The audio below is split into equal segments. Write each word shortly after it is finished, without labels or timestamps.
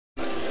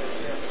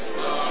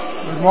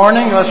Good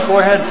morning. Let's go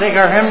ahead and take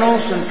our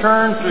hymnals and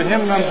turn to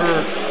hymn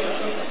number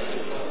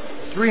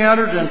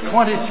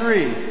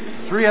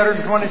 323.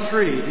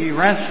 323. He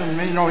ransomed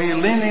me. No, he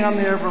leaning on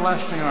the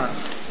everlasting arm.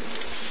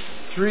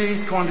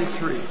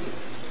 323.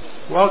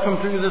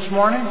 Welcome to you this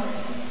morning.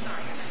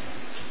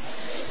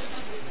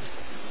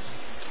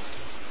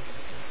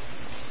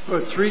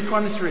 Good.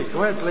 323.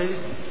 Go ahead, lady.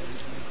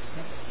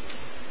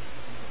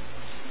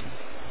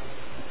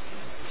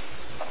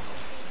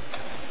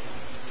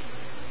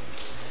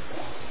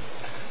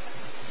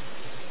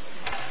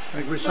 I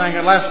think we sang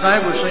it last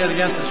night. We'll sing it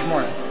again this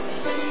morning.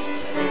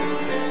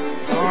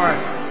 All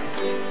right.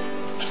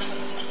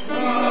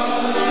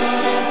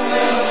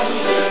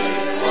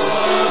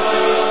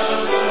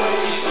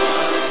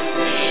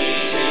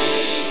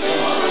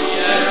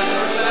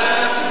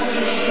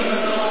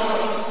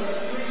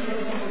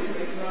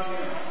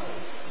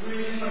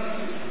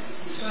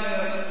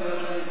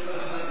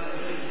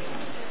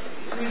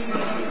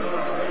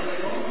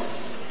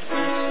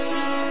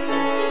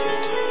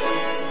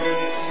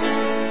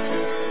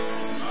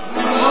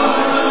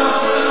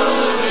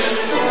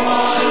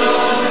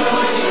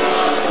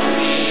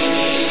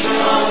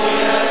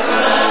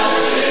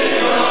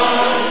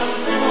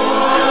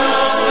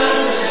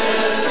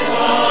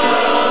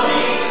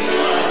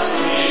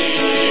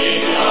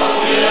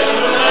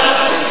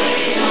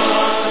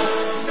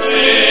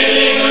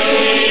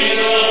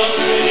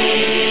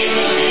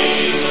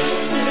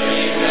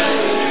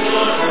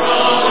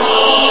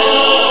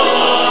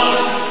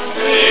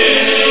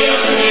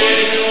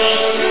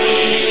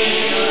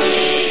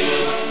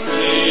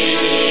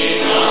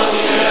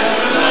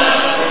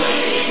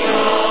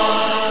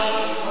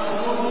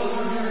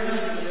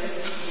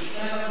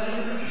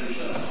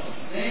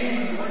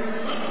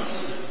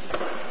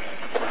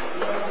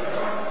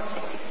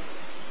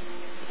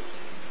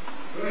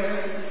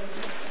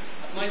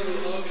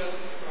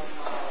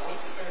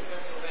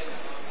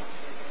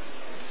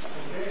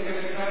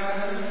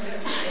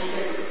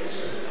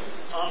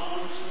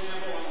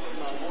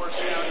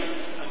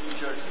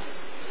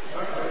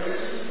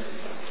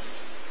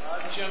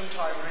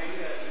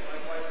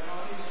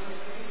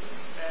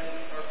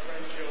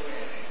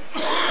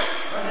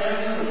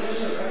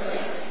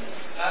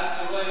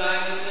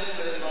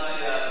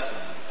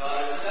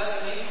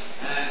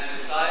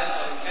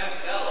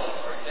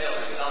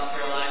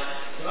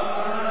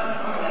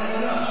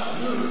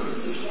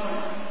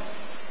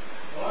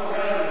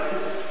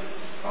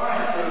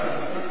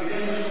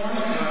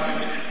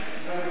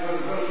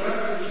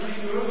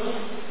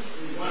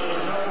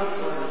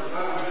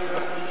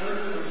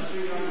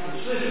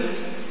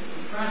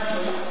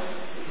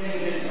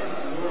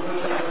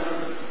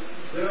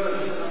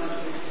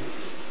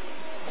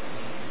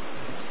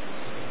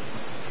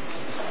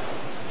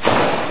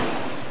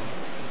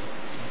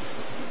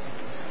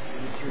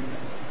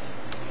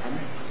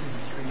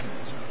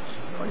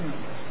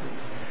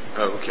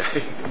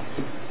 Okay.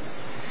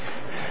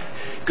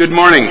 Good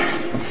morning.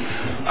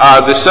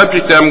 The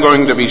subject I'm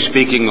going to be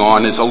speaking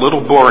on is a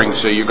little boring,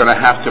 so you're going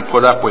to have to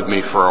put up with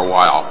me for a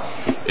while.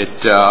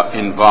 It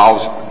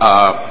involves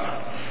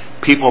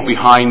people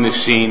behind the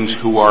scenes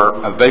who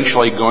are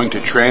eventually going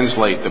to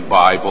translate the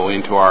Bible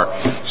into our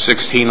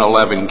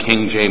 1611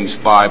 King James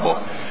Bible.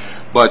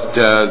 But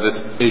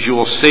as you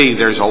will see,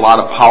 there's a lot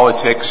of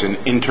politics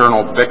and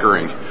internal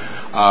bickering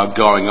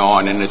going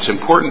on, and it's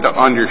important to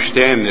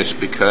understand this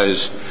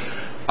because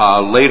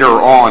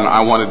later on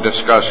I want to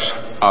discuss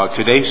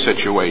today's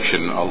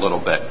situation a little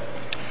bit.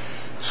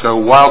 So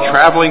while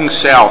traveling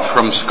south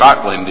from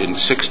Scotland in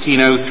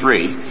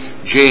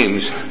 1603,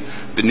 James,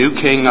 the new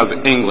king of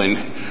England,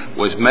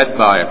 was met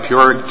by a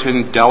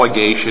Puritan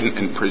delegation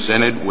and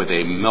presented with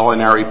a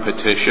millenary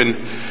petition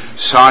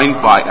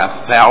signed by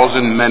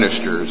 1,000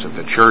 ministers of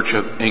the Church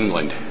of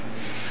England.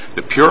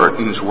 The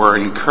Puritans were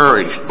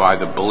encouraged by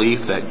the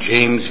belief that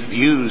James'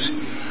 views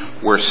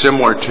were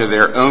similar to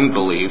their own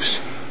beliefs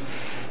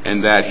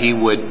and that he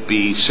would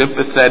be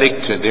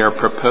sympathetic to their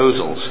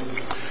proposals.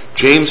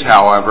 James,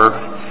 however,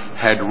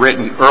 had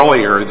written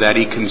earlier that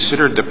he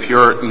considered the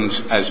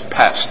Puritans as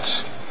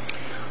pests.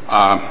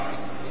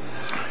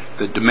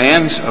 The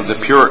demands of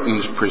the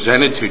Puritans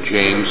presented to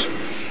James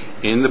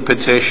in the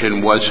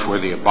petition was for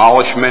the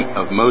abolishment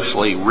of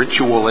mostly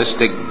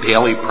ritualistic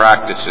daily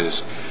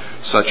practices,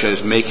 such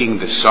as making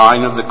the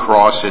sign of the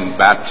cross in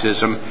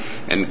baptism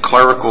and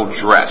clerical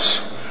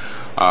dress.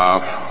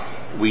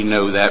 We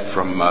know that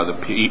from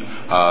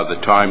the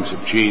times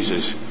of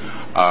Jesus.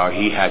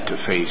 He had to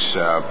face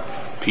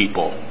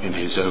people in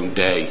his own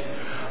day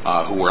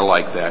who were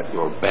like that, who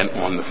were bent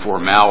on the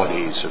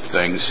formalities of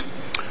things.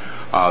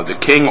 The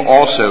king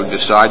also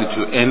decided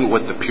to end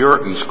what the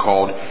Puritans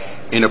called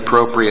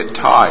inappropriate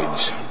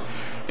tithes,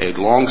 a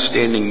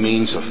long-standing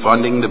means of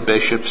funding the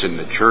bishops in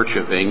the Church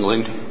of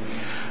England.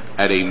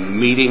 At a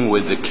meeting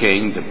with the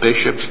king, the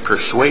bishops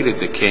persuaded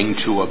the king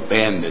to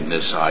abandon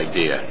this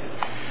idea.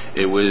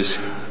 It was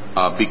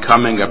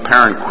becoming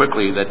apparent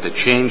quickly that the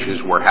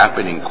changes were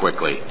happening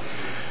quickly.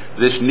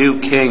 This new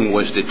king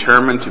was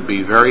determined to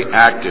be very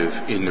active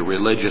in the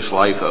religious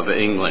life of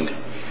England.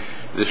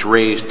 This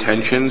raised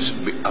tensions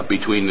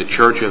between the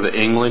Church of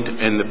England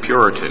and the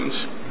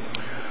Puritans.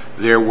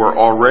 There were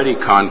already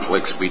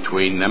conflicts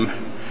between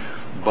them,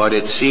 but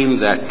it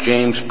seemed that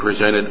James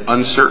presented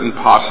uncertain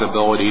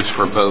possibilities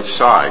for both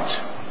sides.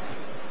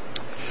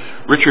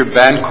 Richard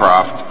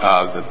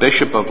Bancroft, the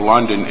Bishop of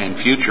London and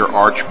future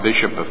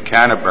Archbishop of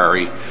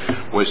Canterbury,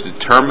 was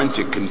determined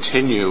to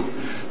continue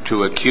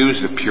to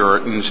accuse the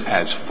Puritans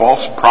as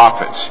false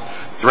prophets,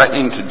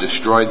 threatening to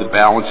destroy the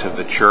balance of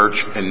the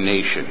church and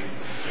nation.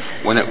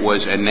 When it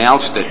was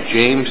announced that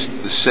James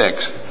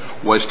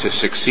VI was to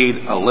succeed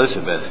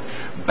Elizabeth,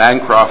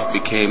 Bancroft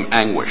became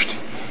anguished.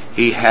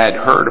 He had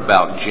heard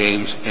about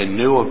James and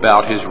knew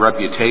about his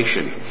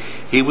reputation.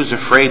 He was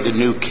afraid the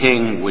new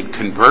king would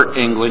convert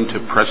England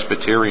to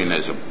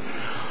Presbyterianism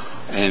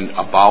and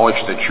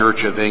abolish the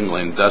Church of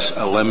England, thus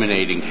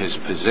eliminating his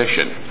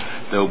position.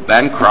 Though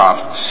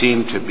Bancroft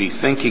seemed to be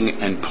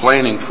thinking and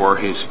planning for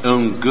his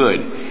own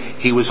good,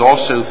 he was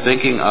also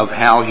thinking of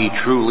how he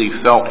truly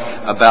felt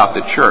about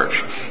the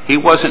church. He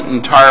wasn't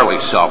entirely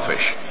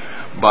selfish,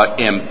 but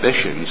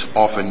ambitions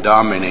often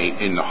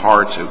dominate in the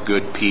hearts of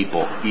good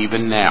people,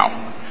 even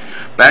now.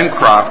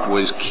 Bancroft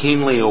was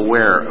keenly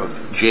aware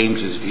of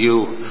James's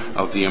view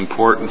of the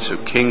importance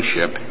of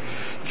kingship.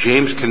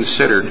 James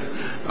considered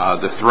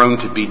the throne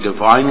to be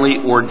divinely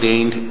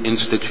ordained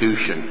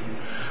institution.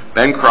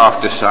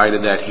 Bancroft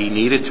decided that he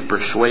needed to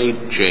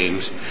persuade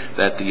James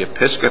that the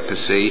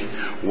episcopacy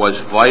was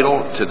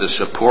vital to the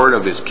support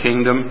of his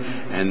kingdom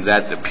and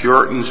that the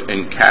Puritans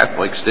and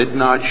Catholics did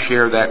not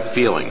share that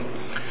feeling.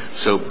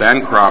 So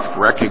Bancroft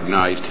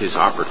recognized his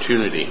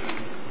opportunity.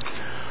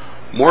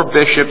 More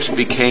bishops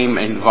became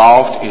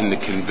involved in the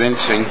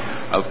convincing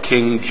of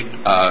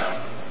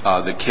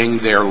the king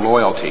their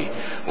loyalty.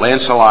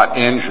 Lancelot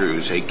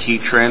Andrews, a key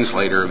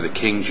translator of the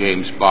King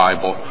James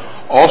Bible,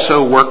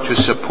 also worked to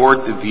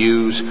support the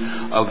views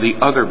of the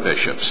other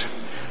bishops.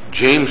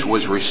 James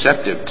was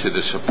receptive to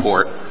the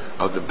support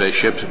of the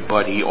bishops,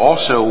 but he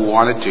also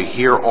wanted to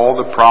hear all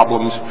the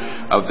problems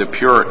of the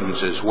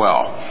Puritans as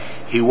well.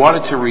 He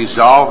wanted to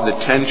resolve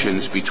the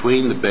tensions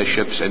between the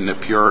bishops and the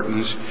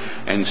Puritans,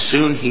 and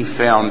soon he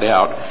found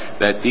out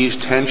that these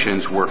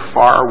tensions were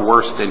far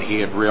worse than he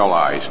had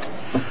realized.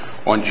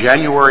 On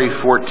January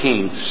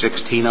 14,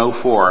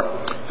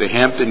 1604, the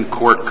Hampton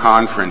Court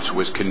Conference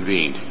was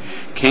convened.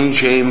 King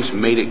James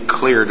made it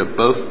clear to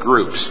both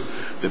groups,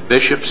 the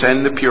bishops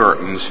and the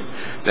Puritans,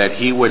 that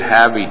he would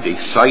have a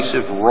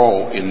decisive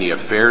role in the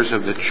affairs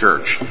of the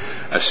church,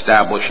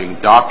 establishing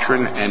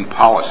doctrine and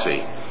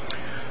policy.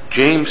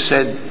 James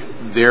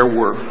said there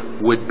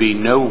would be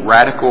no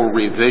radical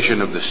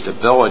revision of the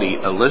stability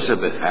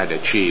Elizabeth had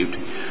achieved,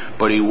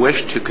 but he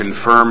wished to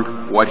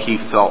confirm what he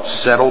felt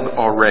settled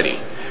already.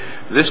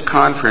 This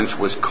conference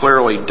was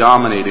clearly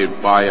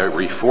dominated by a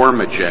reform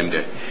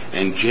agenda,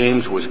 and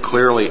James was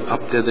clearly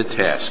up to the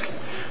task.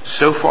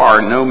 So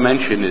far, no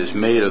mention is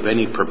made of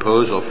any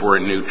proposal for a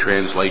new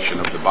translation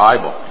of the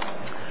Bible.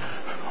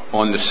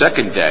 On the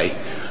second day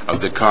of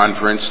the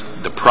conference,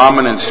 the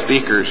prominent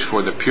speakers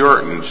for the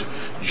Puritans,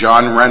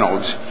 John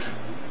Reynolds,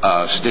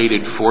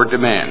 stated 4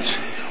 demands.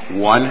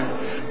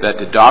 1, that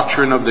the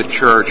doctrine of the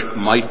church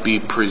might be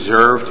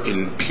preserved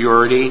in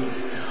purity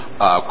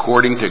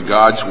according to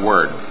God's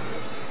word.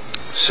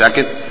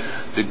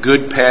 2nd, the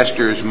good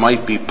pastors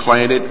might be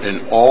planted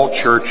in all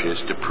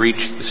churches to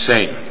preach the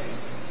same.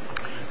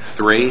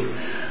 3,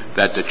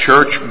 that the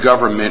church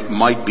government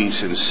might be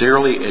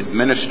sincerely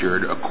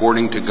administered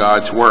according to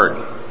God's word.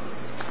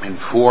 And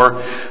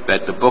 4,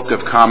 that the Book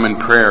of Common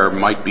Prayer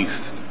might be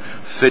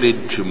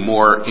fitted to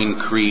more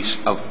increase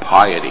of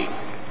piety.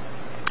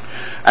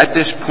 At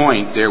this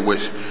point, there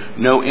was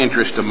no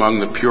interest among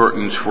the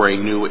Puritans for a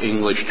new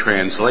English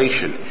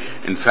translation.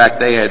 In fact,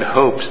 they had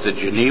hopes the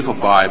Geneva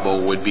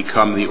Bible would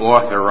become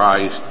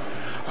authorized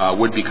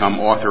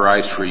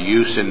for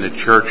use in the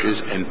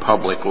churches and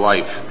public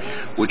life,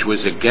 which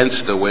was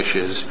against the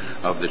wishes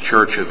of the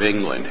Church of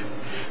England.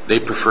 They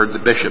preferred the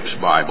Bishop's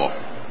Bible.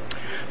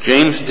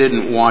 James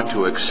didn't want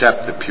to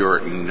accept the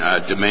Puritan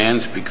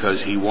demands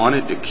because he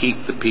wanted to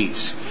keep the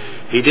peace.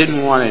 He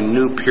didn't want a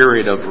new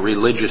period of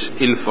religious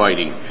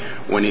infighting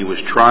when he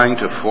was trying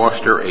to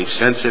foster a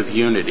sense of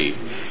unity.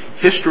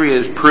 History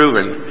has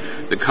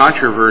proven the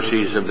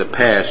controversies of the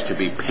past to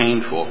be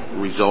painful,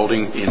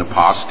 resulting in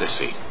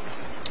apostasy.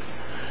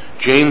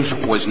 James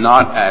was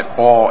not at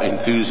all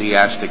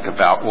enthusiastic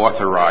about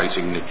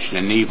authorizing the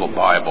Geneva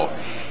Bible.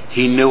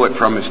 He knew it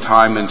from his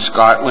time in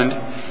Scotland,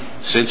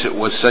 since it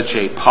was such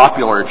a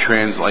popular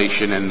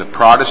translation in the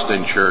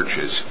Protestant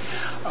churches.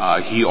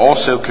 He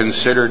also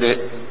considered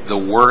it the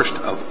worst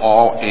of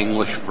all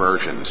English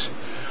versions.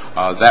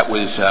 That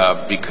was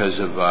because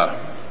of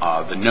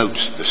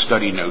the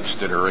study notes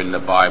that are in the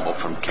Bible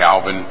from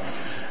Calvin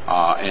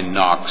and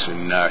Knox,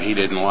 and he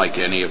didn't like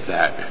any of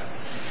that.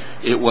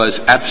 It was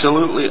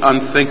absolutely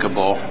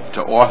unthinkable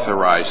to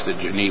authorize the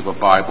Geneva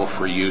Bible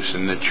for use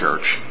in the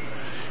church.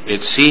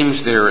 It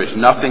seems there is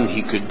nothing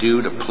he could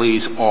do to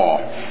please all.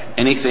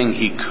 Anything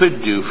he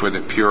could do for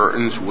the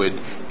Puritans would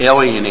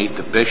alienate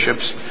the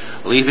bishops.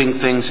 Leaving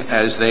things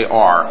as they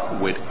are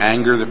would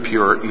anger the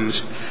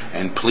Puritans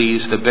and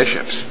please the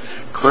bishops.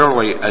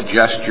 Clearly, a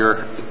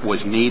gesture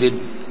was needed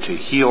to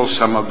heal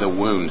some of the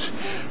wounds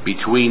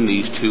between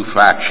these two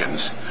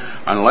factions.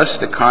 Unless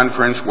the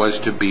conference was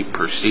to be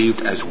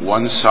perceived as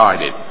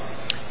one-sided,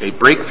 a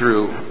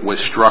breakthrough was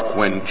struck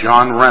when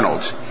John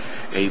Reynolds,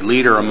 a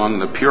leader among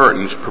the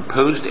Puritans,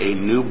 proposed a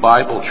new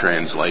Bible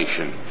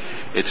translation.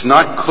 It's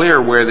not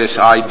clear where this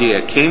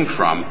idea came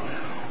from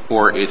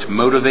or its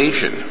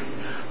motivation,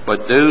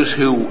 but those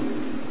who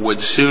would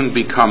soon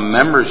become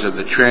members of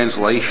the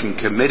translation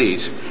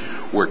committees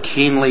were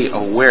keenly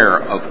aware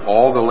of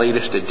all the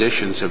latest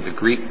editions of the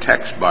Greek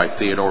text by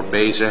Theodore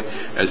Beza,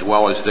 as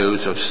well as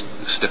those of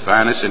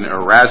Stephanus and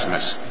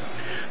Erasmus.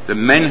 The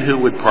men who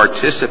would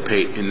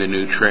participate in the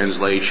new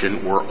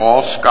translation were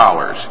all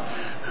scholars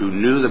who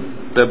knew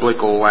the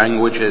biblical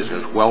languages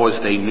as well as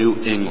they knew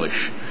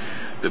English.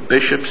 The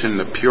bishops and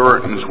the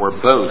Puritans were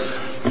both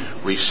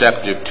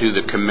receptive to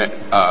the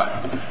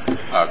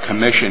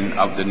commission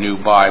of the new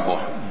Bible.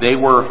 They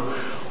were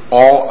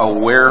all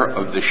aware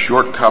of the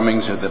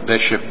shortcomings of the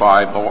Bishop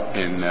Bible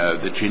and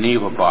the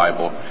Geneva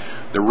Bible.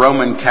 The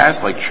Roman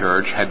Catholic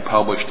Church had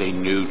published a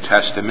New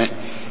Testament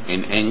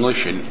in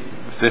English in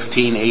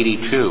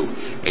 1582,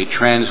 a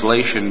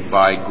translation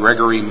by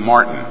Gregory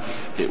Martin.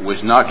 It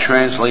was not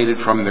translated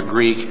from the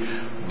Greek,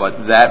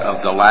 but that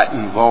of the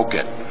Latin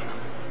Vulgate.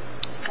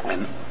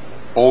 An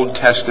Old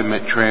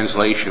Testament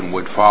translation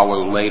would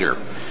follow later.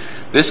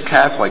 This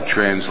Catholic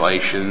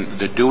translation,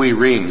 the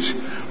Douay-Rheims,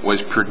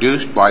 was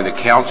produced by the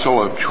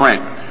Council of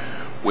Trent,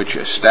 which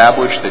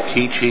established the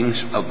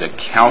teachings of the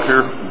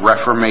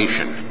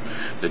Counter-Reformation,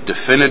 the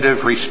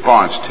definitive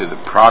response to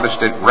the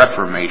Protestant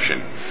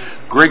Reformation.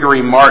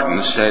 Gregory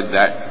Martin said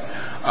that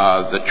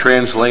the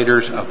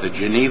translators of the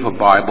Geneva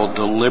Bible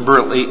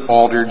deliberately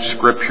altered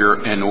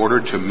Scripture in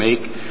order to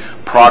make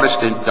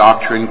Protestant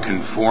doctrine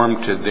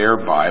conform to their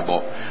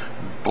Bible.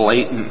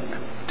 Blatant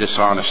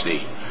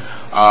dishonesty.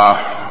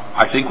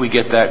 I think we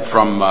get that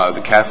from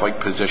the Catholic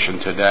position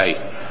today.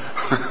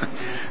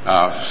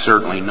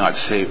 Certainly not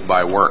saved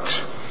by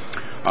works.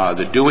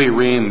 The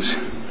Douay-Rheims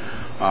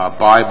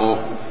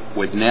Bible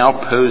would now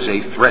pose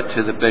a threat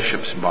to the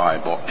Bishop's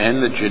Bible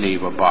and the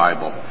Geneva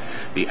Bible.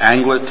 The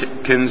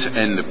Anglicans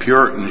and the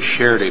Puritans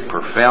shared a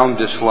profound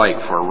dislike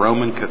for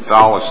Roman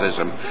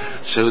Catholicism,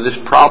 so this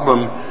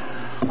problem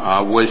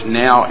was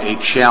now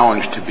a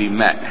challenge to be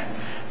met.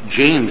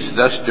 James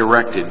thus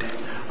directed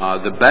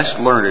the best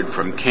learned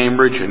from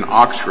Cambridge and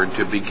Oxford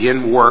to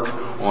begin work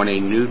on a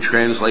new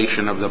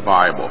translation of the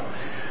Bible.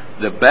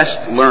 The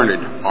best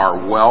learned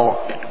are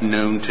well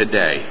known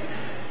today,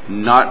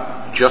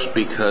 not just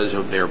because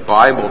of their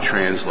Bible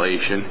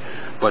translation,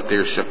 but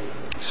their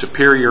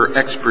superior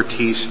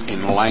expertise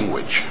in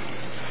language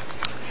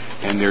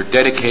and their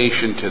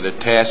dedication to the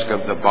task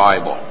of the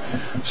Bible.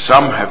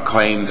 Some have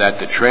claimed that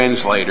the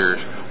translators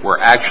were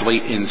actually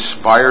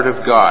inspired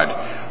of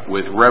God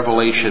with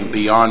revelation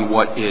beyond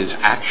what is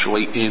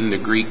actually in the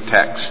Greek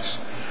texts.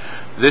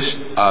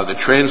 The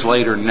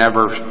translator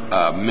never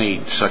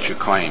made such a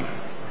claim.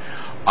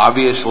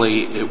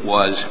 Obviously, it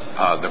was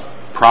the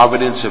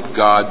providence of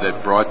God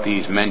that brought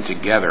these men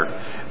together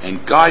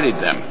and guided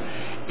them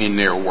in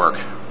their work.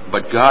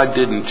 But God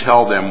didn't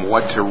tell them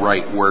what to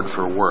write word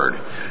for word.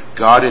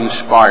 God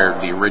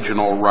inspired the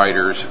original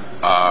writers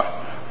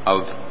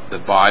of the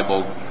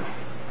Bible.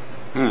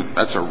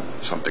 That's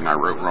something I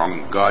wrote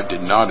wrong. God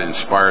did not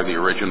inspire the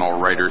original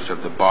writers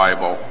of the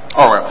Bible.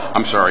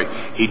 I'm sorry.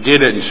 He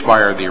did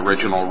inspire the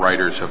original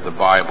writers of the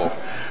Bible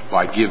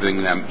by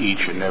giving them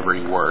each and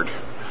every word.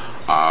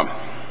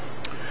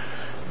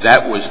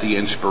 That was the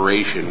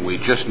inspiration. We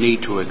just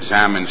need to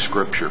examine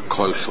Scripture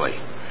closely.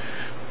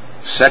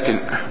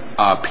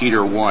 2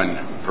 Peter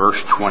 1,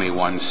 verse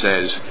 21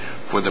 says,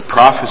 "For the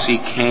prophecy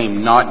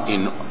came not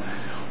in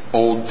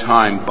old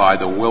time by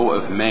the will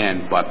of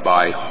man, but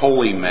by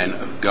holy men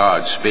of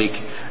God,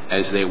 spake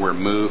as they were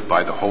moved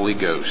by the Holy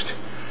Ghost."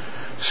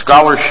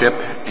 Scholarship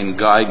and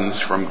guidance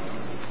from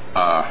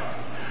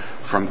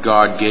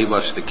God gave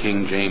us the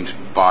King James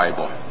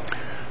Bible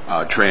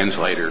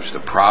translators. The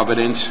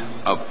providence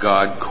of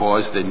God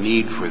caused the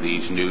need for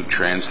these the new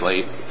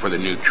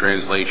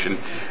translation,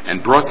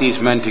 and brought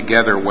these men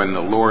together when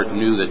the Lord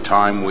knew the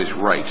time was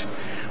right.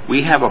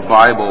 We have a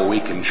Bible we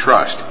can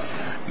trust.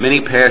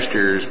 Many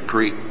pastors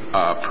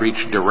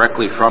preach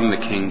directly from the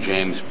King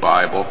James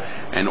Bible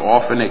and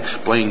often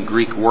explain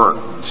Greek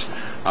words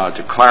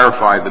to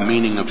clarify the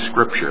meaning of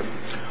Scripture.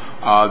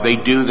 They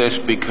do this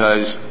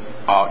because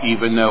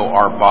even though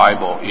our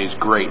Bible is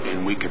great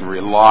and we can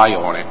rely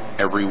on it,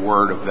 every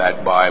word of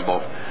that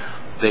Bible,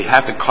 they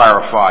have to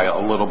clarify a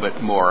little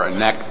bit more,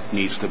 and that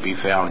needs to be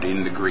found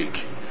in the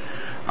Greek.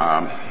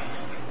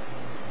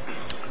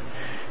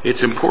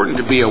 It's important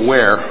to be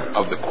aware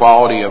of the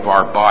quality of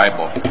our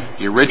Bible.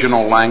 The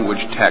original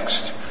language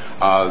text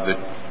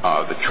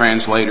the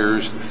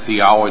translators, the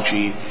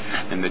theology,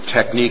 and the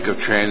technique of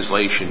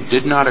translation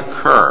did not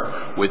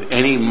occur with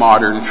any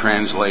modern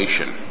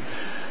translation.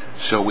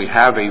 So we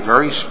have a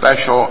very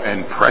special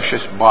and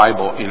precious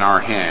Bible in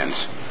our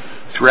hands.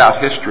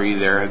 Throughout history,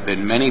 there have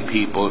been many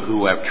people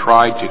who have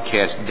tried to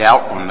cast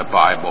doubt on the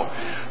Bible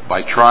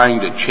by trying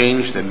to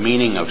change the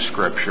meaning of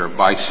Scripture,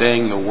 by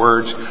saying the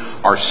words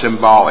are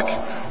symbolic,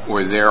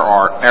 or there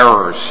are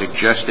errors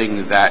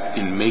suggesting that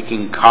in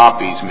making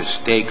copies,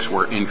 mistakes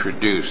were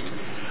introduced.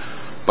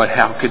 But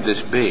how could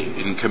this be?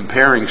 In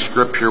comparing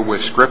Scripture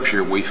with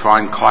Scripture, we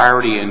find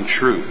clarity and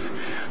truth.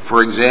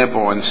 For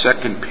example, in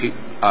 2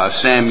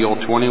 Samuel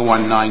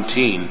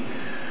 21:19,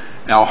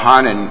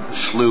 Elhanan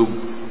slew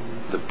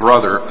the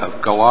brother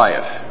of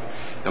Goliath.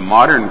 The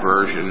modern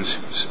versions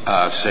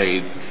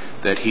say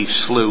that he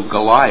slew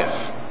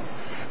Goliath.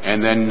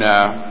 And then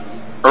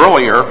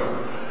earlier,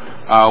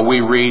 we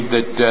read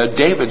that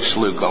David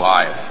slew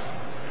Goliath.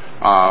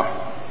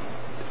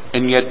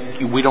 And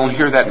yet we don't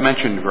hear that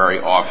mentioned very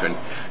often.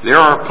 There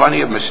are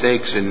plenty of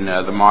mistakes in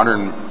the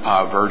modern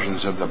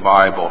versions of the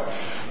Bible.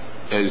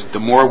 As the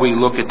more we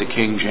look at the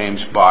King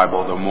James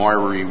Bible, the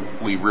more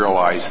we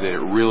realize that it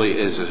really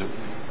is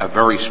a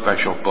very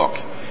special book.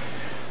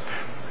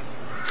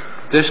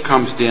 This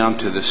comes down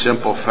to the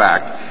simple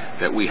fact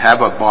that we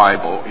have a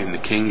Bible in the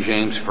King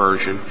James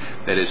Version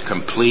that is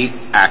complete,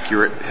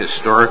 accurate,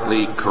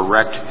 historically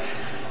correct,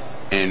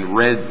 and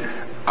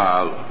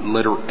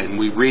and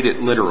we read it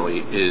literally,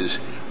 is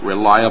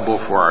reliable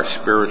for our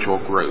spiritual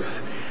growth.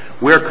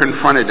 We're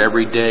confronted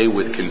every day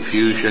with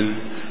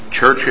confusion,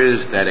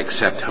 churches that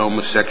accept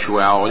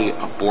homosexuality,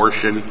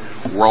 abortion,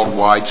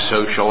 worldwide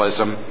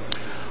socialism,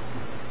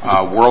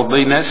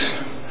 worldliness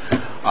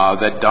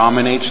that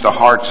dominates the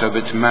hearts of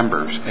its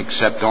members,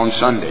 except on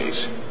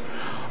Sundays.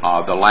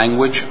 The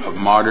language of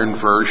modern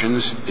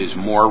versions is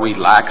more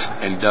relaxed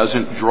and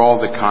doesn't draw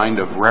the kind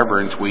of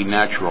reverence we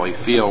naturally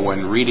feel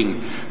when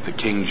reading the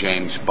King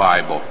James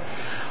Bible.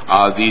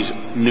 These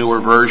newer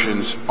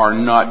versions are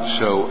not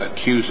so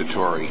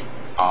accusatory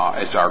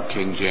as our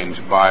King James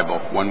Bible.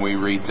 When we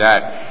read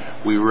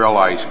that, we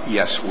realize,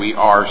 yes, we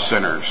are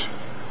sinners.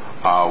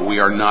 We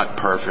are not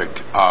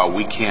perfect.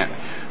 We can't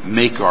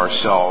make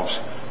ourselves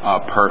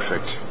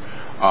perfect.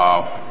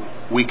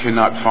 We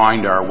cannot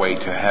find our way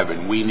to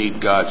heaven. We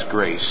need God's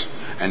grace,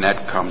 and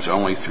that comes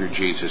only through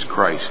Jesus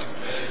Christ.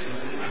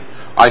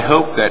 I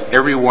hope that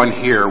everyone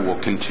here will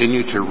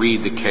continue to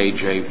read the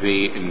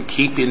KJV and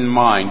keep in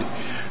mind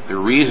the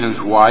reasons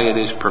why it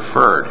is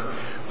preferred.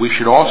 We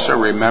should also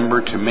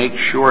remember to make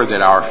sure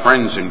that our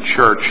friends in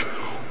church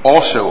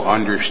also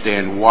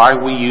understand why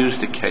we use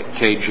the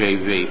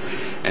KJV,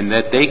 and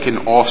that they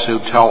can also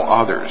tell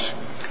others.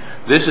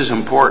 This is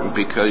important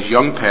because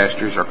young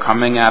pastors are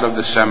coming out of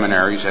the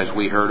seminaries, as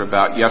we heard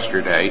about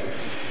yesterday,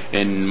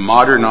 and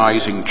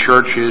modernizing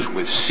churches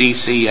with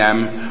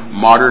CSSam,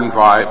 modern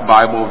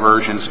Bible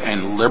versions,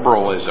 and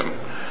liberalism.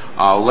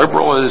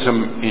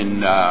 Liberalism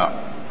in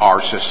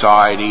our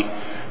society,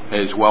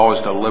 as well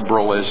as the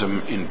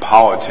liberalism in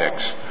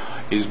politics,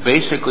 is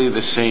basically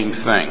the same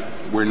thing.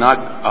 We're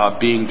not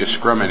being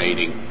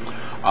discriminating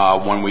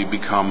when we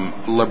become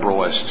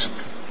liberalists.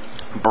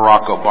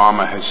 Barack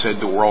Obama has said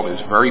the world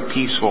is very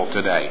peaceful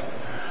today.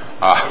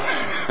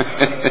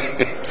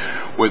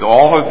 With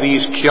all of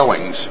these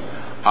killings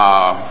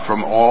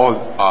from all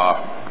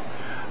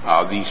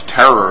these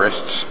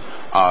terrorists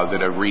that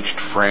have reached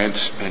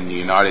France and the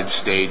United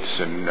States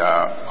and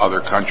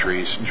other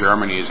countries,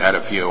 Germany has had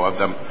a few of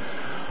them,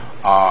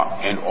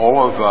 and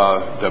all of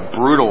the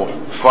brutal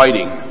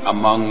fighting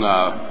among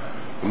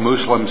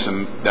Muslims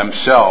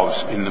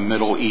themselves in the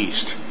Middle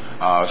East,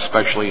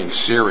 especially in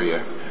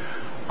Syria,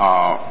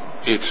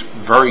 it's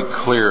very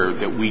clear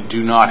that we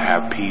do not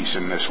have peace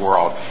in this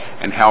world,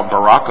 and how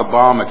Barack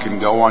Obama can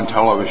go on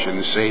television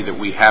and say that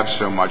we have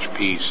so much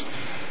peace.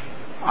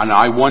 And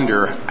I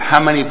wonder how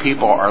many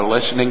people are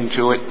listening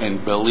to it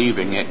and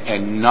believing it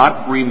and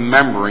not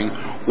remembering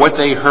what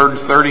they heard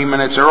 30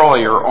 minutes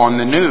earlier on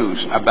the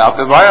news about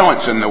the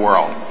violence in the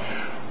world.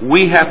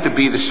 We have to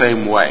be the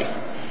same way.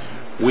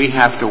 We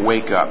have to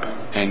wake up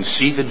and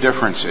see the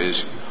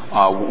differences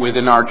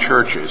within our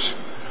churches,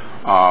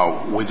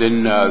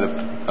 within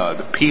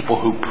the people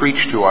who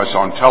preach to us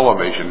on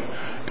television,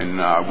 and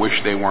I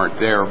wish they weren't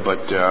there,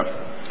 but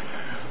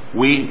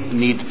we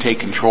need to take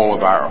control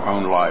of our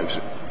own lives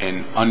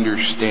and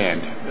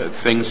understand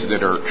things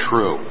that are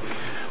true.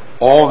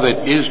 All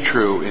that is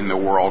true in the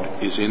world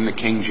is in the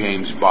King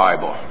James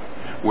Bible.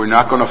 We're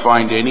not going to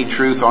find any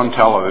truth on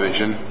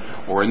television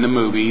or in the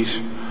movies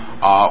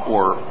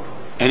or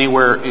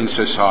anywhere in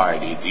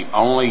society. The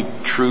only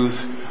truth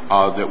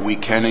that we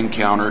can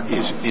encounter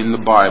is in the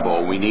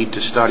Bible. We need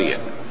to study it.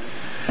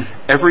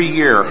 Every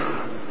year,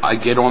 I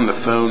get on the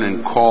phone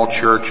and call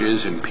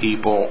churches and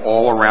people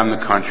all around the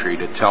country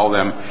to tell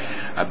them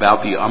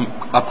about the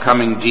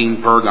upcoming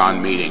Dean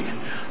Burgon meeting.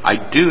 I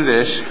do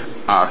this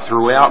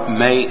throughout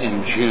May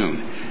and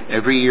June.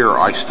 Every year,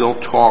 I still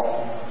talk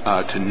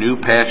to new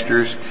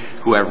pastors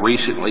who have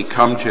recently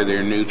come to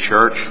their new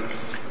church.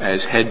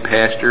 as head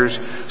pastors,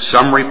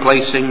 some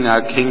replacing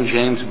King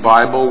James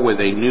Bible with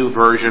a new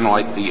version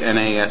like the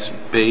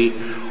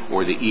NASB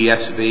or the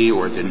ESV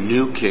or the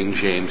New King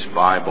James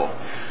Bible.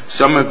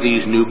 Some of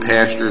these new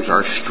pastors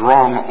are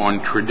strong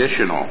on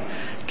traditional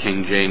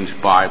King James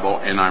Bible,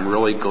 and I'm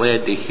really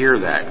glad to hear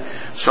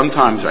that.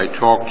 Sometimes I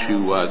talk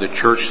to the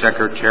church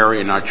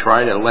secretary and I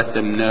try to let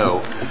them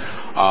know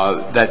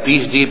that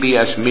these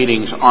DBS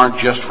meetings aren't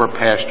just for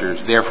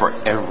pastors, they're for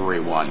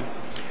everyone.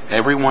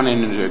 Everyone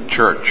in the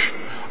church.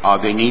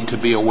 They need to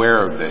be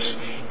aware of this.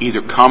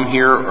 Either come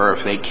here, or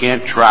if they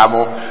can't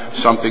travel,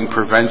 something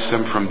prevents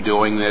them from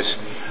doing this,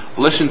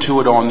 listen to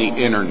it on the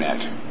internet.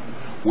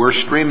 We're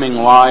streaming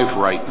live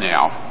right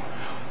now,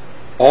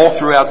 all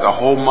throughout the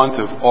whole month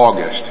of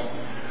August,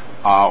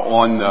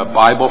 on the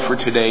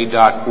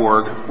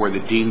BibleForToday.org or the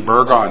Dean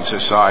Burgon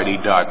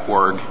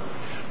Society.org.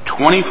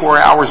 24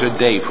 hours a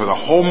day for the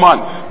whole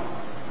month,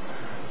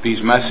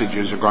 these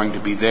messages are going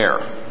to be there.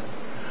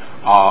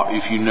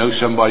 If you know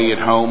somebody at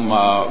home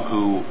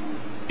who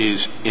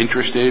is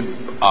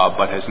interested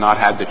but has not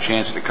had the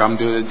chance to come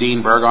to the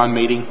Dean Burgon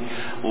meeting,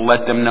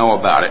 let them know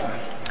about it.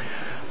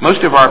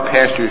 Most of our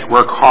pastors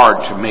work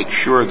hard to make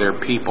sure their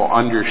people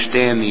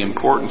understand the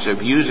importance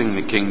of using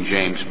the King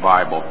James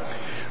Bible.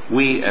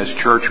 We as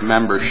church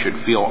members should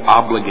feel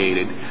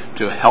obligated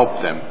to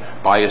help them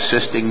by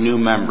assisting new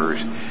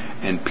members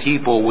and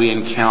people we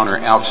encounter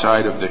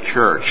outside of the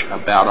church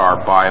about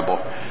our Bible.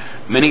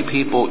 Many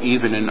people,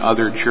 even in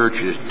other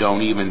churches,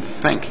 don't even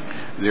think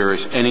there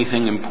is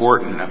anything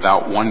important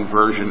about one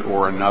version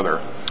or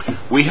another.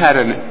 We had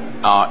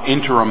an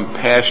interim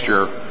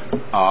pastor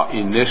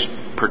in this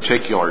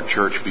particular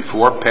church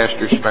before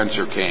Pastor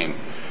Spencer came.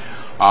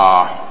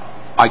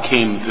 I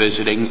came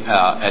visiting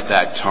at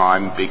that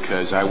time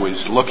because I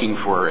was looking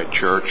for a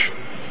church,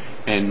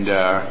 and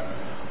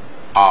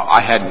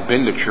I hadn't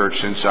been to church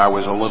since I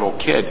was a little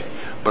kid.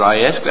 But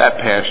I asked that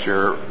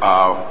pastor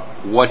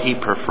what he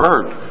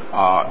preferred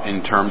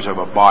in terms of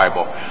a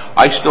Bible.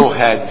 I still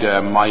had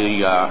my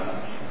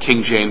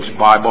King James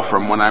Bible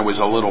from when I was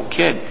a little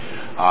kid.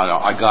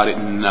 I got it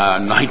in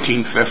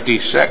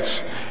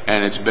 1956,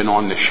 and it's been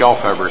on the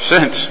shelf ever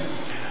since.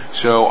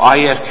 So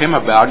I asked him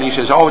about it, and he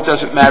says, "Oh, it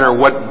doesn't matter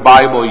what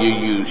Bible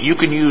you use. You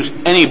can use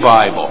any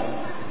Bible."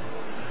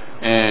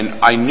 And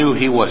I knew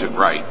he wasn't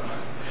right.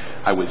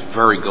 I was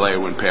very glad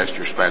when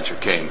Pastor Spencer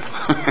came.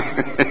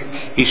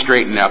 He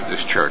straightened out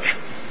this church.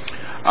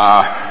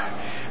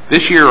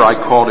 This year I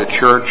called a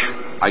church.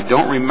 I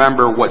don't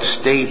remember what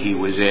state he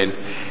was in,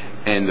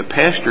 and the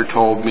pastor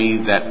told me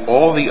that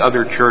all the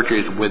other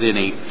churches within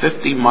a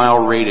 50-mile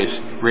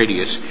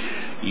radius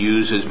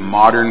uses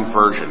modern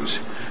versions.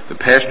 The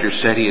pastor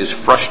said he is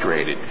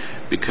frustrated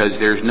because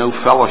there's no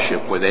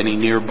fellowship with any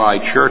nearby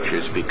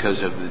churches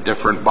because of the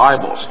different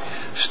Bibles.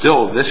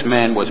 Still, this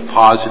man was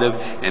positive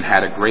and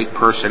had a great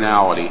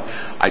personality.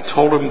 I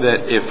told him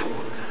that if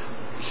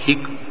he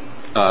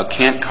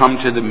can't come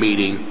to the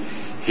meeting,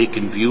 he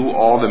can view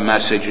all the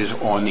messages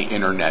on the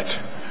internet.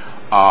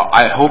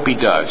 I hope he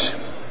does,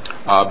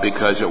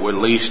 because it would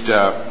at least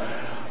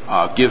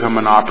give him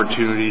an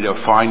opportunity to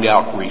find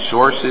out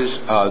resources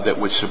that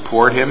would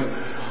support him.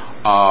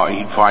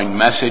 He'd find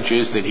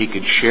messages that he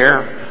could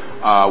share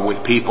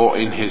with people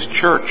in his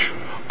church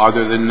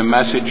other than the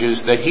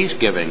messages that he's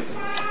giving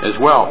as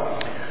well.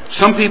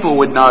 Some people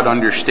would not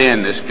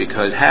understand this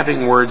because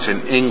having words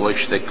in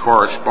English that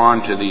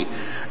correspond to the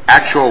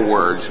actual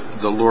words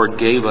the Lord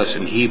gave us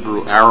in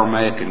Hebrew,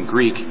 Aramaic, and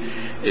Greek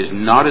is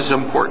not as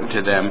important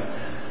to them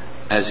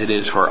as it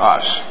is for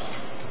us.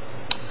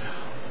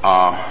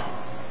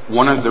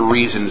 One of the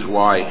reasons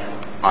why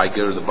I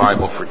go to the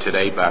Bible for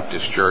Today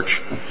Baptist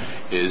Church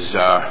is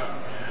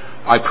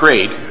I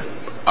prayed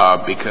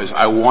because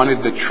I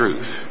wanted the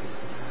truth.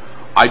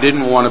 I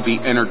didn't want to be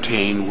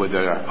entertained with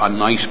a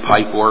nice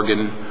pipe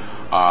organ,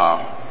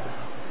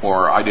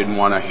 or I didn't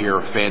want to hear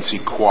a fancy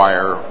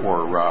choir,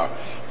 or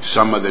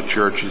some of the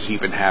churches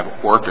even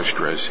have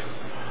orchestras.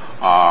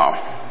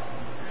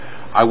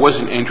 I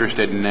wasn't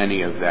interested in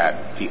any of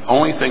that. The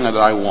only thing that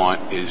I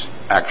want is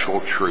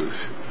actual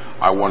truth.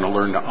 I want to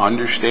learn to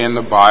understand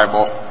the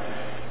Bible,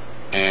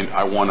 and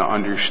I want to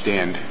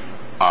understand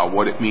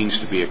what it means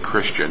to be a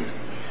Christian.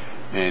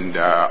 And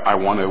I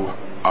want to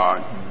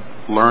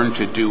learn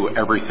to do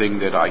everything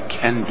that I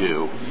can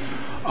do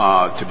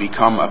to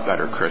become a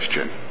better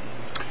Christian.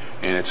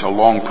 And it's a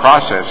long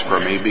process for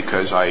me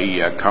because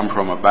I come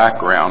from a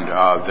background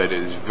that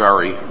is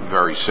very,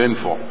 very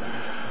sinful.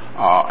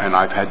 And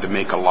I've had to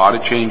make a lot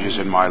of changes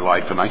in my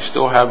life, and I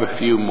still have a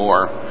few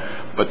more.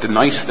 But the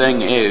nice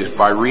thing is,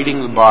 by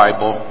reading the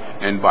Bible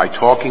and by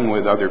talking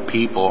with other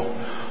people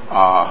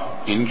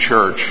in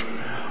church,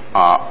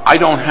 I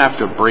don't have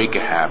to break a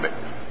habit.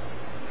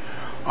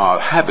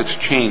 Habits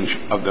change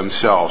of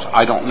themselves.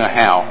 I don't know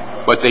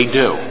how, but they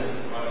do.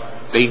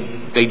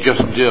 They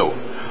just do.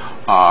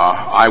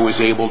 I was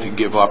able to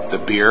give up the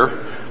beer,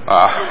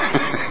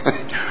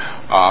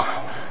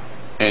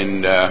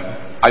 and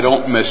I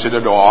don't miss it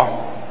at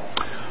all.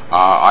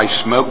 I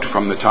smoked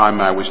from the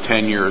time I was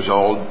 10 years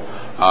old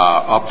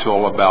up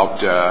till about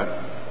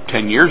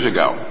 10 years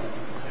ago.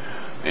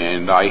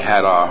 And I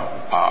had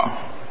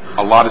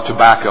a lot of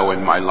tobacco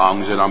in my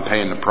lungs, and I'm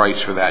paying the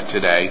price for that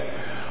today,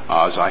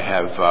 as I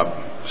have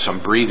some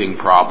breathing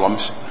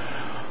problems.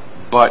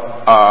 But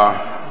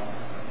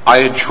I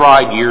had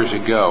tried years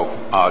ago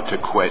to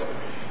quit,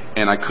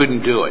 and I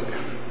couldn't do it.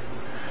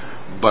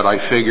 But I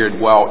figured,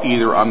 well,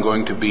 either I'm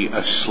going to be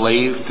a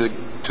slave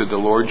to the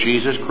Lord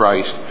Jesus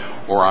Christ,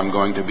 or I'm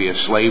going to be a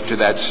slave to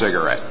that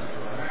cigarette.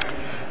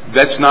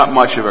 That's not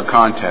much of a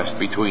contest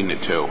between the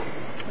two.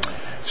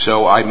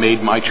 So I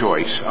made my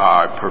choice.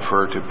 I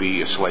prefer to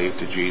be a slave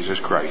to Jesus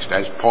Christ,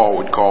 as Paul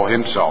would call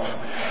himself,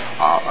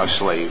 a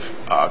slave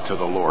to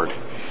the Lord.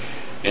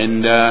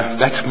 And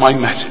that's my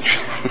message.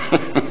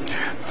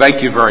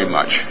 Thank you very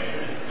much.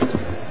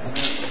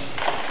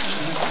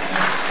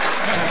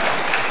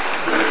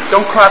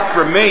 Don't clap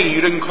for me.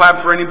 You didn't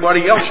clap for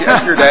anybody else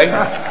yesterday,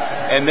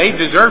 and they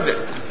deserved it.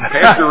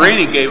 Pastor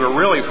Rainey gave a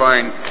really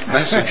fine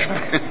message.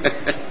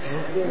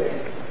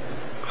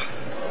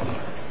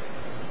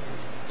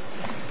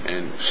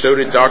 And so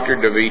did Dr.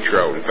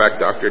 DeVitro. In fact,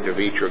 Dr.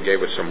 DeVitro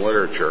gave us some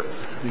literature,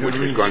 which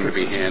is going to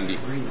be handy.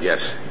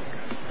 Yes.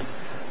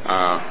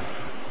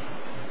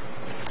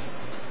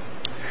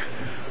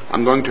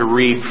 I'm going to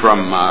read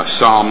from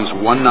Psalms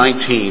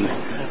 119,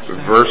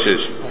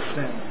 verses...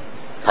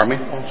 Pardon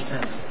me? All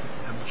stand up.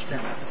 Have them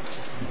stand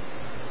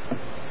up.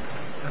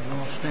 Have them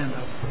all stand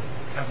up.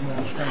 Have them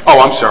all stand up. Oh,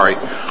 I'm sorry.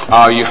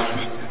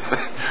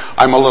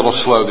 I'm a little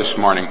slow this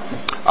morning.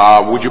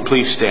 Would you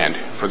please stand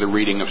for the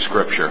reading of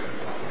Scripture?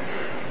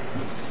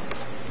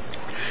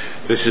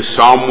 This is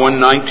Psalm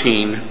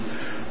 119,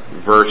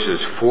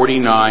 verses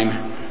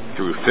 49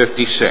 through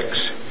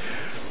 56.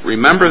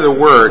 Remember the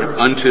word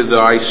unto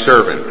thy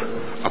servant,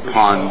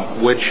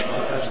 upon which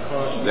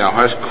thou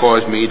hast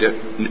caused me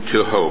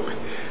to hope.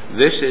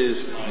 This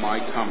is my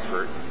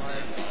comfort,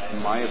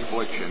 my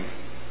affliction,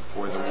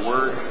 for the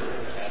word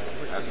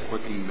hath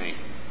quickened me.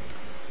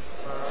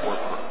 For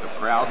the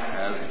proud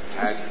have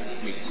had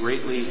me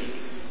greatly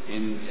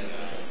in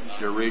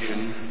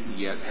derision,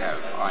 yet have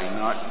I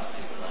not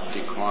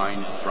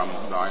declined from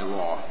thy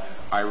law.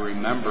 I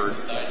remembered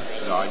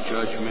thy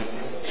judgment,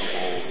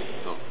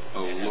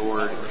 O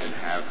Lord, and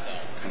have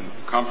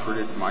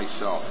comforted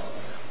myself.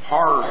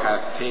 Horror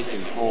hath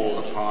taken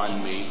hold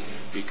upon me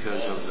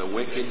because of the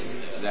wicked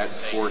that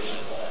force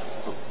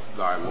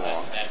thy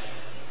law.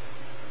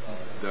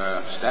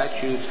 The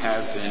statutes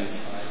have been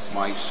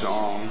my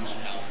songs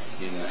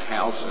in the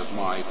house of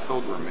my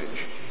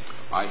pilgrimage.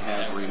 I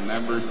have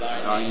remembered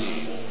thy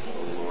name,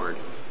 O Lord,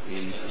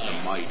 in the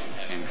might,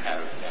 and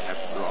have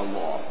kept thy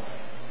law.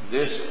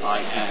 This I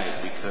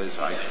had because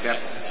I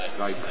kept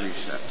thy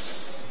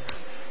precepts.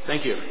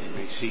 Thank you. You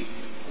may seat.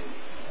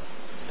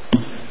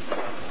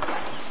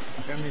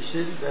 Can be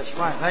seated? That's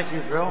fine. Thank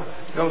you, Bill.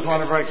 Bill's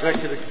one of our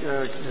executive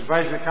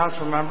advisory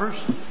council members.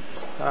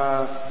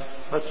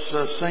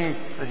 Let's sing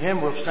the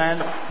hymn. We'll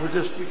stand. We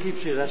keep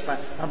seated. That's fine.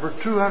 Number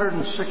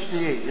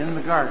 268 in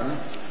the garden.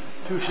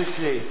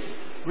 268.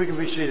 We can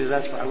be seated.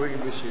 That's fine. We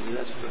can be seated.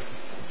 That's good.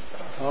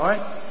 All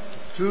right.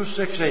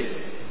 268.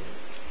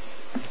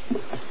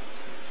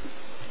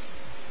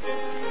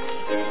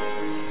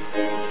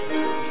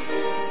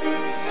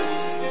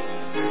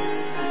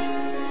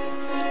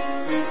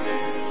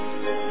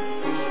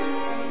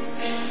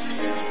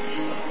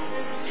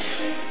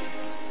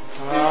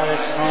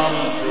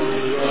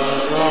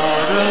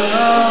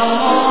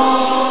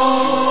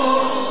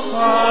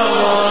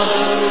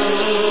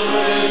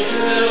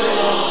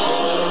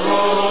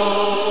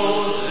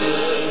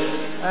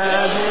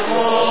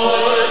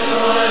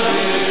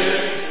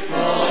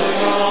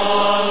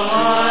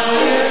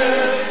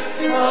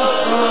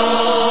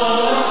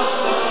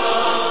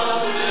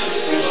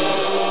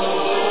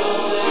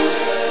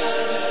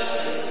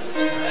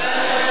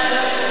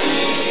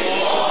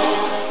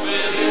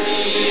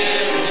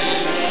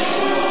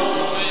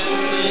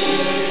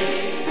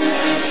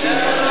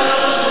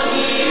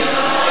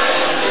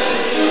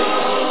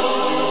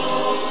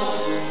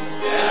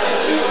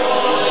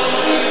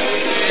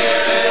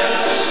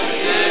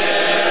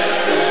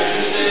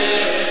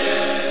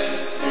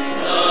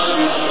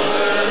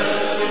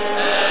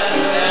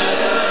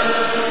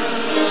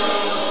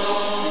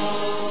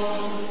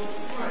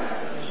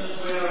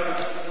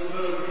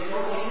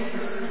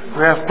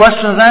 We have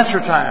questions and answer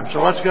time,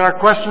 so let's get our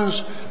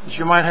questions that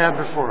you might have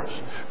before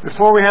us.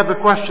 Before we have the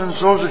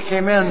questions, those that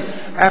came in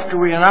after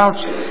we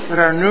announced that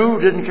are new,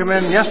 didn't come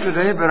in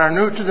yesterday, but are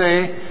new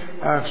today,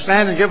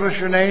 stand and give us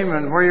your name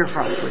and where you're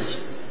from, please.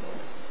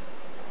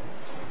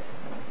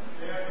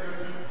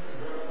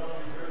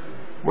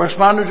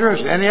 Westmont, New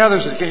Jersey. Any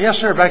others that came? Yes,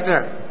 sir, back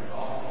there.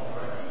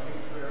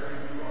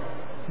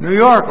 New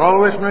York, all the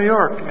way from New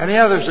York. Any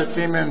others that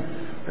came in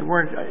that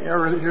weren't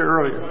here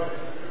earlier?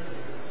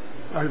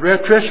 Read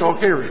Trish?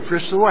 Okay,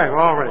 Trish the wife.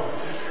 All right.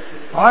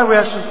 All right, we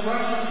have some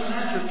questions and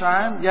answer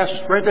time.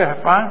 Yes, right there.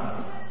 Fine.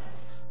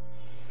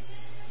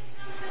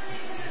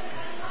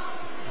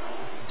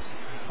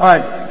 All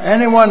right.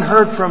 Anyone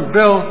heard from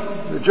Bill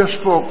that just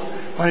spoke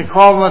when he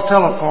called on the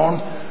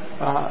telephone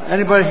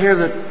Anybody here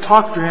that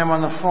talked to him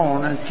on the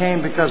phone and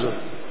came because of it?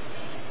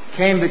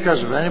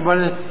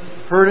 Anybody that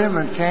heard him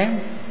and came?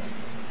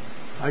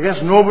 I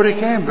guess nobody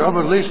came, Bill,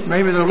 but at least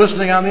maybe they're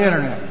listening on the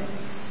internet.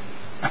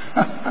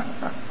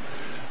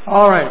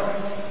 All right.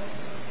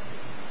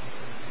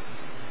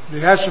 Do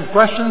you have some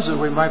questions that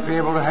we might be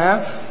able to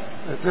have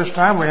at this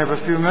time? We have a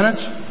few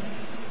minutes.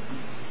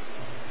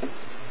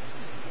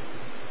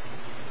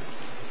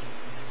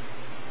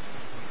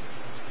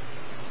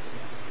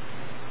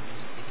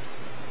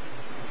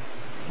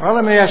 Well,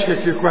 let me ask you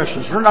a few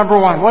questions. For number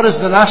one, what is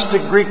the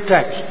Gnostic Greek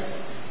text?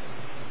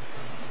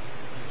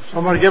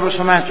 Somebody give us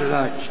some answers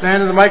on it.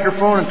 Stand in the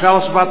microphone and tell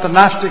us about the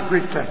Gnostic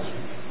Greek text.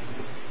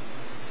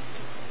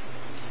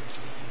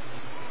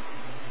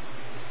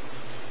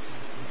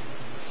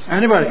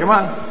 Anybody, come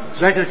on.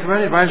 Executive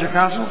Committee, Advisory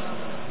Council.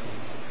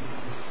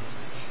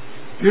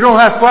 If you don't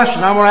have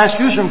questions, I'm going to ask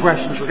you some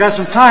questions. We've got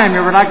some time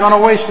here. We're not going to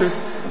waste it.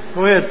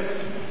 Go ahead.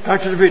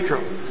 Dr. DeVitro,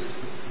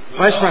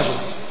 Vice President.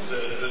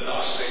 The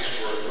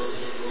Gnostics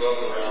grew up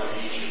around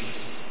Egypt,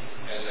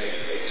 and they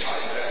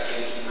tied back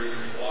into Greek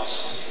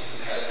philosophy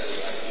and had the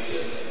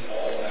idea that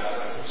all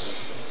matter was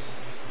equal,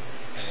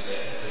 and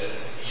that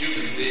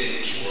human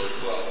beings were,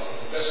 well,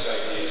 the best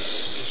idea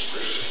is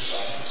Christian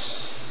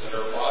Science, that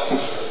our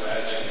bodies are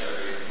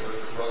imaginary, we're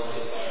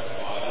corrupted by our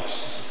bodies,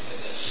 and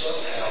that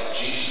somehow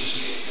Jesus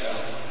came down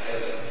from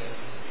heaven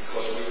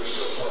because we were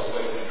so far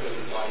away we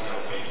couldn't find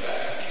our way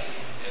back,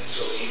 and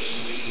so he's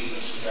leading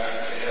us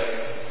back to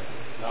heaven.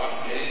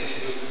 Not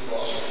anything with the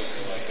cross or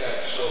anything like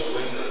that. So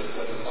when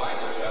the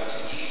Bible got to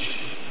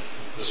Egypt,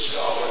 the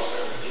scholars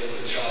there began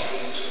to chop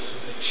into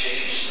it and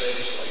change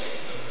things like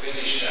the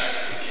finished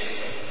act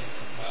became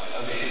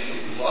unto him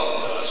who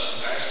loved us,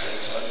 past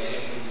tense, unto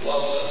him who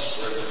loves us,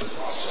 forever the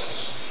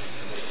process.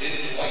 And they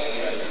didn't like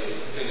the idea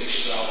of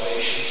finished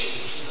salvation. So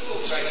there's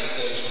little tiny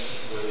things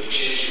where they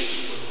changed it to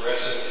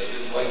progressive. They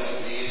didn't like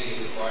the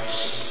deity of Christ,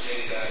 so they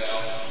take that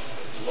out.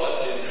 The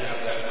blood didn't have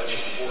that much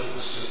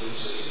importance to them,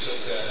 so they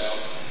took that out.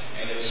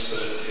 And it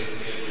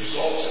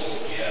results in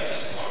what we have as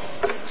the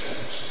modern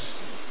text.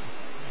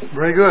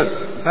 Very good.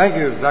 Thank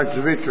you, Dr.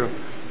 DeVitro.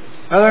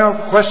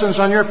 Other questions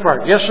on your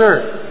part? Yes,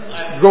 sir.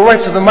 Go right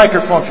to the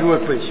microphone, if you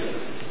would, please.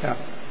 Yeah.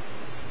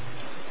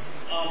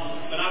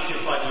 When I was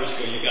here 5 years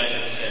ago, you guys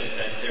had said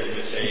that there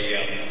was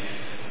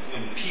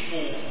when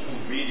people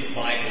who read the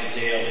Bible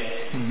daily,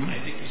 I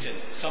think you said,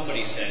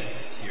 somebody said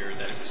here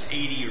that it was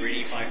 80 or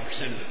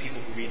 85% of the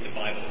people who read the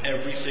Bible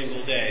every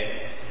single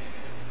day,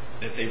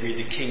 that they read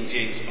the King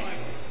James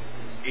Bible,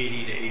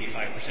 80 to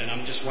 85%.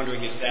 I'm just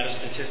wondering, is that a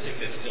statistic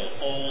that still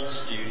holds?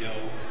 Do you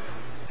know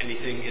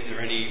anything? Is there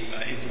any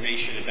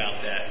information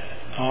about that?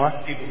 All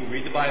right. People who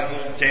read the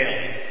Bible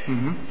daily,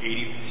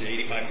 80 to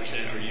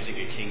 85% are using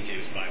a King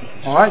James Bible.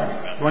 All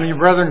right. One of you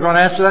brethren going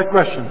to answer that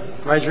question.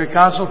 Advisory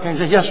Council, King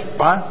James. Yes,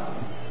 Bond?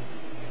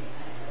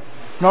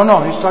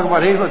 No, he's talking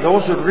about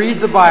those who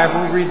read the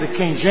Bible, read the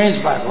King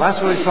James Bible.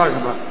 That's what he's talking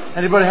about.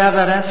 Anybody have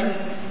that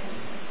answer?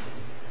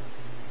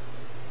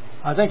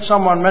 I think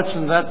someone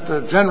mentioned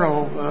that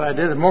general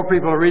idea that more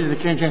people are reading the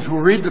King James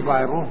who read the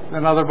Bible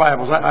than other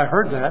Bibles. I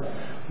heard that.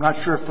 I'm not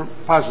sure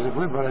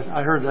positively, but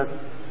I heard that.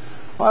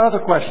 What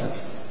other questions?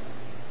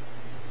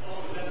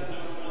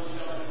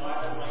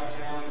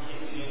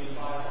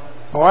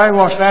 All right,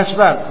 wants to answer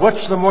that.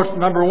 What's the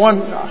number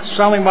one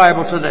selling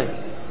Bible today?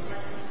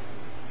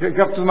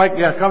 Come to the mic.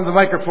 Yeah, come to the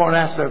microphone and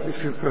ask that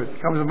if you could.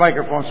 Come to the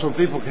microphone so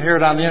people can hear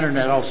it on the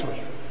internet also.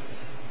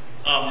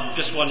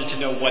 Just wanted to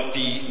know what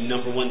the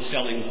number one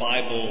selling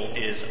Bible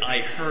is.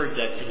 I heard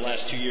that for the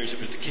last 2 years it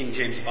was the King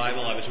James Bible.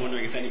 I was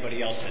wondering if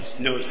anybody else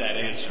knows that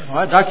answer.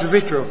 All right, Dr.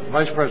 Vitro,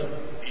 Vice President.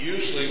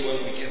 Usually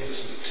when we get the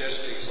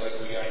statistics like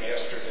we got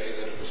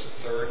yesterday that it was the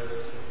third,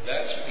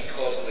 that's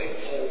because they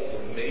poll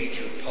the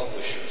major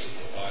publishers of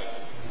the Bible.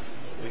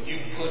 When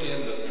you put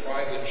in the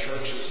private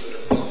churches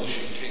that are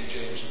publishing King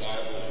James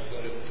Bible and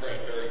put in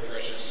Very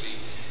Precious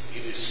Seed,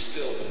 it is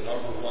still the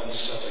number one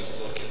selling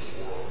book in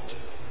the world.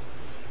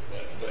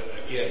 But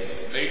again,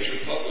 the major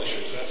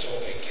publishers, that's all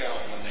they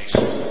count when they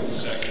sell the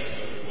second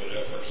or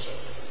whatever. So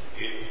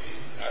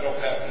I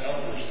don't have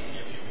numbers to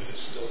give you, but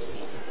it's still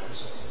the number one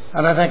selling.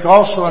 And I think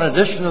also in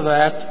addition to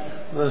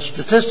that, the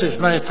statistics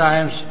many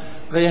times,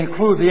 they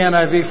include the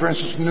NIV, for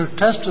instance, New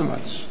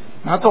Testaments.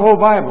 Not the whole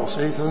Bible,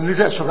 see? So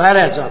that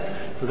adds up.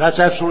 So that's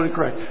absolutely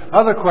correct.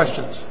 Other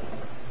questions?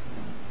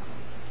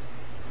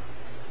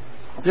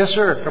 Yes,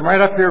 sir. Come right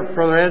up here,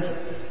 Brother Ed,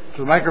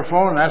 to the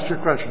microphone and ask your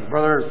question.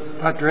 Brother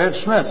Dr. Ed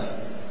Smith.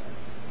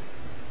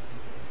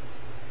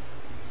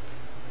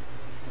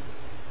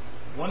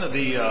 One of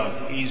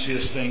the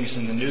easiest things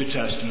in the New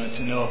Testament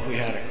to know if we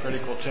had a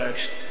critical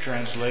text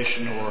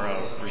translation or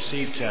a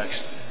received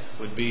text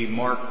would be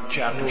Mark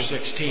chapter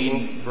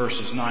 16,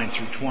 verses 9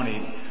 through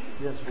 20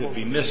 could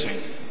be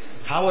missing.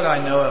 How would I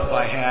know if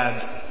I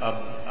had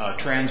a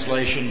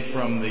translation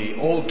from the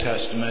Old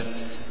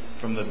Testament,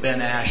 from the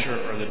Ben Asher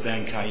or the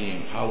Ben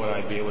Chaim? How would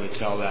I be able to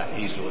tell that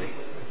easily?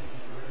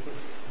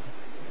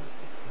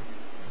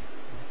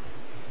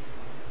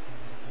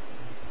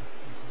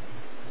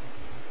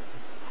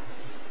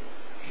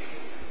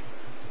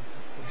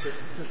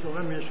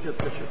 Let me just get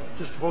this.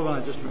 Just hold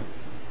on just a minute.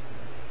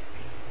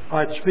 All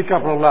right, speak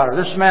up a little louder.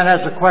 This man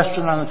has a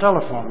question on the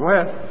telephone. Go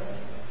ahead.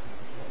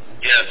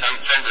 Yes, I'm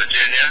from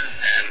Virginia,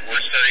 and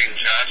we're studying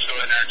Joshua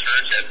in our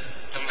church. And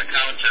some of the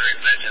commentaries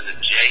mentioned the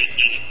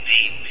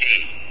JEDP,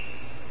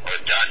 or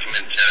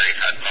documentary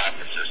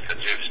hypothesis.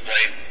 Could you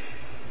explain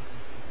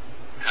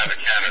how to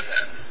counter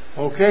that?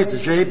 Okay, the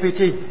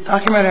JEPT,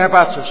 documentary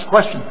hypothesis.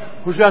 Question.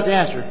 Who's got the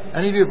answer?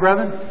 Any of you,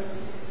 brethren?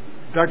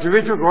 Dr.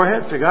 Vitro, go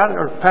ahead if you got it.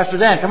 Or Pastor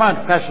Dan. Come on,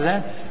 Pastor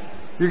Dan.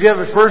 You give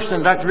it first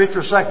and Dr.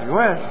 Vitro second. Go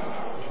ahead.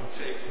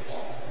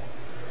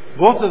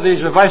 Both of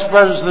these are vice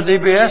presidents of the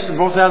DBS and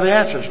both have the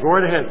answers. Go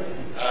right ahead.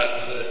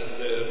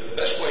 The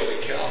best way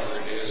to counter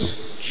it is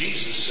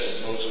Jesus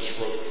said Moses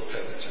wrote the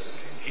Pentateuch.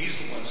 He's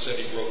the one that said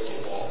he wrote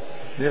the law.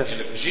 Yes.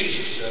 And if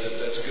Jesus said it,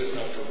 that's good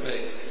enough for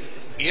me.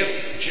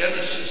 If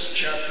Genesis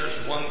chapters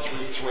 1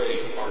 through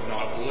 3 are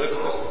not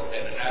literal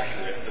and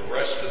accurate, the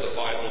rest of the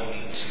Bible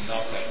means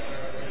nothing.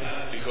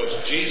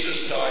 Because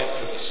Jesus died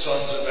for the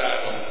sons of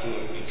Adam who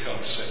have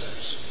become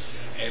sinners.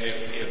 And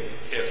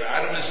if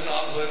Adam is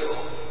not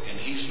literal and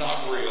he's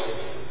not real,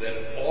 then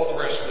all the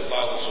rest of the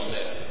Bible's a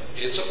myth.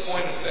 It's a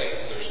point of faith.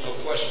 There's no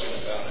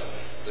question about it.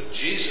 But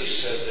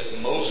Jesus said that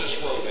Moses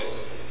wrote it,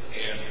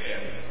 and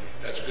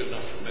that's good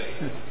enough for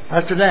me.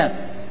 Pastor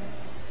Dan.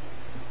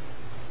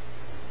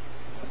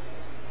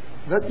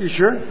 You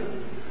sure?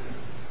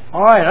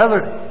 All right.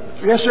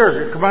 Yes,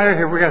 sir. Come on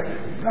here. We got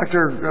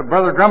Dr.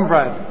 Brother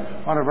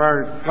Drumbride, one of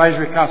our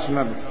advisory council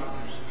members.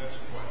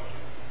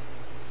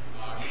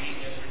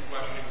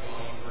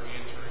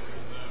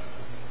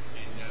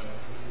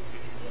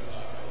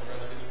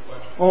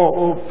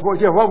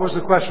 Yeah. What was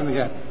the question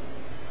again?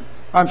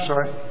 I'm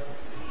sorry.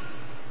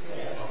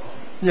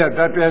 Yeah,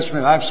 Dr. Ed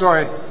Smith. I'm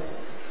sorry.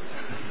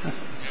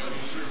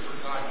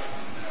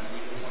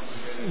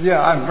 Yeah,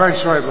 I'm very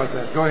sorry about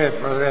that. Go ahead,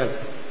 Brother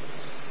Ed.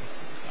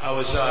 I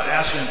was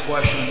asking a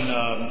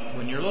question.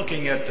 When you're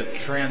looking at the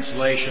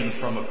translation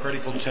from a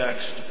critical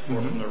text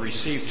or from the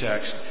received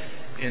text,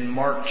 in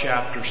Mark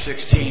chapter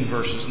 16,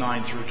 verses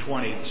 9 through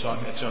 20, so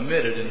it's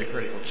omitted in the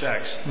critical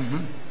text.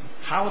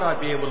 How would I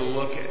be able to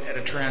look at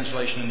a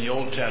translation in the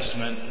Old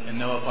Testament and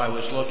know if I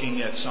was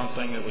looking at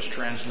something that was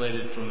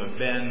translated from the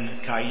Ben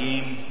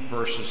Chaim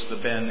versus the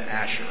Ben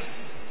Asher?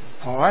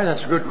 All right,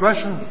 that's a good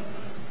question.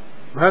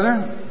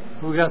 Brethren,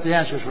 who got the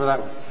answers for that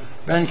one?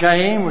 Ben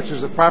Chaim, which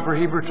is the proper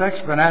Hebrew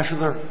text, Ben Asher,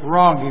 the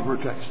wrong Hebrew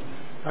text.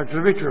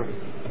 Dr. Vitro.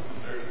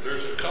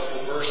 There's a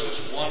couple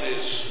verses. One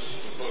is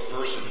the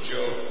verse of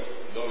Job.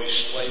 Though he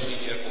slay me,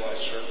 yet will I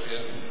serve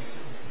him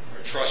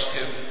or trust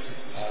him.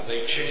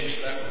 They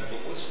changed that one.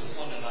 But what's the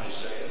one in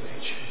Isaiah they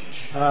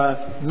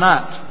changed?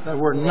 Not. That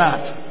word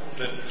not.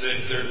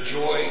 Their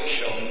joy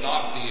shall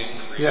not be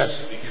increased.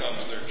 Yes.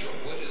 Becomes their joy.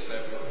 What is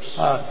that verse?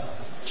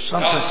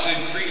 Something. Not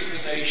increase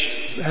the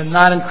nation. And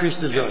not increase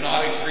the joy. And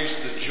not increase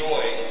the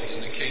joy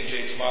in the King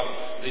James Bible.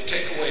 They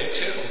take away a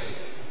tittle,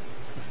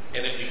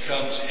 and it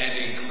becomes and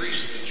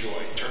increase the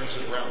joy. Turns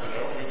it around, but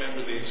I don't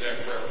remember the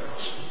exact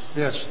reference.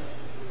 Yes.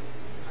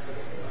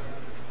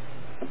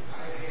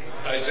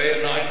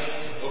 Isaiah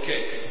 9.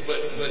 Okay,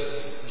 but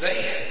they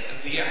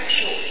the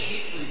actual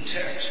Hebrew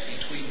text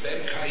between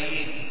Ben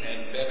Chaim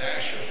and Ben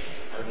Asher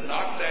are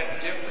not that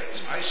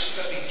different. I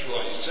studied through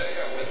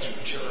Isaiah, went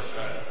through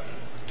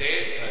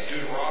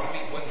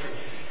Deuteronomy, went through.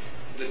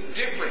 The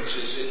difference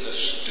is in the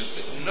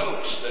stupid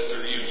notes that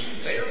they're using.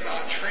 They are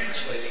not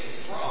translating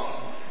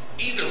from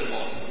either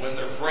one when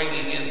they're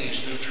bringing in these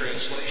new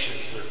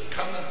translations. They're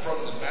coming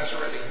from the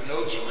Masoretic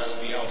notes around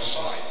the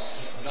outside,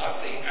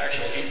 not the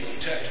actual Hebrew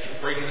text.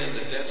 They're bringing in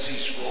the Dead Sea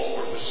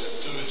Scroll or the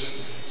Septuagint,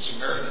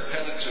 Samaritan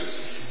Pentateuch,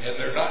 and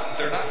they're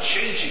not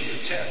changing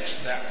the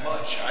text that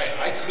much.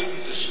 I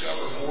couldn't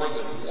discover more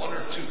than one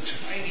or two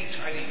tiny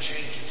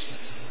changes.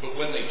 But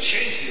when they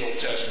change the Old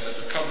Testament,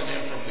 they're coming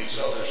in from these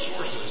other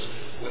sources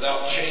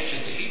without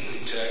changing the Hebrew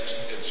text,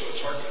 and so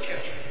it's hard to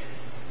catch it.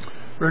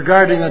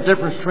 Regarding the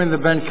difference between the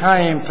Ben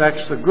Chaim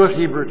text, the good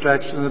Hebrew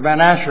text, and the Ben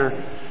Asher,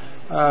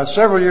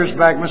 several years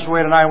back, Miss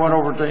Wade and I went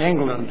over to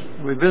England.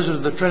 We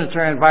visited the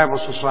Trinitarian Bible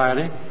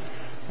Society,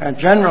 and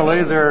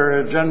generally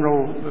they're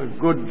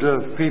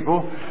good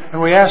people. And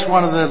we asked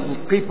one of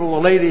the people, the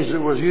ladies that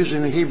was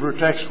using the Hebrew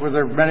text, were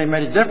there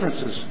many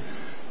differences?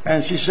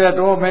 And she said,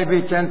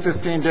 maybe 10,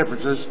 15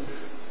 differences.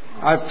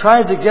 I've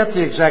tried to get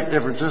the exact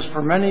differences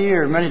for many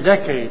years, many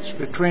decades,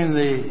 between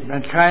the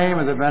Ben Chaim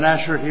and the Ben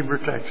Asher Hebrew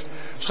text.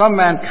 Some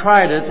man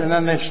tried it, and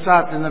then they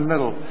stopped in the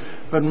middle.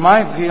 But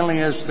my feeling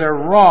is they're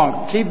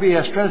wrong.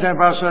 TBS, Trinitarian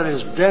Bible Society,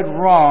 is dead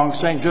wrong,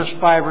 saying just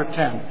 5 or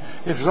 10.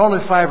 If it's only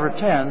 5 or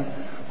 10,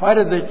 why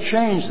did they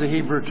change the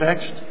Hebrew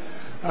text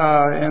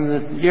in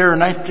the year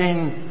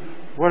 19,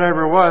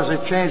 whatever it was?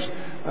 They changed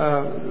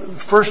the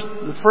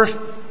first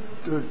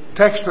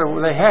text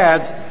that they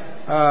had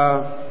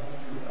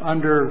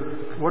under,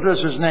 what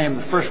is his name,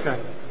 the first guy?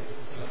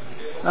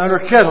 Under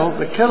Kittle.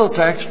 The Kittle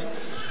text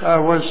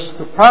was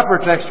the proper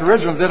text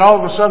originally. Then all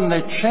of a sudden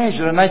they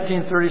changed it in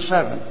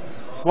 1937.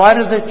 Why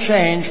did they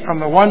change from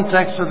the one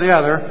text to the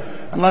other?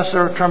 unless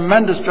there were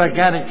tremendous,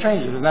 gigantic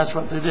changes, and that's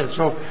what they did.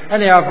 So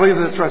anyhow, I believe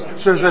that's right.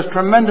 So there's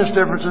tremendous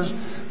differences.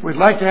 We'd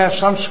like to have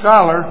some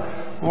scholar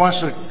who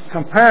wants to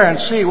compare and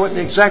see what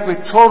the exactly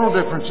total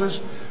differences,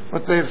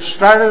 but they've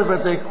started,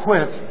 but they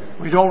quit.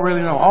 We don't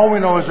really know. All we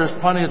know is there's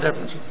plenty of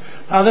differences.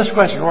 Now this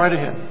question, go right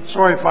ahead.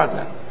 Sorry about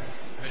that.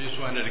 I just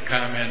wanted to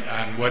comment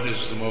on what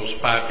is the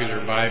most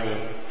popular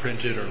Bible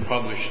printed or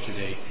published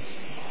today.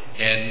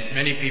 And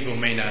many people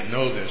may not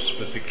know this,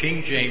 but the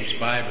King James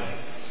Bible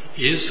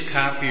is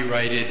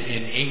copyrighted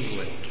in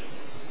England.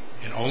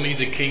 And only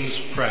the King's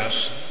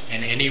Press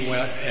and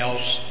anyone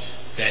else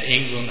that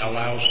England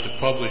allows to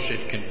publish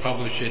it can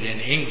publish it in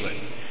England.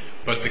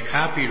 But the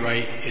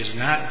copyright is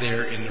not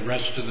there in the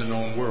rest of the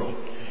known world.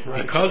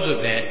 Right. Because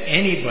of that,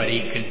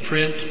 anybody can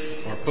print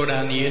or put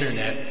on the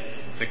internet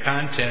the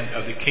content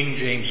of the King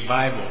James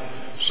Bible.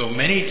 So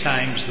many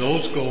times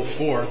those go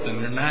forth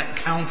and they're not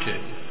counted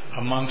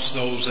amongst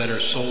those that are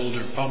sold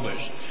or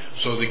published.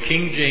 So the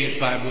King James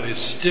Bible is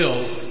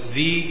still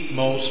the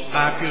most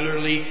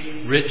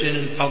popularly written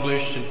and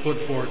published and put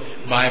forth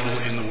Bible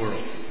in the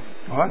world.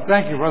 All right,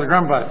 thank you, Brother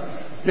Grumbach.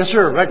 Yes,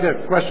 sir, back to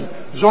that question.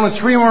 There's only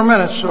 3 more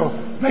minutes, so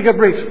make it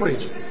brief,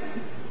 please.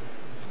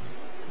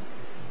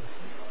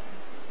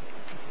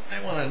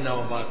 I want to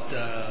know about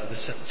the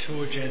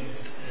Septuagint.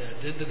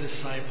 Did the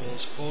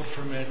disciples quote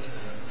from it?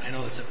 I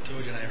know the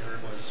Septuagint I heard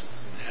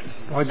had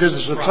some... Did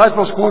the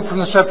disciples quote from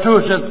the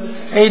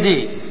Septuagint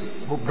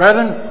A.D.? Well,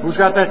 brethren, who's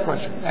got that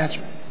question?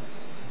 Answer.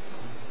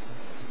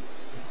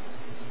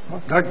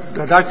 Well,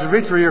 Dr.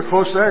 Vitri, you're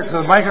close there to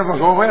the microphone.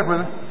 Go ahead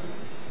with it.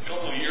 A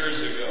couple of years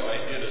ago,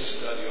 I did a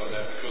study on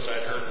that because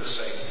I'd heard the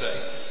same thing.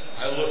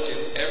 I looked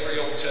at every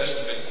Old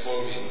Testament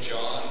quote in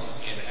John,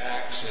 in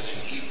Acts, and in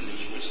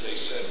Hebrews, which they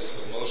said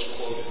were the most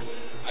quoted.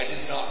 I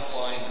did not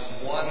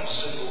find one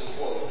single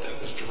quote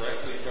that was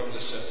directly from the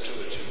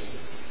Septuagint.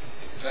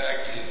 In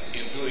fact,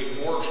 in doing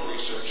more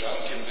research,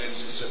 I'm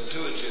convinced the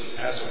Septuagint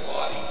as a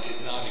body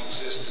did not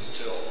exist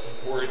until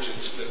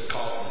Origen's fifth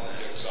column in the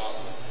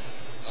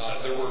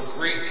Hexapla. There were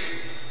Greek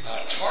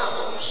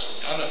targums,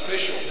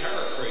 unofficial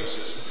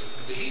paraphrases.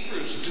 The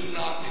Hebrews do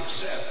not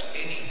accept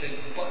anything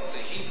but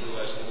the Hebrew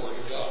as the Word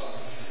of God.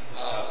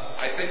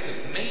 I think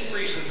the main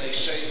reason they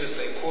say that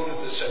they quoted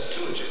the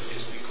Septuagint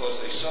is because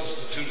they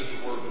substituted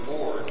the word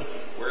Lord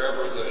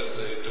wherever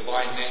the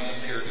divine name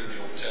appeared in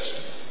the Old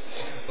Testament.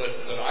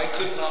 But I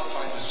could not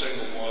find a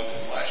single one.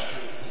 And last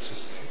year, what's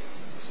his name?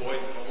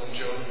 Floyd Nolan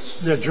Jones?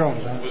 Yeah,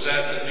 Jones. Was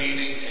at the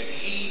meeting, and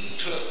he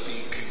took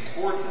the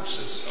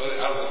concordances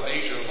out of the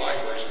major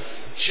libraries,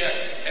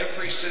 checked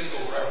every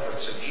single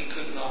reference, and he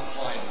could not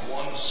find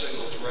one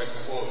single direct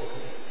quote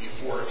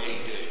before 8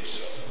 days.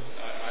 So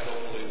I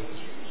don't believe it was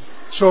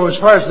used. So as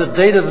far as the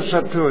date of the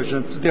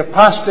Septuagint, the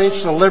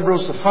apostates, the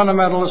liberals, the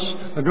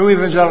fundamentalists, the new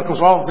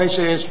evangelicals, all they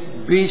say is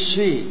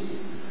BC.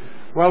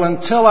 Well,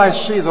 until I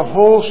see the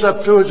whole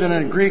Septuagint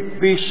in Greek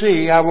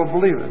BC, I will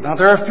believe it. Now,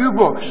 there are a few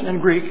books in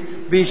Greek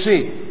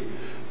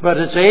BC, but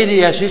it's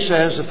 80, as he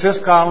says, the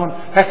fifth column,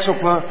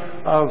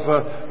 hexapla of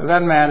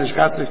that man has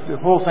got the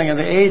whole thing in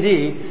the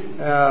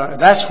AD.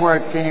 That's where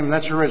it came,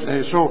 that's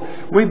originated. So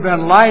we've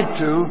been lied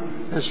to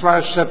as far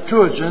as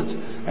Septuagint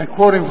and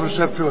quoting from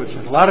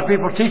Septuagint. A lot of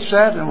people teach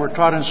that, and we're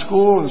taught in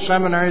school and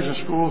seminaries and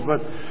schools,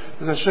 but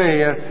as I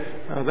say,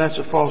 that's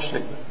a false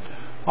statement.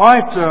 All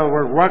right,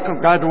 we're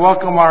glad to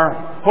welcome our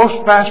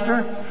host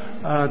pastor,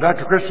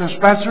 Dr. Christian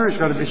Spencer. He's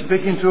going to be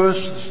speaking to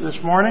us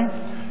this morning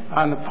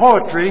on the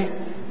poetry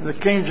of the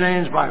King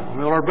James Bible.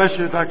 May the Lord bless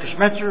you, Dr.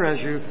 Spencer,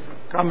 as you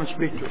come and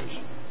speak to us.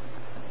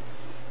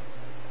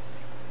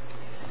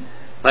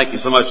 Thank you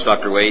so much,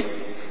 Dr. Waite.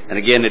 And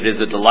again, it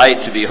is a delight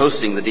to be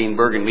hosting the Dean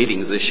Bergen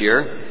meetings this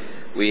year.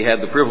 We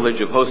had the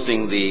privilege of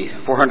hosting the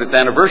 400th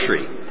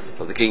anniversary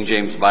of the King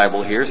James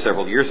Bible here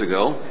several years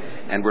ago,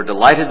 and we're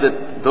delighted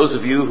that those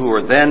of you who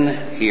were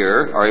then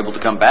here are able to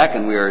come back,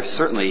 and we are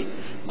certainly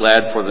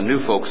glad for the new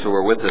folks who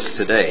are with us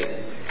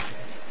today.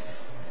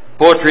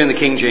 Poetry in the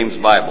King James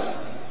Bible.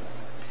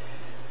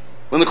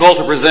 When the call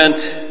to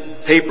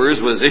present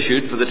papers was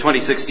issued for the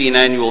 2016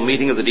 annual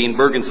meeting of the Dean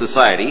Bergen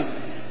Society,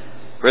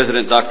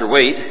 President Dr.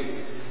 Waite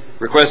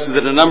requested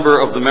that a number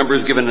of the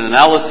members give an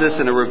analysis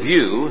and a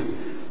review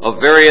of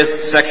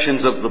various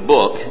sections of the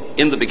book,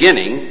 in the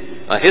beginning,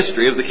 A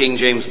History of the King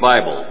James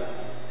Bible.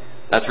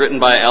 That's written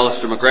by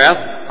Alistair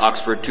McGrath,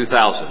 Oxford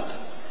 2000.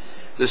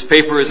 This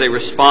paper is a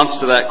response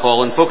to that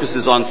call and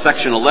focuses on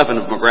section 11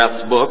 of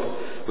McGrath's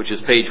book, which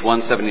is page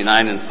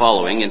 179 and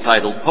following,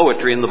 entitled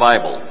Poetry in the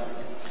Bible.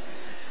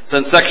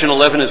 Since section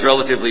 11 is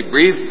relatively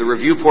brief, the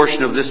review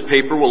portion of this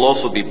paper will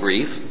also be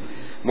brief.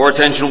 More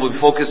attention will be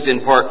focused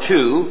in part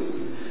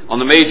 2 on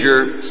the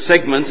major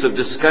segments of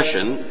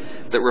discussion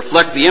that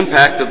reflect the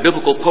impact of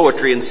biblical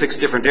poetry in 6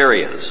 different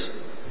areas.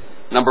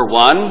 Number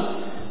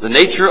 1, the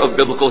nature of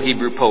biblical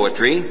Hebrew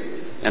poetry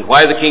and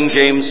why the King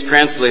James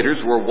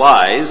translators were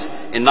wise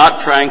in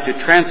not trying to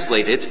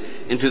translate it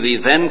into the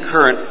then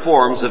current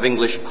forms of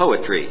English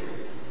poetry.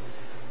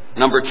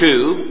 Number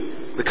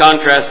 2, the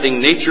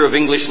contrasting nature of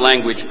English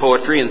language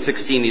poetry in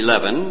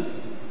 1611.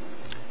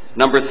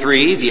 Number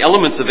 3, the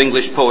elements of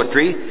English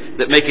poetry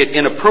that make it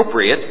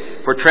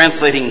inappropriate for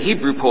translating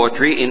Hebrew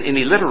poetry in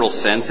any literal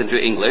sense into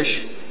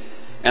English,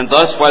 and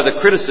thus why the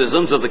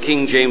criticisms of the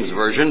King James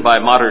Version by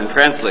modern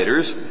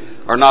translators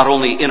are not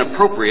only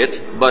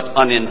inappropriate but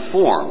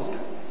uninformed.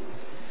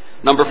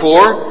 Number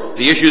 4,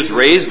 the issues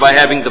raised by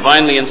having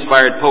divinely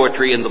inspired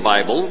poetry in the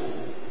Bible.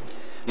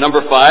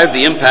 Number 5,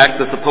 the impact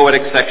that the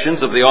poetic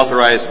sections of the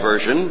Authorized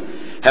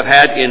Version have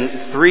had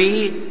in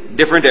 3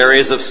 different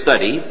areas of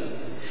study,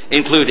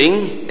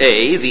 including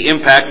A, the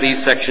impact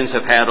these sections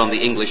have had on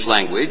the English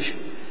language,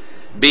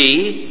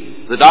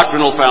 B, the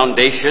doctrinal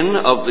foundation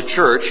of the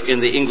Church in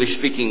the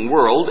English-speaking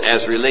world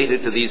as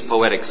related to these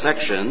poetic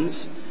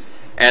sections,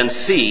 and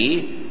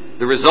C,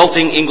 the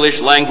resulting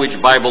English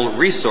language Bible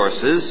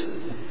resources,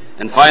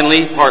 and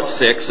finally, Part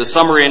 6, a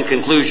summary and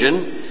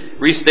conclusion,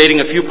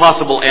 restating a few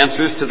possible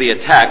answers to the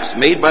attacks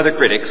made by the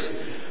critics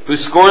who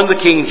scorn the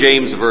King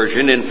James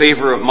Version in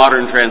favor of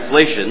modern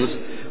translations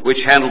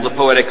which handle the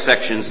poetic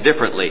sections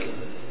differently.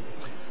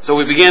 So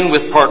we begin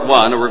with Part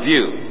 1, a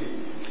review.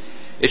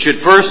 It should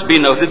first be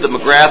noted that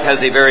McGrath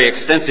has a very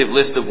extensive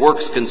list of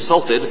works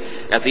consulted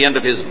at the end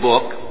of his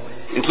book,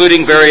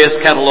 including various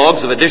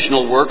catalogs of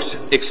additional works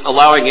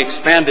allowing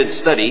expanded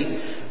study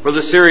for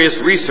the serious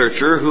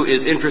researcher who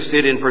is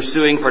interested in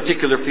pursuing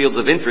particular fields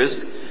of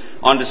interest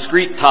on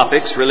discrete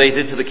topics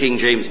related to the King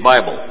James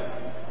Bible.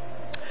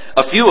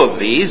 A few of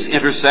these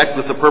intersect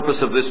with the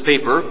purpose of this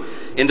paper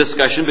in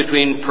discussion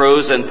between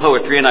prose and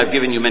poetry, and I've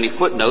given you many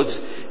footnotes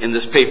in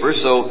this paper,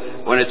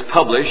 so when it's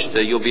published,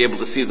 you'll be able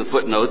to see the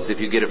footnotes if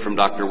you get it from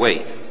Dr.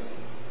 Waite.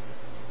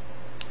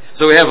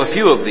 So we have a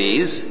few of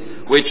these,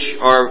 which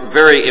are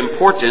very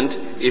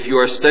important if you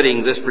are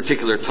studying this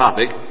particular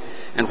topic,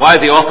 and why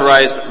the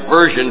Authorized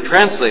Version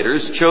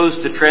translators chose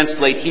to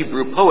translate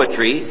Hebrew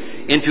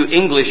poetry into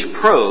English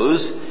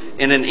prose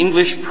in an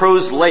English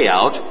prose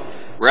layout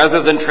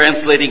rather than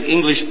translating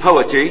English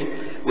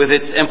poetry with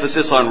its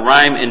emphasis on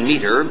rhyme and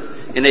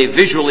meter in a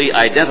visually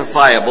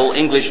identifiable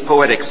English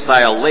poetic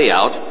style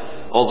layout,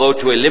 although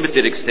to a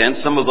limited extent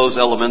some of those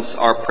elements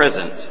are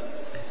present.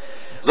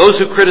 Those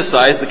who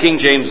criticize the King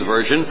James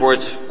Version for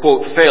its,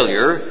 quote,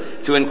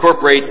 failure to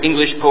incorporate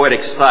English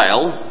poetic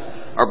style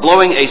are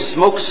blowing a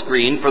smoke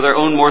screen for their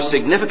own more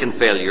significant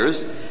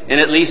failures in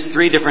at least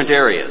 3 different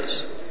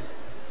areas.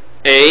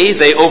 A,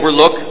 they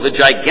overlook the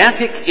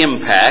gigantic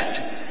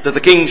impact that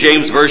the King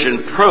James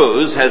Version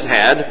prose has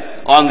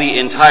had on the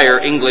entire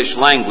English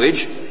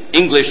language,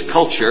 English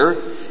culture,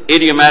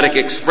 idiomatic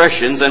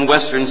expressions, and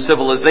Western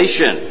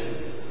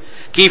civilization.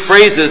 Key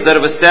phrases that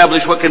have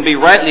established what can be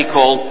rightly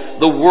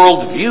called the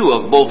world view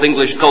of both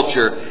English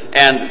culture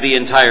and the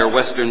entire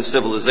Western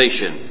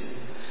civilization.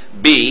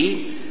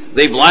 B,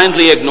 they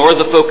blindly ignore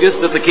the focus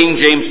that the King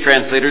James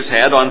translators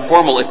had on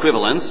formal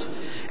equivalence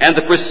and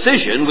the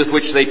precision with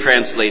which they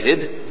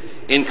translated,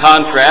 in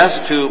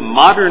contrast to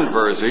modern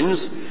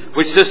versions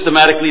which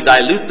systematically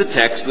dilute the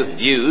text with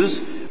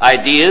views,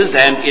 ideas,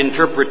 and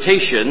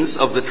interpretations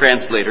of the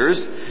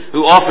translators,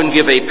 who often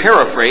give a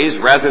paraphrase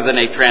rather than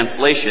a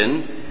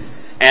translation.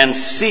 And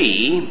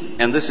C,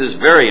 and this is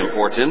very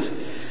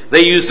important,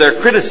 they use their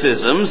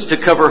criticisms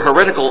to cover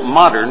heretical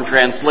modern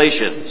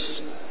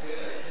translations.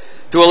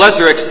 To a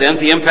lesser extent,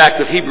 the impact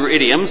of Hebrew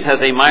idioms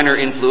has a minor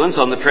influence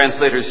on the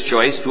translator's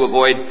choice to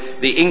avoid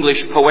the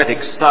English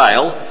poetic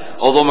style,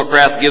 although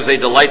McGrath gives a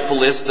delightful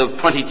list of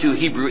 22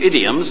 Hebrew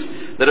idioms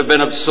that have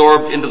been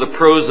absorbed into the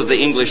prose of the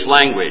English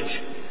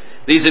language.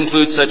 These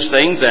include such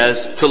things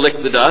as to lick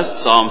the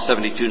dust, Psalm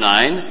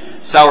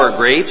 72:9, sour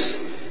grapes,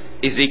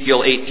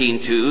 Ezekiel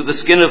 18:2, the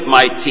skin of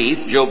my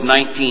teeth, Job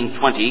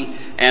 19:20,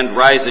 and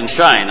rise and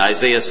shine,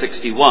 Isaiah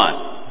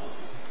 61.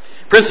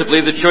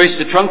 Principally, the choice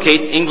to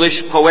truncate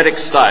English poetic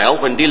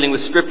style when dealing with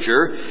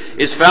Scripture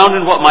is found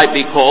in what might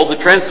be called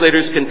the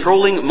translator's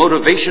controlling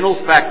motivational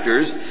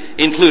factors,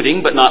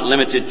 including, but not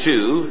limited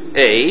to,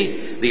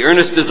 A, the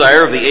earnest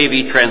desire of the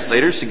AV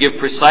translators to give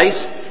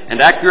precise and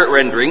accurate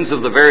renderings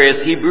of the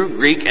various Hebrew,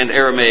 Greek, and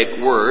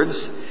Aramaic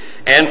words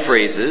and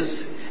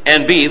phrases,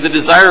 and B, the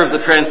desire of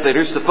the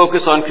translators to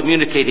focus on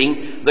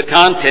communicating the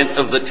content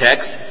of the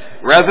text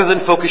rather than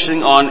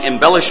focusing on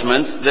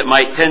embellishments that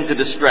might tend to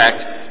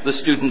distract the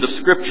student of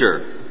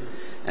Scripture.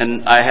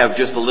 And I have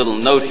just a little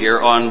note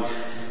here on,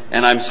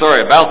 and I'm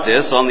sorry about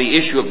this, on the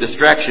issue of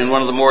distraction.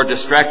 One of the more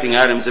distracting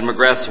items in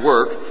McGrath's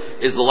work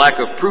is the lack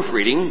of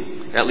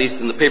proofreading, at least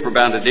in the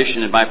paper-bound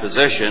edition in my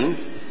possession.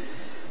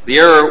 The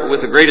error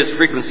with the greatest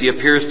frequency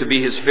appears to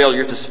be his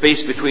failure to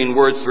space between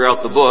words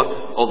throughout the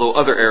book, although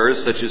other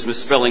errors such as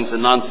misspellings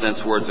and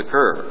nonsense words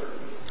occur.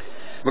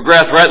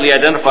 McGrath rightly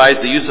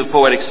identifies the use of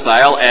poetic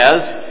style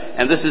as,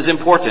 and this is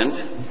important,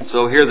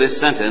 so hear this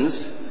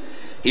sentence,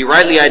 he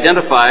rightly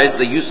identifies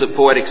the use of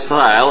poetic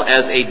style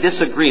as a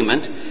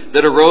disagreement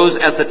that arose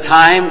at the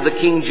time the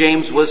King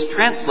James was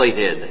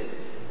translated,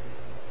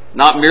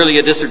 not merely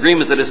a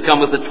disagreement that has come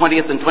with the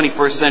 20th and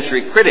 21st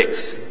century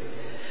critics.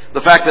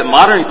 The fact that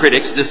modern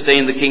critics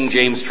disdain the King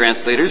James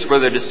translators for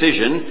their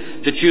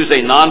decision to choose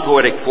a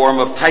non-poetic form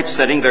of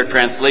typesetting their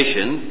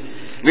translation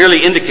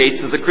merely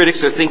indicates that the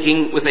critics are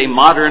thinking with a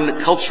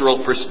modern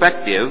cultural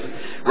perspective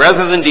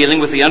rather than dealing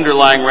with the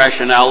underlying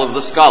rationale of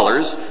the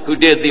scholars who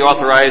did the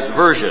authorized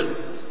version.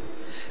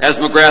 As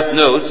McGrath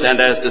notes, and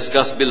as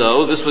discussed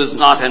below, this was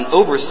not an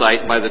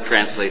oversight by the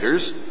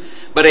translators,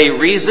 but a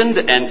reasoned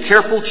and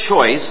careful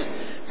choice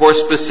for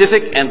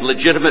specific and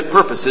legitimate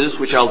purposes,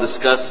 which I'll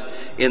discuss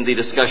in the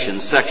discussion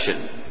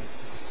section.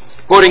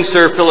 Quoting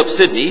Sir Philip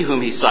Sidney,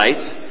 whom he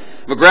cites,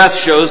 McGrath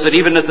shows that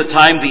even at the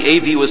time the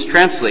AV was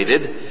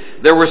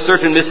translated, there were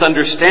certain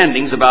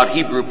misunderstandings about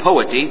Hebrew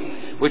poetry,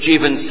 which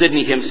even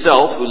Sidney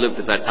himself, who lived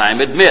at that time,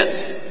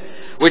 admits,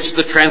 which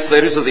the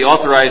translators of the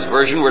authorized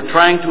version were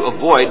trying to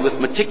avoid with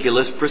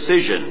meticulous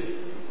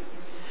precision.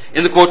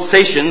 In the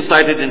quotation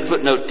cited in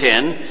footnote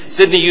 10,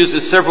 Sidney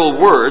uses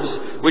several words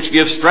which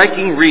give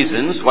striking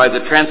reasons why the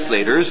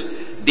translators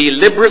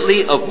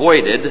deliberately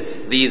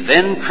avoided the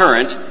then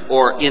current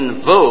or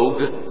in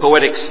vogue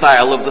poetic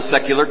style of the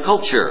secular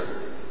culture.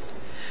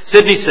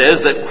 Sidney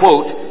says that,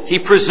 quote, he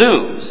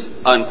presumes,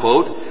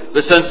 unquote,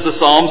 that since the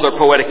Psalms are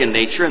poetic in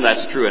nature, and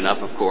that's true enough,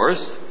 of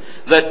course,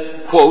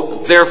 that,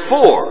 quote,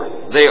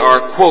 therefore they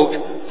are,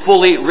 quote,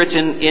 fully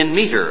written in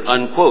meter,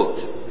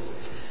 unquote.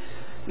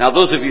 Now,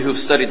 those of you who've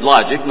studied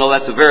logic know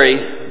that's a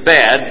very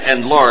bad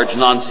and large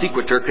non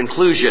sequitur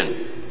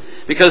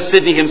conclusion, because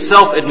Sidney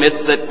himself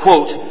admits that,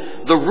 quote,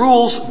 the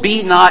rules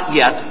be not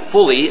yet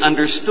fully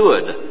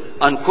understood,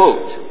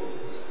 unquote.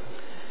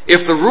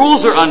 If the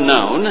rules are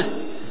unknown,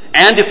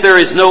 and if there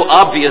is no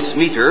obvious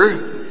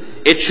meter,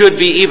 it should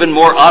be even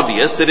more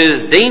obvious that it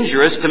is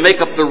dangerous to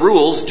make up the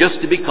rules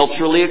just to be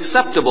culturally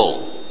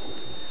acceptable.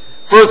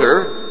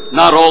 Further,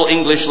 not all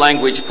English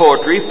language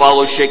poetry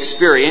follows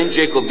Shakespearean,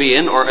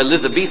 Jacobean, or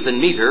Elizabethan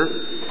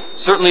meter,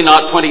 certainly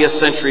not 20th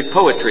century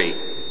poetry.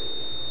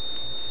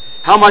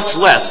 How much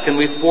less can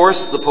we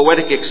force the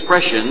poetic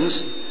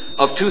expressions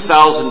of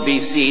 2000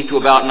 BC to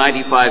about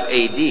 95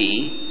 AD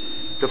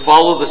to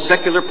follow the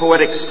secular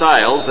poetic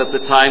styles at the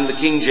time the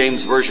King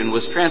James Version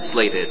was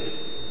translated?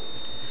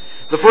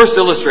 The first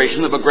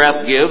illustration that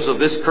McGrath gives of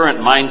this current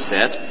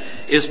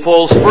mindset is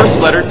Paul's first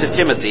letter to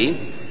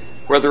Timothy,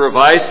 where the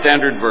Revised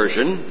Standard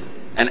Version,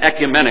 an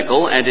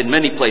ecumenical and in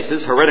many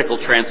places heretical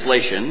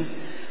translation,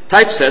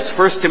 typesets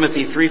 1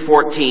 Timothy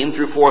 3:14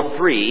 through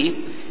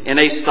 4:3 in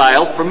a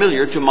style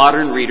familiar to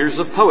modern readers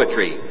of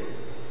poetry.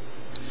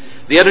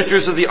 The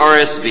editors of the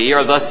RSV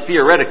are thus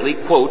theoretically,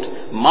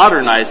 quote,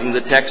 modernizing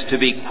the text to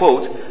be,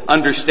 quote,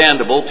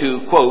 understandable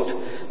to, quote,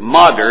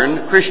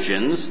 modern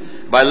Christians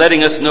by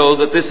letting us know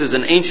that this is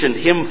an ancient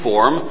hymn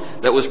form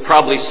that was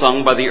probably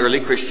sung by the early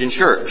Christian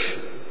church.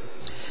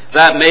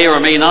 That may or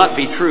may not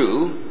be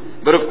true,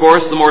 but of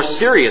course the more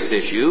serious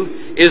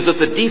issue is that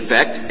the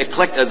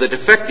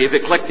defective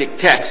eclectic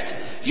text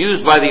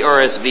used by the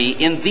RSV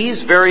in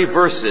these very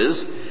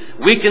verses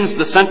weakens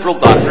the central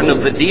doctrine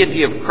of the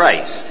deity of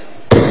Christ.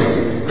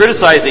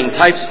 Criticizing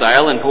type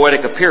style and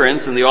poetic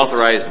appearance in the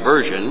authorized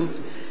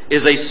version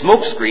is a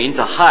smokescreen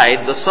to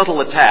hide the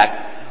subtle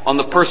attack on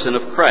the person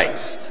of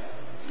Christ.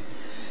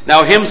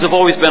 Now, hymns have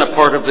always been a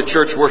part of the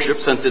church worship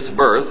since its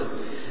birth,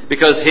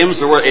 because hymns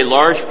were a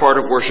large part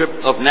of worship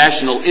of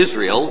national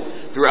Israel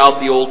throughout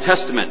the Old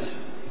Testament.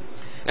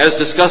 As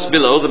discussed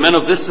below, the men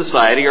of this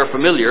society are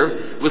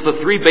familiar with the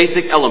three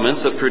basic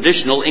elements of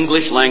traditional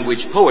English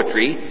language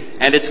poetry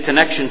and its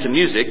connection to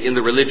music in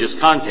the religious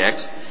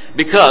context,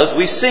 because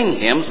we sing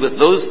hymns with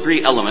those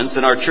three elements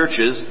in our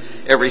churches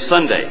every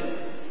Sunday.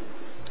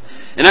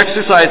 In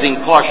exercising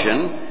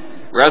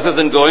caution, rather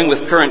than going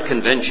with current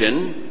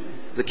convention,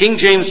 the King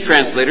James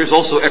translators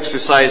also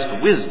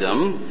exercised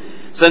wisdom,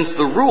 since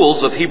the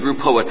rules of Hebrew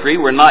poetry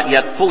were not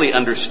yet fully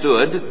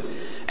understood,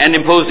 and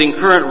imposing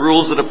current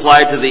rules that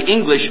applied to the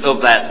English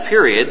of that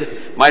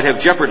period might have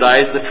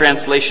jeopardized the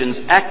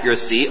translation's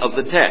accuracy of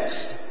the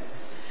text.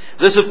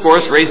 This, of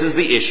course, raises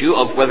the issue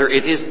of whether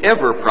it is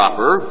ever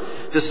proper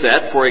to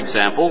set, for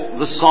example,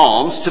 the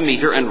Psalms to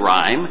meter and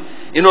rhyme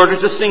in order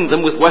to sing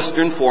them with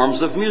Western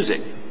forms of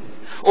music,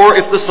 or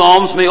if the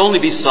Psalms may only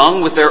be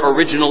sung with their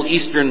original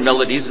Eastern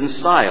melodies and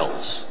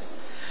styles.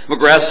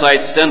 McGrath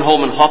cites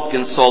Stenholm and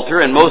Hopkins' Psalter,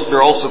 and most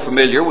are also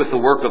familiar with the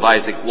work of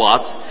Isaac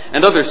Watts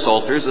and other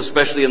Psalters,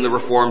 especially in the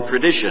Reformed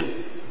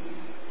tradition.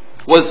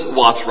 Was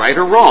Watts right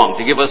or wrong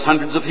to give us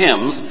hundreds of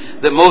hymns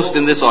that most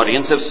in this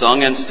audience have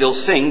sung and still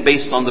sing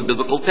based on the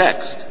biblical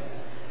text?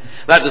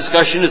 That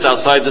discussion is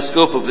outside the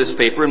scope of this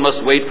paper and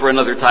must wait for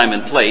another time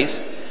and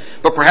place,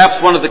 but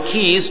perhaps one of the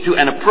keys to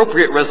an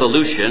appropriate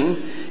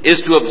resolution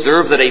is to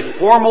observe that a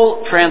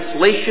formal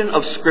translation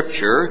of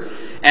Scripture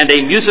and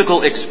a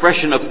musical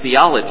expression of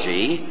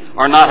theology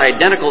are not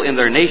identical in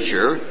their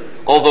nature,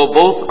 although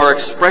both are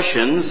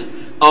expressions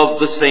of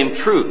the same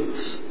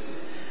truths.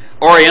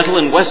 Oriental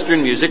and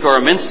Western music are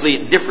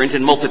immensely different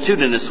in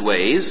multitudinous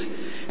ways,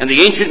 and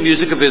the ancient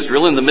music of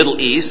Israel in the Middle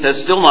East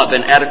has still not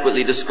been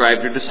adequately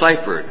described or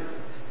deciphered.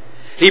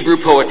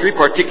 Hebrew poetry,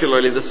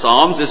 particularly the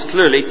Psalms, is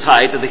clearly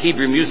tied to the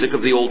Hebrew music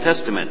of the Old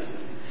Testament.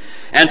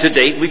 And to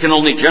date, we can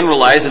only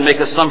generalize and make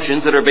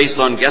assumptions that are based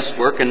on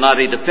guesswork and not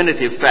a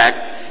definitive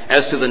fact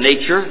as to the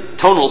nature,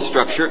 tonal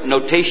structure,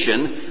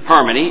 notation,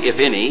 harmony, if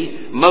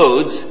any,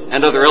 modes,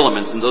 and other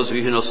elements. And those of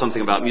you who know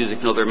something about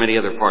music know there are many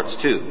other parts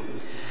too.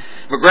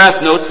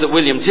 McGrath notes that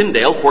William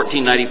Tyndale,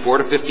 1494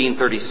 to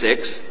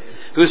 1536,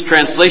 whose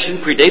translation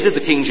predated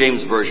the King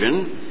James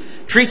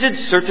Version, treated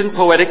certain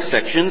poetic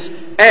sections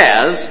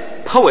as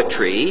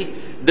poetry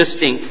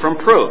distinct from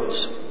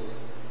prose.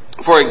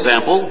 For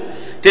example,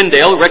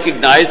 Tyndale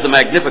recognized the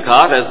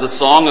Magnificat as the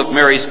song of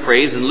Mary's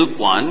praise in Luke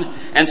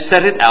 1 and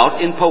set it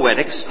out in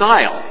poetic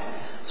style.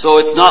 So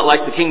it's not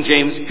like the King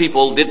James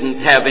people didn't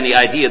have any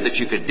idea that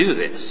you could do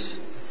this.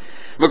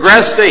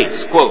 McGrath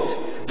states,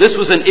 quote, "This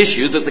was an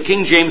issue that the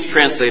King James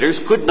translators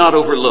could not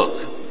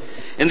overlook.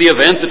 In the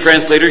event, the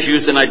translators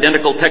used an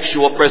identical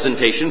textual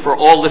presentation for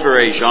all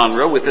literary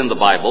genre within the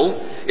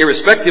Bible,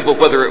 irrespective of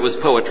whether it was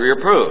poetry or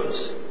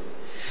prose.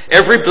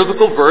 Every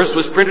biblical verse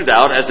was printed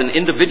out as an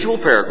individual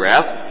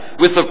paragraph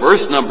with the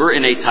verse number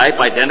in a type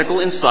identical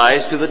in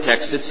size to the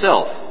text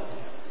itself.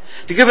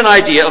 To give an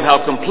idea of how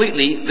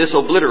completely this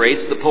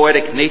obliterates the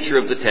poetic nature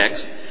of the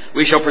text,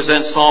 we shall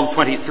present Psalm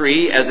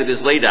 23 as it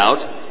is laid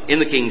out in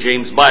the King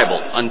James Bible,"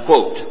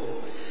 unquote.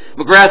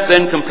 McGrath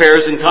then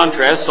compares and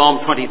contrasts Psalm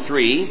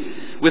 23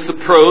 with the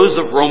prose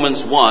of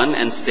Romans 1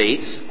 and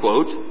states,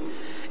 quote,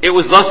 "It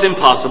was thus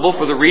impossible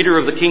for the reader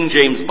of the King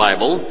James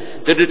Bible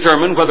to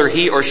determine whether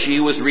he or she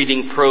was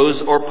reading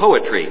prose or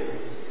poetry.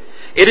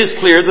 It is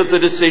clear that the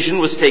decision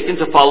was taken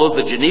to follow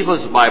the Geneva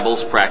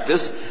Bible's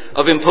practice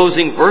of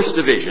imposing verse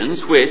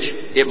divisions, which,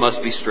 it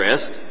must be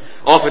stressed,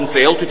 often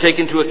fail to take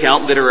into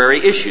account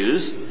literary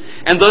issues,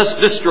 and thus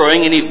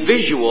destroying any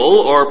visual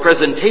or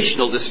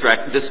presentational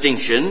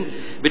distinction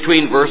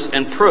between verse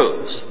and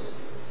prose.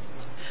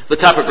 The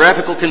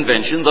typographical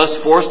convention thus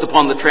forced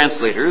upon the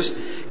translators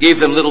gave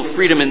them little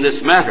freedom in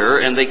this matter,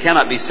 and they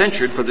cannot be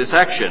censured for this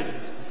action.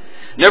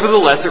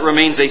 Nevertheless, it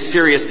remains a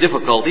serious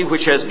difficulty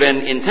which has been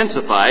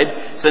intensified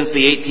since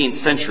the 18th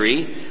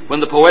century, when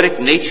the poetic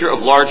nature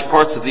of large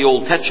parts of the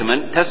Old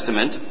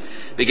Testament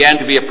began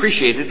to be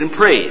appreciated and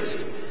praised.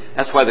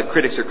 That's why the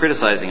critics are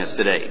criticizing us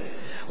today.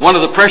 One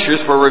of the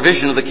pressures for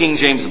revision of the King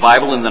James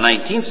Bible in the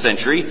 19th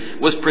century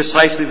was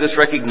precisely this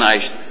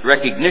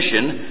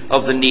recognition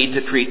of the need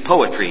to treat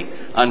poetry,"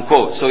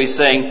 unquote. So he's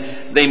saying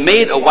they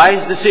made a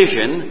wise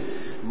decision,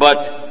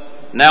 but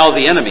now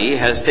the enemy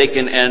has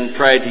taken and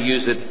tried to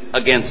use it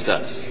against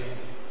us.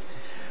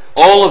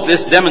 All of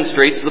this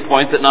demonstrates the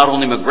point that not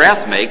only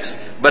McGrath makes,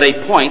 but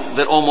a point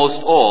that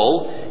almost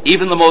all,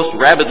 even the most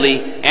rabidly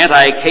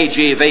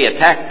anti-KJV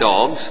attack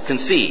dogs,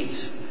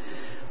 concedes.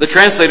 The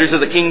translators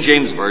of the King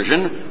James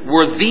Version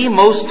were the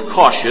most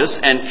cautious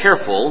and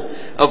careful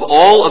of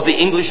all of the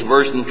English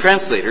version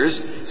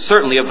translators,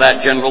 certainly of that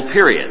general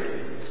period.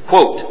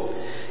 Quote,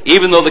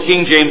 "Even though the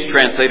King James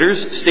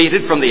translators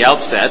stated from the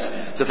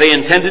outset that they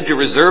intended to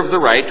reserve the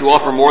right to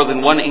offer more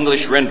than one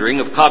English rendering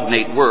of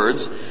cognate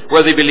words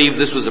where they believed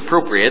this was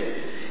appropriate,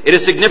 it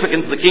is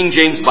significant that the King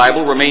James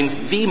Bible remains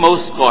the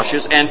most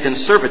cautious and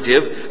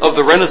conservative of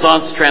the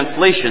Renaissance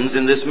translations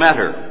in this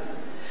matter.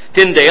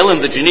 Tyndale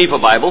in the Geneva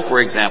Bible, for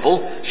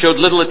example, showed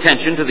little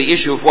attention to the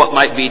issue of what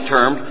might be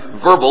termed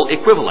verbal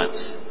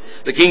equivalence.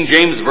 The King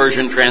James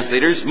Version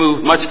translators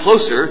moved much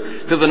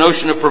closer to the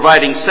notion of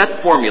providing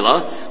set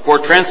formula for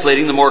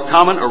translating the more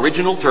common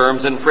original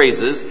terms and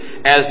phrases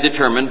as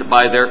determined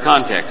by their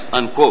context,"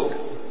 unquote.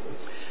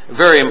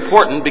 Very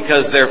important,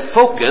 because their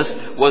focus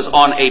was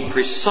on a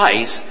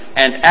precise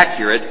and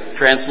accurate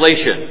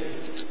translation.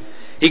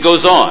 He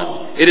goes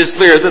on, "It is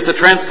clear that the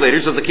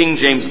translators of the King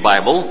James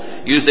Bible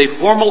used a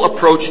formal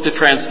approach to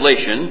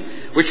translation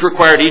which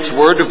required each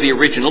word of the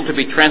original to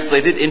be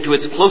translated into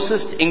its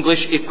closest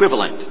English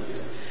equivalent.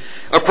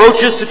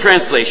 Approaches to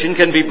translation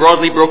can be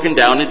broadly broken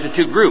down into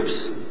two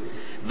groups.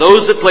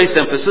 Those that place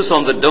emphasis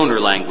on the donor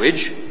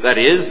language, that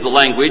is, the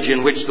language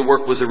in which the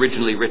work was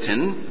originally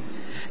written,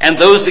 and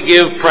those that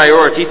give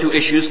priority to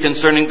issues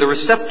concerning the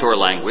receptor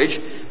language,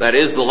 that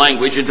is, the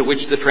language into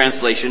which the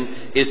translation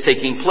is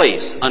taking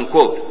place,"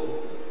 unquote.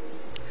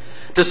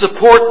 To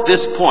support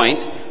this point,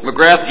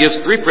 McGrath gives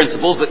three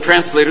principles that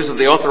translators of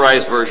the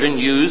Authorized Version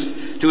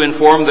used to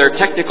inform their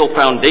technical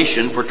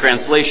foundation for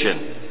translation.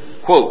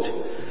 Quote,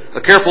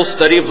 "A careful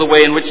study of the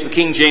way in which the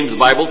King James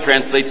Bible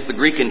translates the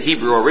Greek and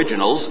Hebrew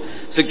originals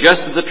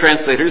suggests that the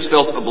translators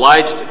felt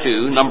obliged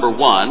to, number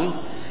one,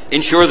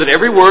 ensure that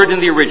every word in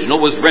the original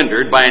was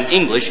rendered by an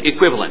English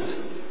equivalent.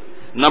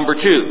 Number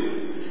two,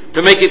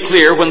 to make it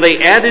clear when they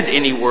added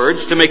any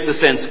words to make the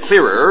sense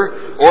clearer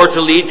or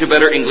to lead to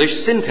better English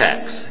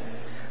syntax.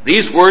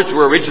 These words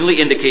were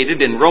originally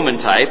indicated in Roman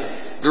type,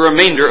 the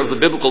remainder of the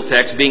biblical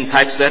text being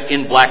typeset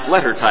in black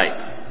letter type.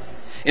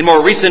 In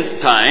more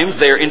recent times,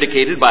 they are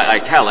indicated by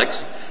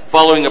italics,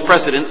 following a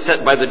precedent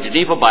set by the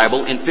Geneva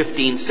Bible in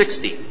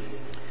 1560.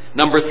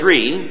 Number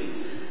three,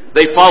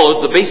 they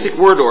followed the basic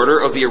word order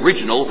of the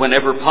original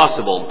whenever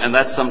possible, and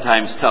that's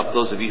sometimes tough.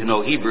 Those of you who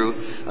know Hebrew,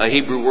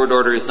 Hebrew word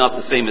order is not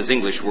the same as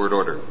English word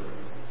order.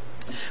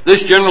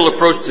 This general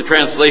approach to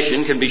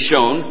translation can be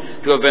shown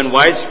to have been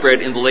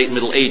widespread in the late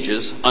Middle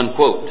Ages,"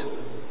 unquote.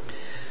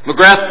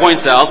 McGrath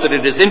points out that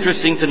it is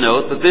interesting to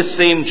note that this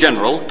same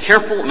general,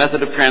 careful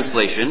method of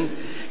translation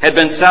had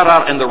been sought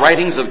out in the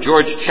writings of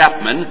George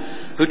Chapman,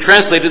 who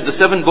translated the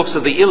 7 books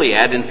of the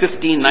Iliad in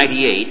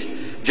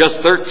 1598,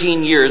 just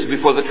 13 years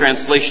before the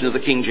translation of the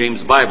King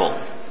James Bible.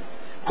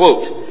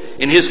 Quote,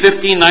 in his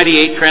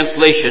 1598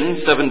 translation,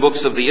 7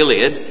 books of the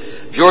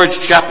Iliad, George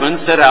Chapman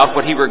set out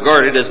what he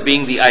regarded as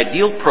being the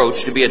ideal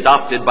approach to be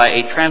adopted by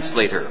a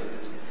translator.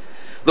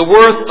 The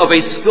worth of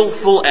a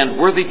skillful and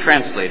worthy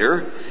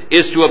translator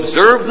is to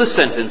observe the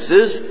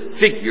sentences,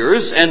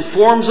 figures, and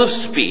forms of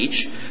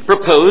speech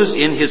proposed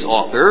in his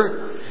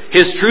author,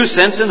 his true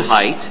sense and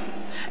height,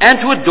 and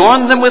to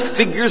adorn them with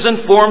figures and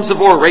forms of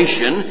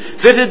oration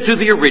fitted to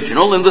the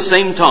original in the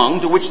same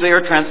tongue to which they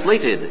are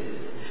translated.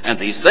 And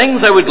these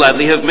things I would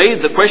gladly have made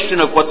the question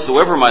of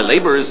whatsoever my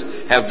labors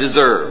have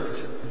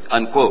deserved.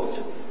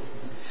 Unquote.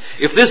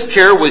 If this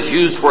care was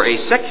used for a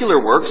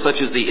secular work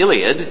such as the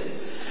Iliad,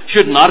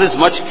 should not as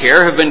much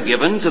care have been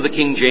given to the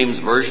King James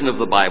Version of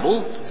the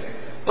Bible?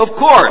 Of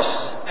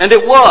course, and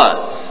it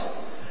was.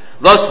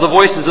 Thus the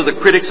voices of the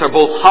critics are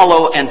both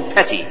hollow and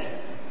petty.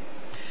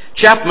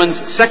 Chapman's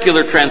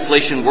secular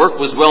translation work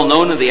was well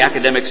known in the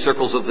academic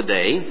circles of the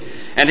day,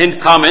 and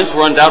his comments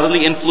were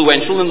undoubtedly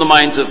influential in the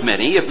minds of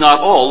many, if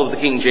not all, of the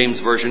King James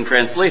Version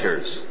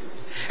translators.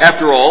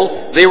 After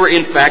all, they were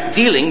in fact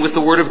dealing with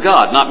the Word of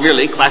God, not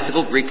merely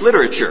classical Greek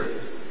literature.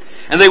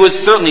 And they would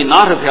certainly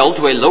not have held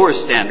to a lower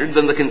standard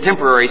than the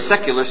contemporary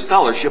secular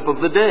scholarship of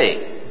the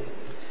day.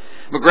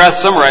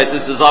 McGrath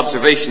summarizes his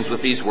observations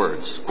with these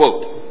words,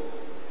 quote,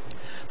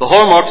 the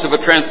hallmarks of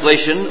a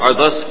translation are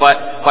thus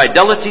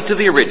fidelity to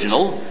the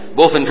original,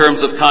 both in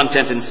terms of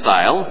content and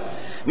style,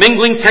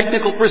 mingling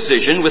technical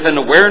precision with an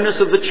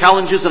awareness of the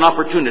challenges and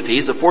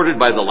opportunities afforded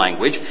by the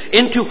language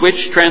into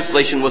which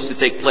translation was to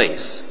take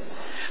place.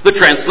 The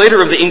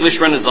translator of the English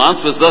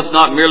Renaissance was thus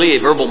not merely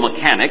a verbal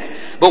mechanic,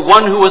 but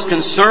one who was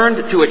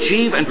concerned to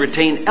achieve and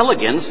retain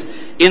elegance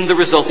in the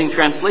resulting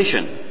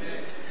translation.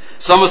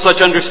 Some of such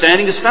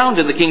understanding is found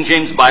in the King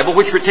James Bible,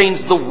 which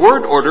retains the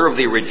word order of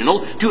the original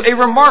to a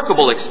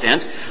remarkable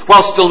extent,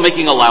 while still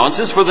making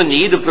allowances for the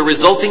need of the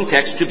resulting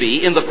text to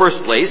be, in the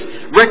first place,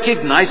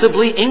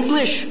 recognizably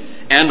English,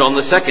 and on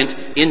the second,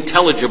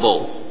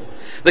 intelligible.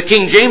 The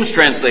King James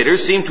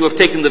translators seem to have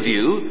taken the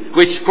view,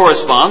 which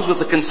corresponds with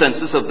the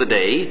consensus of the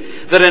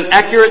day, that an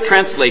accurate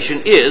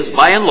translation is,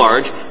 by and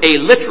large, a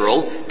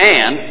literal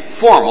and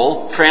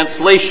formal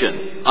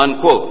translation.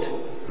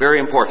 Unquote. Very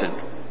important.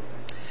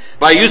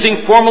 By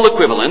using formal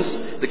equivalents,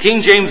 the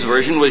King James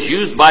Version was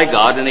used by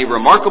God in a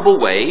remarkable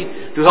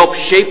way to help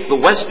shape the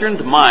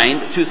Western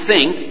mind to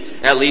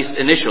think, at least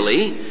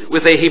initially,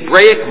 with a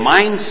Hebraic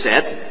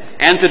mindset,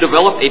 and to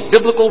develop a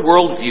biblical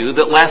worldview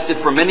that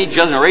lasted for many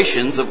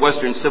generations of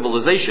Western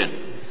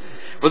civilization.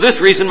 For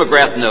this reason,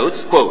 McGrath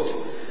notes,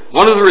 quote,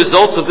 one of the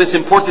results of this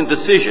important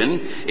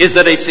decision is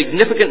that a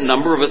significant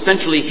number of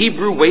essentially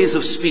Hebrew ways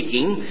of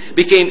speaking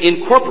became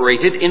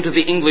incorporated into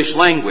the English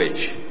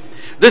language.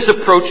 This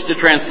approach to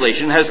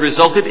translation has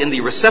resulted in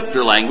the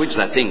receptor language,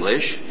 that's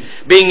English,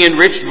 being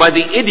enriched by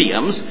the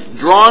idioms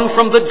drawn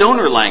from the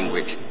donor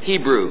language,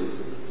 Hebrew.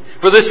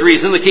 For this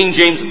reason, the King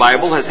James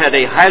Bible has had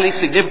a highly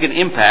significant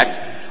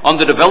impact on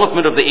the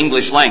development of the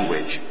English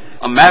language,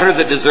 a matter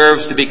that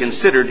deserves to be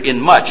considered in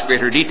much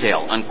greater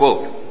detail,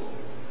 unquote.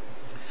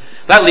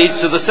 That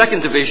leads to the second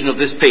division of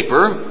this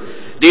paper,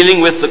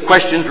 dealing with the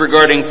questions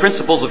regarding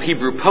principles of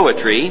Hebrew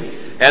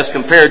poetry, as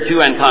compared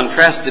to and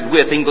contrasted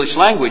with English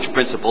language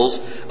principles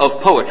of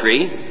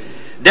poetry,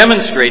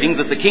 demonstrating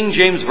that the King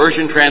James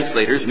Version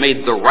translators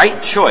made the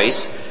right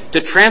choice to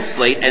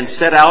translate and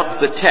set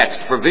out the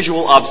text for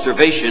visual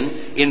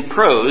observation in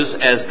prose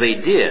as they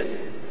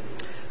did.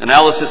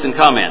 Analysis and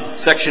comment.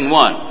 Section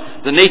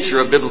 1. The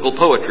nature of biblical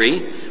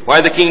poetry.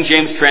 Why the King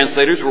James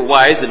translators were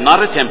wise in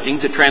not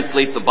attempting to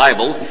translate the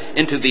Bible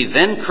into the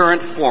then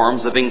current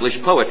forms of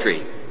English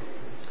poetry.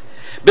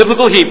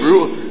 Biblical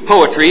Hebrew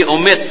poetry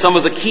omits some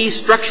of the key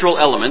structural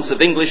elements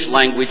of English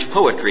language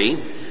poetry,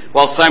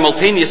 while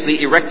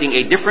simultaneously erecting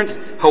a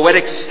different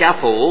poetic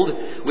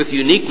scaffold with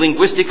unique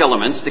linguistic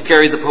elements to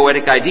carry the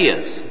poetic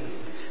ideas.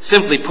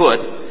 Simply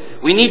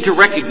put, we need to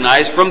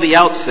recognize from the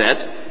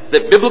outset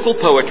that biblical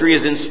poetry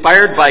is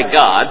inspired by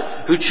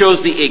God, who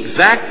chose the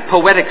exact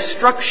poetic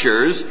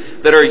structures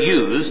that are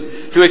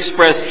used to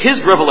express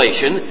His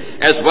revelation,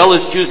 as well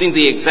as choosing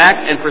the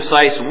exact and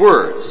precise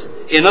words.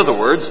 In other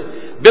words,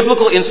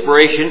 biblical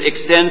inspiration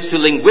extends to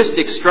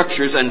linguistic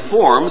structures and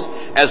forms,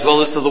 as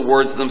well as to the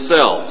words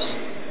themselves.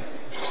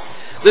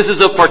 This is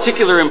of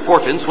particular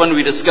importance when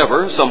we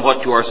discover,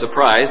 somewhat to our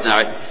surprise,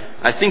 now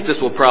I think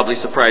this will probably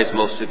surprise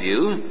most of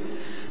you,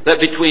 that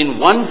between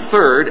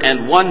 1/3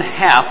 and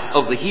 1/2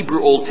 of the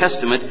Hebrew Old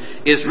Testament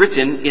is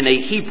written in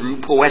a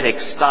Hebrew poetic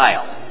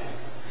style.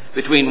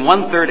 Between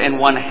 1/3 and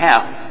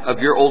 1/2 of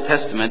your Old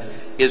Testament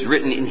is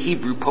written in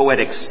Hebrew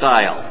poetic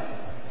style.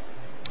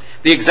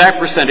 The exact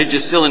percentage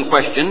is still in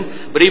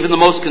question, but even the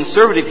most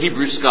conservative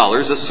Hebrew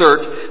scholars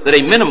assert that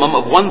a minimum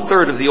of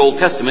 1/3 of the Old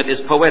Testament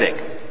is poetic.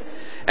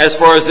 As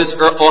far as this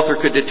author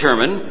could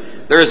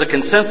determine, there is a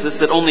consensus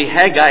that only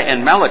Haggai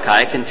and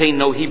Malachi contain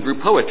no Hebrew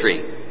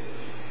poetry.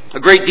 A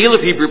great deal of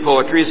Hebrew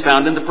poetry is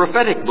found in the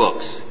prophetic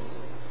books.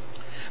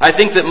 I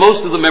think that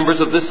most of the members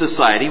of this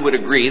society would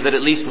agree that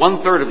at least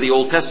 1/3 of the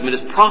Old Testament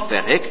is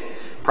prophetic,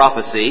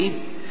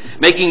 prophecy,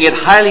 making it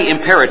highly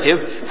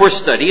imperative for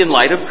study in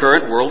light of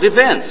current world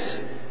events.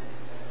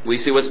 We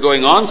see what's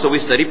going on, so we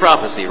study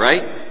prophecy,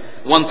 right?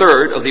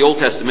 1/3 of the Old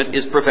Testament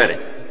is prophetic.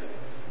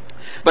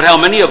 But how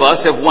many of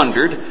us have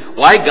wondered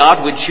why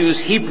God would choose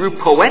Hebrew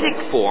poetic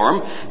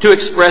form to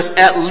express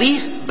at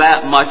least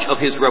that much of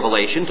his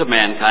revelation to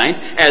mankind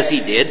as he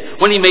did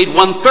when he made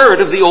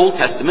 1/3 of the Old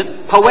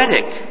Testament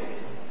poetic?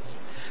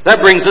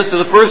 That brings us to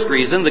the first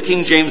reason the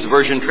King James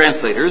Version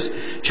translators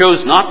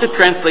chose not to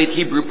translate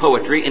Hebrew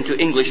poetry into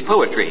English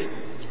poetry.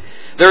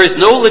 There is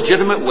no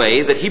legitimate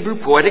way that Hebrew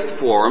poetic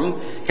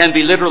form can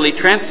be literally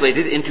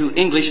translated into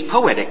English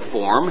poetic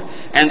form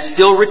and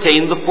still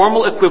retain the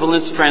formal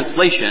equivalence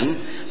translation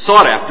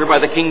sought after by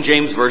the King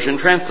James Version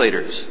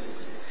translators.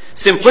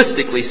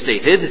 Simplistically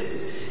stated,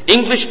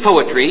 English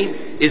poetry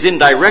is in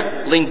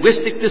direct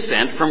linguistic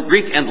descent from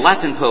Greek and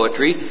Latin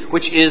poetry,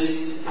 which is,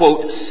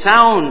 quote,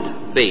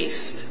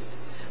 sound-based.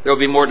 There will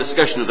be more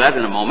discussion of that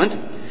in a moment.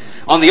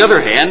 On the other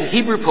hand,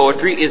 Hebrew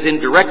poetry is in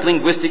direct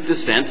linguistic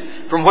descent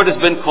from what has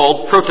been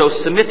called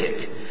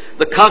Proto-Semitic,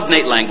 the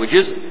cognate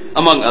languages,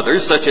 among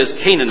others, such as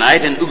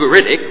Canaanite and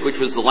Ugaritic, which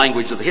was the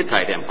language of the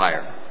Hittite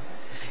Empire.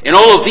 In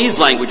all of these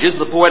languages,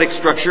 the poetic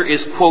structure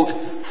is, quote,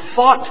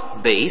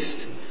 thought-based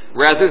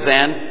rather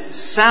than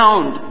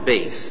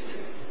sound-based.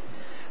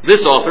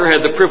 This author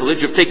had the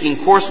privilege of taking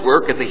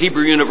coursework at the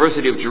Hebrew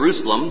University of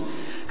Jerusalem,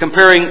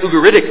 comparing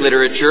Ugaritic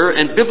literature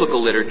and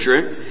biblical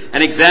literature,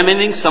 and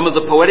examining some of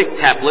the poetic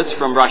tablets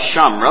from Ras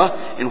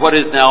Shamra in what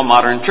is now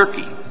modern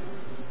Turkey.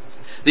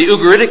 The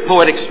Ugaritic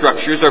poetic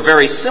structures are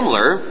very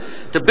similar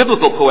to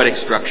biblical poetic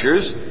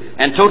structures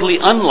and totally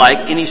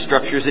unlike any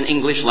structures in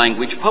English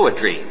language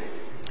poetry.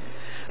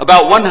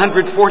 About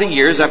 140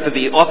 years after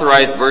the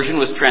Authorized Version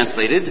was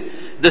translated,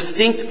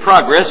 distinct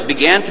progress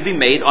began to be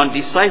made on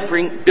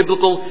deciphering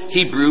biblical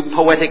Hebrew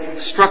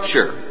poetic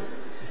structure.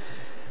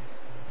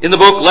 In the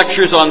book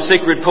Lectures on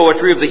Sacred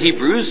Poetry of the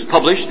Hebrews,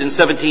 published in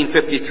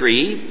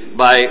 1753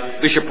 by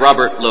Bishop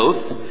Robert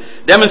Loth,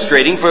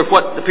 demonstrating for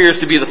what appears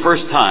to be the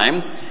first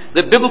time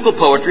that biblical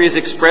poetry is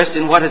expressed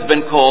in what has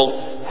been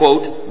called,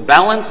 quote,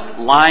 balanced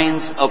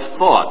lines of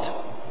thought.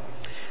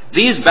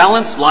 These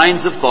balanced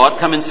lines of thought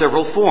come in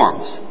several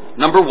forms.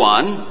 Number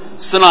one,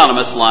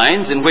 synonymous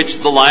lines, in which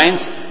the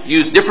lines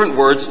use different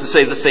words to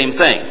say the same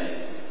thing.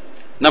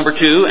 Number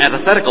two,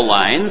 antithetical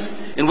lines,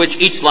 in which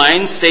each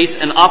line states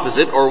an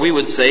opposite, or we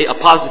would say a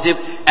positive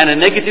and a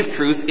negative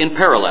truth in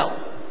parallel.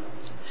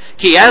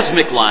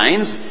 Chiasmic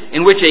lines,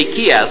 in which a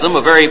chiasm,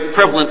 a very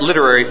prevalent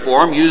literary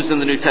form used in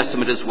the New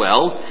Testament as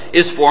well,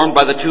 is formed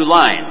by the two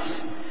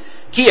lines.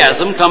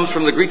 Chiasm comes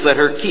from the Greek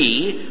letter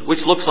chi,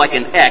 which looks like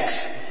an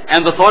X,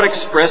 and the thought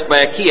expressed by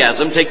a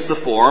chiasm takes the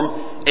form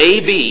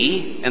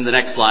AB, and the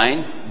next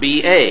line,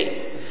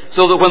 BA.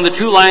 So that when the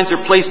two lines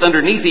are placed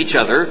underneath each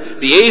other,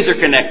 the A's are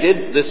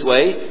connected this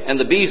way, and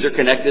the B's are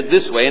connected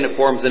this way, and it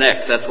forms an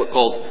X. That's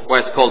why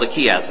it's called a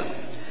chiasm.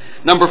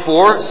 Number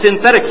four,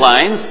 synthetic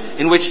lines,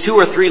 in which 2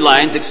 or 3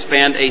 lines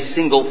expand a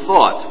single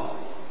thought.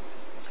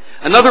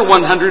 Another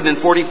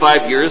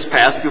 145 years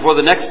passed before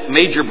the next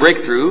major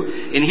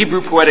breakthrough in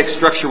Hebrew poetic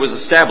structure was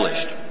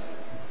established.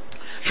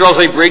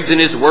 Charles A. Briggs, in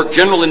his work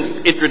General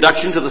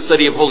Introduction to the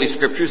Study of Holy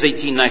Scriptures,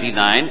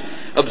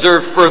 1899,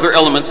 observed further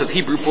elements of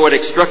Hebrew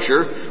poetic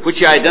structure, which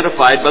he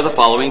identified by the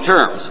following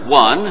terms.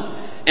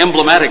 1,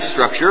 emblematic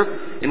structure,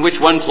 in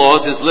which one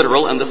clause is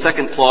literal and the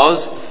second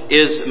clause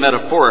is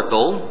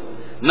metaphorical.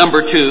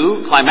 Number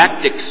 2,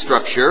 climactic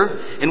structure,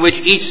 in which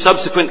each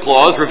subsequent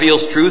clause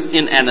reveals truth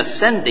in an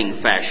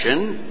ascending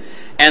fashion.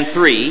 And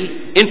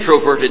 3,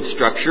 introverted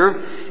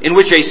structure, in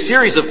which a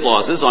series of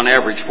clauses, on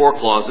average 4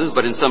 clauses,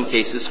 but in some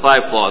cases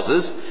 5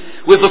 clauses,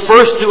 with the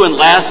first 2 and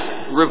last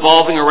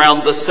revolving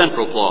around the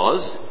central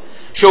clause,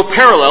 show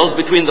parallels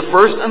between the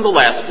first and the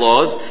last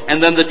clause,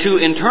 and then the 2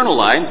 internal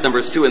lines,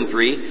 numbers 2 and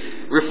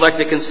 3, reflect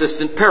a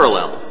consistent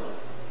parallel.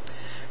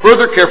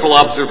 Further careful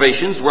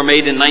observations were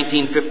made in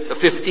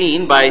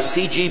 1915 by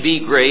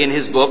C.G.B. Gray in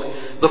his book,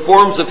 The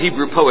Forms of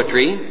Hebrew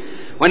Poetry,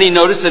 when he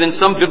noticed that in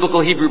some biblical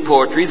Hebrew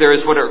poetry there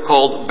is what are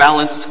called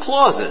balanced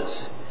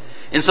clauses.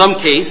 In some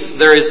case,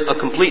 there is a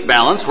complete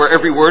balance where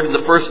every word in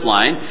the first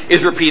line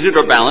is repeated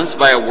or balanced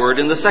by a word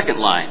in the second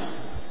line.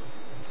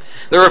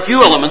 There are a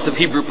few elements of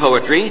Hebrew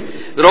poetry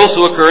that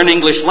also occur in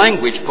English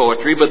language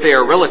poetry, but they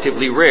are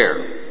relatively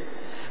rare.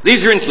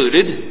 These are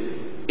included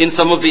in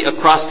some of the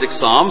acrostic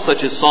psalms,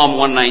 such as Psalm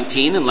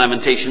 119 and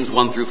Lamentations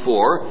 1 through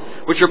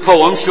 4, which are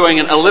poems showing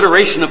an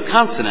alliteration of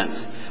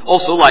consonants,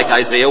 also like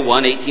Isaiah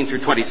 1, 18 through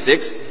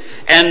 26,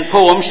 and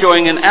poems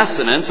showing an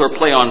assonance or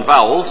play on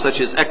vowels, such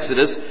as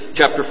Exodus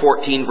chapter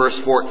 14, verse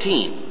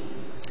 14.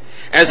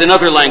 As in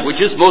other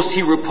languages, most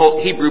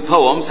Hebrew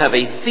poems have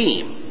a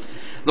theme.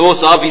 The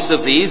most obvious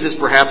of these is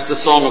perhaps the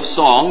Song of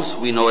Songs.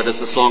 We know it as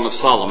the Song of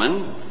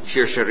Solomon,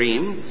 Shir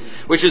Shirim,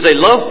 which is a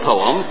love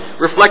poem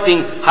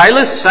reflecting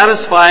highly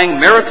satisfying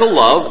marital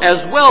love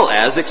as well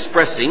as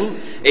expressing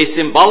a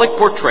symbolic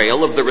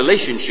portrayal of the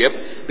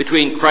relationship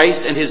between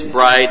Christ and his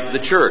bride,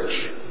 the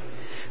church.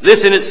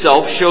 This in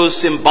itself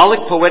shows symbolic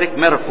poetic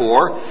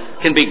metaphor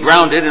can be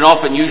grounded, and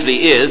often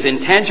usually is, in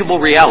tangible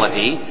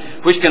reality,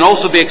 which can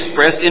also be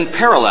expressed in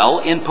parallel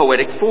in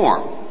poetic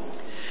form.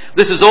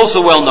 This is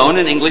also well known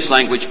in English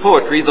language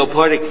poetry, though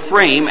poetic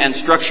frame and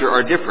structure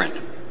are different.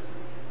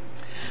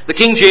 The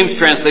King James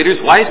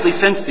translators wisely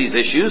sensed these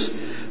issues,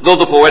 though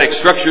the poetic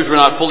structures were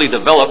not fully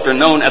developed or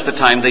known at the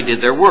time they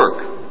did their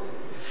work.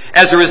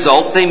 As a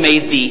result, they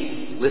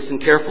made listen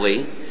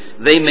carefully,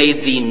 they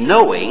made the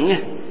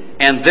knowing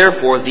and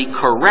therefore the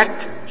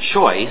correct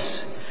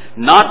choice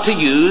not to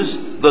use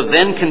the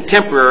then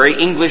contemporary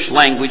English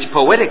language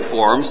poetic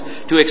forms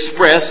to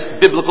express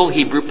biblical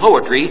Hebrew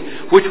poetry,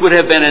 which would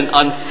have been an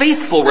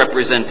unfaithful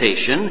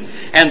representation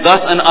and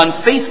thus an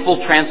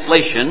unfaithful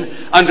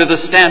translation under the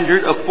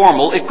standard of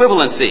formal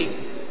equivalency.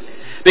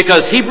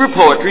 Because Hebrew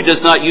poetry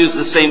does not use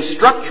the same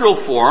structural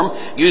form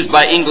used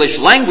by English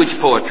language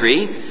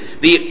poetry,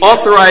 the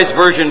authorized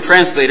version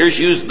translators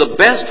used the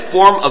best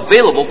form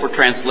available for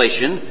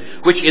translation,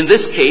 which in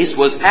this case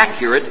was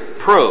accurate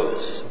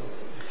prose.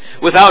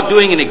 Without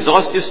doing an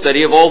exhaustive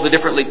study of all the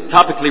differently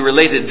topically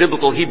related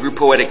biblical Hebrew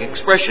poetic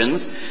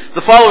expressions,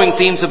 the following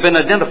themes have been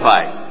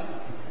identified.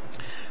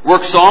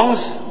 Work songs,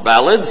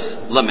 ballads,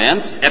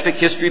 laments, epic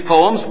history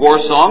poems, war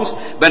songs,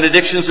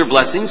 benedictions or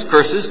blessings,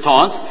 curses,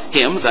 taunts,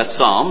 hymns, that's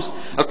psalms,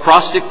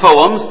 acrostic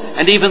poems,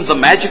 and even the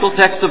magical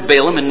text of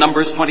Balaam in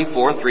Numbers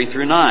 24, 3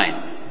 through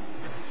 9.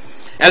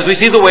 As we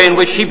see the way in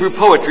which Hebrew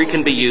poetry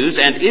can be used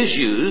and is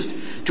used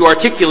to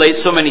articulate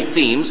so many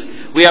themes,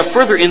 we have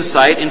further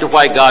insight into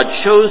why God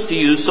chose to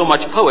use so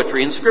much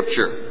poetry in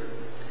Scripture.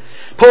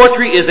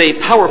 Poetry is a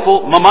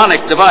powerful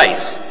mnemonic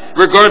device,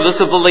 regardless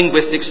of the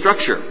linguistic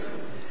structure.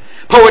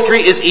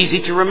 Poetry is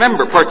easy to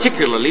remember,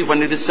 particularly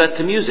when it is set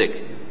to music.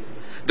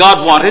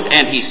 God wanted,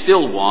 and He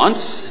still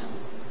wants,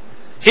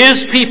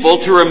 His people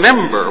to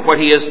remember what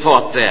He has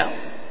taught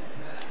them.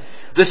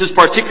 This is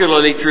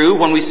particularly true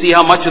when we see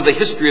how much of the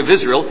history of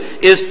Israel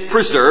is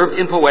preserved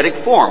in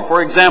poetic form.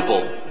 For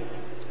example,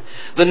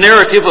 the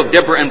narrative of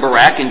Deborah and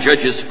Barak in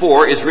Judges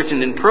 4 is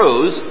written in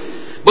prose,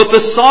 but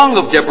the song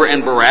of Deborah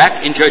and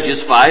Barak in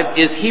Judges 5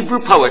 is Hebrew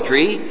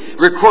poetry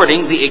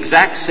recording the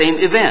exact same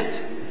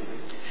event.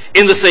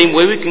 In the same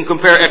way, we can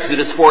compare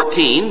Exodus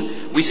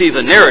 14. We see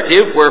the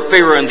narrative where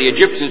Pharaoh and the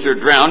Egyptians are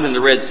drowned in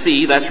the Red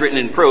Sea. That's written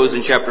in prose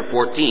in chapter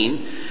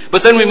 14.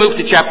 But then we move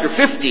to chapter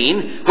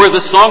 15, where the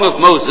Song of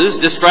Moses,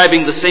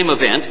 describing the same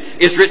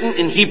event, is written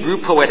in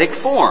Hebrew poetic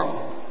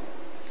form.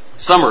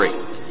 Summary.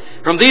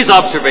 From these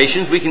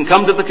observations, we can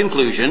come to the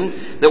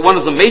conclusion that one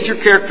of the major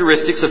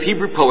characteristics of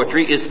Hebrew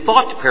poetry is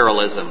thought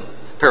parallelism.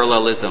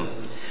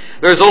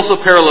 There is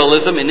also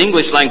parallelism in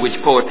English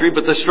language poetry,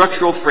 but the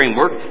structural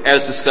framework,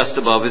 as discussed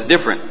above, is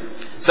different.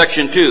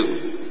 Section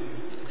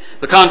 2.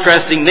 The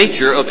contrasting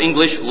nature of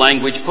English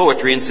language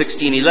poetry in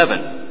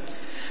 1611.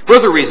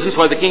 Further reasons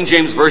why the King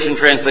James Version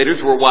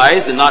translators were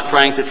wise in not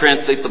trying to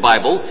translate the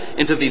Bible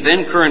into the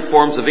then current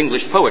forms of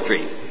English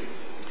poetry.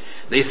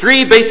 The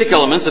three basic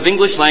elements of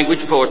English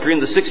language poetry in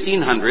the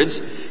 1600s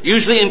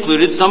usually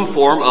included some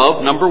form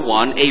of, number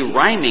one, a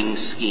rhyming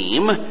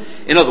scheme.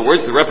 In other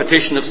words, the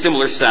repetition of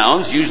similar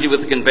sounds, usually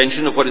with the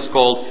convention of what is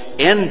called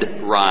end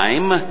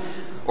rhyme,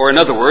 or in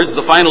other words,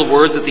 the final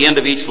words at the end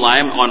of each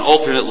line on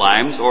alternate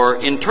lines,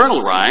 or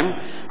internal rhyme,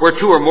 where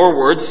two or more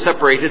words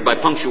separated by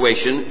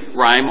punctuation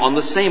rhyme on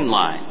the same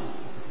line.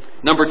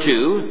 Number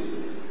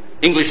two,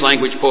 English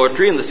language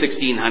poetry in the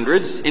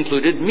 1600s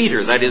included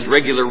meter, that is,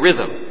 regular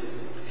rhythm.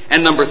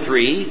 And number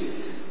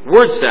three,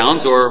 word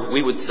sounds, or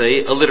we would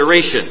say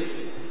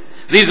alliteration.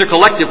 These are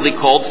collectively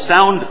called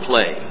sound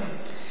play.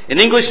 In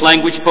English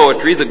language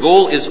poetry, the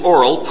goal is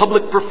oral,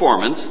 public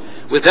performance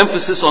with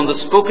emphasis on the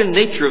spoken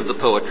nature of the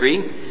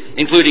poetry,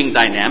 including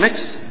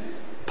dynamics,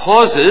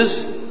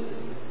 pauses,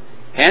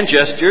 hand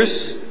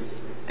gestures,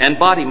 and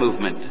body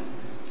movement.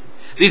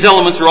 These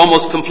elements are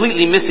almost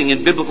completely missing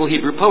in biblical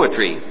Hebrew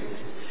poetry.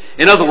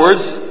 In other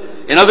words,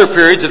 in other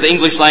periods of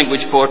English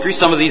language poetry,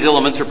 some of these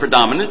elements are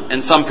predominant,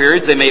 and some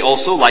periods they may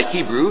also, like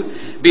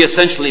Hebrew, be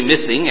essentially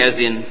missing, as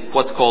in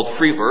what's called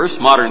free verse,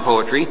 modern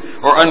poetry,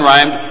 or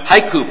unrhymed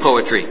haiku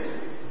poetry.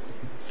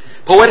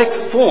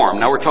 Poetic form,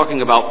 now we're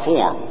talking about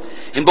form,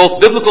 in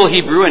both biblical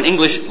Hebrew and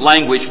English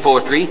language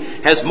poetry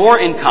has more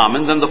in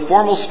common than the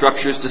formal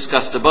structures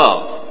discussed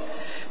above.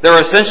 There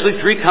are essentially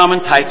three common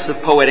types of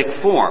poetic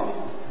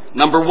form.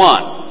 Number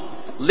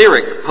one,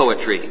 lyric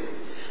poetry,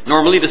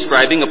 normally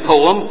describing a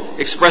poem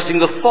expressing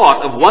the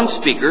thought of one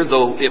speaker,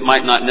 though it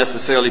might not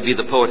necessarily be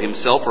the poet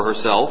himself or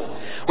herself,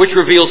 which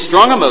reveals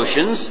strong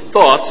emotions,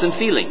 thoughts, and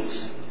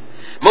feelings.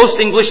 Most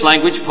English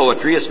language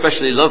poetry,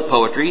 especially love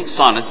poetry,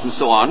 sonnets, and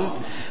so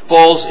on,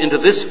 falls into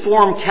this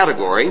form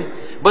category,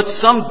 but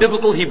some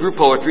biblical Hebrew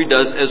poetry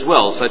does as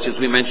well, such as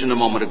we mentioned a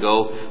moment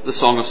ago, the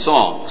Song of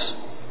Songs.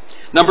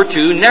 Number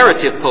 2,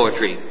 narrative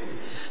poetry.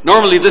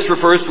 Normally this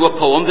refers to a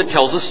poem that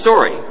tells a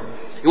story.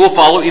 It will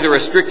follow either a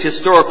strict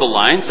historical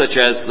line, such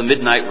as the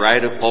Midnight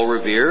Ride of Paul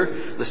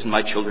Revere. Listen,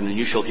 my children, and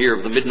you shall hear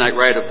of the Midnight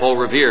Ride of Paul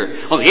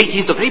Revere. On the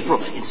 18th of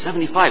April in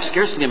 75,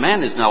 scarcely a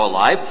man is now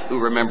alive who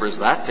remembers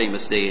that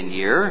famous day and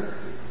year.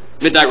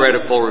 Midnight Ride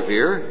of Paul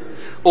Revere.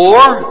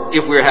 Or,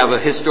 if we have a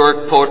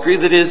historic poetry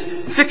that is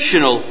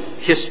fictional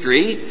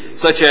history,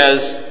 such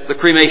as the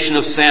cremation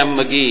of Sam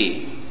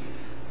McGee.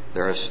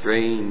 There are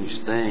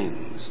strange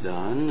things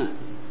done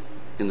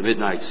in the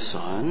midnight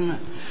sun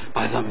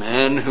by the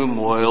men who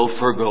moil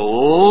for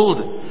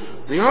gold.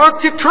 The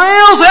Arctic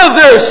trails have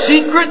their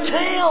secret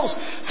tales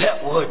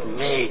that would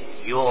make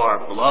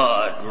your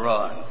blood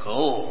run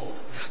cold.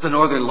 The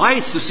Northern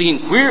Lights have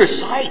seen queer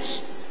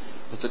sights,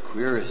 but the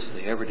queerest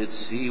they ever did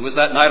see was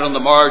that night on the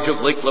marge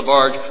of Lake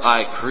Labarge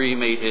I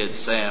cremated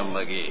Sam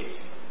McGee.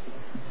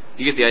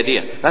 You get the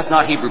idea. That's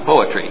not Hebrew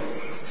poetry.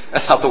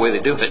 That's not the way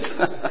they do it.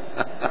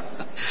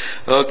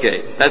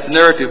 Okay, that's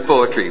narrative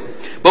poetry.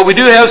 But we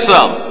do have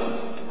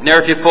some.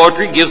 Narrative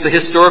poetry gives the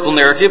historical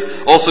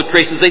narrative, also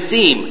traces a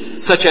theme,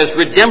 such as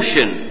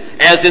redemption,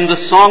 as in the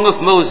Song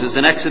of Moses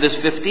in Exodus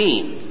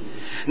 15.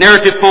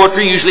 Narrative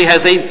poetry usually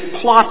has a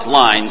plot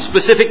line,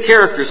 specific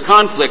characters,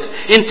 conflicts,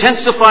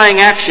 intensifying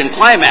action,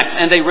 climax,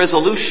 and a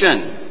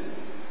resolution.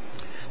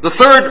 The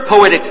third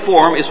poetic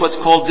form is what's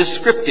called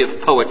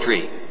descriptive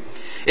poetry.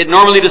 It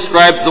normally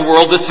describes the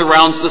world that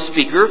surrounds the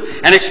speaker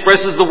and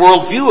expresses the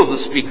worldview of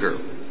the speaker.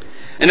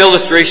 An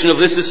illustration of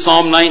this is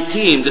Psalm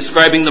 19,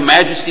 describing the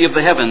majesty of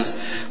the heavens,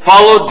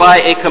 followed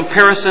by a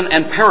comparison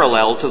and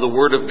parallel to the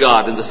Word of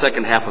God in the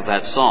second half of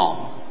that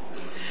psalm.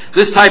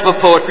 This type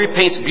of poetry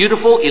paints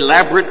beautiful,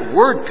 elaborate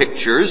word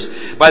pictures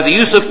by the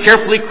use of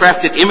carefully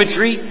crafted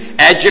imagery,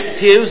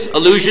 adjectives,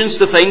 allusions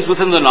to things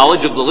within the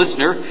knowledge of the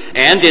listener,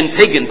 and in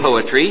pagan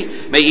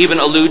poetry may even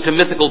allude to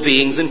mythical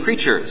beings and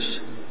creatures.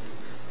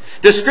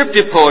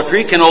 Descriptive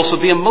poetry can also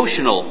be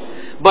emotional,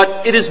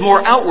 but it is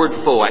more outward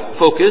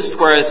focused,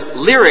 whereas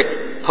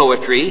lyric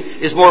poetry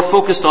is more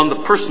focused on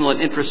the personal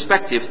and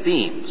introspective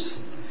themes.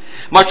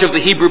 Much of the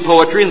Hebrew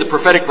poetry and the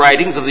prophetic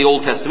writings of the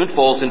Old Testament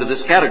falls into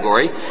this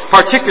category,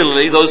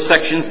 particularly those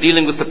sections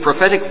dealing with the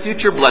prophetic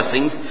future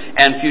blessings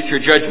and future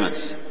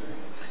judgments.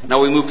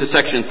 Now we move to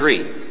section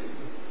 3.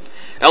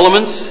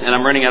 Elements, and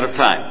I'm running out of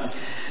time.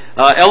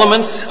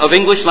 Elements of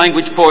English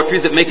language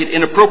poetry that make it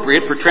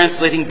inappropriate for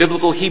translating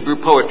biblical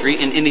Hebrew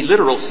poetry in any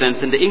literal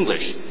sense into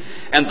English,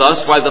 and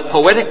thus why the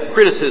poetic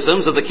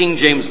criticisms of the King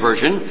James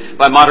Version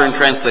by modern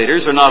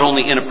translators are not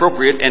only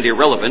inappropriate and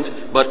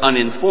irrelevant, but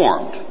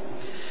uninformed.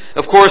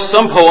 Of course,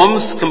 some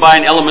poems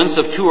combine elements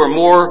of two or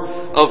more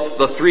of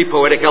the three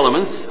poetic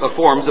elements of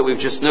forms that we've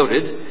just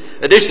noted.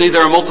 Additionally,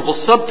 there are multiple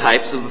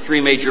subtypes of the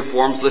three major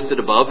forms listed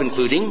above,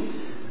 including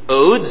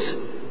odes,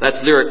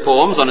 that's lyric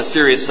poems on a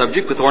serious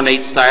subject with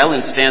ornate style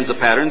and stanza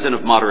patterns and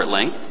of moderate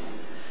length.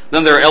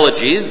 Then there are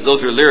elegies.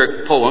 Those are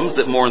lyric poems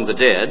that mourn the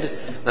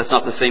dead. That's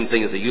not the same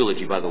thing as a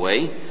eulogy, by the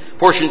way.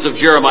 Portions of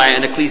Jeremiah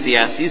and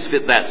Ecclesiastes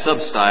fit that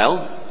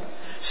sub-style.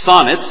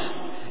 Sonnets,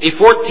 a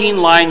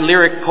 14-line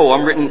lyric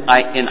poem written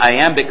in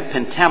iambic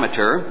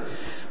pentameter.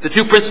 The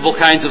two principal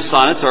kinds of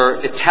sonnets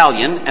are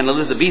Italian and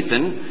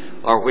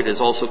Elizabethan, or what is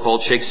also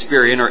called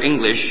Shakespearean or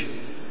English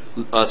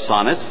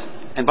sonnets.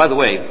 And by the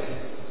way,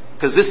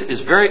 because this is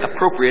very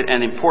appropriate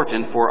and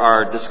important for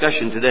our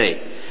discussion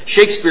today,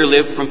 Shakespeare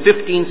lived from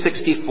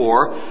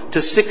 1564 to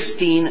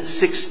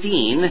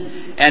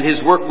 1616, and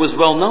his work was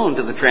well known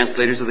to the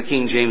translators of the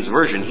King James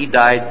Version. He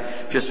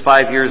died just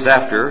 5 years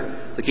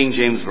after the King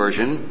James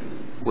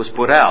Version was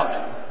put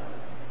out.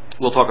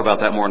 We'll talk about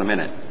that more in a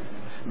minute.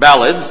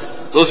 Ballads,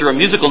 those are a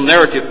musical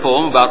narrative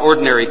poem about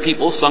ordinary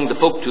people sung to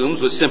folk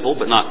tunes with simple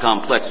but not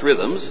complex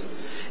rhythms.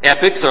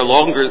 Epics are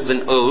longer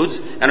than odes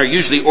and are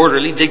usually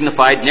orderly,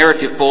 dignified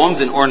narrative poems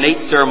in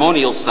ornate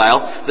ceremonial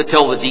style that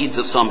tell the deeds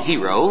of some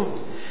hero.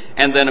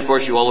 And then, of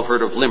course, you all have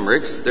heard of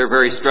limericks. They're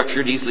very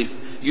structured,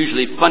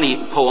 usually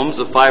funny poems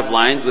of 5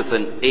 lines with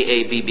an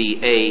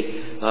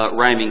AABBA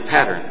rhyming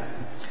pattern.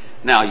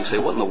 Now, you say,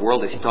 what in the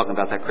world is he talking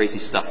about that crazy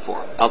stuff for?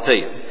 I'll tell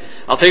you.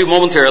 I'll tell you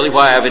momentarily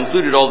why I've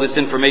included all this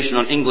information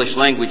on English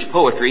language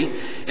poetry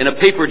in a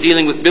paper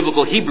dealing with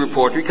biblical Hebrew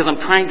poetry, because I'm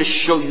trying to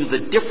show you the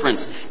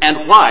difference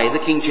and why the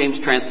King James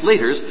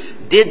translators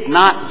did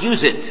not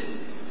use it.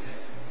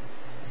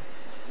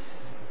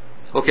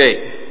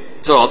 Okay,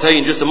 so I'll tell you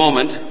in just a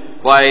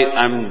moment why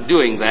I'm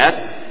doing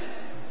that.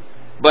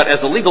 But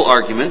as a legal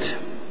argument,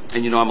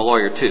 and you know I'm a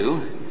lawyer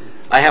too,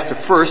 I have to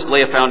first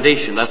lay a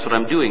foundation. That's what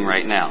I'm doing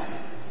right now.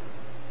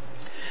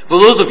 For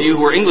those of you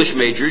who are English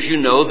majors, you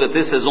know that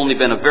this has only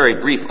been a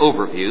very brief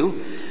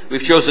overview. We've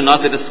chosen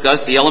not to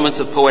discuss the elements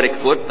of poetic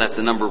foot, that's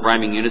the number of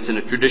rhyming units in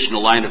a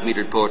traditional line of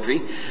metered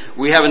poetry.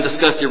 We haven't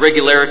discussed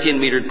irregularity in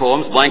metered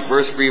poems, blank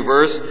verse, free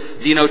verse,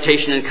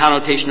 denotation and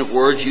connotation of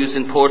words used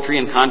in poetry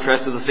in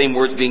contrast to the same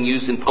words being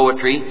used in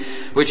poetry,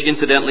 which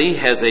incidentally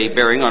has a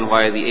bearing on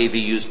why the AV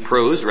used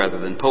prose rather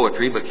than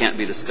poetry, but can't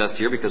be discussed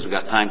here because we've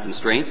got time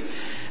constraints,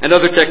 and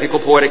other technical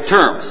poetic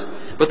terms.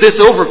 But this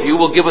overview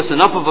will give us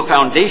enough of a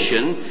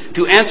foundation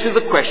to answer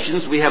the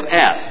questions we have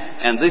asked.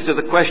 And these are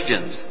the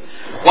questions.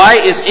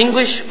 Why is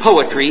English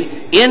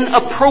poetry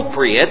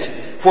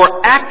inappropriate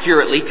for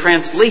accurately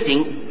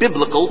translating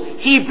biblical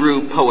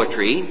Hebrew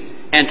poetry?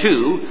 And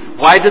 2,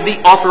 why did the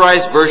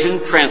Authorized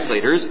Version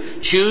translators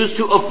choose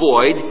to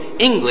avoid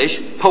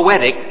English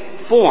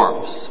poetic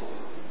forms?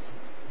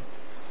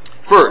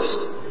 First,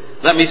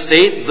 let me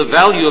state the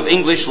value of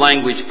English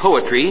language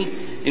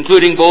poetry,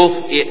 including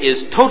both it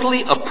is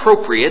totally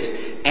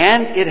appropriate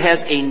and it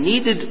has a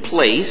needed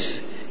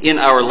place in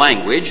our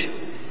language,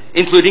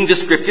 including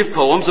descriptive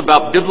poems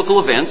about biblical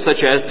events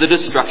such as the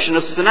destruction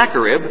of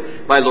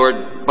Sennacherib by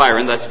Lord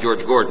Byron, that's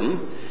George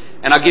Gordon.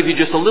 And I'll give you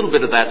just a little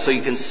bit of that so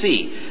you can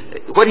see.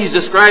 What he's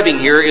describing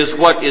here is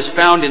what is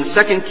found in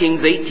 2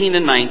 Kings 18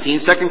 and 19,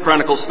 2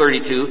 Chronicles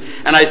 32,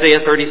 and Isaiah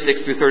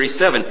 36 through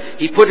 37.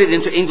 He put it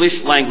into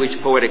English language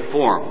poetic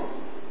form.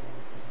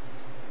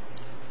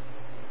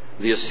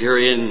 The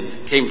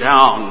Assyrian came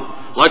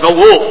down like a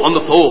wolf on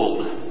the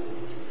fold,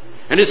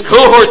 and his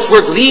cohorts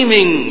were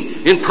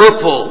gleaming in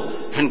purple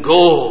and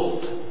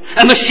gold,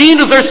 and the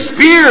sheen of their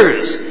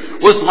spears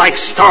was like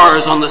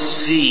stars on the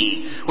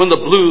sea when the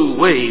blue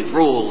wave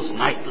rolls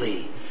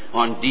nightly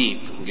on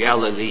deep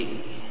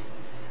Galilee.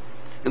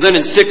 And then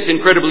in 6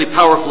 incredibly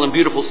powerful and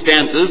beautiful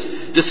stanzas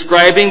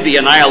describing the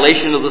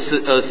annihilation of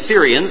the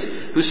Assyrians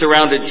who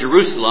surrounded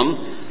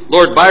Jerusalem,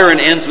 Lord Byron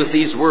ends with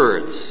these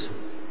words: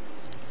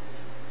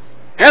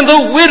 "And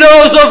the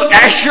widows of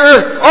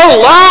Asher are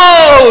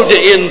loud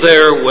in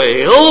their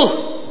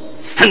wail,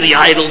 and the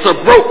idols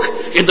are broke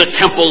in the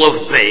temple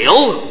of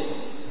Baal,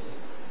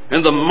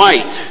 and the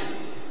might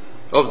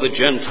of the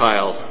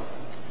Gentile,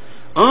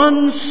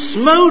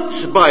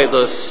 unsmote by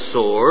the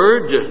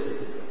sword,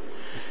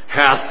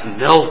 hath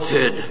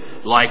melted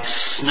like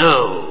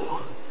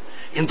snow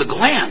in the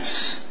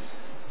glance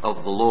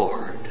of the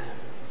Lord."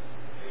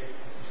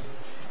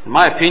 In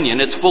my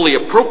opinion, it's fully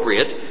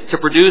appropriate to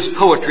produce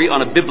poetry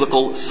on a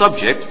biblical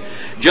subject,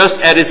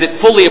 just as is it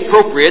fully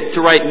appropriate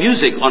to write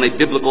music on a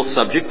biblical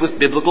subject with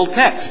biblical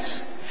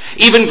texts.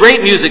 Even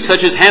great music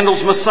such as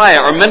Handel's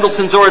Messiah or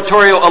Mendelssohn's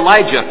Oratorio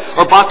Elijah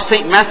or Bach's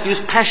St.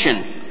 Matthew's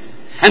Passion,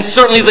 and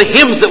certainly the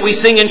hymns that we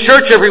sing in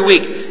church every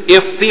week,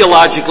 if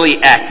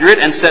theologically accurate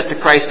and set to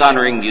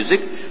Christ-honoring music,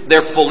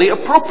 they're fully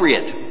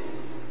appropriate.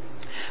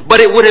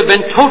 But it would have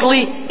been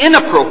totally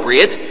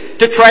inappropriate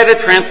to try to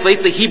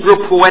translate the Hebrew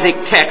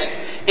poetic text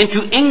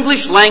into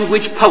English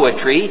language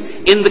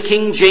poetry in the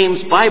King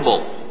James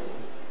Bible.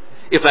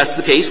 If that's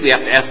the case, we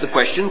have to ask the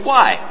question,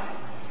 why?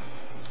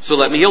 So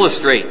let me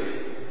illustrate.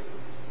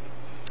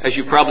 As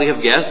you probably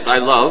have guessed, I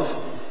love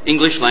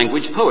English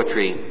language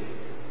poetry,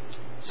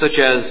 such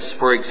as,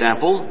 for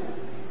example,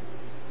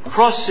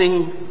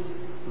 Crossing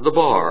the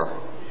Bar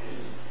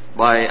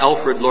by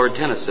Alfred Lord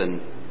Tennyson.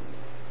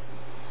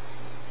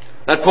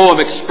 That poem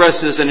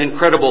expresses an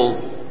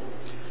incredible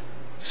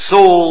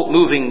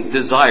soul-moving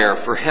desire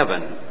for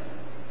heaven,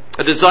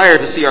 a desire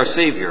to see our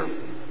Savior.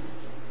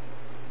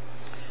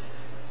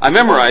 I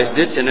memorized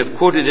it and have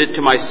quoted it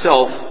to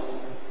myself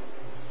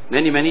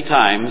many, many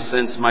times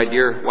since my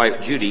dear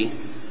wife Judy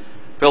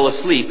fell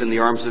asleep in the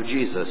arms of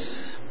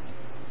Jesus.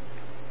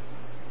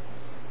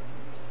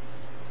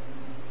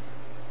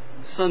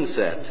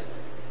 Sunset,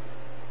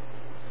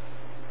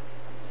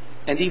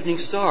 and evening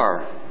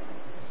star,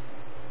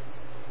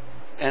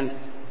 and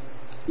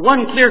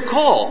one clear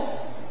call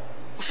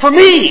for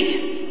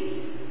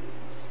me.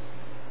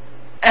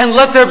 And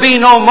let there be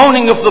no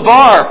moaning of the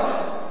bar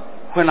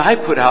when I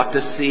put out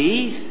to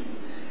sea,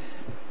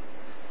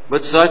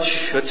 but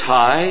such a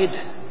tide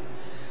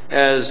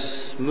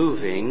as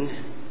moving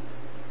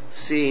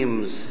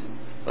seems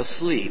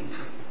asleep,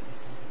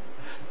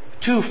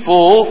 too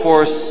full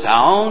for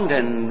sound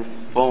and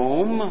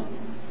foam,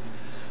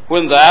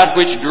 when that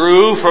which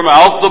drew from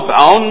out the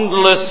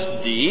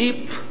boundless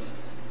deep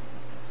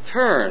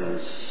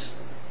turns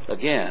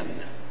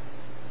again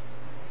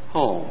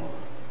home.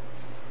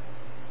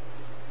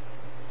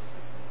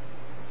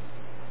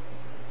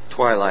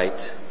 Twilight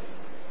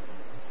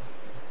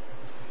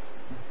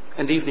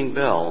and evening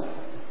bell,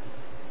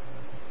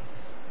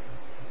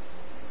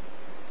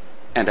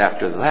 and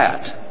after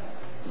that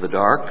the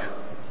dark.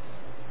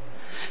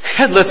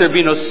 And let there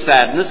be no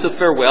sadness of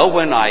farewell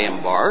when I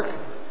embark.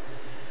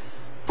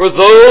 For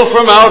though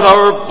from out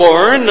our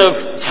bourne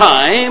of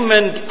time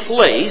and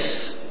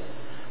place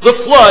the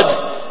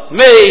flood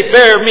may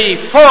bear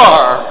me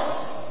far,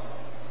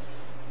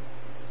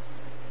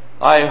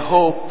 I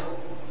hope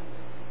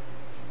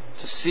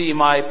to see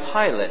my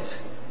pilot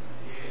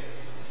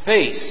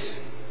face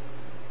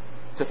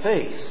to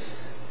face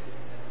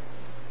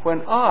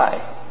when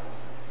I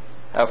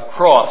have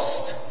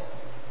crossed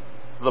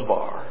the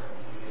bar.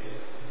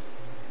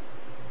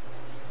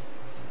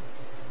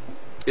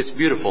 It's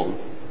beautiful.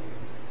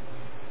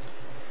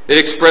 It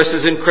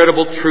expresses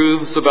incredible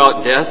truths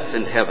about death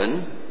and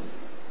heaven.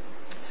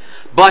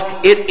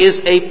 But it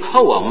is a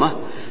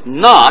poem,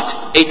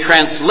 not a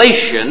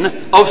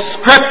translation of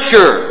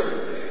Scripture.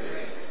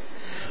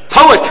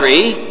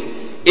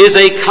 Poetry is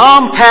a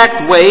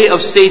compact way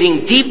of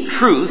stating deep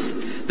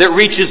truth that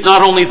reaches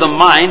not only the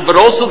mind, but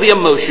also the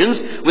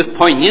emotions with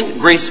poignant,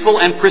 graceful,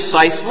 and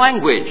precise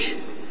language.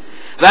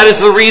 That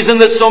is the reason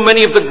that so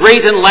many of the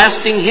great and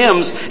lasting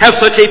hymns have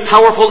such a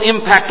powerful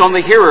impact on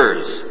the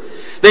hearers.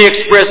 They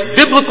express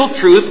biblical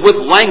truth with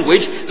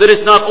language that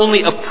is not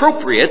only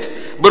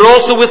appropriate, but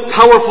also with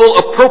powerful,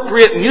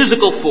 appropriate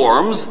musical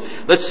forms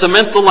that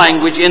cement the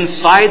language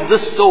inside the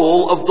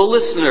soul of the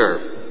listener.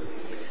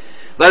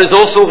 That is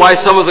also why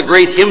some of the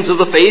great hymns of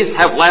the faith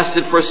have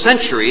lasted for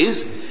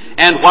centuries,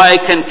 and why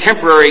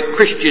contemporary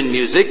Christian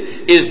music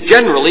is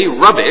generally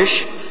rubbish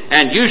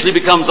and usually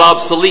becomes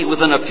obsolete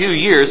within a few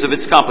years of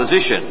its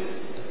composition.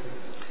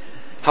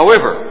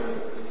 However,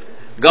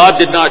 God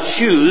did not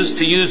choose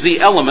to use the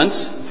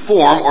elements,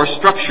 form, or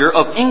structure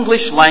of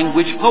English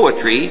language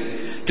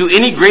poetry to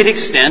any great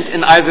extent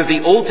in either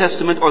the Old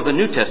Testament or the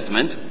New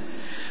Testament.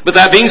 But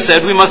that being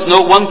said, we must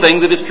note one thing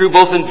that is true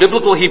both in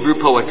biblical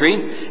Hebrew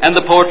poetry and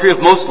the poetry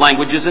of most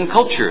languages and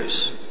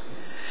cultures.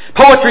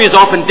 Poetry is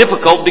often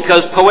difficult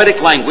because poetic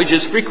language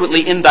is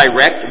frequently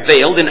indirect,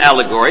 veiled in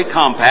allegory,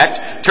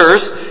 compact,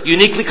 terse,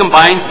 uniquely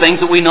combines things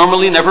that we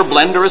normally never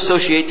blend or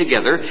associate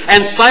together,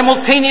 and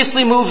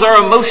simultaneously moves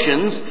our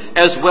emotions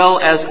as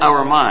well as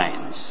our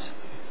minds.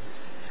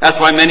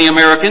 That's why many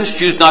Americans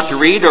choose not to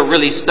read or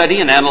really study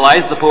and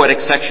analyze the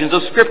poetic sections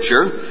of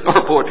Scripture,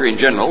 or poetry in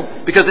general,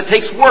 because it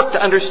takes work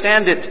to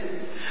understand it.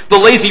 The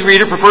lazy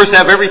reader prefers to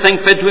have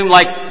everything fed to him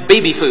like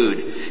baby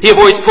food. He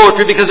avoids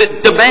poetry because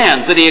it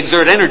demands that he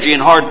exert energy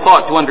and hard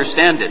thought to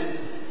understand it.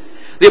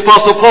 The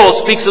Apostle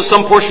Paul speaks of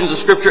some portions of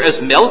Scripture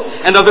as milk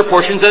and other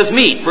portions as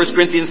meat. 1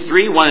 Corinthians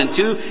 3, 1 and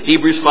 2,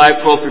 Hebrews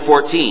 5, 12 through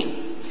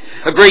 14.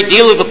 A great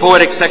deal of the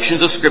poetic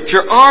sections of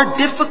Scripture are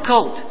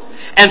difficult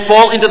and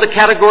fall into the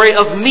category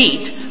of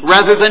meat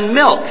rather than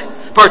milk,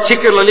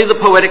 particularly the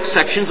poetic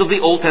sections of the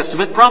Old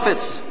Testament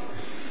prophets.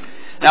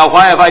 Now,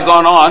 why have I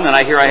gone on, and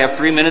I hear I have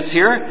 3 minutes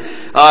here,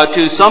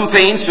 to some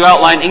pains to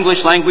outline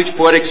English language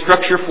poetic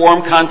structure,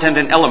 form, content,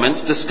 and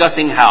elements,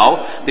 discussing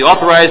how the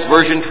Authorized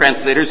Version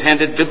translators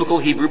handled biblical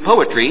Hebrew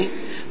poetry?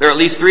 There are at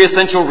least 3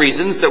 essential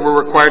reasons that were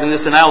required in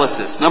this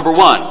analysis. Number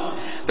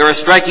 1, there are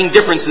striking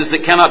differences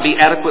that cannot be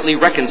adequately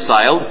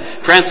reconciled,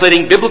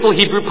 translating biblical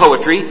Hebrew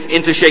poetry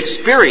into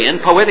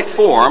Shakespearean poetic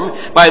form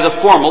by the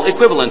formal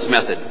equivalence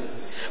method.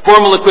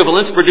 Formal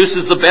equivalence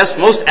produces the best,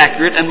 most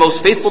accurate, and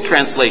most faithful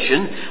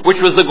translation, which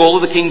was the goal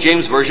of the King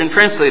James Version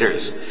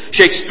translators.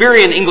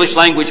 Shakespearean English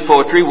language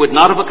poetry would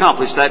not have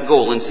accomplished that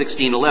goal in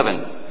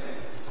 1611.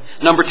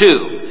 Number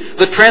 2,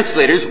 the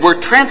translators were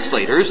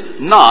translators,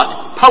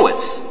 not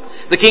poets.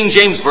 The King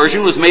James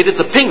Version was made at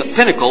the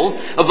pinnacle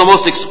of the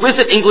most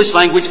exquisite English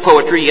language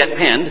poetry yet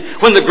penned,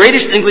 when the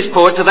greatest English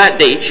poet to that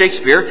date,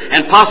 Shakespeare,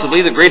 and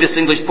possibly the greatest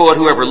English poet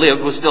who ever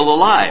lived, was still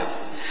alive.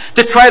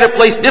 To try to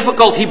place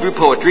difficult Hebrew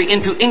poetry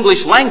into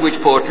English language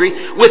poetry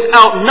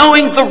without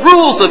knowing the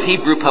rules of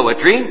Hebrew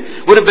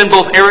poetry would have been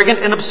both arrogant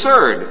and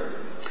absurd.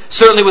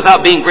 Certainly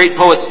without being great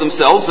poets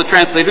themselves, the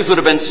translators would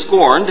have been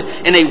scorned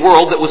in a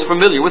world that was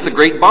familiar with the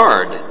great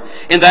bard.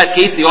 In that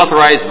case, the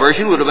Authorized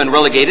Version would have been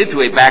relegated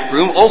to a back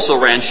room,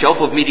 also-ran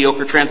shelf of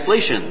mediocre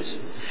translations.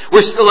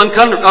 We're still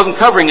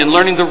uncovering and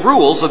learning the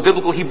rules of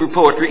biblical Hebrew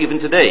poetry even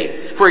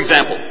today. For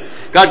example,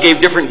 God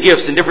gave different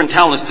gifts and different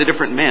talents to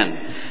different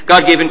men.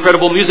 God gave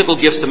incredible musical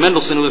gifts to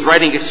Mendelssohn, who was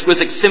writing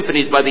exquisite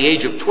symphonies by the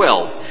age of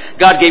 12.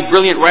 God gave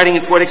brilliant writing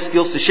and poetic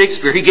skills to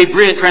Shakespeare. He gave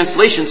brilliant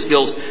translation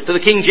skills to the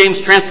King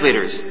James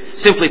translators.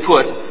 Simply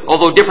put,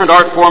 although different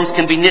art forms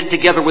can be knit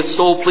together with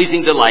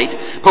soul-pleasing delight,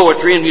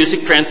 poetry and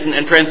music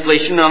and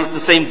translation are not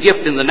the same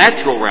gift in the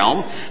natural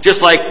realm,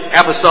 just like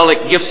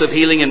apostolic gifts of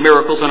healing and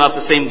miracles are not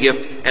the same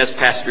gift as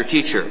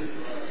pastor-teacher.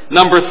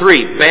 Number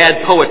 3,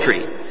 bad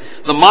poetry.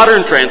 The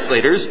modern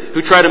translators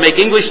who try to make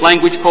English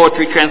language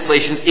poetry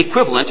translations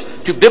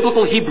equivalent to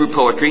biblical Hebrew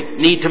poetry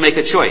need to make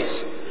a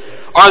choice.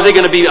 Are they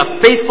going to be a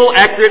faithful,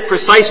 accurate,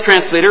 precise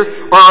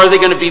translator, or are they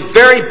going to be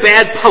very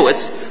bad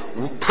poets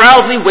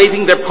proudly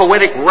waving their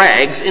poetic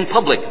rags in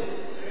public?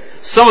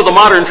 Some of the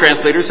modern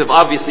translators have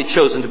obviously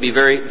chosen to be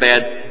very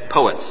bad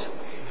poets.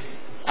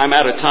 I'm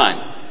out of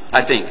time,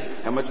 I think.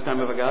 How much time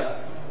have I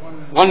got?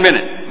 1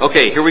 minute.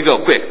 Okay, here we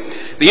go, quick.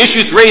 The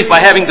issues raised by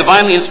having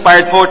divinely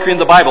inspired poetry in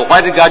the Bible.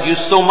 Why did God use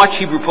so much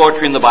Hebrew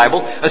poetry in the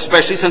Bible,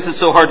 especially since it's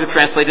so hard to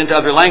translate into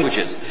other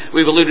languages?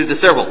 We've alluded to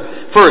several.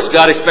 First,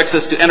 God expects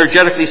us to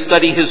energetically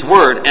study His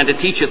Word and to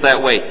teach it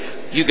that way.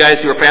 You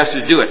guys who are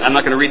pastors do it. I'm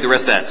not going to read the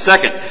rest of that.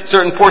 Second,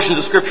 certain portions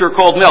of Scripture are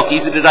called milk,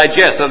 easy to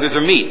digest. Others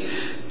are meat.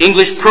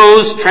 English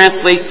prose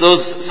translates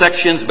those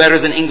sections better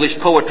than English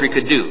poetry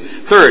could do.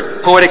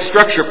 Third, poetic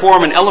structure,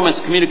 form, and elements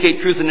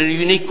communicate truth in a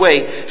unique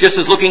way, just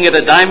as looking at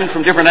a diamond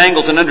from different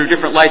angles and under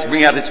different lights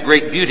bring out its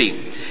great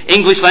beauty.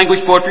 English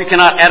language poetry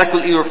cannot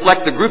adequately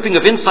reflect the grouping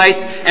of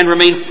insights and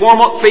remain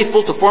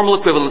faithful to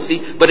formal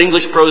equivalency, but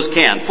English prose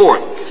can.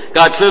 Fourth,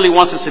 God clearly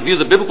wants us to view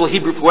the biblical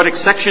Hebrew poetic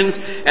sections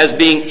as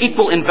being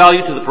equal in value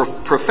to the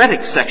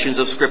prophetic sections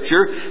of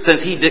Scripture,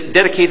 since He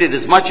dedicated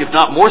as much, if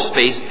not more,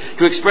 space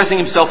to expressing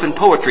Himself in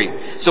poetry.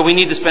 So we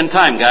need to spend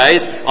time,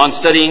 guys, on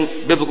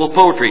studying biblical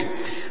poetry.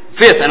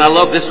 Fifth, and I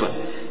love this one,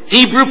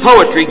 Hebrew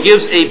poetry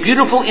gives a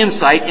beautiful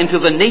insight into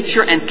the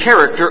nature and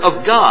character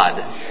of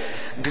God.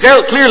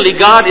 Clearly,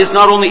 God is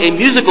not only a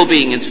musical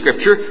being in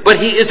Scripture, but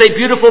He is a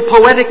beautiful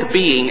poetic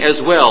being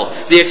as well.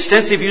 The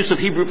extensive use of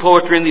Hebrew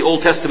poetry in the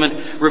Old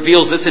Testament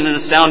reveals this in an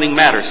astounding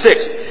manner.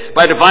 Sixth,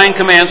 by divine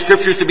command,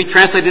 Scripture is to be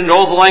translated into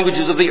all the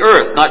languages of the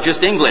earth, not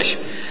just English.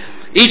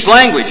 Each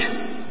language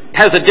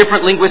has a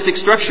different linguistic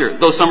structure,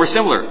 though some are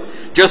similar.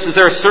 Just as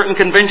there are certain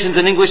conventions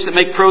in English that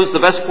make prose the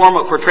best form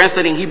for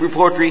translating Hebrew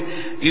poetry,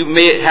 you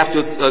may have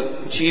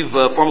to achieve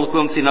formal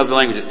equivalency in other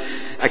languages.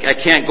 I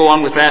can't go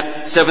on with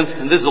that. Seventh,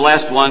 and this is the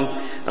last one,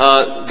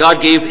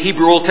 God gave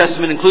Hebrew Old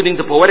Testament, including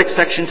the poetic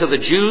section, to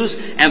the Jews,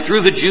 and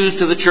through the Jews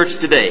to the church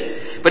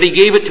today. But He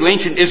gave it to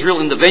ancient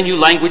Israel in the venue,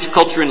 language,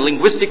 culture, and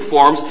linguistic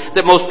forms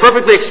that most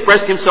perfectly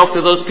expressed Himself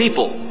to those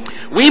people.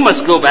 We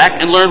must go back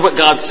and learn what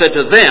God said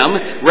to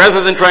them,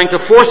 rather than trying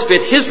to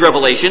force-fit His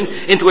revelation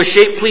into a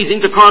shape pleasing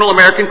to carnal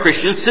American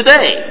Christians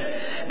today.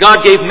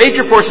 God gave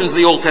major portions of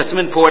the Old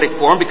Testament in poetic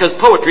form because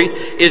poetry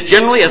is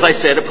generally, as I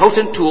said, a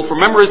potent tool for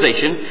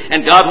memorization,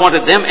 and God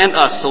wanted them and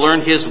us to learn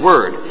His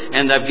Word.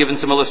 And I've given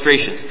some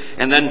illustrations.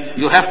 And then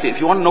you'll have to, if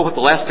you want to know what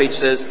the last page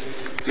says,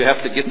 you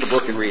have to get the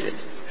book and read it.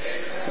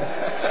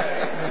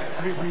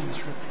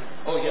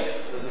 Oh, yes,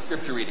 the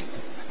scripture reading.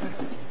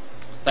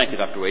 Thank you,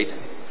 Dr. Waite.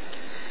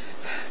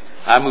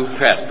 I moved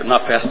fast, but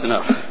not fast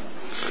enough.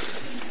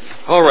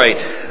 All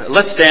right,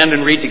 let's stand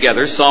and read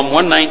together Psalm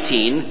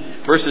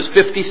 119, verses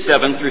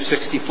 57 through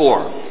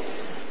 64.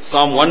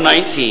 Psalm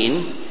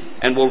 119,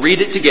 and we'll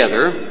read it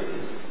together,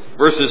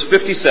 verses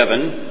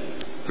 57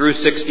 through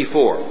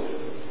 64.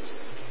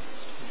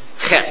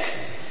 Chet.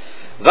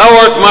 Thou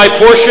art my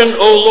portion,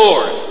 O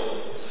Lord.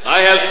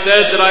 I have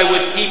said that I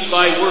would keep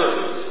thy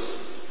words.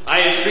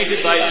 I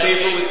entreated thy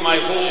favor with my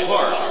whole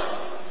heart.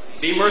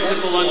 Be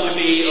merciful unto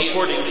me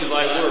according to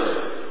thy word.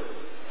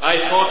 I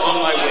thought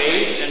on my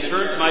ways and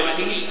turned my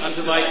feet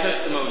unto thy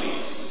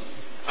testimonies.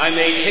 I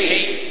made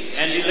haste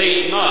and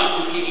delayed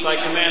not to keep thy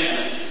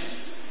commandments.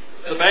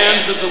 The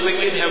bands of the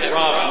wicked have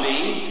robbed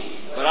me,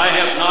 but I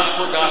have not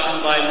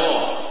forgotten thy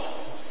law.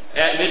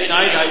 At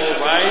midnight I will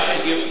rise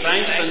to give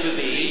thanks unto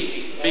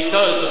thee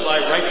because of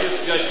thy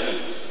righteous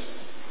judgments.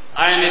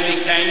 I am a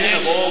companion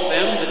of all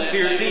them that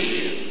fear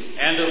thee,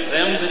 and of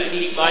them that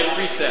keep thy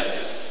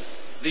precepts.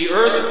 The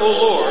earth, O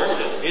Lord,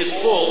 is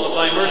full of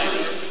thy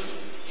mercy.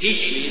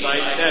 Teach me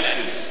thy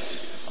statutes.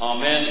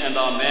 Amen and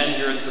amen.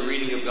 Here is the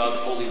reading of God's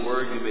holy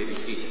word. You may be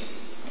seated.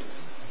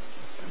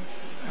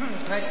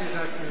 Thank you,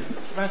 Dr.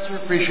 Spencer.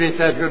 Appreciate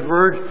that good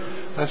word.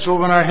 Let's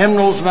open our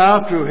hymnals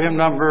now to hymn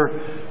number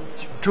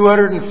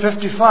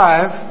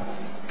 255.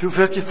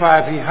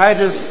 255, He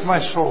hideth my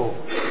soul.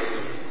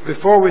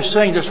 Before we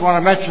sing, just want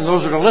to mention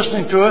those that are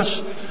listening to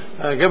us,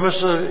 give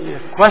us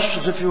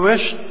questions if you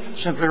wish.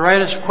 Simply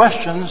write us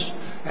questions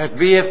at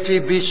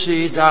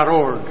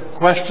bftbc.org.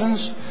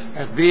 Questions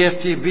at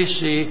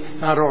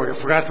bftbc.org. I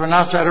forgot to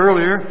announce that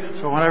earlier,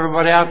 so I want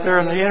everybody out there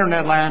in the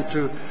internet land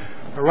to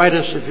write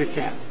us if you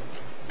can.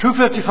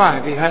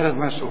 255, He hideth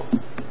my soul.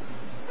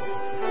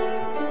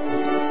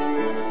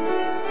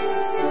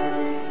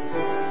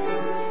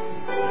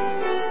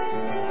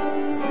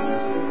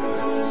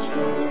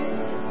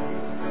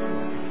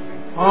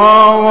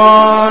 Oh,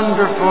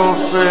 wonderful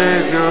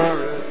Savior.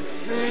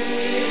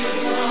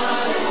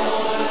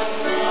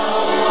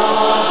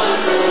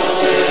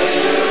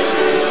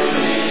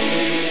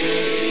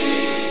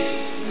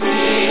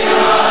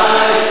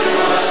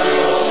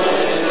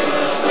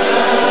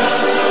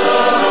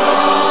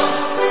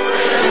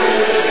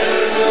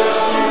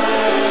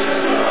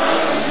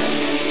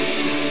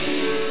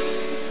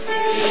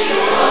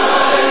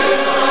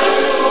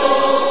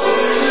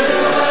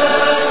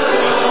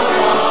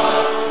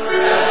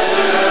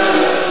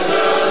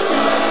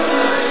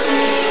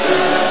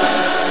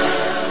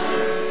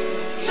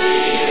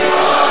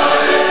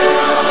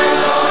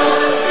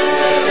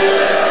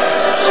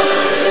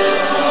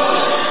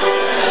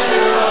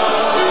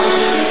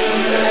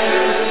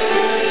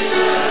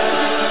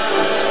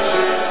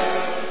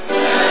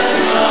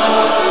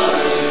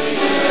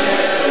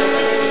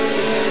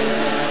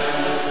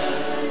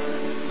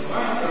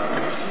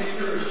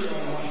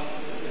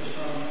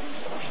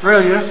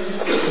 Australia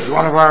is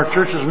one of our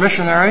church's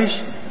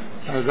missionaries,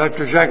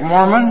 Dr. Jack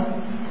Mormon.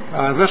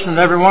 I've listened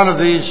to every one of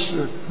these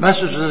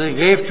messages that he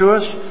gave to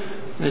us.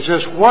 And he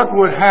says, what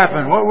would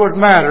happen, what would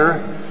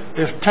matter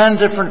if 10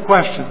 different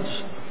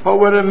questions What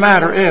would it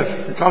matter if?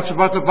 It talks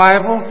about the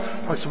Bible,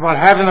 talks about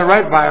having the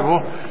right Bible,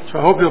 so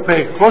I hope you'll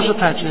pay close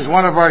attention. He's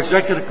one of our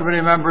executive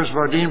committee members of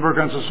our Dean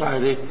Bergen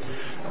Society.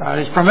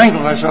 He's from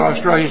England. I said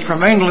Australia. He's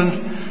from England.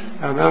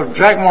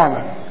 Jack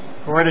Mormon.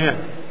 Go right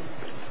ahead.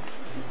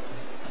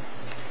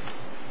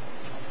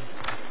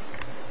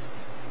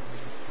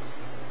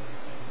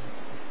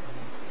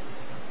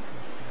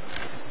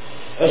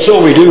 And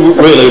so we do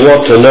really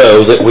want to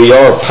know that we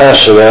are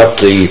passing out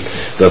the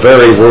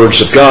very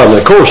words of God. And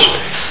of course,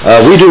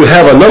 we do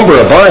have a number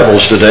of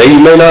Bibles today.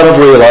 You may not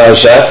have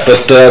realized that,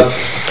 but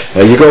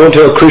you go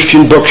into a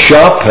Christian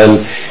bookshop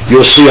and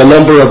you'll see a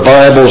number of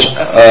Bibles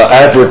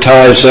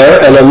advertised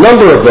there, and a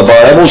number of the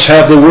Bibles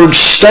have the word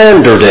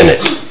standard in it.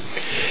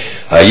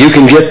 You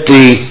can get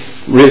the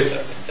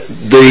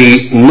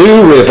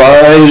New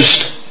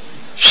Revised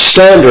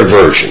Standard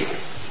Version.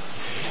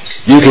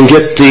 You can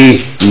get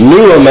the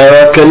New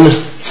American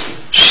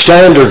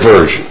Standard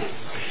Version.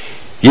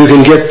 You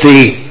can get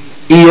the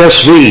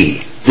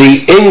ESV,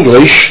 the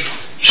English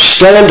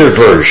Standard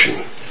Version.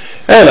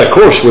 And of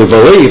course we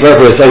believe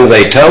everything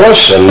they tell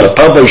us, and the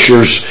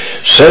publishers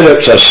said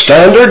it's a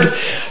standard,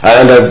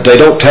 and they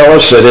don't tell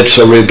us that it's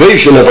a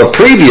revision of a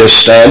previous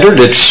standard.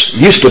 It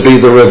used to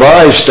be the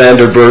Revised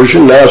Standard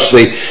Version, now it's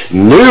the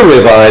New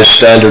Revised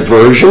Standard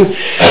Version,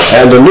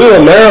 and the New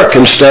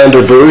American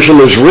Standard Version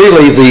is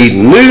really the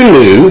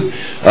New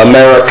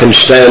American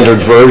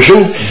Standard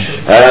Version,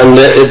 and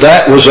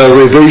that was a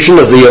revision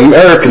of the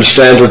American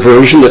Standard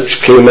Version that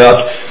came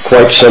out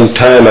quite some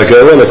time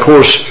ago, and of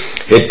course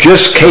it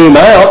just came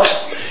out,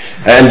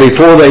 and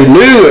before they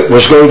knew it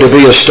was going to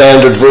be a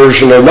standard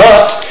version or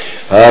not,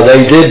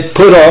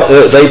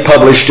 they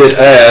published it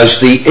as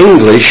the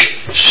English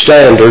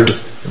Standard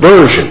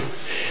Version.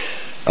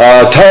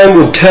 Time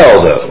would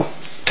tell, though.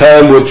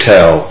 Time would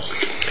tell.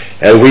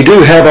 And we do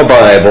have a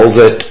Bible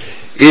that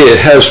it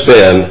has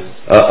been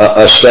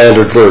a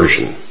standard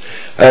version,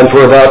 and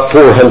for about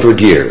 400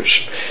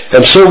 years.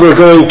 And so we're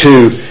going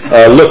to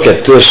look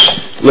at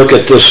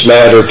this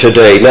matter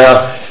today.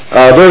 Now,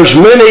 there's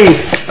many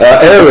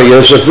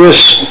areas of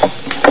this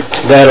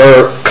that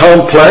are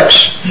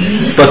complex,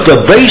 but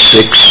the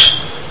basics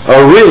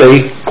are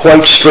really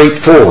quite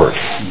straightforward.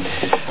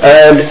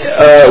 And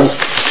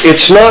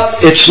it's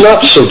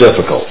not so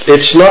difficult.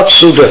 It's not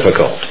so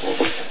difficult.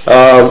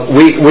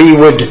 We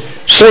would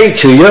say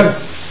to you,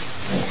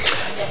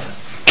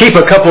 keep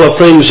a couple of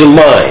things in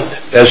mind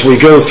as we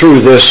go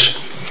through this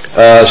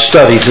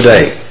study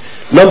today.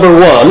 Number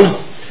one,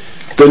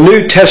 the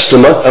New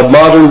Testament of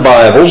modern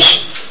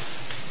Bibles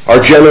are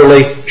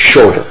generally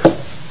shorter.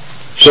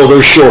 So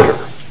they're shorter.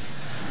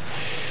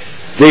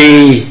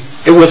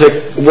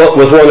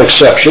 With one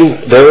exception,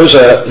 there is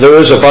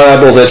a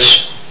Bible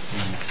that's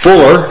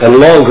fuller and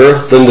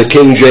longer than the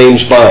King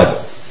James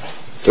Bible.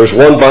 There's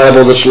one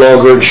Bible that's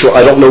longer and short.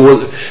 I don't know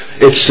whether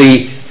it's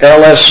the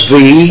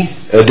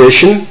LSV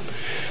edition.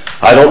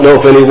 I don't know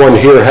if anyone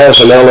here has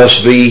an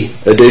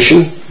LSV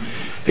edition.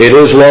 It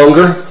is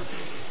longer.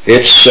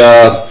 It's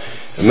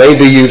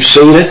maybe you've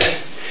seen it.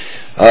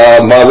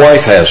 My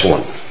wife has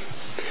one,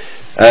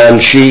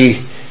 and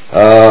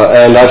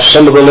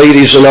some of the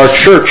ladies in our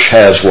church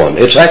has one.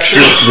 It's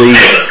actually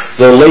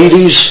the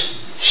ladies'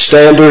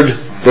 standard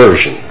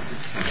version.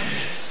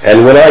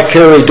 And when I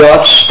carry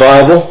Dot's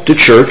Bible to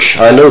church,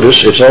 I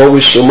notice it's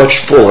always so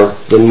much fuller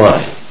than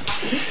mine.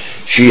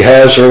 She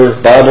has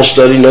her Bible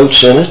study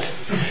notes in it.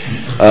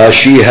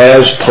 She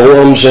has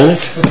poems in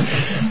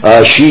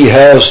it. She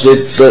has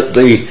the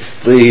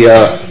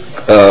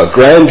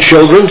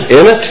grandchildren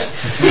in it.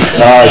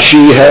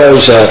 She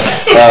has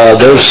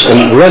there's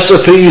some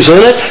recipes in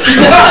it,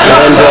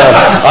 and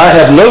I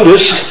have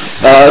noticed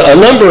a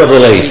number of the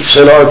ladies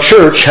in our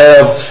church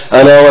have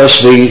an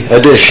LSV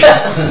edition.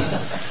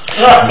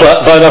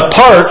 But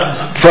apart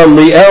from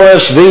the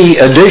LSV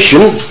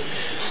edition,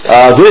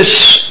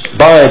 this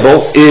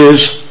Bible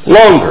is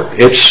longer.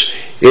 It's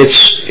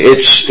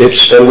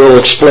and we'll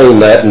explain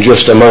that in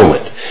just a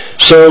moment.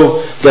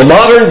 So the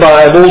modern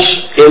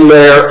Bibles, in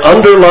their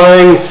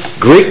underlying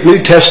Greek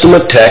New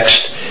Testament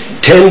text,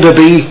 tend to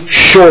be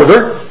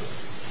shorter,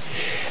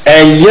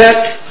 and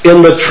yet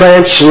in the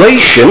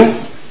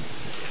translation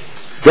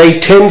they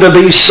tend to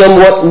be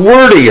somewhat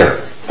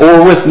wordier,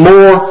 or with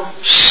more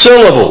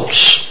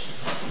syllables.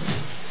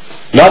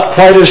 Not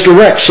quite as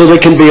direct, so they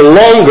can be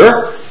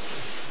longer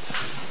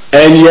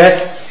and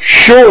yet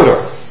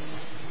shorter.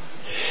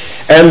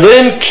 And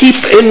then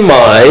keep in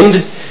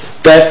mind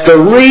that the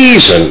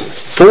reason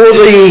for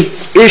the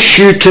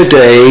issue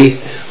today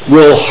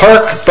will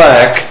hark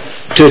back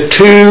to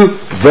two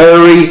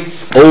very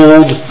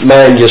old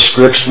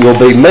manuscripts. We'll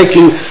be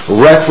making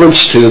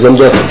reference to them.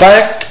 The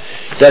fact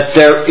that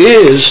there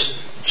is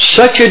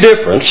such a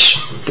difference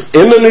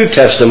in the New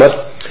Testament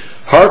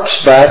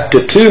harks back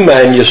to two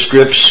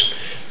manuscripts,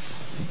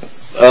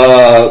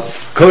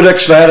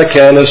 Codex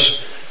Vaticanus,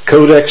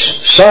 Codex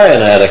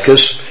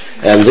Sinaiticus,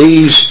 and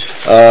these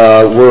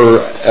were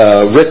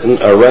written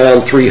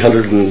around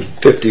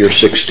 350 or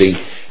 60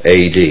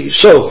 A.D.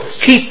 So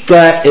keep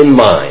that in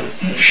mind.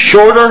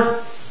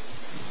 Shorter,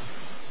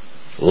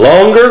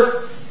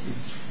 longer,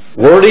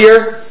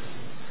 wordier.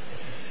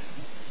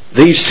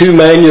 These two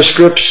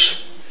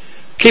manuscripts,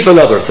 keep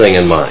another thing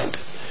in mind.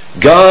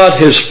 God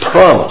has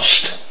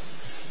promised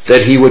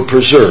that He would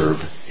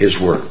preserve His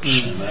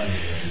words.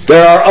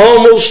 There are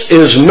almost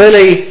as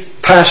many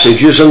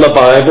passages in the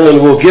Bible,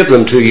 and we'll give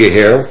them to you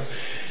here,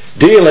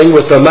 dealing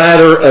with the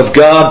matter of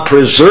God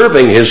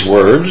preserving His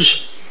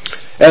words,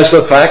 as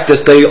the fact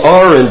that they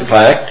are in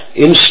fact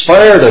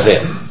inspired of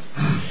Him.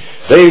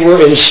 They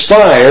were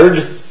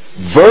inspired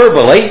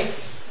verbally,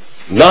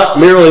 not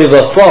merely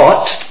the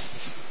thought.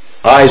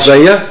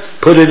 Isaiah,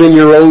 put it in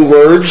your own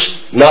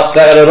words, not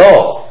that at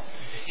all.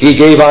 He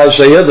gave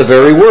Isaiah the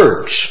very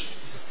words.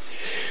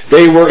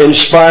 They were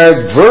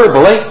inspired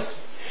verbally,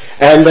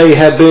 and they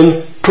have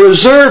been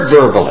preserved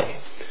verbally.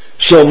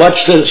 So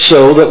much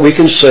so that we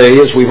can say,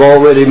 as we've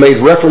already made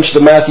reference to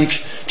Matthew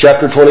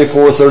chapter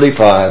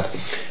 24:35,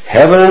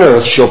 heaven and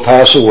earth shall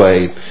pass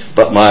away,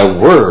 but my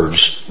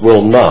words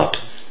will not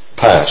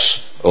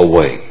pass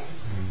away.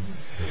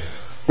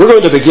 We're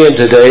going to begin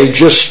today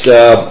just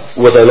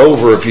with an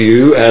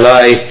overview, and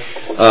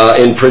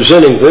in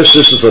presenting this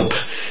is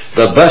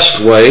the best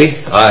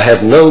way I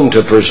have known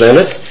to present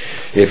it.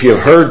 If you've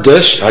heard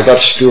this, I got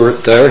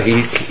Stuart there.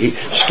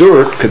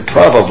 Stuart could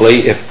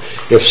probably,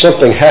 if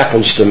something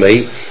happens to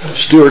me,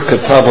 Stuart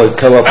could probably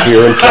come up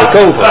here and take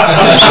over.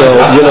 So,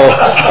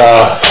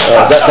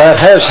 that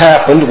has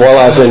happened while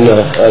I've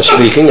been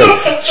speaking,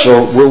 and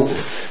so we'll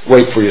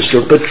wait for you,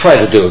 Stuart, but try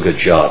to do a good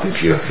job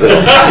if you do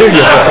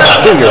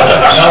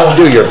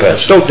your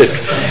best. Don't do it.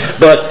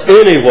 But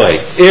anyway,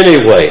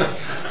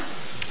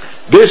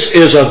 this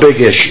is a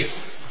big issue.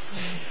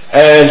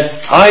 And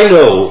I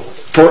know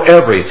for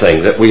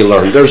everything that we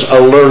learn, there's a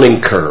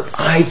learning curve.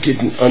 I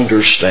didn't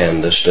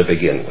understand this to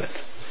begin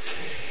with.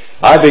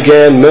 I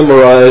began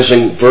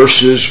memorizing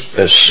verses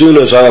as soon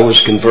as I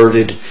was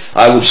converted.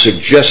 I would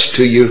suggest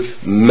to you,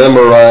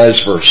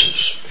 memorize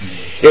verses.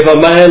 If a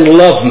man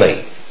love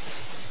me,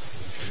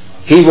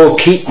 he will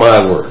keep my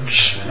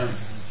words.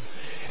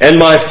 And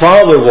my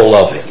Father will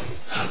love him.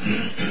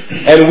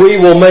 And we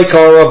will make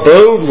our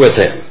abode with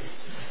him.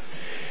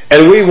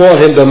 And we want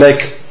him to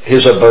make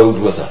his abode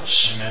with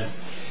us. Amen.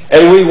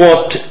 And we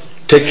want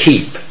to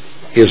keep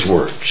his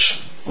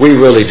words. We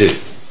really do.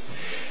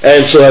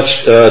 And so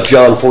that's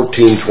John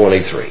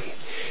 14:23.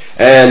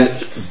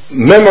 And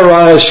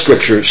memorize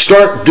Scripture.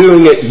 Start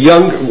doing it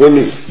younger. When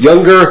you're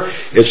younger,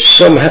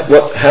 it's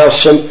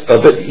a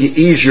bit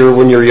easier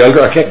when you're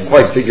younger. I can't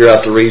quite figure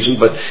out the reason,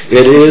 but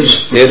it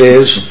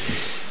is.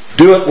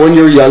 Do it when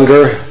you're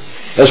younger.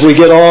 As we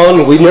get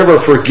on, we never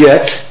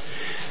forget,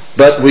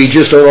 but we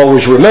just don't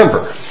always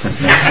remember.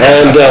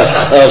 And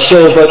but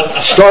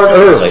start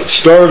early.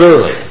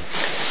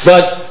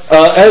 But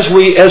as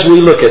we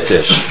look at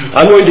this,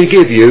 I'm going to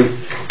give you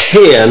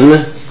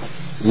 10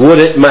 would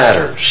it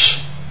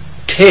matters.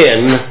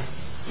 10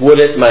 would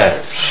it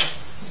matters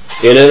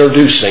in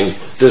introducing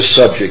this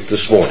subject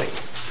this morning.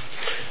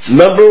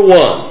 Number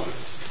 1,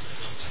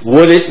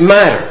 would it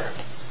matter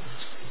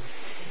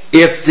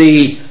if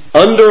the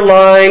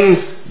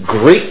underlying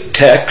Greek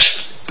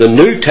text, the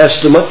New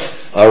Testament,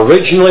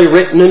 originally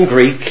written in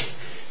Greek,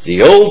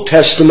 the Old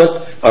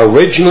Testament,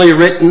 originally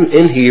written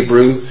in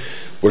Hebrew?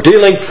 We're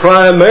dealing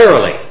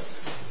primarily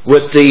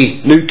with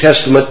the New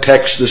Testament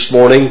text this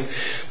morning,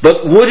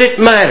 but would it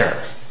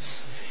matter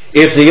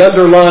if the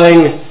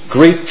underlying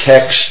Greek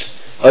text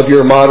of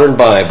your modern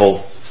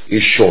Bible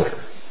is shorter?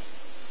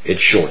 It's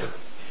shorter.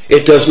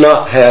 It does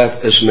not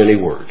have as many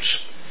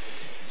words.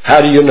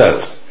 How do you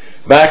know?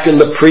 Back in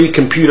the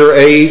pre-computer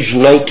age,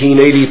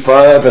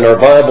 1985, in our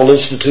Bible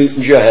Institute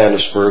in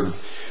Johannesburg,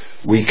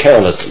 we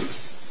counted them.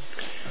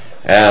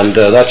 And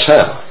that's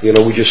how.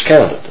 We just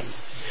counted them.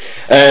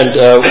 And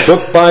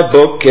book by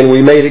book, and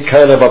we made it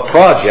kind of a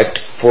project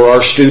for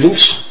our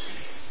students.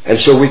 And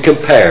so we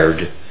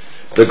compared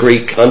the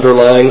Greek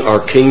underlying our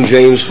King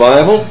James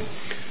Bible,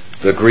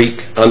 the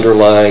Greek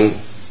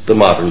underlying the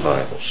modern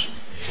Bibles.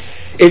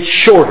 It's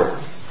shorter.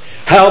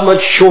 How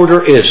much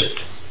shorter is it?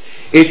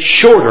 It's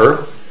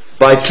shorter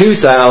by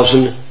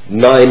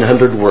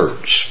 2,900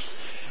 words.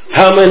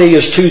 How many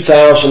is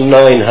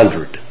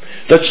 2,900?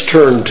 Let's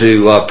turn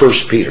to 1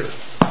 Peter.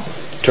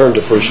 Turn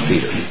to 1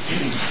 Peter.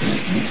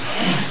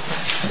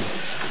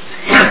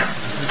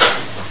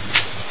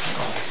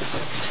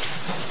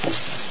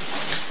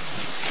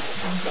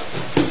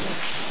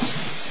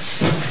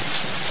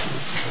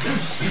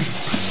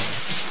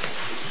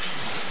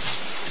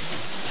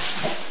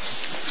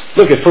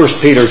 Look at 1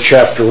 Peter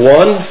chapter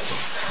 1.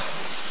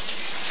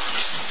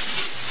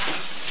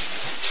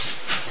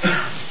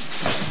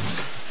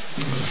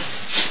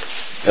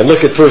 And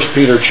look at 1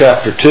 Peter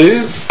chapter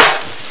 2.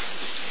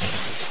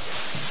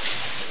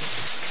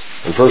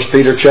 And 1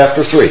 Peter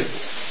chapter 3.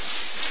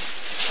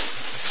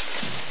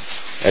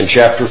 And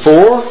chapter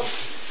 4.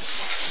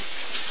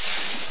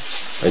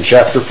 And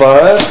chapter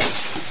 5.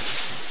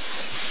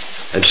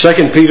 And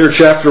 2 Peter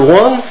chapter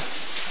 1.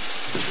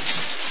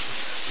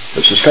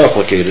 This is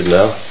complicated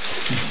now.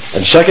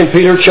 And 2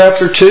 Peter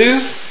chapter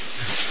 2.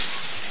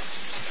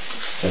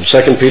 And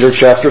 2 Peter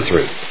chapter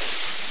 3.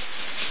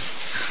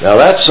 Now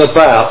that's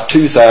about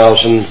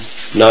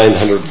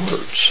 2,900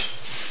 words,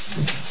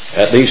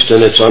 at least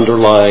in its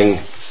underlying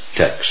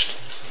text.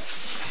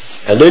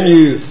 And then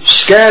you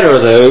scatter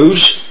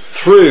those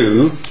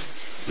through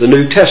the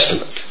New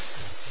Testament,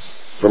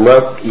 from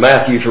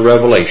Matthew to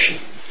Revelation.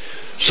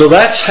 So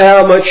that's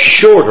how much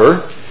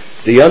shorter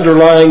the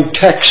underlying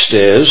text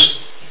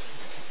is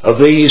of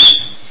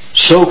these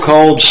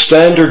so-called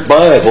standard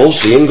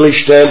Bibles, the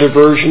English Standard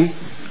Version,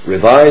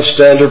 Revised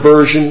Standard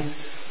Version,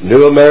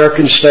 New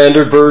American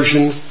Standard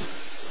Version,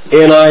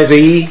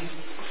 NIV.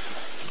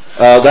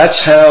 That's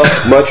how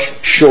much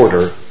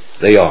shorter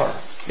they are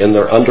in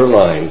their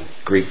underlying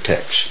Greek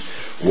text.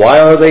 Why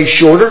are they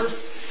shorter?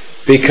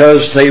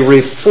 Because they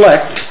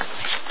reflect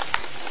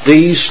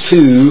these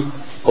two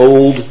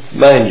old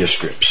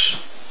manuscripts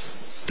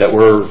that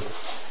were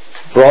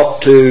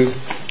brought to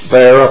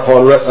bear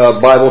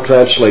upon Bible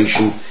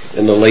translation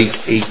in the late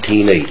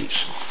 1880s.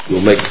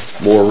 We'll make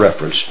more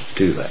reference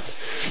to that.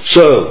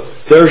 So,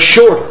 they're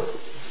shorter.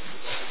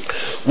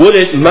 Would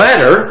it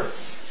matter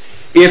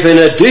if in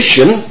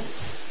addition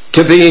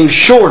to being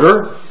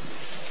shorter,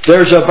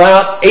 there's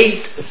about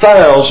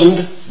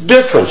 8,000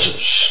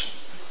 differences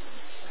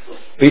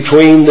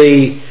between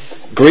the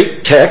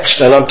Greek text,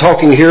 and I'm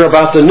talking here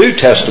about the New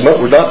Testament,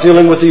 we're not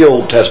dealing with the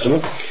Old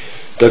Testament,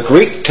 the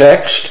Greek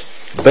text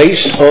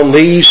based on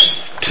these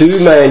two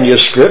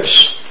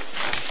manuscripts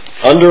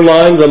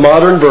underlying the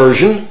modern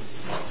version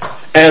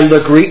and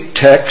the Greek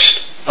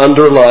text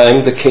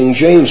underlying the King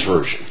James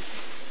Version.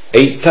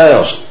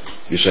 8,000.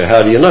 You say,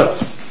 how do you know?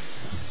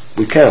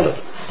 We counted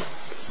them.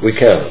 We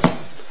counted them.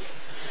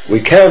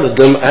 We counted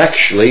them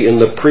actually in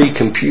the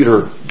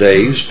pre-computer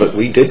days, but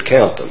we did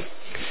count them.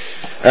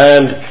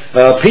 And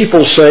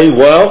people say,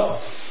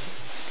 well,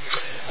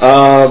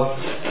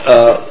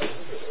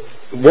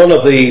 one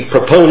of the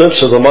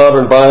proponents of the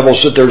modern Bible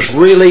said there's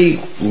really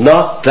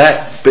not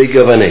that big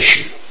of an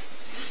issue.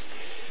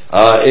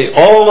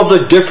 All of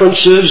the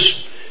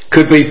differences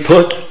could be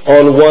put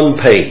on one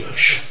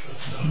page.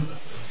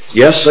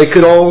 Yes, they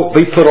could all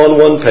be put on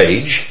one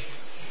page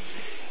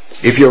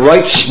if you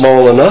write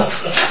small enough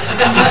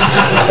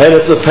and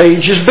if the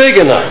page is big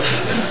enough.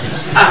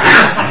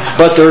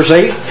 But there's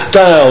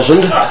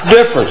 8,000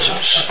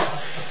 differences.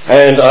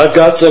 And I've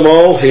got them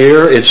all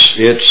here.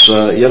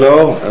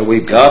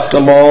 We've got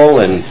them all,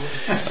 and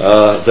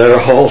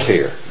they're all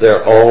here.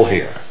 They're all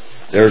here.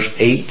 There's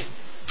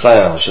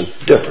 8,000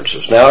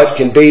 differences. Now, it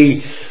can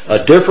be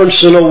a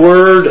difference in a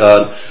word,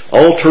 an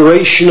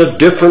alteration of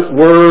different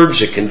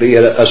words. It can be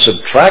a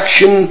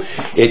subtraction.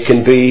 It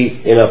can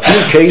be, in a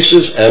few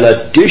cases, an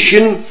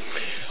addition.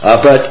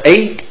 But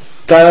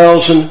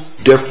 8,000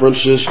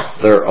 differences,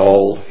 they're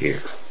all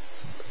here.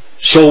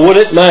 So would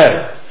it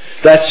matter?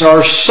 That's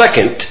our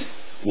second,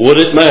 would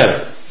it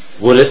matter?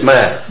 Would it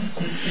matter?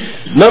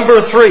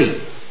 Number 3,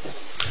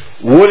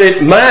 would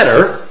it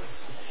matter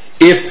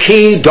if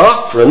key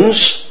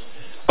doctrines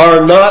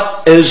are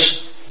not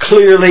as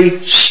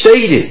clearly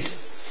stated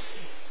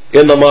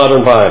in the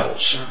modern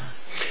Bibles?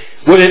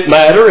 Would it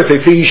matter if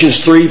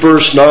Ephesians 3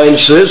 verse 9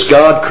 says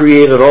God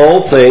created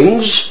all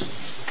things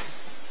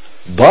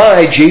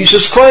by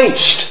Jesus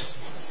Christ?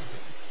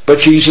 But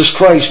Jesus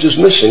Christ is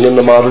missing in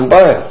the modern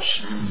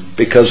Bibles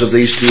because of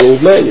these two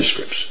old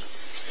manuscripts.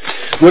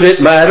 Would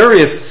it matter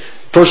if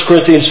 1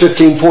 Corinthians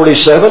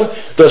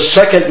 15:47, the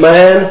second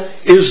man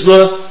is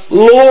the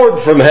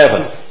Lord from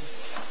heaven?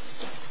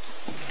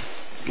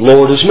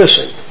 Lord is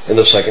missing in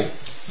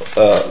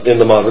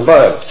the modern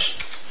Bibles.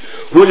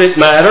 Would it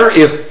matter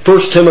if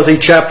 1 Timothy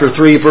chapter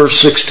 3 verse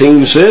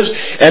 16 says,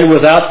 and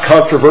without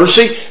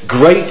controversy,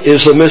 great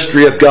is the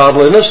mystery of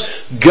godliness,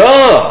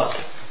 God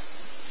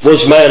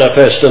was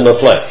manifest in the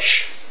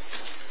flesh,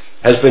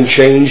 has been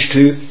changed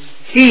to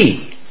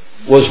He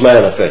was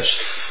manifest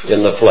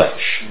in the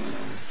flesh.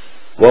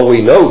 Well,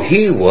 we know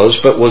He was,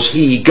 but was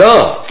He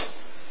God?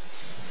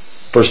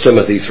 1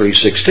 Timothy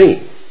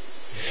 3:16.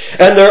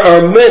 And there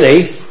are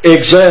many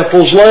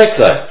examples like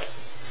that.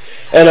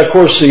 And of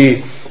course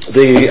the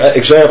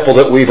example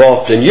that we've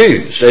often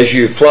used, as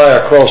you fly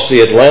across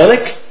the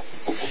Atlantic,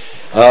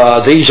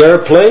 these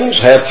airplanes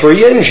have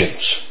 3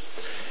 engines.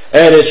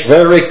 And it's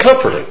very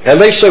comforting.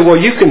 And they say, well,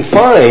 you can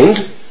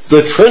find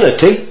the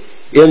Trinity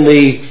in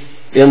the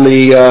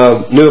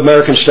New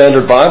American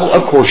Standard Bible.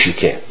 Of course you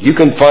can. You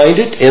can find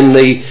it in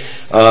the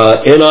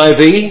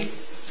NIV.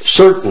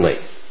 Certainly.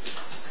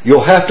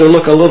 You'll have to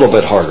look a little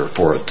bit harder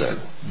for it, though.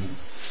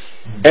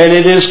 And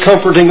it is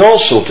comforting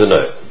also to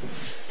know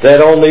that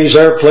on these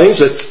airplanes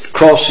that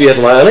cross the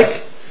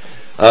Atlantic,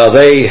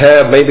 they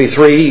have maybe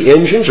 3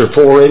 engines or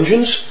 4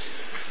 engines,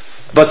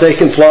 but they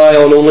can fly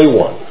on only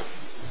one.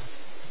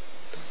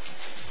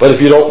 But if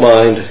you don't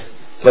mind,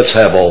 let's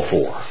have all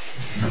 4.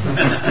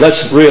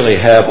 Let's really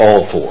have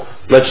all 4.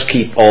 Let's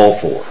keep all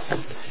 4.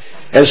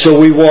 And so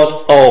we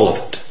want all of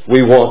it.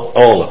 We want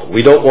all of it.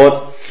 We don't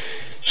want...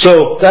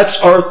 So that's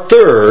our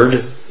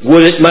third,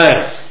 would it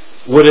matter?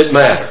 Would it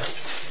matter?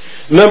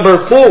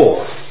 Number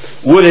 4,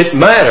 would it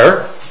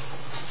matter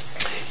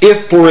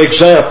if, for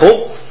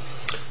example,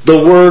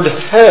 the word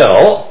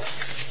hell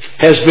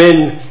has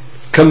been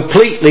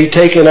completely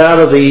taken out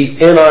of the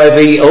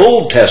NIV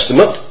Old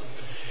Testament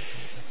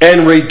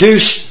and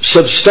reduced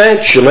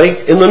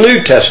substantially in the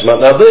New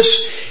Testament. Now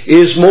this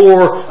is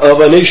more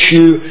of an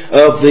issue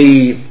of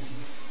the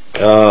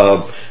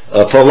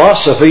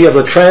philosophy of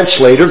the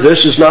translator.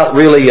 This is not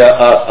really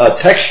a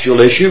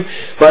textual issue,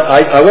 but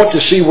I want to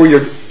see where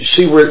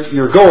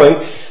you're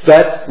going.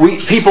 That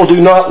people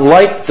do not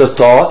like the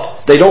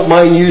thought. They don't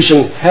mind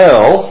using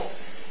hell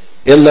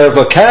in their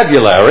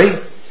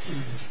vocabulary,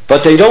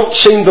 but they don't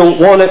seem to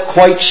want it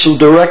quite so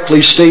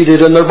directly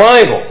stated in their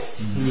Bible.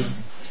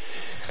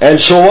 And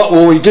so what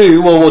will we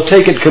do? Well, we'll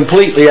take it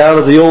completely out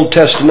of the Old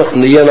Testament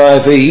and the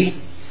NIV.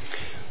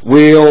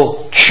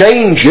 We'll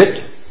change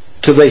it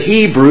to the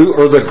Hebrew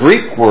or the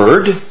Greek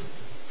word,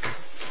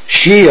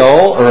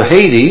 Sheol or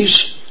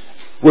Hades,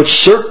 which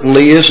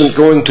certainly isn't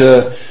going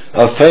to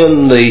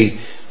offend the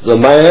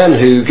man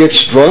who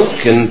gets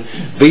drunk and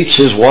beats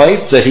his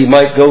wife, that he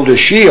might go to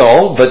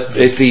Sheol. But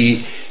if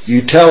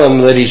you tell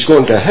him that he's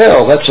going to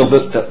hell, that's a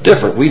bit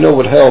different. We know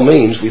what hell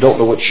means. We don't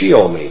know what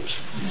Sheol means.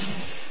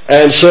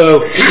 And so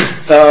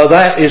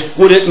that is,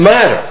 would it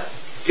matter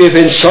if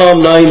in Psalm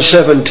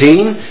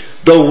 9:17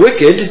 the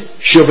wicked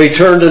shall be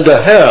turned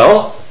into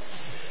hell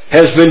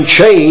has been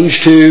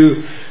changed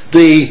to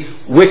the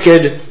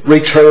wicked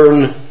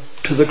return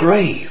to the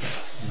grave?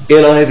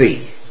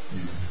 NIV.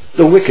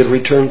 The wicked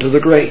return to the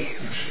grave.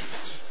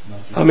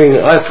 I mean,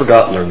 I've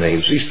forgotten their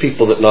names. These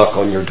people that knock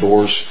on your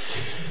doors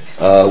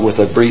with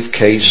a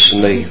briefcase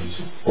and they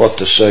want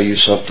to sell you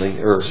something,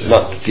 or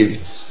not to give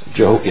you,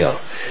 Jehovah.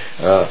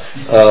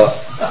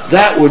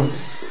 That would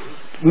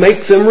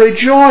make them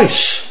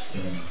rejoice.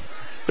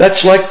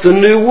 That's like the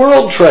New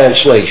World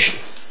Translation.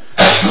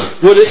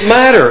 Would it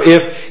matter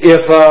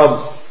if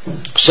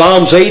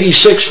Psalms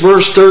 86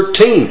 verse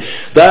 13,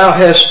 thou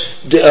hast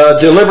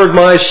delivered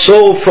my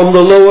soul from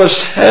the lowest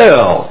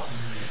hell,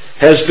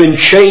 has been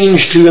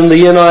changed to, in the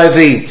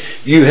NIV,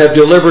 you have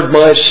delivered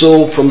my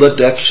soul from the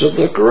depths of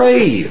the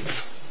grave?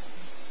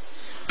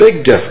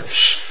 Big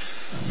difference.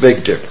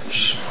 Big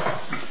difference.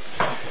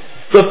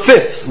 The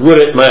fifth, would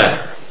it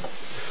matter?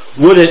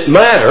 Would it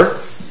matter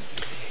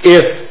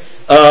if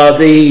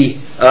the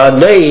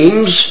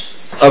names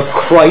of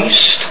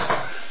Christ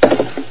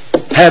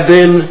have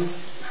been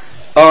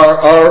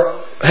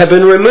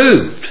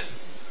removed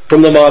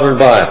from the modern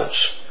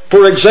Bibles?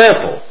 For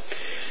example,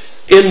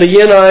 in the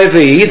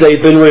NIV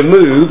they've been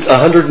removed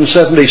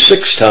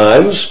 176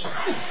 times.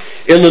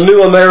 In the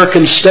New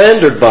American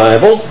Standard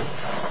Bible,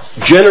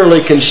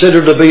 generally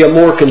considered to be a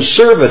more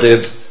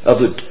conservative of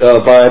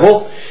the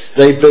Bible,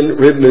 they've been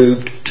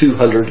removed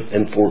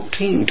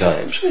 214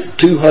 times.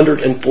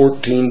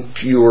 214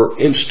 fewer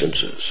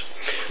instances.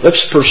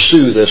 Let's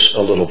pursue this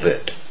a little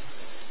bit.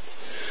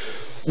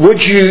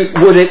 Would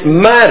it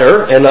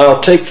matter, and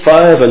I'll take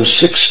 5 and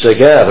 6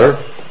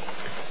 together,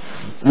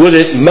 would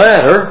it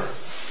matter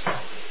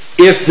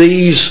if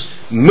these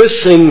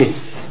missing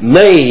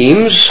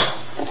names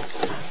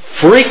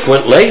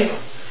frequently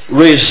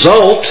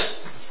result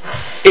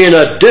in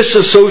a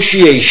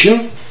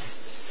disassociation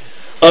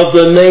of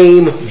the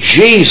name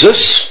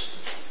Jesus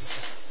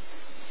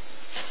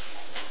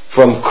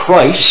from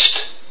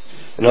Christ?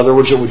 In other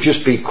words, it would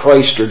just be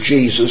Christ or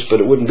Jesus, but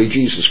it wouldn't be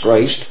Jesus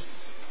Christ.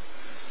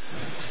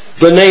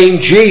 The name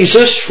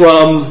Jesus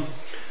from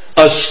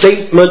a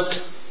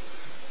statement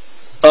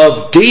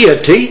of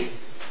deity.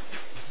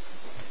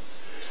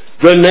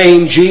 The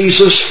name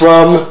Jesus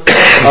from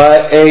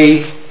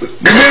a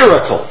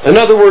miracle. In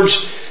other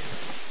words,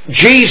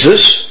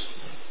 Jesus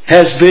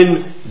has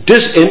been,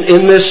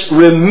 in this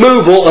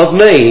removal of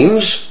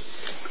names,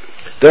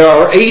 there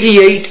are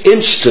 88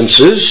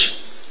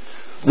 instances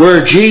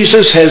where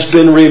Jesus has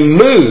been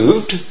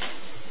removed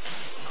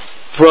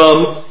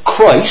from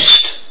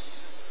Christ,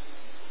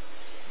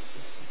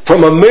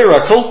 from a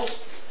miracle,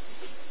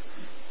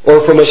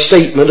 or from a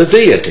statement of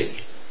deity.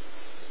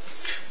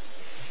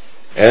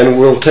 And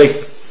we'll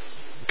take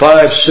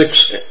 5,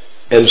 6,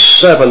 and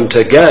 7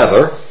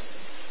 together,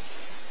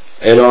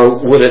 and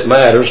would it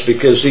matters,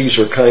 because these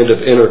are kind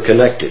of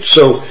interconnected.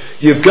 So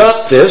you've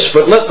got this,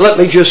 but let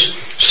me just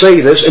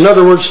say this. In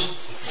other words,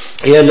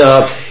 in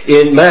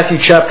Matthew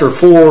chapter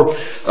 4,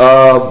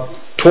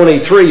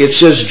 23, it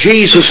says,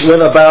 Jesus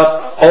went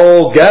about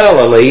all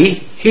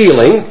Galilee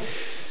healing,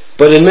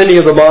 but in many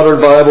of the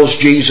modern Bibles,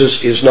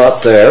 Jesus is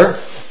not there.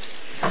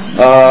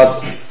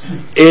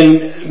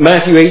 In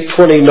Matthew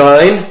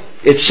 8:29,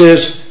 it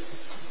says,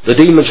 the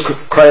demons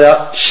cried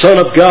out, Son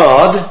of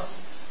God,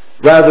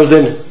 rather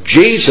than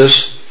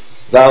Jesus,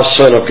 thou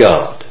Son of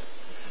God.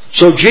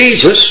 So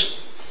Jesus,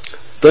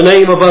 the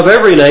name above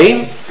every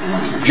name,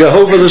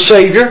 Jehovah the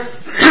Savior,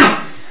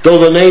 though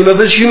the name of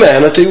his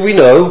humanity, we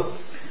know,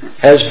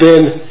 has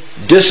been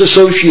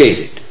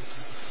disassociated.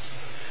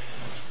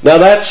 Now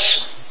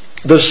that's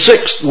the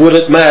 6th, would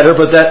it matter,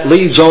 but that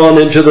leads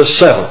on into the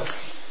 7th.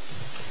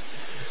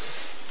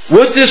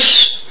 Would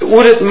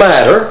it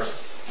matter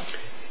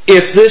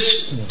if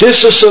this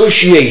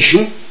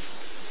disassociation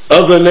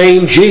of the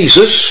name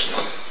Jesus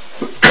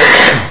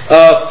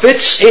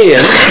fits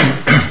in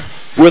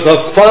with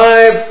a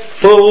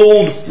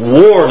five-fold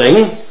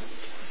warning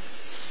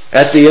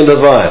at the end of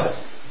the Bible.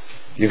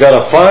 You got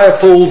a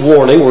five-fold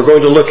warning we're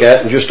going to look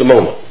at in just a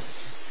moment.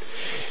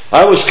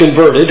 I was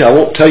converted, I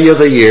won't tell you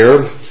the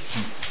year,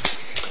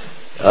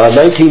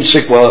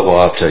 1960, well,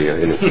 I'll tell you.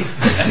 A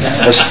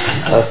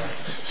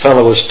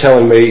fellow was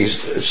telling me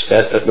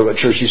at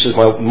church, he says,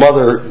 my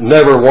mother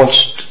never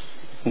wants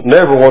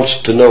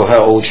to know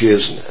how old she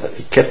is. And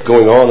he kept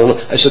going on, and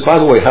I said, by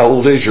the way, how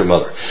old is your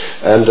mother?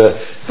 And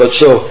but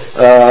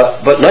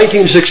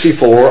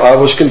 1964, I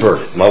was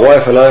converted. My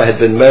wife and I had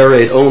been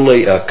married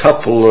only a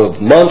couple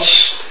of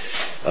months.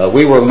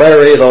 We were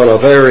married on a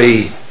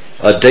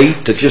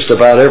date that just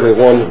about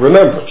everyone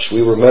remembers.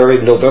 We were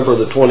married November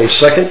the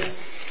 22nd,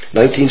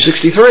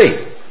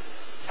 1963,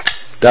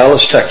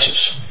 Dallas,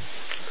 Texas.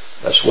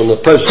 That's when the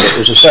president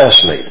was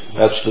assassinated.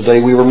 That's the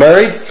day we were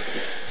married.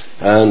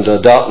 And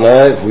Dot and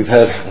I,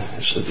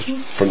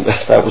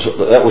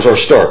 that was our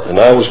start. And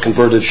I was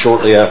converted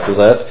shortly after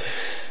that.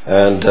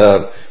 And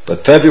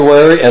but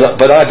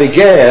I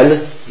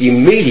began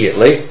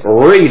immediately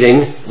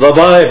reading the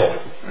Bible,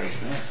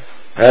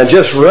 and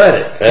just read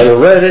it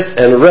and read it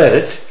and read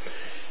it,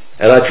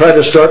 and I tried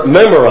to start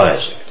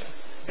memorizing it,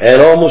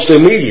 and almost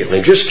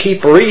immediately just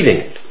keep reading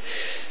it.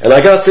 And I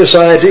got this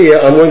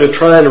idea: I'm going to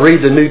try and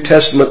read the New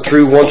Testament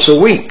through once a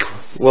week.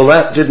 Well,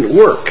 that didn't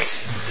work.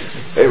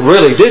 It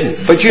really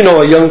didn't. But you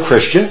know, a young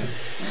Christian,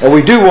 and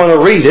we do want to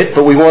read it,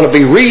 but we want to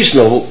be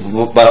reasonable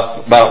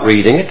about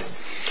reading it.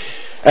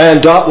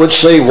 And Dot would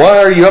say, why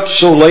are you up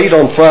so late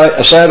on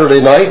Saturday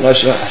night? And I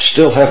said, I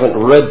still haven't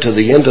read to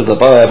the end of the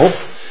Bible.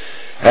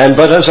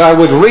 But as I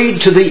would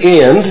read to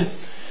the end,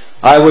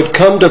 I would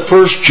come to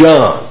 1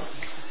 John.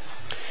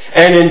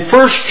 And in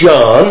 1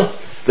 John,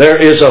 there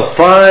is a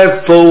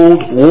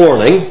five-fold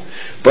warning,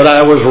 but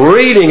I was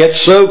reading it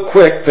so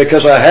quick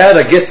because I had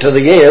to get to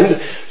the end,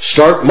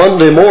 start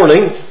Monday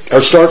morning,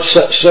 or start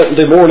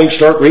Sunday morning,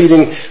 start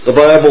reading the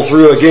Bible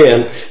through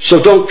again. So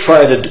don't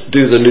try to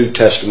do the New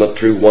Testament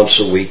through once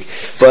a week,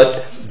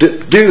 but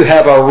do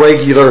have a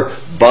regular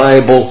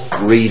Bible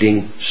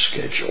reading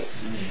schedule.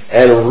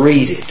 And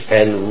read it,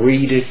 and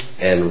read it,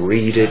 and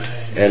read it,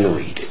 and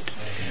read it.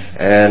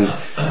 And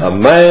a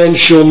man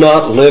shall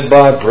not live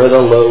by bread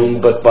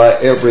alone, but by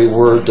every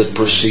word that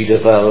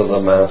proceedeth out of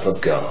the mouth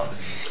of God.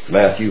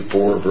 Matthew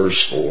 4,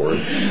 verse 4.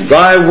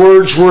 Thy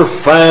words were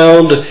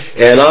found,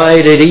 and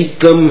I did eat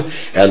them,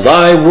 and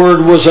thy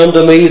word was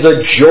unto me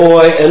the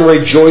joy and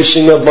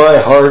rejoicing of my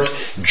heart.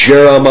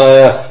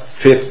 Jeremiah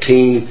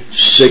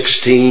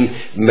 15:16.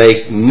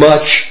 Make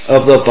much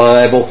of the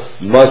Bible,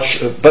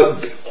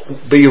 but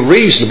be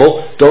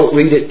reasonable. Don't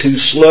read it too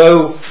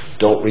slow.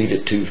 Don't read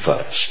it too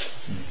fast.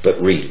 But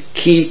read it.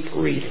 Keep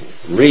reading.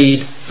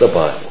 Read the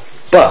Bible.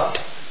 But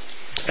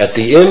at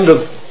the end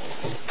of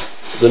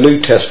the New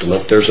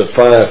Testament, there's a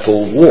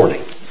five-fold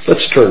warning.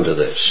 Let's turn to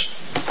this.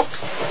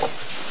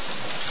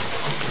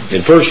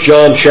 In 1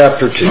 John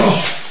chapter 2.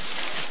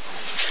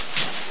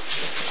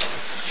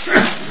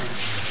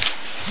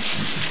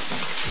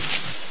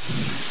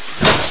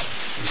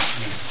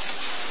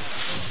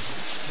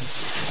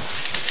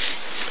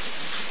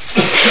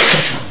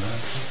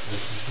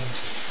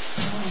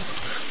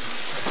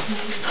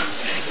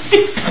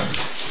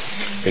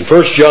 In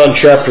 1 John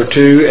chapter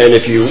 2, and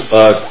if you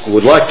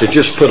would like to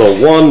just put a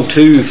 1,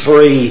 2,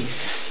 3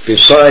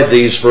 beside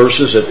these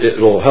verses, it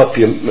will help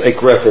you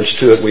make reference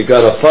to it. We've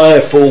got a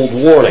five-fold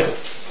warning.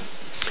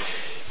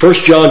 1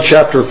 John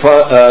chapter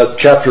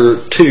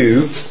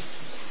 2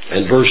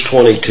 and verse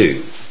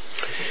 22.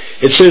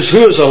 It says,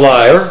 who is a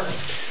liar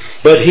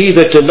but he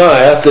that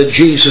denieth that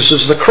Jesus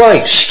is the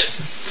Christ?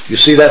 You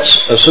see,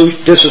 that's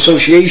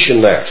disassociation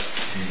there.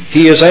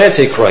 He is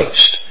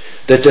Antichrist,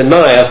 that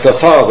denieth the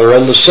Father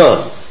and the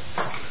Son.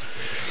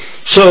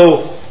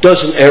 So,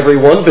 doesn't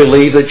everyone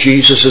believe that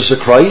Jesus is the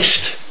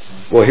Christ?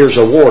 Well, here's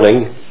a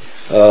warning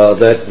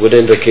that would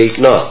indicate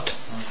not.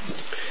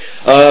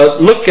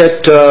 Look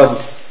at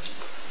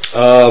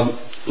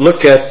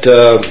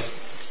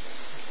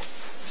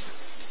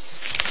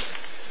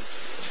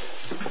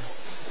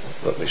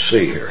let me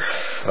see here.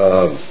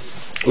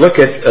 Look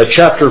at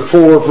chapter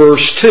 4,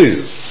 verse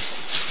 2.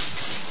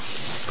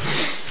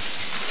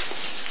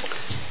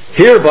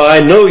 Hereby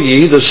know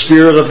ye the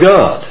Spirit of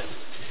God.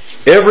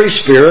 Every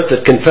spirit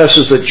that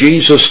confesses that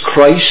Jesus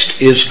Christ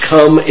is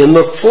come in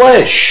the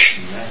flesh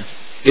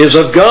is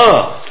of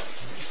God.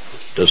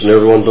 Doesn't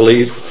everyone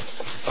believe?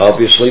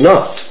 Obviously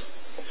not.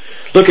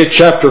 Look at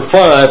chapter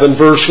 5 and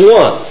verse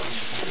 1.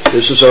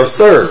 This is our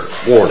third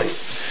warning.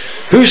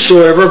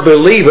 Whosoever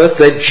believeth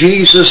that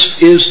Jesus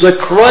is the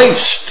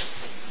Christ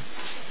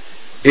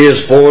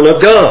is born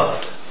of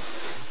God.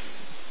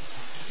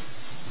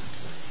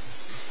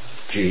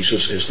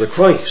 Jesus is the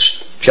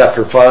Christ.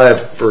 Chapter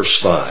 5, verse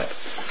 5.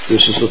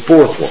 This is the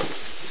fourth one.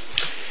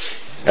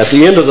 At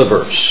the end of the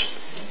verse.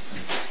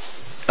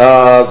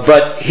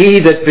 But he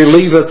that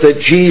believeth that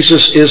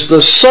Jesus is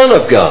the Son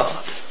of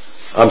God.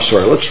 I'm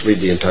sorry, let's read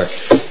the entire.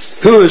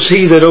 Who is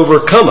he that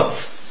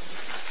overcometh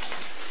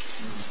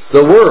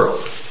the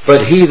world?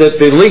 But he that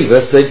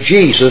believeth that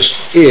Jesus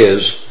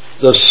is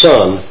the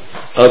Son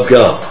of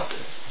God.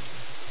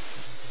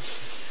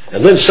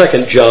 And then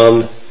 2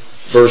 John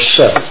verse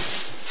 7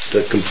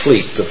 to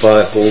complete the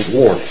fivefold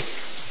warning.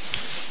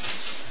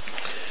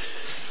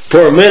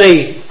 For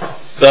many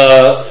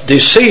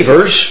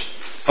deceivers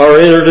are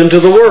entered into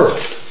the world,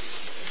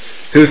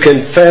 who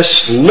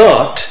confess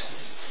not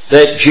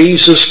that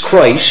Jesus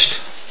Christ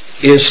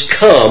is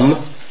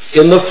come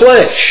in the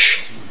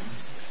flesh.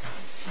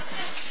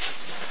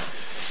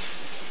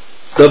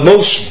 The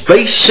most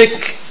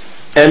basic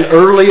and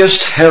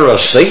earliest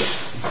heresy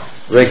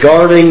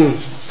regarding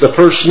the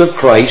person of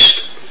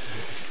Christ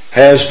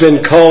has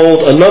been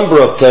called a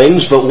number of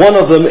things, but one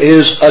of them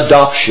is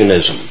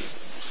adoptionism.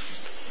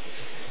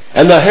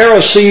 And the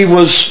heresy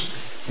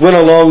went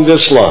along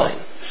this line.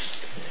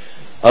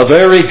 A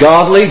very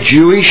godly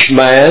Jewish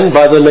man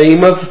by the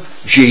name of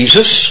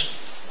Jesus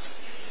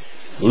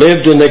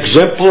lived an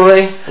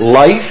exemplary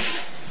life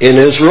in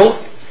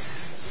Israel.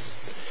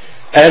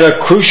 At a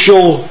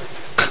crucial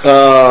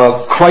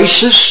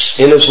crisis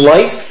in his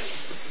life,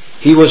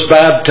 he was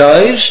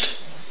baptized.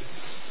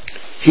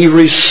 He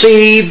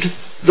received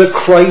the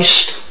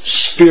Christ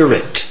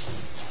Spirit.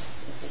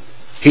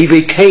 He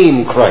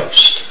became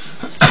Christ.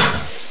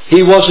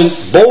 He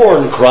wasn't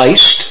born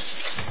Christ.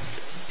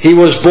 He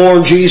was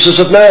born Jesus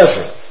of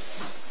Nazareth.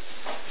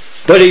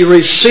 But he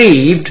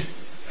received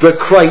the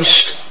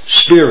Christ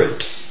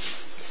Spirit.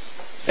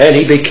 And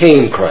he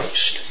became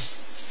Christ.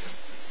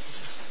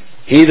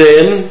 He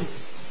then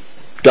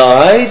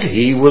died.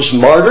 He was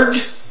martyred.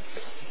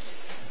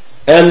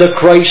 And the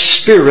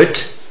Christ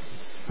Spirit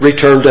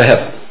returned to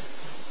heaven.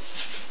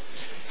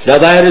 Now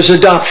that is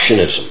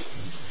adoptionism.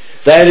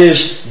 That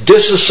is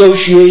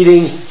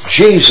disassociating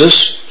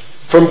Jesus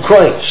from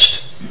Christ.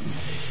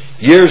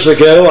 Years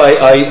ago,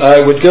 I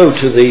would go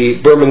to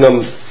the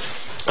Birmingham,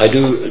 I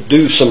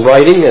do some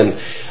writing, and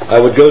I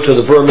would go to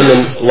the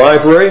Birmingham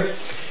Library,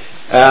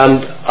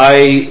 and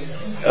I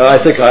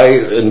think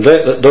in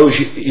those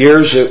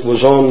years it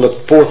was on the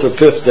 4th or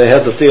 5th, they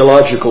had the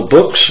theological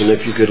books, and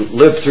if you could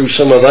live through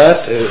some of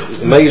that,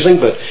 amazing,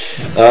 but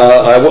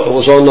I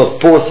was on the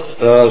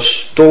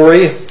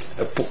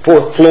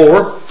 4th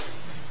floor,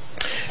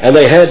 and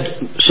they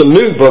had some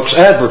new books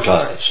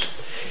advertised.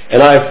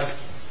 And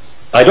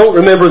I don't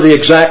remember the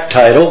exact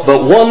title,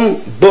 but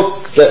one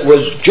book that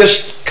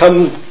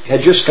had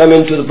just come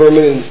into the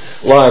Birmingham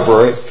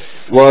Library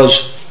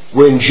was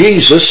When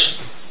Jesus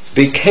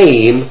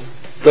Became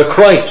the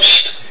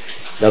Christ.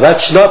 Now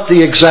that's not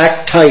the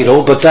exact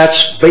title, but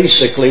that's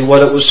basically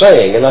what it was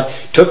saying. And I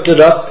took it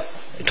up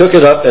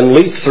and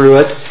leafed through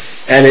it,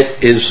 and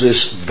it is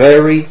this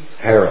very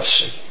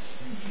heresy.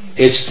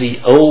 It's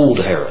the old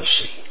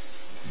heresy.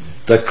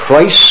 The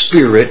Christ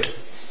Spirit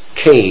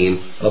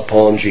came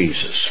upon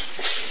Jesus.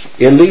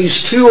 In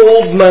these two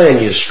old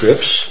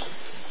manuscripts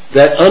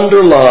that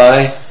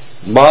underlie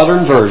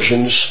modern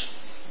versions,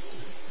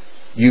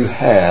 you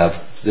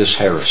have this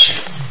heresy.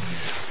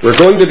 We're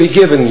going to be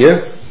giving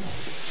you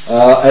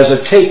as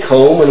a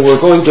take-home, and we're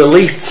going to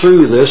leaf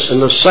through this in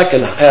the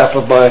second half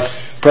of my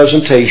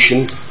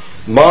presentation,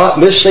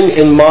 Missing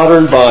in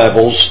Modern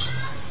Bibles,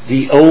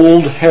 the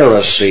Old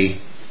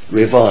Heresy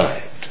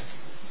Revived.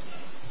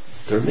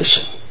 They're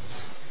missing.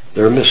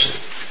 They're missing.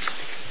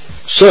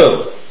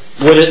 So,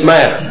 would it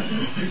matter?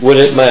 Would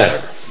it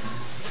matter?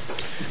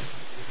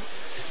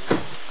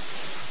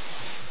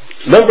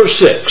 Number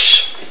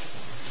 6.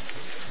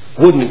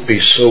 Wouldn't it be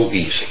so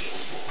easy?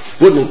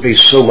 Wouldn't it be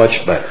so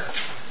much better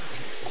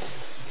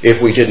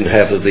if we didn't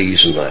have the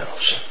these and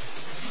thous?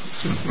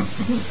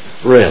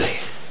 Really?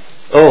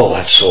 Oh,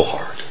 that's so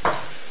hard.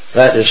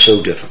 That is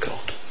so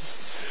difficult.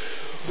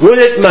 Would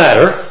it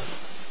matter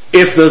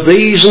if the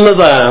these and the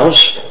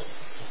thous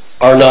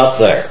are not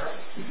there?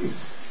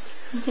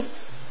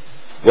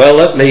 Well,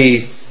 let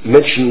me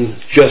mention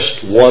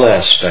just one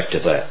aspect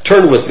of that.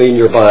 Turn with me in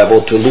your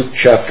Bible to Luke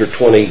chapter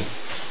 22.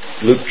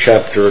 Luke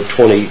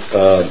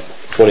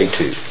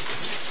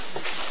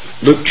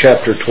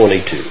chapter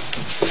 22.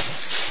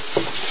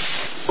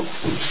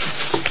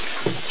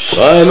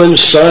 Simon,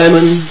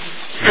 Simon,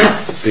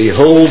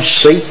 behold,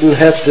 Satan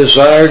hath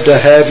desired to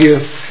have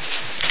you,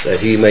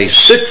 that he may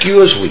sift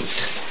you as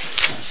wheat.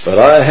 But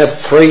I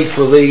have prayed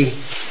for thee,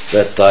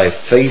 that thy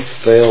faith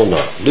fail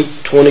not.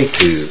 Luke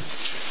 22,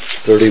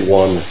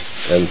 31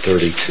 and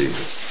 32.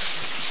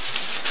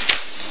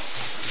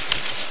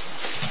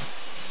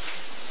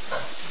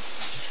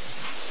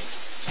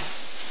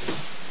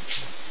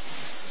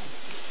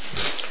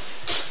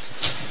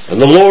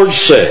 And the Lord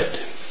said,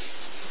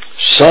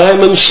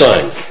 Simon,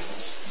 Simon,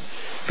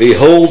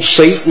 behold,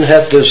 Satan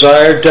hath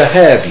desired to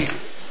have you,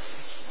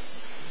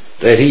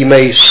 that he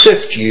may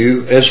sift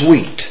you as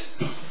wheat.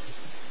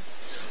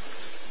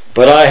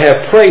 But I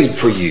have prayed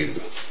for you,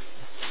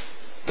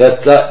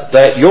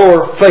 that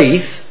your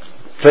faith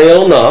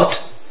fail not,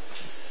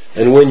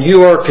 and when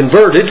you are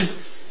converted,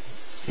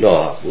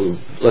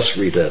 let's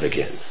read that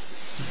again.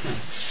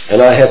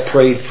 And I have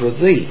prayed for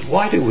thee.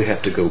 Why do we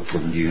have to go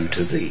from you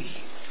to thee?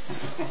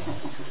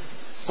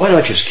 Why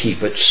not just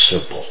keep it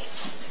simple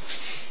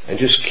and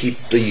just keep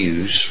the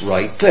yous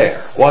right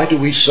there? Why do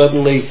we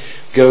suddenly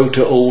go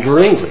to Older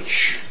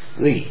English,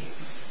 thee.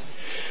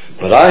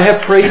 But I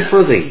have prayed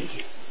for thee,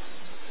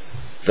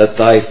 that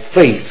thy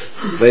faith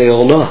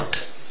fail not.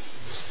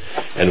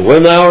 And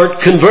when thou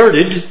art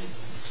converted,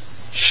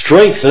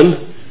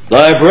 strengthen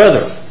thy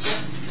brethren.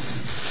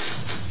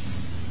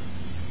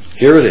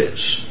 Here it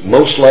is.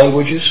 Most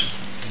languages,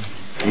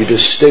 you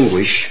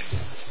distinguish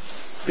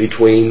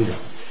between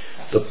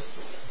the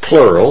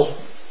plural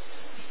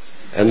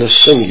and the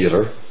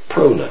singular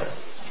pronoun.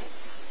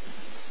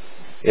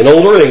 In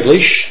Older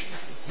English,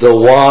 the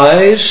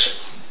wise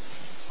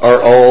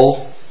are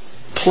all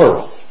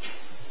plural.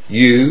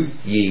 You,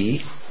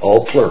 ye,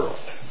 all plural.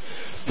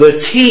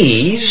 The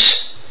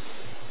te's,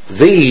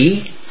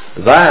 thee,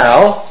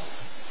 thou,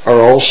 are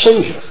all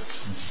singular.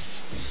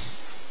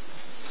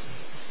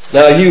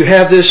 Now you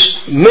have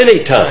this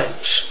many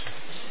times,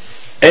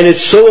 and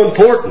it's so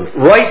important.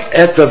 Right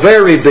at the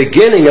very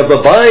beginning of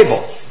the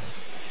Bible,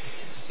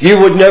 you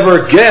would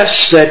never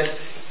guess that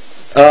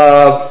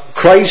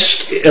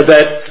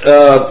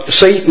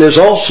Satan is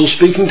also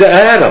speaking to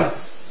Adam,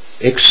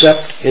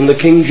 except in the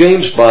King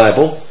James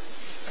Bible,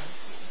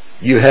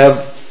 you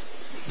have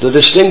the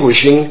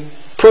distinguishing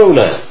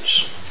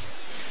pronouns.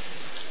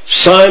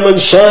 Simon,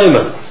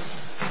 Simon.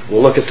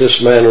 We'll look at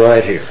this man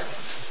right here.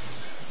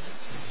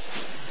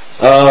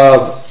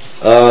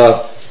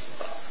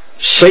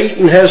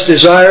 Satan has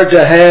desired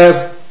to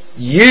have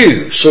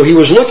you. So he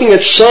was looking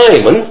at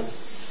Simon,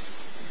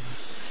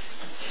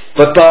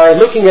 but by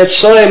looking at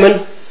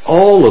Simon,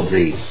 all of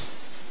the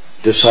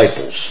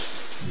disciples.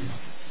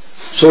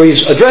 So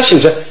he's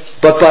addressing them,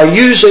 but by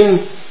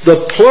using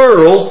the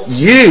plural,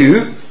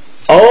 you,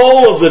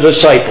 all of the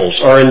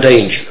disciples are in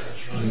danger.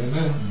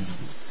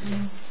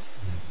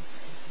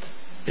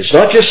 It's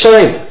not just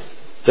Simon.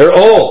 They're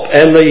all.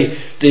 And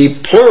the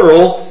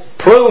plural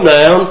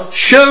pronoun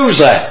shows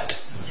that.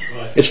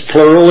 It's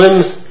plural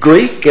in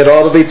Greek. It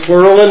ought to be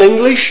plural in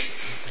English.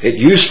 It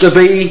used to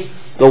be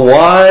the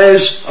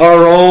wise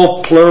are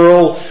all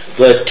plural.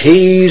 The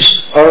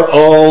T's are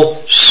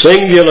all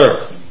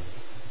singular.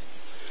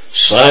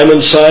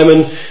 Simon,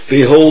 Simon,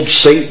 behold,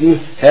 Satan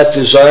hath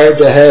desired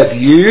to have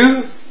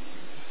you,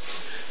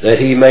 that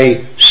he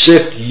may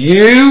sift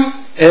you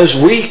as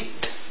wheat.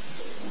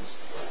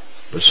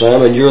 But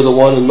Simon, you're the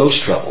one in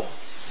most trouble,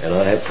 and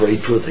I have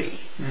prayed for thee,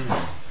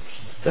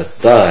 that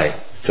thy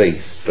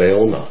faith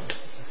fail not.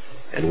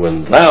 And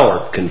when thou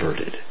art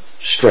converted,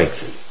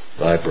 strengthen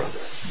thy brother.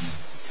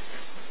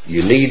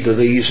 You need the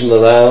these and the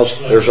thous.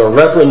 There's a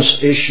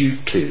reverence issue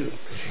too,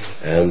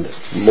 and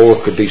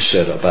more could be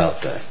said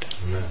about that.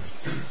 Amen.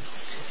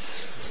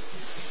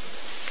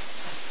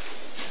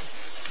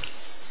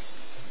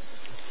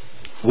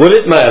 Would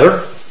it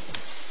matter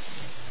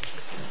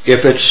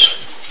if it's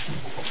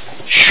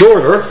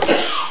shorter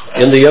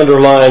in the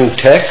underlying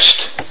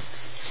text,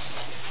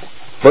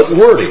 but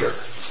wordier?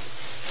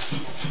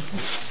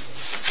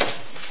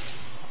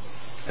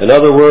 In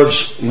other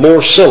words,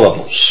 more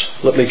syllables.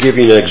 Let me give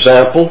you an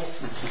example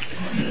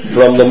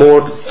from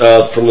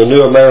the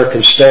New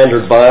American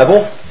Standard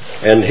Bible.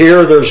 And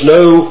here there's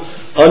no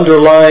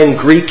underlying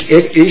Greek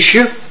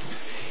issue.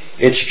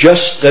 It's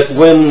just that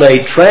when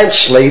they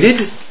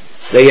translated,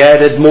 they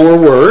added more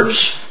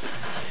words.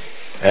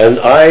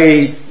 And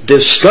I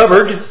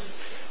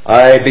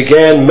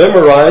began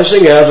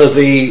memorizing out of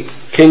the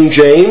King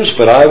James,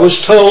 but I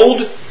was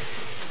told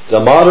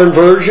the modern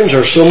versions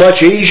are so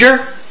much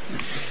easier.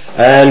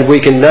 And we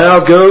can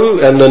now go,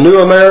 and the New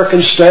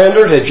American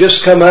Standard had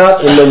just come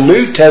out in the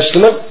New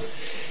Testament,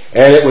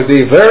 and it would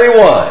be very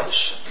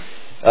wise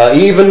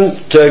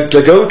even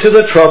to go to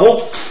the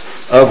trouble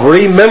of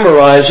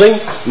rememorizing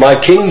my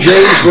King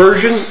James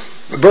version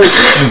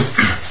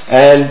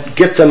and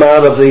get them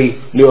out of the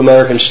New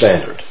American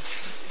Standard.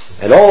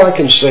 And all I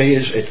can say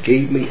is it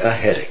gave me a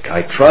headache.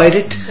 I tried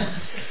it,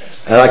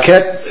 and I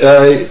kept,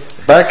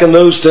 back in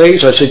those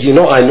days, I said,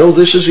 I know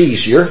this is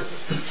easier,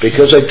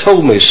 because they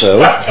told me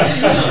so.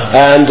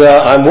 And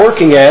I'm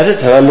working at it,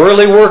 and I'm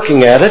really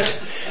working at it,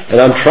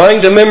 and I'm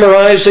trying to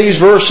memorize these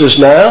verses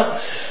now,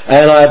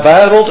 and I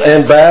battled,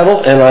 and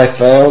I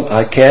found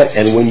I can't.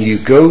 And when you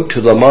go to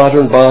the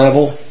modern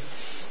Bible,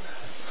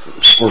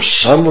 for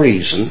some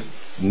reason,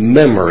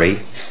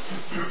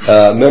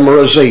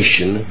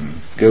 memorization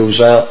goes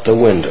out the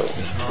window.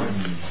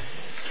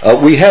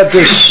 We had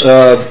this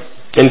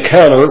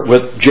encounter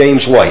with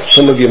James White.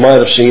 Some of you might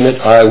have seen it.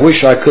 I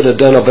wish I could have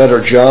done a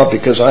better job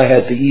because I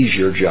had the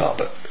easier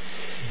job.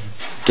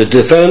 To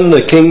defend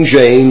the King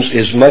James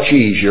is much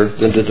easier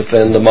than to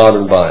defend the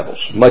modern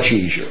Bibles. Much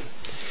easier.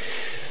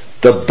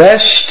 The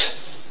best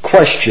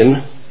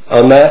question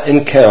on that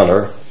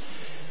encounter,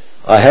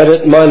 I had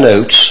it in my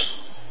notes,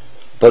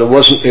 but it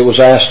was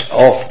asked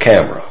off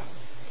camera.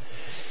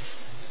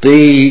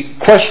 The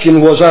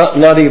question was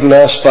not even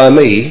asked by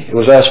me. It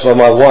was asked by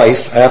my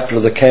wife after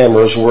the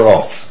cameras were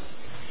off.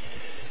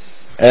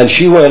 And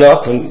she went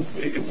up, and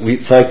we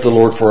thanked the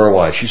Lord for our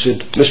wife. She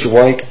said, Mr.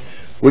 White,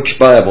 which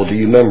Bible do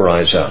you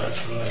memorize out of?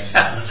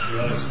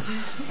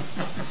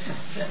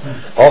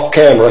 Off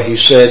camera, he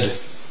said,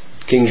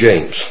 King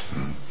James.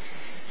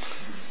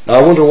 Now,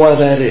 I wonder why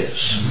that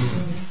is.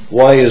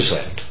 Why is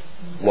that?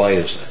 Why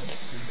is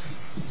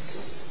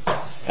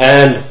that?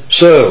 And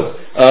so,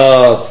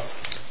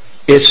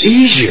 it's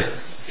easier.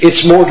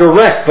 It's more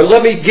direct. But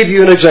let me give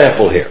you an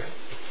example here.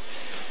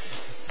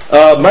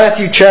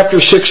 Matthew chapter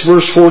 6,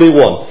 verse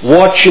 41.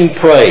 Watch and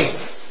pray.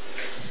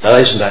 Now,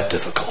 isn't that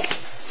difficult?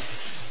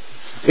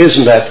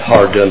 Isn't that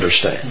hard to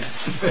understand?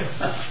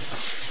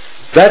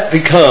 That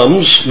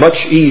becomes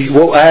much easier.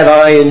 We'll add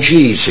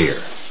INGs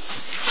here.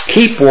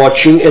 Keep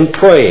watching and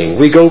praying.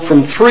 We go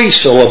from 3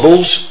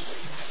 syllables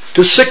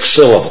to 6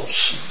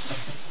 syllables.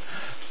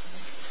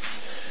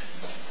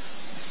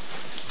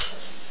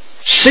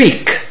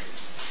 Seek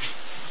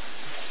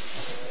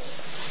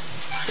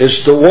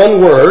is the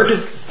one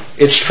word.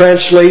 It's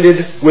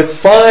translated with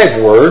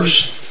 5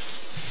 words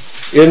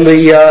in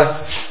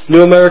the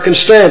New American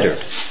Standard.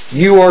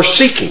 You are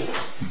seeking.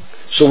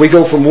 So we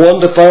go from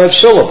 1 to 5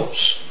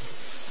 syllables.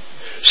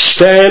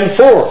 Stand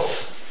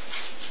forth.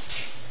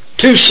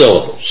 2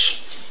 syllables.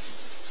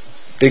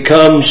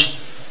 Becomes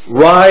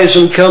rise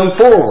and come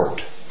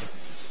forward.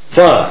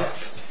 5.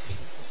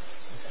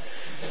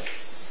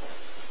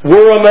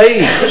 We're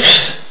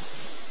amazed.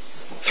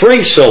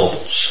 3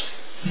 syllables.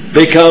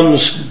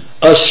 Becomes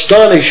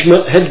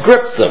astonishment had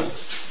gripped them.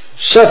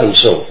 7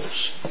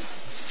 syllables.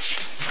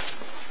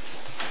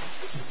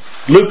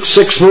 Luke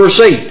 6 verse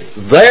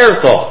 8. Their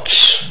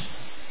thoughts.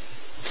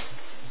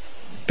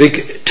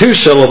 2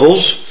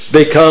 syllables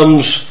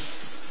becomes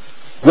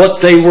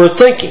what they were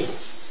thinking.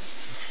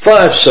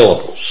 5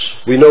 syllables.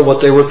 We know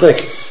what they were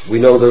thinking. We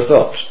know their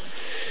thoughts.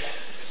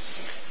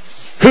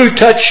 Who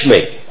touched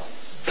me?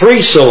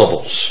 3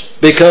 syllables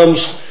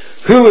becomes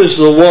who is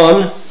the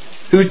one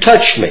who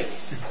touched me?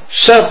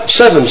 7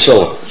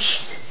 syllables.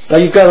 Now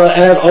you've got to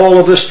add all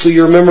of this to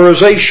your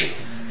memorization.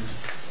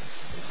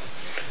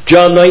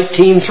 John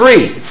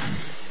 19:3.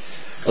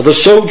 The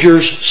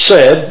soldiers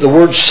said, the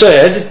word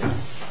said,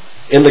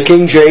 in the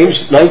King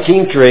James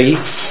 19:3,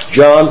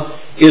 John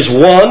is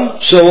 1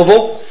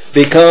 syllable,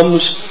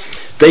 becomes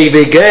they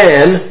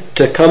began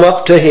to come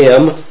up to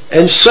him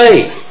and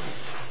say.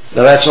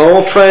 Now that's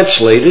all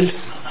translated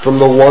from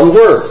the one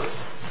word.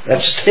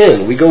 That's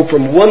 10. We go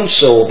from 1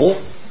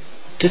 syllable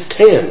to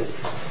 10.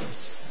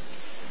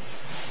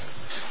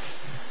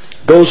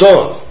 Goes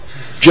on.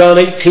 John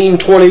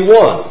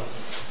 18:21.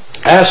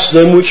 Ask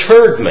them which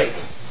heard me.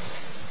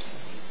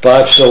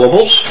 5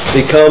 syllables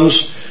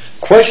becomes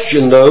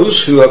question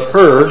those who have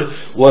heard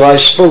what I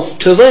spoke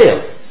to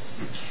them.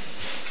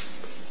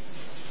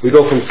 We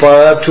go from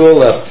 5 to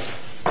 11.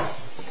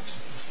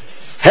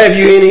 Have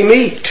you any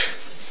meat?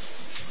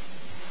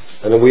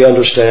 And then we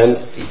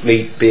understand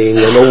meat being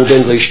an old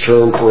English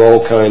term for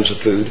all kinds of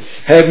food.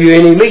 Have you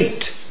any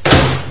meat?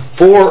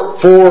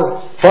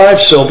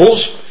 5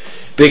 syllables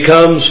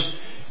becomes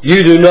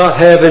you do not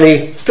have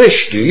any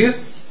fish, do you?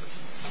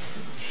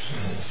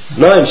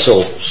 9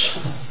 syllables.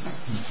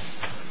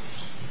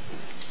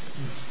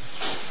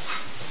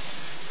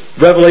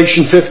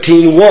 Revelation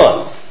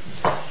 15:1.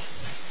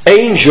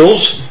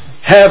 Angels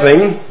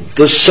having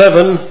the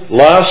 7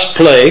 last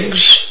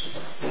plagues,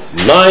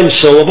 9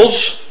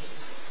 syllables,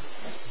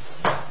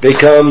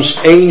 becomes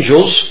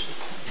angels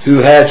who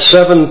had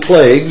 7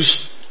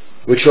 plagues,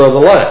 which are the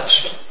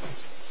last.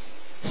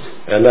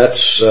 And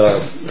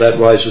that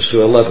rises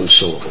to 11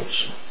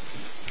 syllables.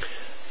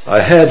 I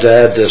had to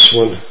add this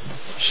one.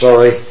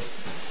 Sorry.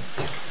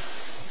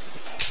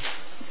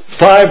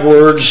 5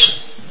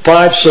 words,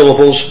 5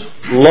 syllables.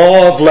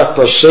 Law of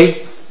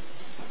leprosy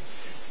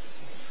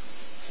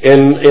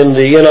in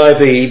the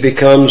NIV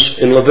becomes,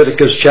 in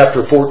Leviticus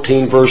chapter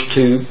 14 verse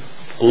 2,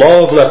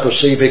 law of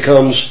leprosy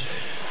becomes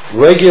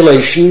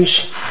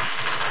regulations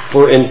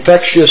for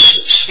infectious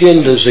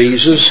skin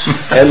diseases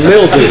and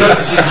mildew.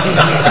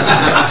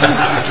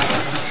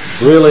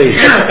 Really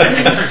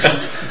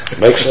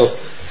makes a...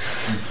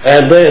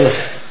 And then,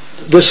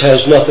 this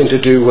has nothing to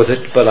do with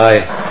it, but I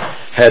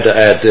had to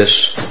add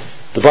this.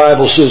 The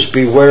Bible says,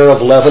 beware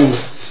of leaven.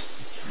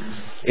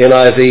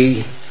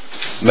 NIV,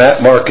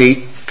 Mark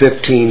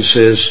 8:15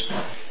 says,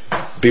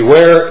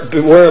 beware of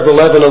the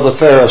leaven of the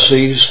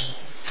Pharisees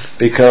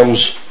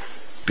becomes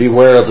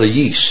beware of the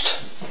yeast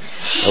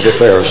of the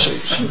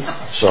Pharisees.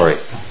 Sorry.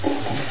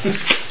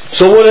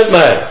 So would it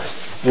matter?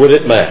 Would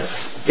it matter?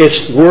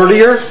 It's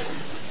wordier,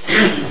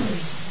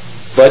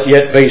 but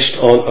yet based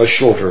on a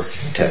shorter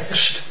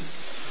text.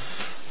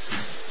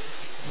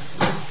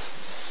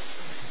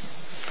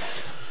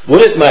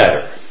 Would it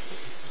matter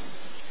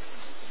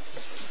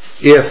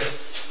if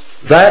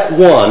that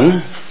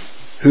one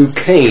who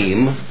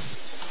came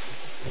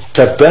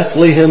to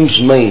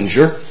Bethlehem's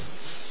manger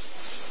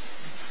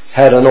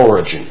had an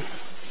origin?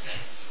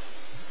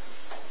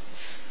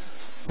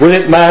 Would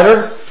it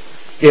matter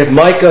if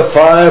Micah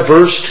 5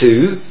 verse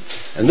 2,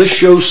 and this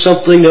shows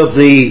something of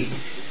the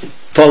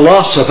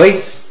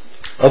philosophy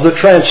of the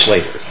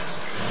translator.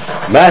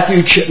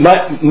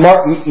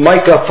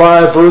 Micah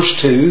 5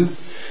 verse 2,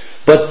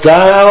 but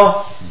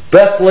thou,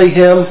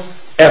 Bethlehem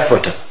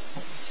Ephratah,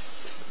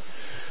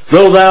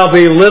 though thou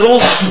be little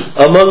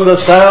among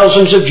the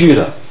thousands of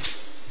Judah,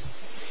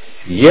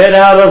 Yet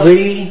out of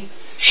thee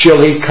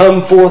shall he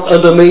come forth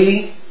unto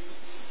me,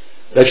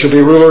 that shall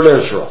be ruler in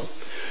Israel,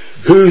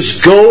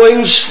 whose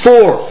goings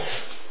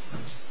forth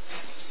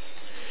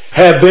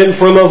have been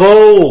from of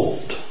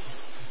old,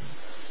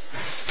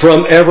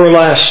 from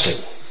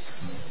everlasting.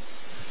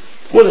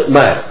 Would it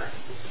matter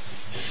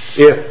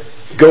if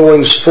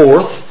goings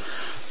forth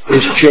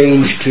is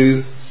changed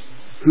to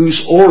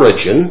whose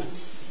origin,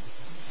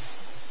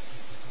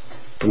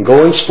 from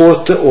goings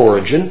forth to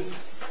origin,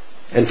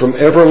 and from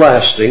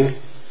everlasting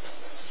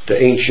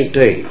to ancient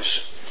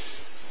days,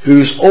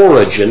 whose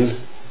origin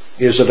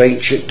is of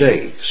ancient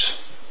days?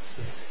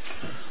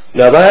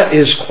 Now that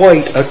is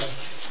quite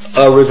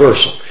a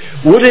reversal.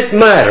 Would it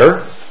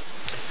matter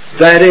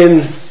that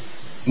in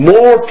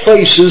more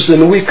places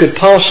than we could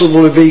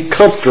possibly be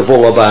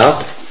comfortable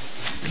about,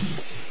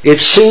 it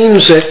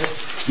seems that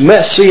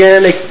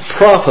messianic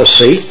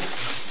prophecy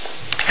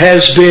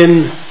has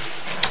been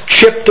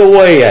chipped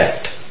away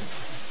at?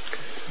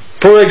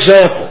 For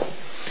example,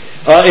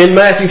 in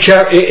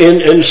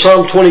in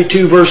Psalm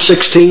 22 verse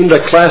 16,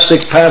 the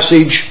classic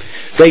passage,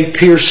 they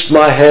pierced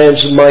my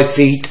hands and my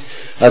feet.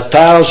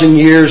 1,000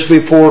 years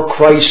before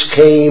Christ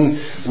came,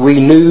 we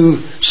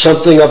knew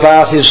something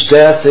about His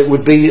death. It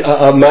would be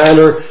a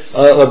manner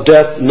of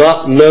death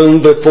not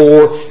known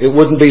before. It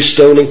wouldn't be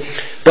stoning.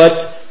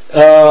 But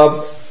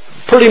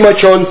pretty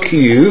much on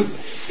cue,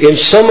 in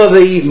some of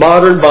the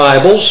modern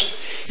Bibles,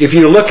 if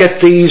you look at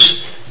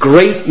these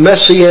great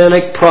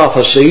messianic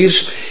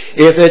prophecies,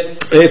 if it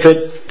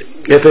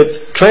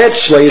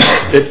translates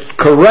it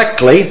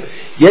correctly,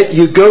 yet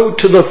you go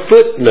to the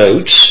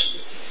footnotes,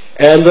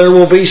 and there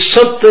will be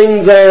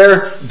something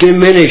there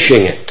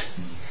diminishing it.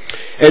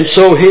 And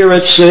so here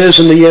it says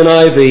in the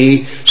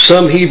NIV,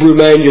 some Hebrew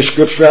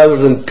manuscripts, rather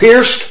than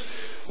pierced,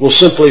 will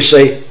simply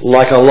say,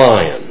 like a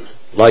lion.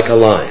 Like a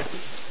lion.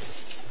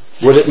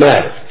 Would it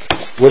matter?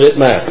 Would it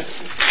matter?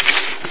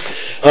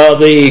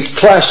 The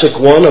classic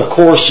one, of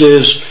course,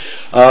 is,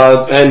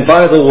 and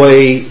by the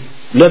way,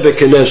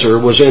 Nebuchadnezzar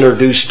was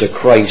introduced to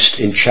Christ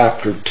in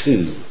chapter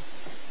 2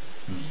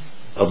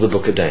 of the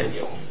book of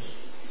Daniel.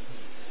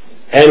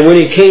 And when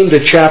he came to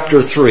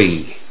chapter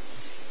 3,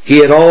 he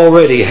had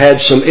already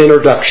had some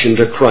introduction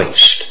to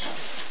Christ.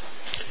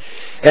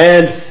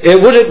 And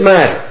would it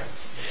matter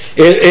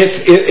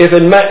if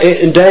in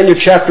Daniel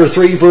chapter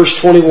 3 verse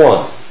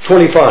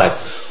 25,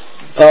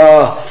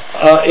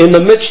 in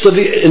the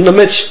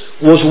midst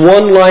was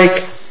one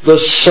like the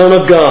Son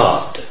of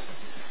God.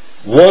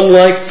 One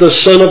like the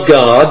Son of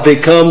God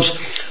becomes,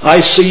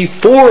 I see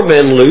 4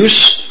 men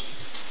loose,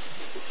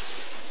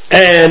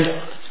 and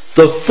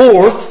the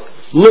 4th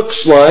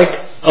looks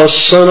like a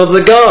son of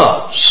the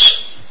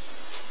gods.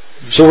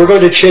 So we're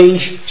going to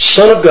change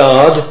Son of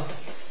God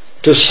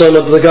to Son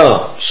of the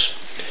gods.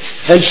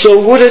 And so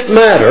would it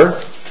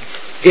matter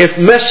if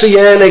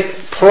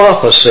messianic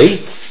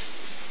prophecy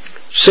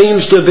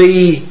seems to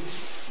be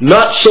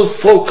not so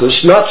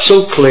focused, not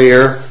so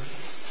clear,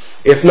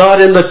 if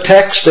not in the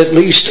text, at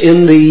least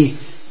in the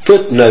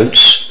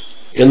footnotes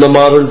in the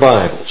modern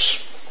Bibles?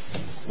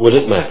 Would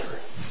it matter?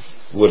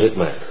 Would it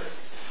matter?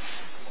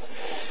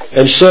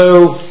 And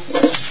so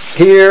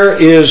here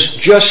is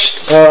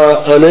just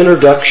an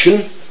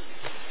introduction.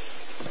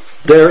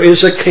 There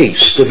is a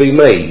case to be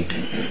made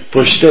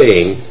for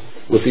staying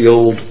with the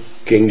old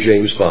King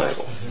James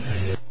Bible.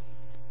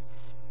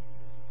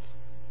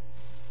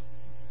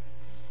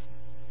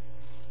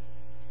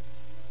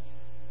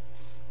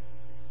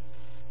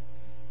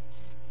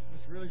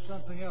 It's really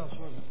something else,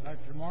 wasn't it?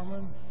 Dr.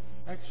 Mormon,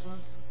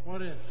 excellent.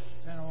 What ifs?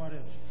 10 what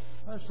ifs.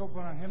 Let's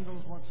open our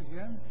hymnals once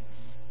again.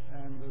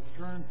 And we'll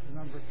turn to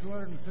number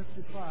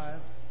 255.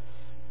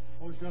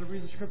 Oh, we've got to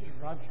read the scripture.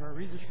 I'm sorry,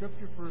 read the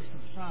scripture first from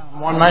Psalm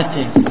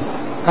 119.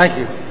 Thank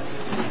you.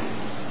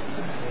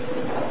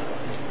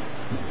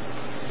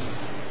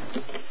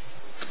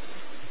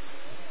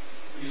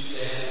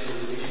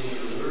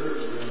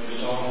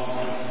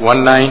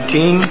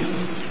 119,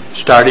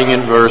 starting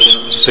in verse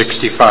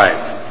 65.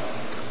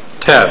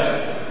 Teth,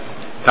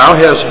 thou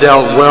hast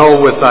dealt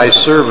well with thy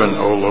servant,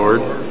 O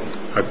Lord,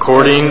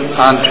 according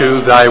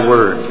unto thy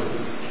word.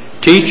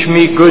 Teach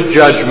me good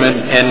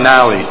judgment and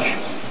knowledge,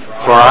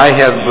 for I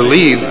have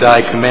believed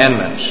thy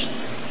commandments.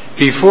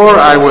 Before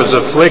I was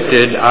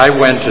afflicted, I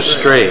went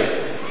astray,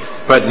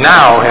 but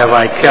now have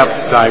I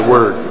kept thy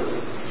word.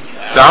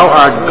 Thou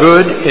art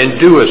good and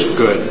doest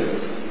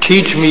good.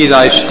 Teach me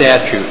thy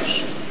statutes.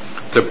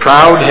 The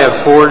proud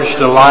have forged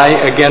a lie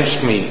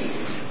against me,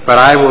 but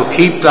I will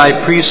keep thy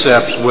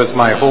precepts with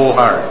my whole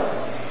heart.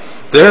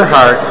 Their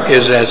heart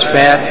is as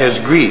fat as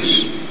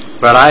grease,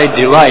 but I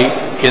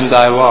delight in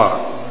thy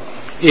law.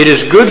 It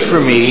is good for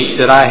me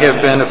that I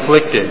have been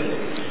afflicted,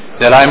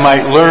 that I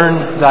might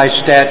learn thy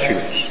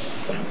statutes.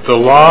 The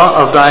law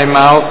of thy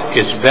mouth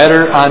is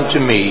better unto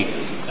me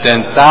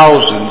than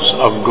thousands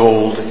of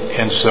gold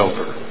and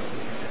silver.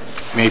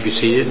 You may be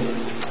seated.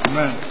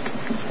 Amen.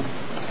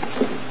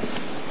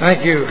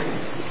 Thank you,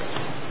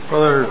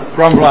 Brother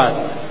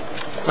Grumblatt.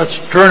 Let's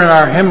turn in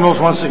our hymnals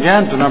once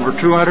again to number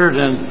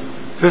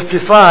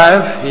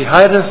 255. He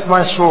hideth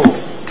my soul.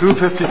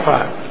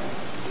 255.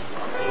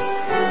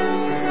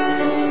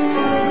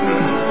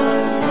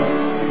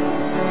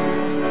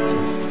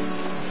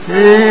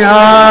 He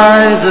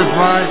hides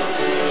my...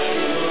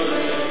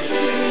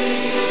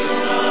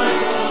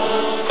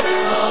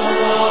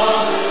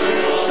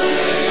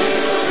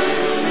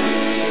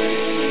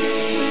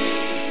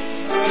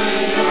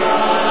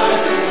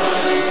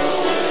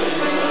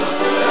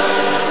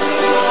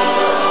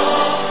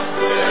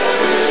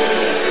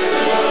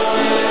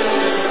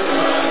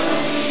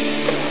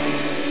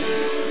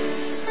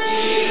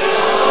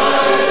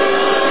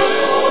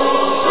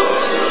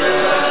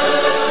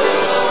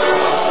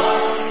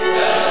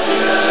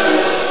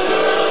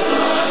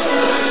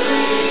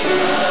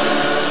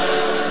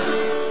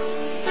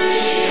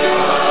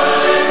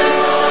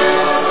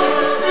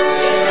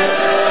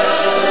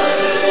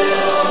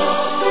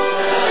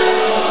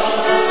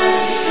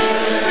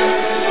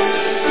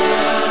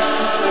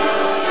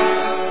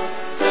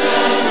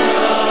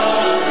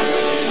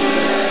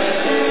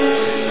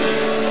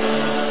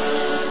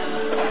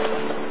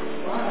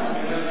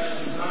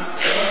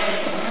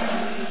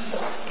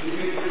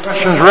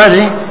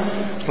 Ready.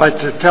 I'd like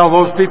to tell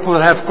those people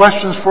that have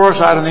questions for us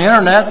out on the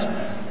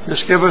internet,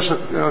 just give us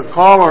a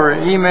call or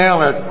an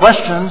email at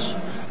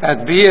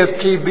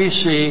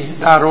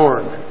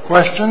questions@bftbc.org.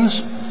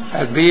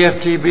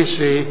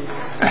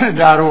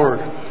 Questions@bftbc.org.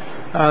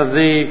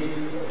 The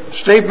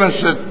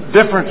statements that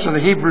difference in the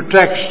Hebrew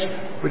text,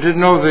 we didn't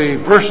know the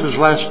verses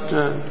last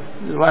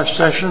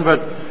session,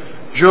 but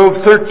Job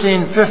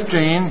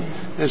 13:15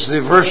 is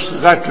the verse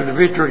that Dr.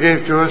 DeVito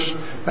gave to us.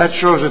 That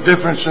shows a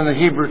difference in the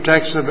Hebrew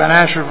text, the Ben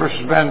Asher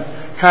versus Ben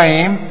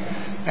Chaim,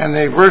 and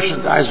the verse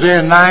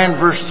Isaiah 9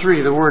 verse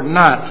 3, the word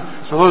not.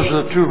 So those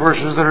are the two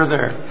verses that are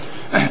there.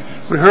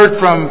 We heard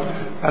from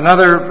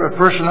another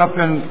person up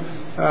in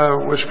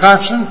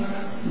Wisconsin,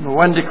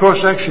 Wendy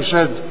Kosek. She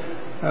said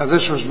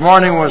this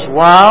morning was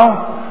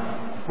wow,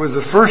 with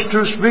the first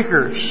two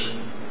speakers,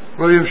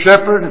 William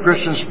Shepard and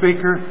Christian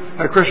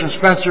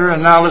Spencer,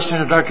 and now listening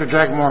to Dr.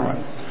 Jack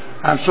Mormon.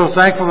 I'm so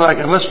thankful that I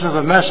can listen to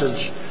the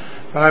message,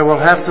 but I will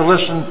have to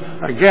listen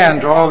again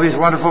to all these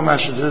wonderful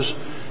messages,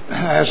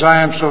 as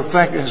I am so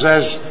thankful,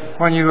 as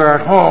when you are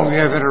at home you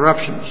have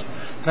interruptions.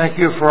 Thank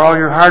you for all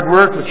your hard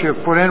work that you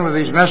have put in with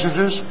these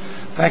messages.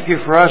 Thank you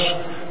for us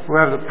who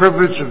have the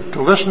privilege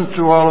to listen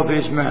to all of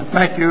these men.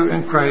 Thank you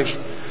in Christ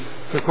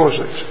for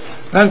Koseks.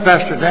 Then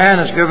Pastor Dan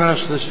has given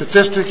us the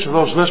statistics of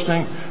those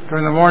listening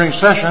during the morning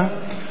session.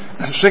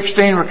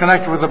 16 were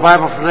connected with the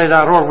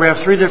BibleForToday.org. We have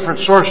 3 different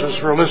sources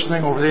for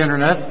listening over the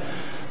internet.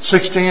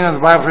 16 on the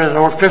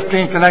BibleForToday.org.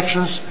 15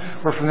 connections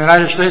were from the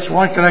United States.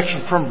 1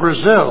 connection from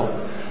Brazil,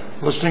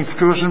 listening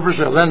to us in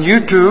Brazil. Then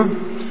YouTube,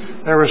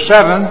 there were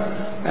 7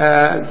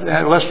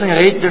 listening at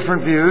 8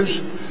 different views.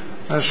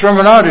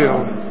 Sermon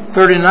audio,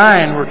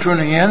 39 were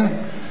tuning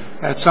in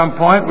at some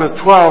point, with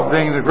 12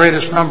 being the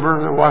greatest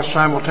number that watched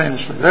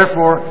simultaneously.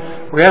 Therefore,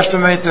 we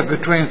estimate that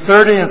between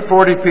 30 and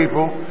 40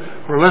 people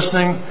were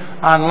listening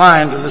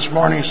online to this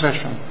morning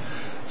session.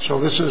 So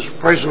this is,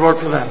 praise the Lord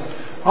for that.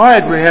 All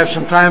right, we have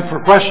some time for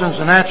questions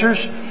and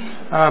answers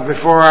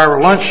before our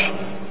lunch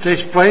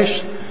takes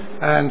place.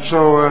 And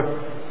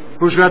so,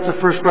 who's got the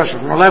first question?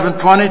 From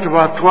 11:20 to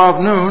about 12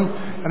 noon,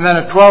 and then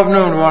at 12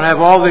 noon we'll have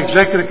all the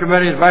Executive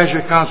Committee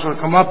Advisory Council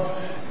come up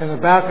in the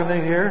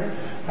balcony here,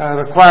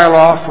 the choir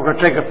loft. We're going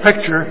to take a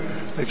picture,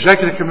 the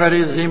Executive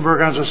Committee, the Dean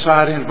Bergen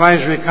Society, and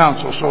Advisory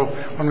Council. So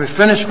when we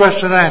finish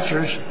question and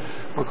answers,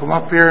 we'll come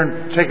up here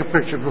and take a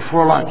picture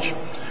before lunch.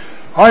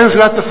 All who's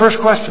got the first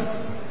question?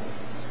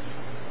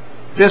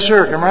 Yes,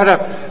 sir. Come right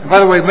up. And by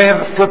the way, we may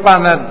have to flip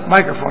on that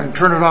microphone.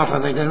 Turn it off, I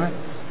think, didn't we?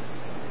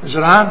 Is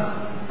it on?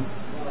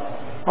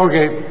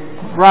 Okay.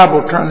 Rob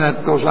will turn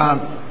those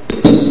on.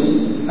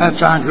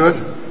 That's on good.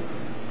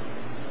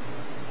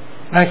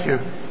 Thank you.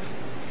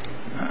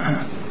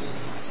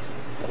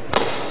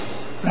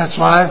 That's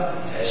live?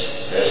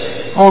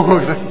 Yes. Oh,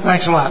 good.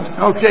 Thanks a lot.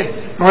 Okay.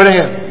 Go right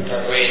ahead.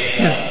 Dr. Wade,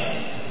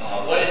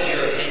 what is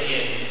your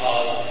opinion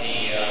of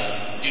the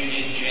New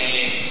King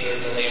James,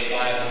 the Living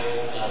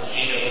Bible, the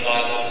Geneva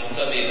Bible,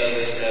 some of these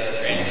others that are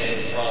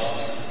translated from,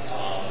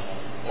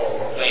 or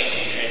claim to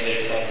be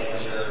translated from the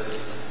preserved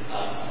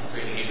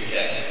Greek and Hebrew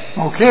text?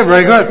 Okay,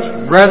 very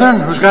good.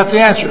 Brethren, who's got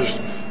the answers?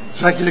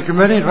 Executive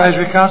Committee,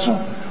 Advisory Council,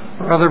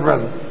 or other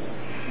brethren?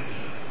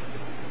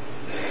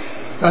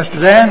 Pastor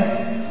Dan?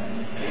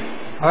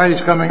 All right,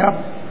 he's coming up.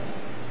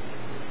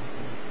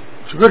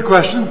 It's a good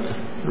question.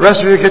 The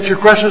rest of you get your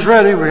questions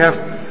ready. We have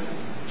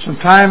some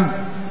time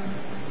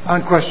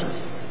on questions.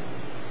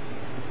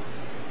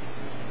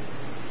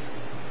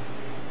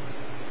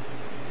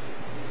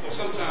 Well,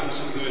 sometimes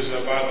some of those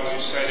Bibles you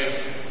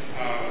cited,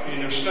 in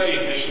their study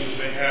editions,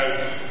 they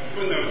have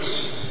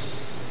footnotes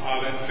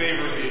that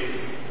favor the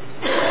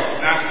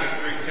Gnostic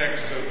Greek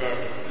text of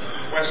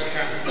West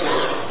Catholic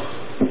Church.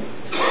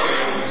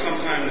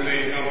 Sometimes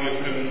they not only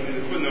put it in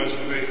the footnotes,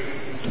 but they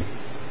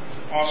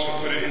also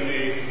put it in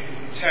the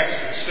text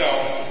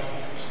itself.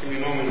 Just give me a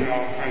moment and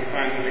I'll try and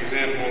find an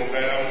example of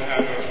that.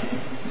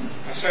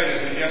 I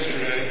cited it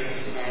yesterday,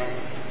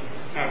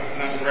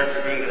 not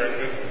directly but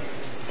indirectly.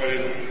 But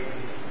in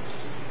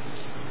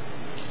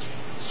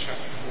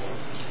chapter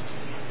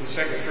 4, in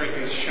 2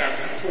 Corinthians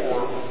chapter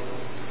 4,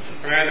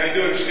 I do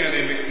understand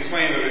they make a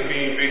claim of it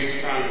being based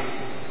upon,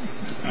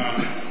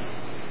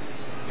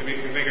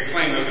 they make a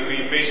claim of it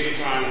being based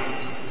upon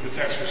the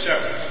text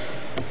receptors.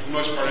 For the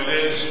most part it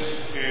is,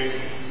 and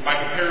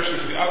by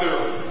comparison to the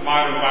other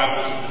modern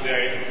Bibles of the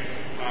day,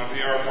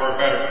 they are far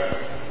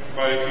better.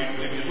 But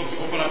if you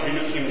open up your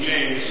New King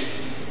James,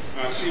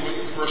 see what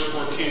verse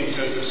 14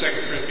 says of 2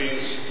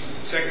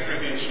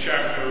 Corinthians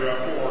chapter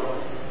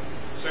 4,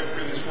 2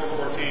 Corinthians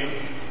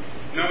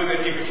 4:14, knowing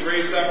that he which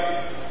raised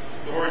up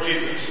the Lord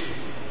Jesus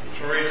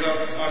shall raise up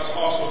us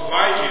also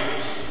by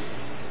Jesus,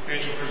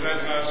 and shall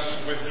present us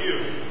with you.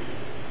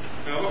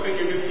 Now look in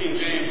your New King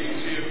James and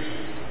see if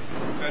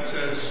that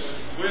says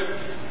with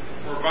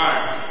or by.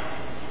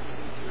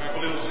 I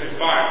believe it'll say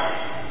by.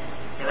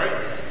 All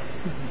right?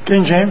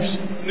 King James?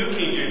 New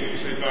King James will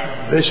say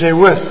by. They say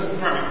with.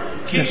 Pardon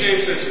me. King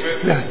James says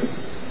with. Yeah.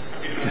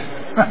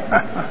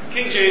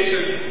 King James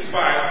says by.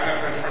 I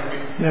have it in front of me.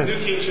 Yes.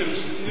 New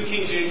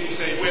King James will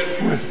say with.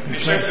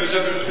 Except those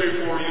other 3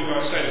 or 4 you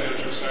cited,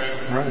 those are cited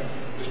right.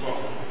 as well.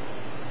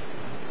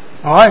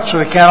 All right, so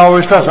they can't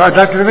always trust. All right,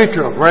 Dr.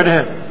 Dimitro, right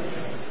ahead.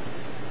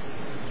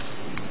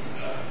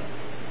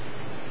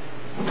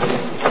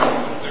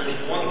 There's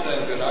one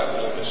thing that I've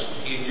noticed.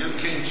 In your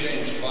King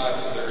James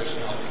Bible, there is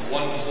not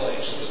one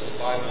place that the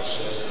Bible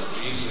says that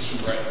Jesus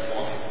drank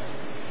wine.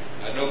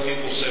 I know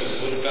people say, well,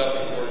 what about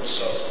the word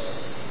sup?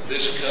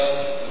 This cup,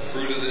 the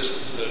fruit of this,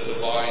 the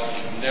vine,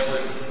 he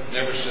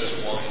never says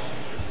wine.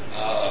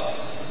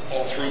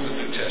 All through the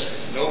New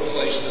Testament. No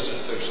place does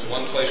it. There's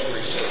one place where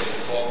he said, he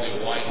called me a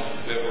wine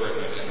bibber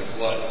and a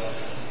blood.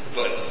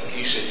 But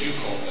he said, you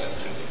called that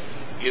to me.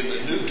 In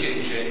the New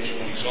King James,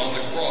 when he's on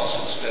the cross,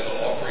 instead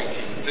of offering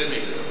him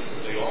vinegar,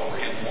 they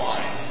offer him wine,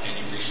 and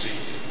he received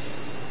it.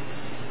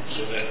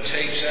 So that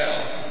takes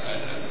out,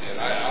 and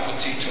I'm a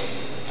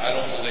teetotaler. I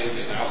don't believe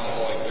in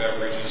alcoholic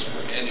beverages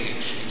for any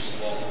excuse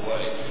along the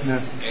way. Yeah.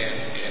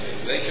 And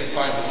if they can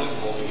find a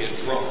loophole to get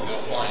drunk,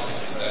 they'll find it,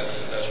 and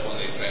that's when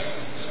they found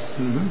it.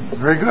 Mm-hmm.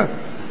 Very good.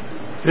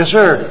 Yes,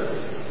 sir.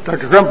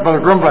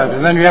 Brother Grumblad.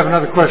 And then you have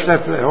another question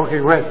after that. Okay,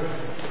 go ahead.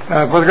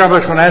 Brother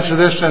Grumblad, want to answer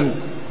this, and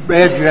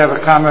Ed, you have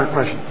a comment or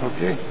question.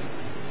 Okay.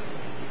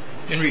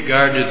 In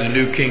regard to the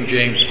New King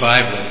James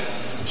Bible,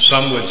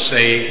 some would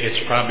say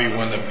it's probably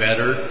one of the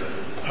better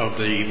of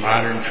the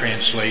modern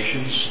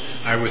translations.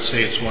 I would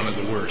say it's one of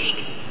the worst.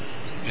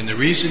 And the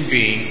reason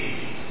being,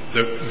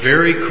 the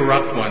very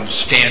corrupt ones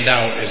stand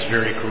out as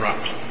very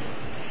corrupt.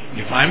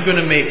 If I'm going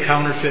to make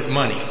counterfeit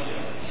money,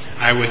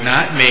 I would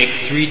not make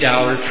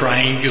 $3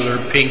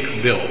 triangular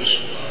pink bills.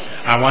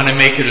 I want to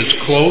make it as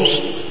close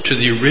to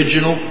the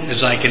original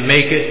as I can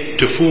make it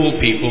to fool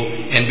people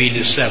and be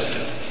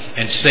deceptive.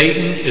 And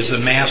Satan is the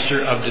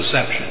master of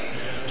deception.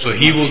 So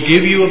he will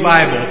give you a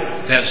Bible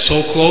that's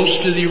so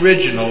close to the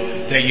original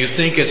that you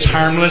think it's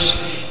harmless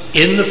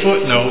in the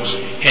footnotes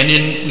and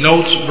in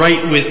notes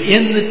right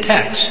within the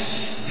text.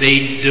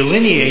 They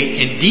delineate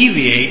and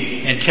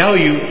deviate and tell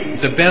you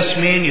the best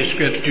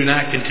manuscripts do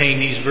not contain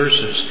these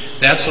verses.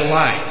 That's a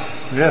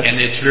lie. Yes. And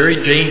it's very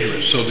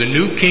dangerous. So the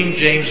New King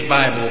James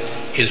Bible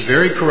is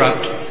very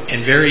corrupt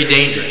and very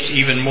dangerous,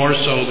 even more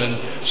so than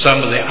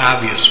some of the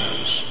obvious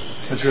ones.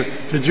 That's good.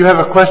 Did you have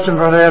a question,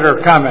 Brother Ed, or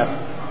a comment?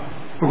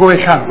 Well, go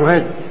ahead, Tom. Go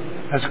ahead.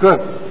 That's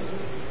good.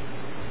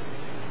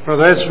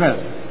 Brother Ed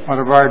Smith, one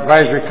of our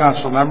advisory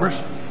council members.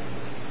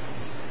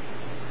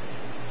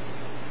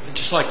 I'd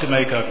just like to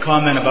make a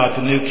comment about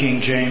the New King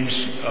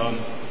James.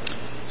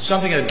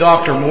 Something that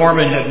Dr.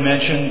 Mormon had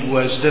mentioned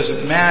was, does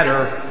it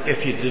matter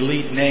if you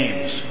delete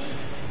names?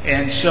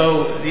 And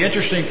so the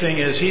interesting thing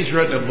is he's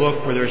written a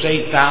book where there's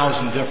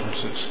 8,000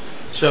 differences.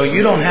 So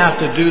you don't have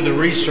to do the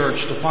research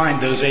to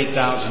find those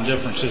 8,000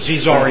 differences.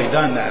 He's already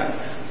done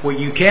that. What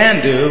you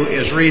can do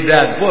is read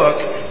that book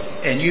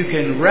and you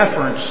can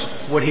reference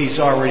what he's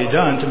already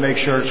done to make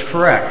sure it's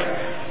correct.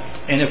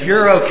 And if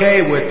you're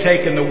okay with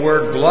taking the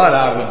word blood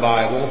out of the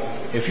Bible,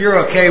 if you're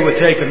okay with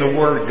taking the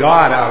word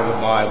God out of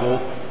the Bible,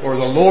 or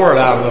the Lord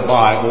out of the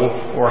Bible,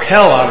 or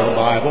hell out of the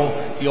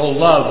Bible, you'll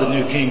love the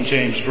New King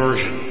James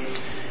Version.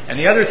 And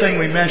the other thing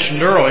we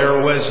mentioned earlier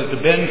was that the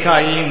Ben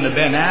Chaim, the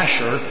Ben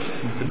Asher,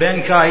 the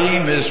Ben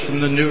Chaim is from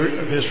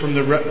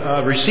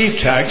the received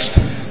text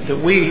that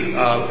we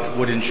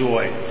would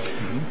enjoy.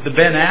 The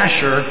Ben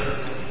Asher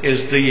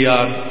is the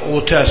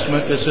Old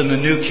Testament that's in the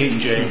New King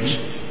James.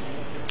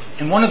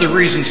 And one of the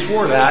reasons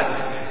for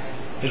that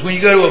is when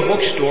you go to a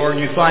bookstore and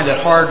you find it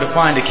hard to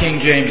find a King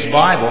James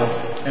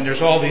Bible, and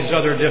there's all these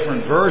other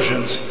different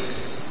versions,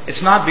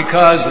 it's not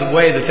because of the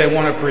way that they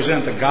want to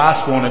present the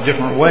gospel in a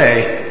different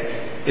way.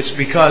 It's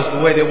because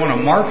the way they want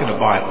to market a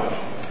Bible.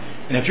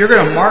 And if you're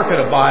going to market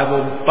a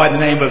Bible by the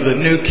name of the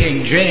New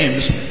King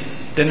James,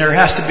 then there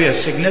has to be a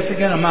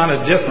significant amount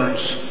of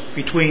difference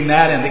between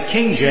that and the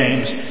King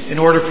James in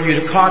order for you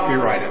to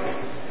copyright it.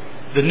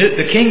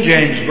 The King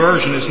James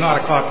Version is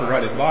not a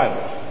copyrighted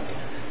Bible.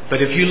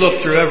 But if you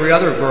look through every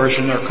other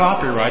version, they're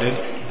copyrighted,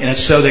 and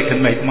it's so they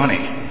can make money.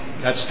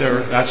 That's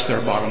their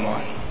bottom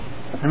line.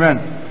 Amen.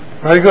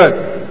 Very good.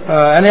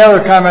 Any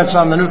other comments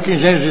on the New King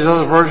James, these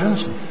other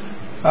versions?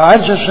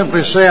 I'd just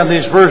simply say on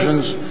these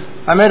versions,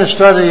 I made a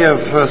study of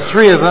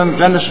 3 of them,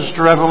 Genesis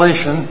to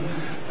Revelation.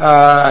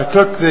 I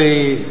took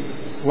the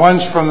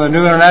ones from the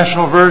New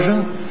International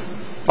Version,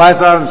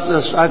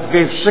 5,000. I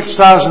gave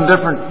 6,000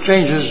 different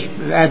changes,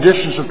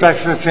 additions,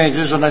 subtraction,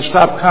 changes, and I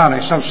stopped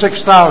counting. Some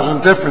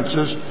 6,000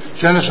 differences,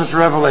 Genesis to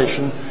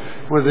Revelation,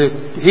 with the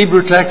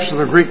Hebrew text or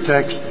the Greek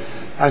text.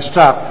 I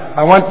stopped.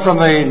 I went from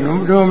the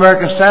New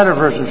American Standard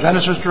Version,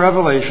 Genesis to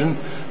Revelation.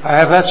 I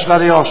have that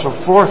study also,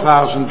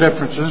 4,000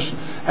 differences,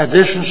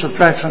 additions,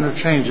 subtraction, or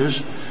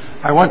changes.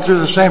 I went through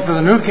the same for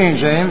the New King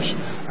James,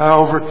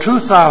 over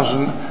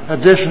 2,000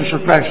 additions,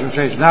 subtraction, and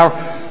changes. Now,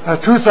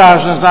 2,000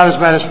 is not as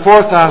bad as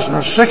 4,000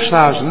 or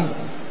 6,000,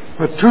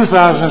 but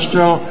 2,000 is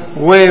still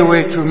way,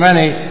 way too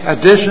many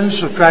additions,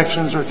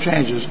 subtractions, or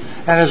changes.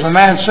 And as the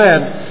man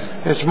said,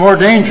 it's more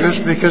dangerous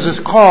because it's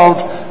called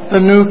the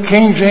New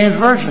King James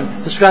Version.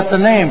 It's got the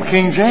name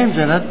King James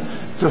in it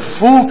to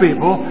fool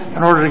people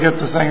in order to get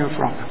the thing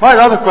wrong. All right,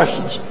 other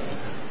questions?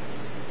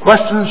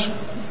 Questions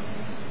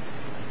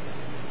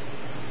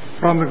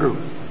from the group?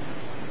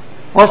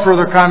 Or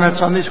further comments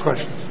on these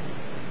questions?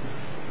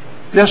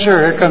 Yes,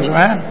 sir. Here comes a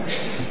man.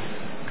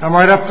 Come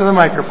right up to the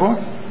microphone.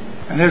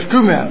 And there's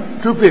 2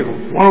 men, 2 people.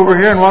 One over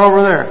here and one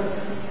over there.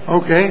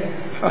 Okay.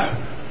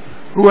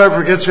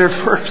 Whoever gets here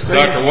first.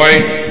 Dr.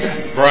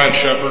 White, Brian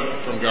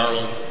Shepard from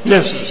Garland.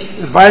 Yes,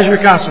 advisory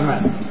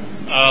councilman.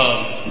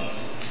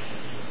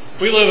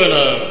 We live in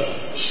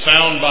a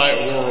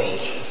soundbite world,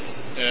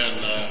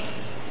 and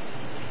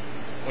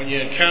when you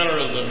encounter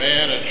the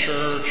man at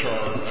church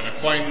or an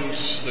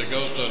acquaintance that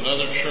goes to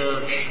another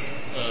church,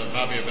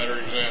 might be a better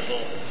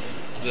example,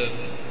 that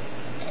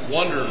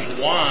wonders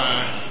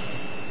why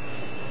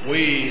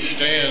we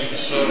stand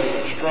so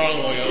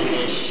strongly on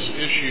this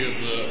issue of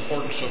the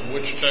importance of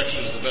which text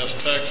is the best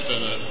text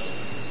in it.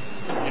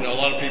 You know, a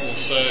lot of people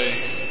say,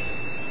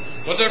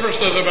 what difference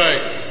does it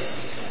make?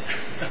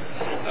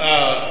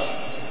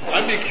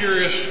 I'd be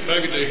curious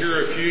maybe to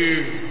hear a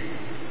few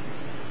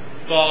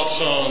thoughts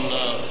on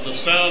the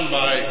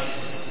soundbite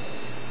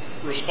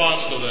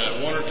response to that.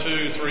 1 or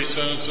 2, 3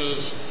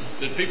 sentences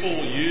that people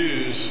will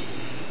use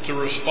to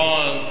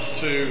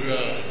respond to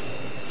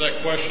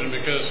that question,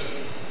 because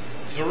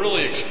to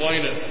really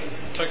explain it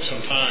takes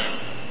some time.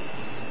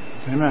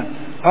 Amen.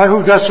 All right,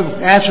 who got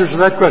some answers to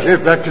that question?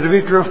 Here, Dr.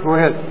 Dimitrov, go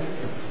ahead.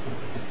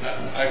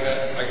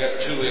 I got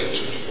 2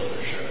 answers,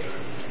 Brother Shepard.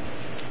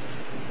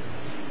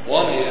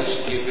 One is,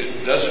 if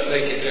it doesn't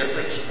make a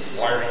difference,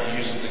 why are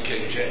you using the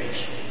King James?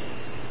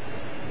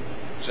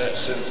 It's that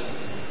simple.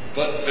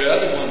 But the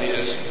other one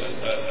is,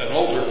 an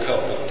older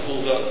couple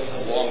pulled up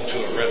along to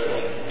a red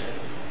light,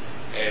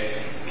 and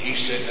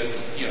he's sitting at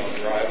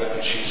driving,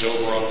 and she's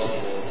over on the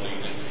board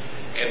leaning.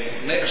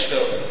 And next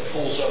up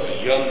pulls up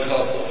a young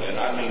couple, and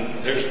I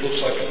mean,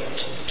 looks like a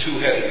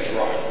 2-headed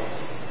driver.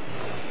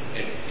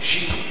 And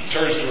she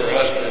turns to her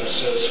husband and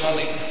says,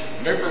 honey,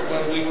 remember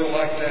when we were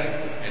like that?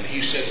 And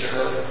he said to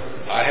her,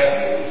 I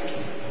haven't moved.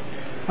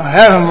 I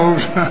haven't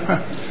moved.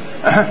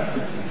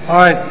 All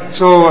right,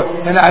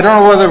 so, and I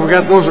don't know whether we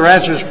got those are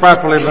answers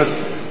properly, but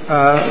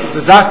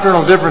the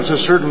doctrinal differences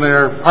certainly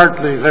are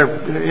partly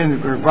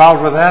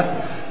involved with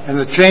that. And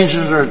the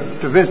changes are,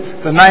 the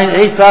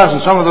 8,000,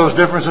 some of those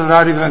differences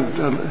aren't even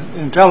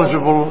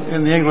intelligible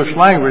in the English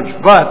language.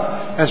 But,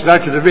 as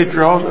Dr.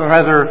 Dimitrov, or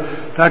rather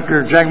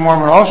Dr. Jack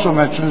Mormon also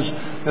mentions,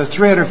 there are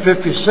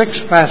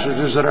 356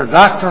 passages that are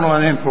doctrinal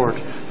in import,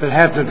 that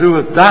have to do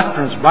with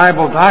doctrines,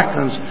 Bible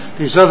doctrines.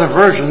 These other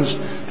versions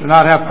do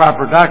not have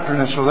proper doctrine,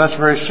 and so that's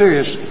very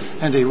serious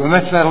indeed. We'll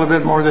mention that a little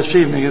bit more this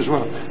evening as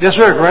well. Yes,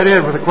 sir, go right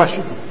ahead with a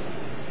question.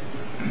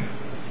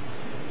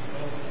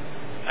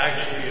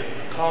 Actually,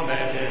 a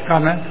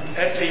comment.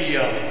 At the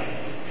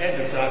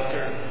end of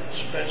Dr.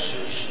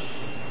 Spencer's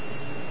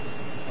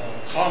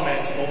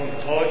comment on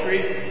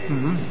poetry,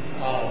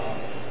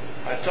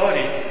 I thought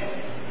he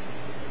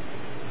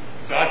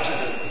got to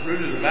the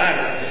root of the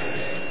matter.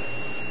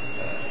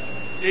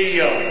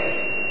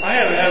 I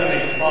have a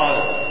Heavenly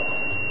Father,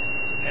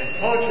 and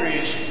poetry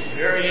is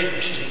very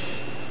interesting.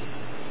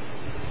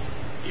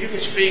 You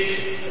can speak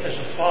as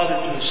a father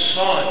to a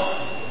son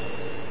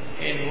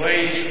in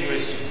ways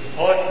with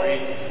poetry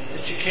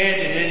that you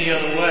can't in any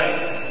other way.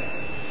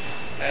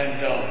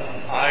 And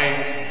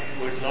I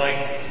would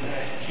like to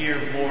hear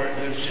more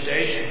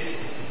elucidation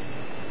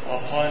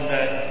upon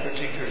that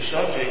particular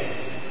subject,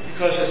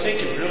 because I think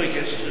it really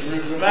gets to the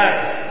root of the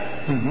matter.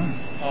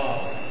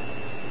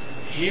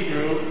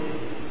 Hebrew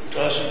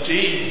does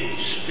indeed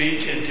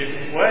speak in a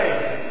different way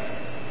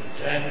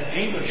than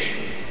English.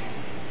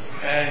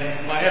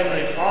 And my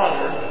Heavenly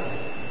Father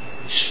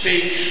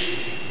speaks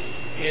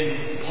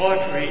in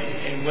poetry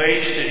in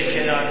ways that he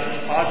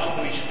cannot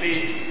possibly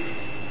speak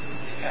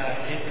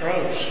in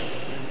prose.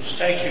 And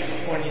thank you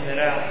for pointing that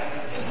out.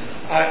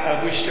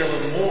 I wish there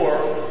were more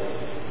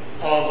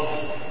of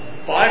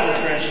Bible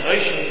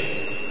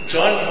translation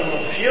done from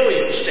a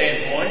filial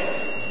standpoint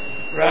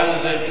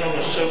rather than from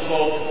a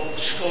so-called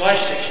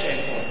scholastic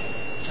standpoint.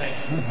 Thank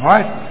you. All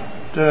right.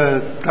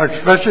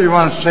 Dr. Fletcher, you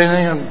want to say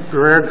anything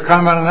or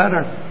comment on that?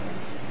 Or?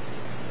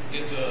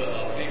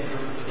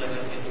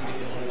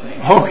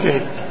 Okay,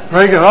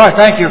 very good. All right,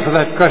 thank you for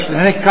that question.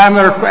 Any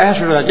comment or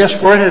answer to that? Yes,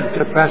 go ahead,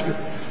 Pastor.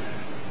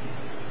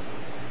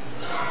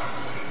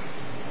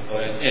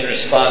 In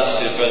response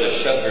to Brother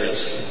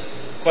Shepherd's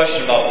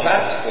question about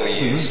practical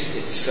use,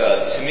 it's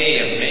to me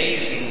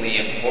amazingly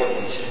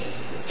important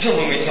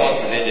when we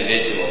talk with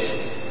individuals.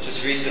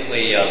 Just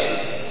recently,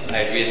 I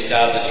had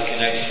reestablished a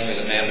connection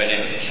with a man by the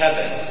name of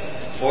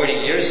Kevin. 40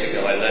 years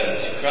ago, I led him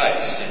to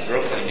Christ in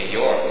Brooklyn, New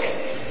York.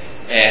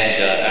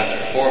 And after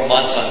 4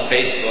 months on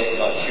Facebook,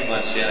 about 2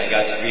 months in, I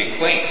got to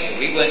reacquaint. So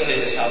we went to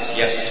his house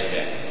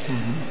yesterday.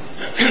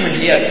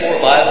 He had 4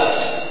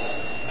 Bibles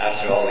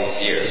after all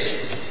these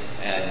years.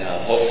 And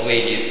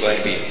hopefully he's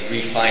going to be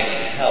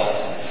refining health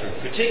for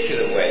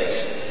particular ways.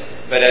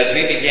 But as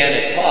we began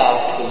to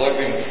talk, the Lord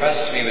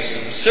impressed me with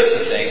some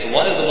certain things.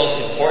 One of the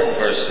most important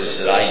verses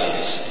that I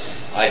use,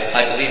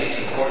 I believe it's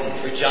important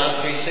for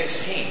John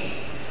 3:16.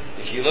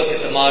 If you look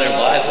at the modern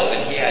Bibles,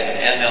 and he had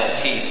an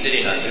NLT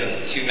sitting on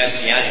 2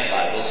 Messianic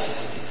Bibles,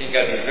 you've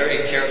got to be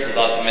very careful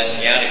about the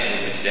Messianic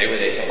movement today, where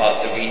they talk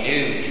about the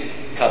renewed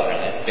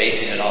covenant,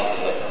 basing it off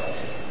of the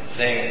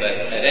thing. But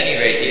at any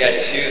rate, he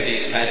had 2 of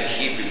these kind of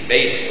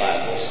Hebrew-based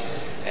Bibles,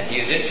 and he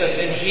was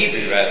interested in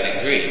Hebrew rather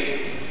than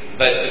Greek.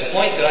 But the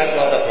point that I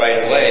brought up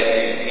right away as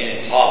we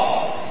began to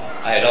talk,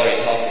 I had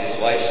already talked with his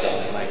wife some,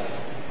 and my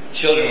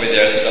children were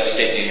there, this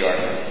upstate New York,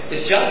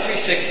 is John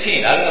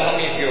 3:16. I don't know how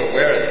many of you are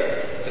aware of it,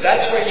 but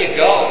that's where you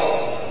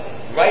go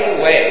right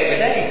away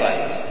with anybody.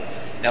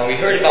 Now, we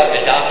heard about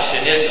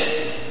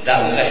adoptionism.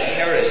 That was a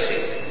heresy.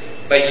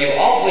 But you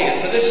all believe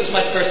it. So this was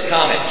my first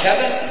comment.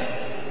 Kevin,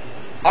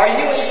 are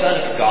you a son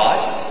of God?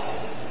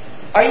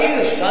 Are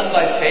you a son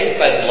by faith,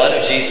 by the blood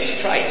of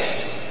Jesus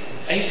Christ?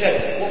 And he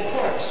said, well, of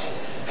course.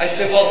 I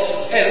said,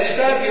 well, hey, let's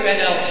grab your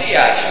NLT,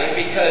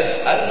 actually, because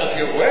I don't know if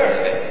you're aware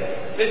of it.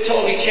 It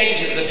totally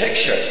changes the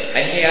picture.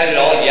 And he had it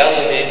all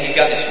yellowed in. He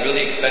got this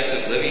really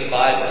expensive Living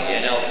Bible, the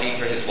NLT,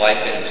 for his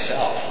wife and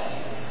himself.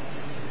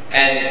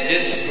 And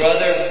this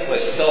brother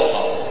was so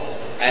humble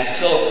and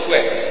so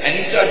quick. And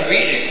he started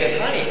reading. He said,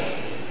 honey,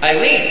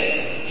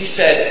 Eileen, he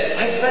said,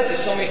 I've read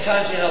this so many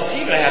times in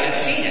NLT, but I haven't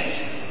seen it.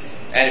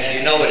 And if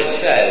you know what it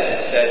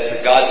says, for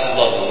God so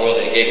loved the world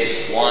that he gave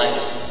his one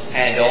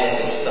and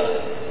only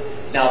Son.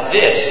 Now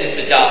this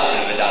is the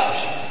doctrine of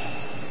adoption.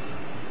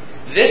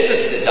 This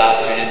is the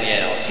doctrine in the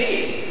NLT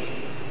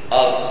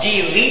of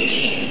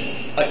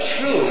deleting a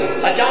true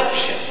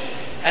adoption.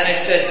 And I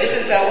said,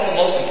 isn't that one of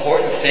the most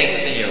important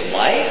things in your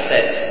life?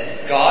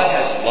 That God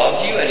has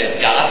loved you and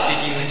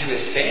adopted you into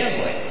his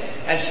family.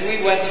 And so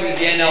we went through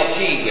the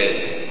NLT with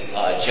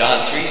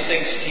John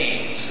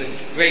 3:16. It's a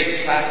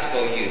great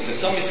practical use. If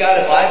somebody's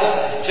got a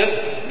Bible, just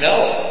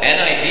know.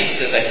 NIV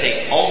says, I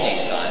think, only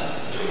Son.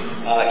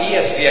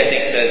 ESV, I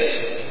think, says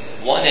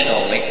one and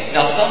only.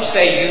 Now, some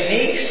say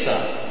unique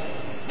Son.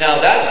 Now,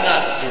 that's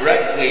not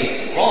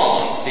directly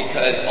wrong,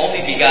 because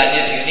only begotten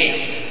is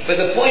unique. But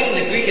the point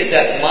in the Greek is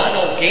that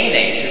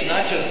monogenes is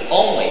not just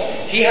only.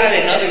 He had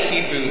another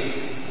Hebrew,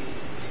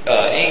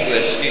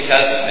 English New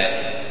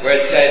Testament, where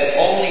it said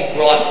only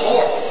brought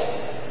forth.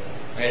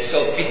 Okay,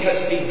 so, because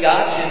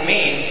begotten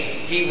means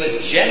he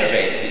was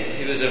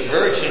generated. He was a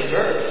virgin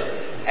birth.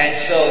 And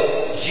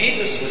so,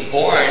 Jesus was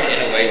born in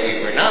a way we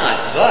were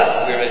not,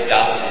 but we were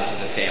adopted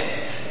into the family.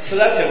 So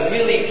that's a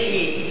really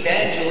key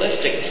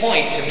evangelistic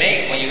point to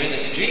make when you're in the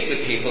street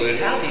with people who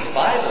have these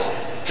Bibles.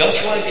 Don't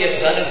you want to be a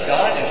son of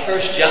God? In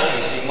 1 John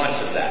we see much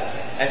of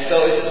that. And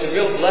so it's a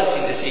real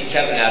blessing to see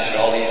Kevin after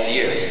all these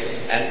years.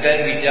 And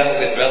then we dealt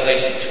with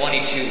Revelation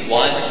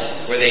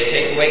 22:1, where they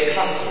take away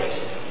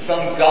Copharus.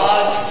 From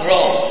God's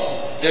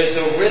throne, there's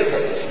a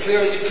river that's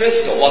clear as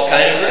crystal. What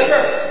kind of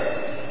river?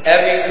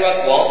 Every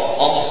corrupt,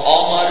 almost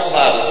all modern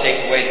Bibles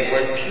take away the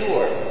word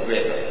pure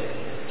river.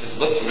 Just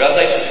look to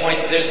Revelation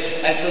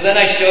 22. And so then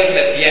I showed him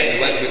at the end. We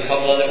went through a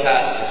couple other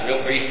passages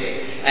real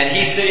briefly. And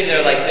he's sitting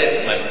there like this.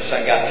 And my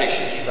son got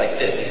pictures. He's like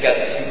this. He's got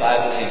the 2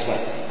 Bibles. He's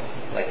going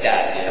like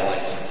that, you know.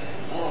 And he's like,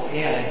 oh,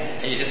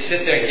 yeah. And you just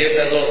sit there and give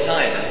that little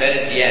time. And then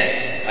at the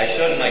end, I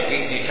showed him my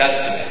Greek New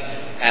Testament.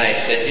 And I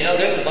said, you know,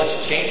 there's a bunch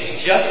of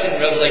changes just in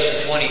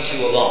Revelation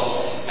 22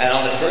 alone. And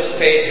on the first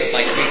page of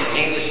my Greek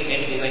English,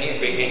 interlinear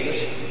Greek English,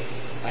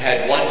 I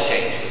had 1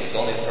 change, which is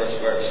only the first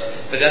verse.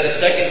 But then the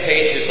second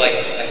page is like,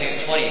 I think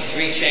it's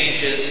 23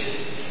 changes.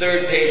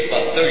 Third page,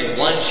 about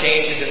 31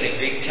 changes in the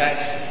Greek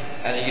text.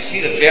 And then you see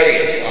the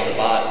variants on the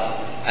bottom.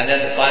 And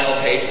then the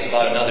final page is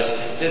about another.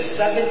 There's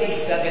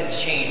 77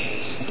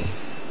 changes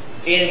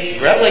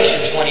in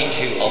Revelation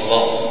 22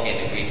 alone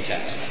in the Greek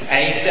text.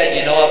 And he said,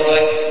 you know what,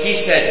 Roy? He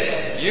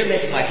said, you're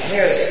making my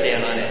hair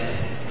stand on end.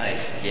 I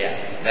said,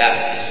 yeah,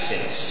 that is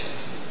sinister.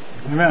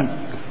 Amen.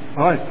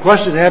 All right.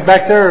 Question you have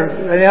back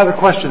there? Any other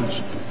questions?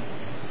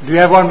 Do you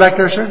have one back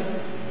there, sir?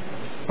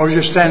 Or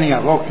you're standing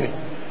up? Okay.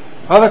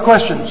 Other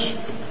questions?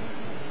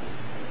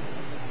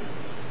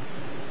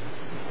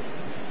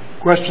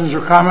 Questions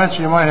or comments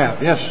you might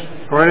have? Yes.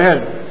 Go right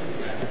ahead.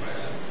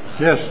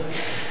 Yes.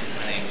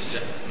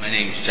 My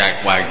name's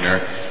Jack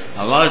Wagner.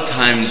 a lot of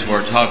times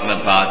we're talking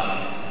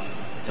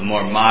about the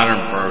more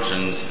modern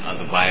versions of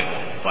the Bible,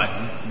 but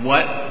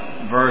what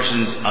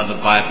versions of the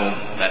Bible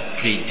that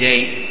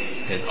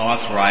predate the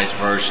authorized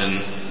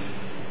version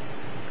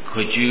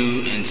could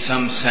you, in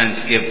some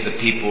sense, give the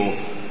people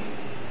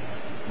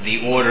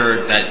the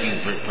order that you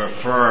would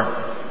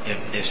prefer?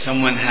 If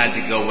someone had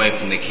to go away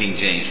from the King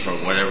James for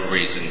whatever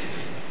reason,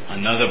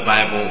 another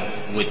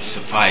Bible would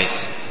suffice.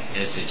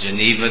 Is the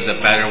Geneva the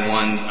better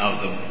one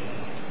of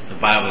the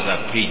Bibles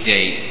that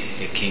predate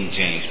the King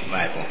James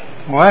Bible?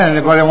 Well,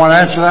 anybody want to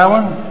answer that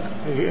one?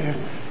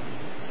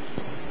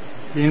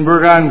 Dean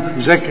Burgon,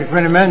 Executive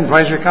Committee men,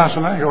 Vice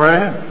Council man, go right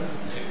ahead.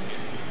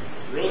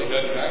 It really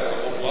doesn't matter a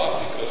whole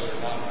lot because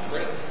they're not in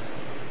print.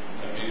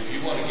 I mean, if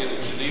you want to get a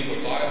Geneva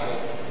Bible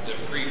that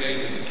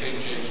predated the King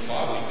James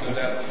Bible, you go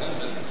down to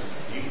London,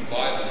 you can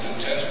buy the New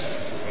Testament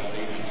for around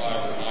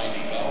 $85 or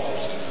 $90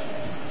 in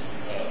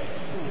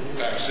a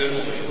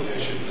facsimile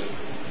edition.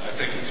 I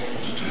think it's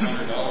almost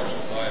 $200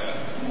 to buy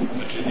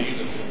a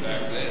Geneva from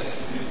back then.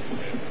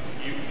 And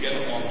you can get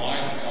them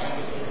online and find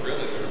them, but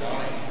really they're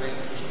not in print.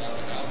 There's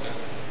nothing out there.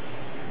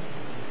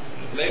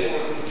 They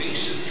were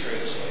decent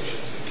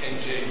translations. The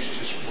King James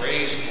just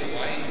raised the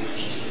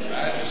language to the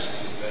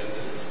majesty that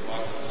the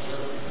Bible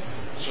deserved.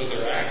 So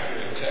they're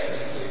accurate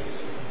technically.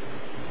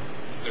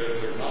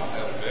 They're not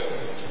that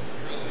available,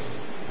 really.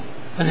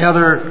 Any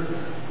other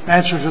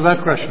answers to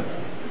that question?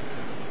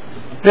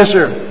 Yes,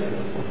 sir.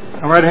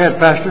 Come right ahead,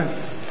 Pastor.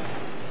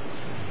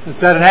 Is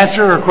that an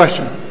answer or a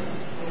question?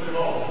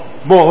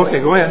 Both.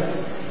 Okay, go ahead.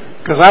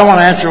 Because I want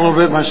to answer a little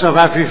bit myself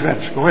after you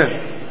finish. Go ahead.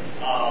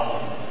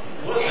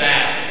 With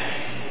that,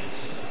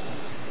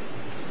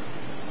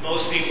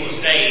 most people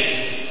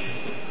say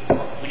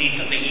we need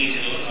something easy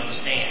to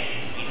understand,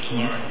 easy to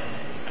learn.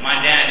 And my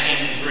dad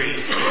came from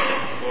Greece,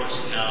 of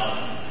course,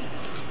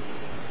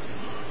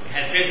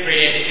 had fifth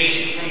grade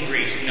education from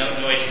Greece, no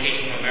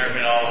education from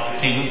America at all.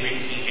 He was able to read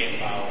the King James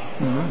Bible.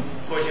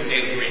 Of course, he was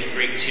able to read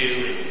Greek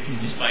too,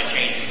 and just by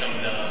changing some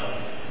of the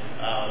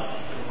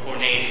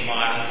coordinated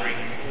modern Greek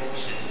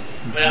books.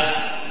 But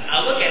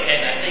I look at that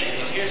and I think,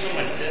 well, here's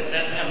someone that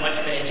doesn't have much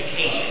of an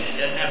education and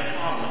doesn't have a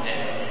problem with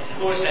that. Of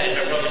course, as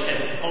our brother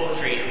said, with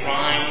poetry, it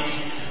rhymes,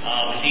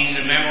 it's easy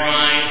to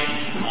memorize,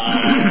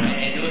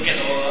 and you look at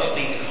all of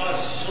these, it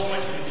causes so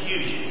much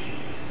confusion.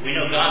 We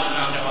know God's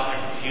not the author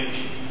of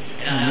confusion.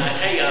 And I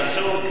tell you, I'm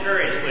so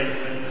encouraged when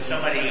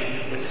somebody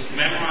would just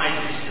memorize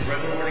just the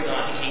regular Word of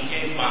God, the King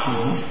James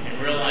Bible, and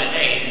realize,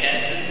 hey,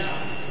 that's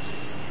enough.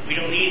 We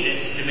don't need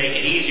to make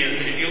it easier,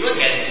 because if you look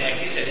at it,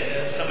 like you said,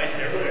 somebody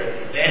said earlier,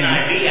 the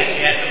NIV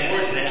actually has some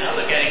words in it. I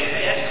look at it and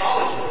say, that's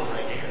college words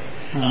right there.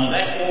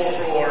 That's more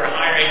for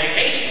higher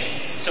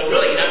education. So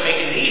really, you're not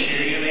making it easier,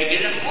 you're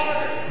making it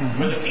harder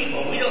for the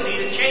people. We don't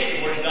need to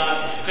change the Word of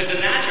God, because the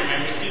natural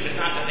man receives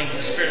not the things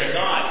of the Spirit of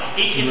God.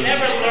 He can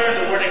never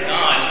learn the Word of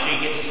God until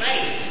he gets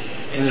saved.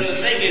 And so the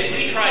thing is,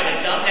 we try to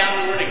dumb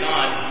down the Word of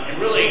God, and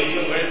really,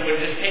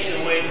 we're just taking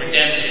away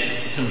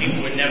redemption, so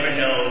people would never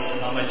know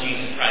how much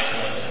Jesus Christ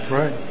loves them.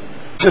 Right.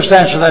 Just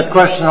answer that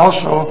question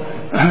also,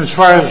 as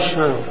far as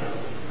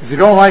if you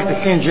don't like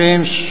the King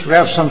James, we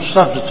have some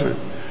substitute.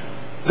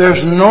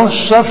 There's no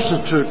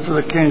substitute for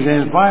the King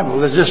James Bible.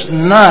 There's just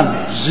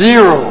none.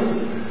 Zero.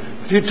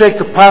 If you take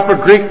the proper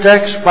Greek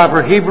text,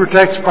 proper Hebrew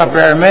text, proper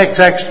Aramaic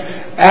text,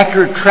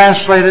 accurate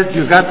translated,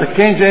 you've got the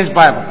King James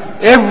Bible.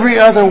 Every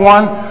other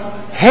one,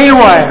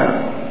 haywire.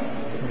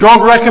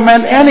 Don't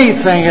recommend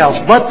anything else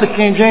but the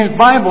King James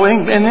Bible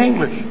in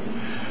English.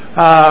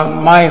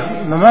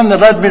 The man that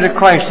led me to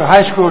Christ, the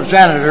high school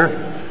janitor,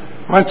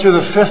 went through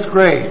the 5th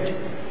grade.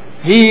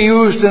 He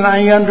used and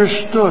I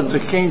understood the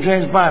King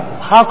James Bible.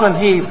 How can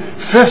he,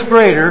 5th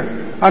grader,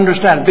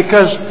 understand it?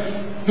 Because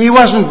he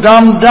wasn't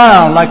dumbed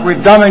down like we're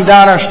dumbing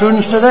down our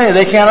students today.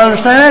 They can't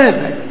understand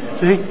anything.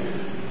 See?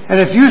 And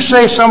if you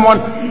say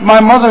someone,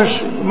 my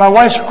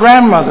wife's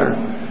grandmother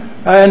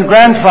and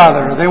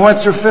grandfather, they went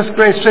through 5th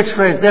grade, 6th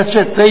grade, that's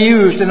it. They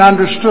used and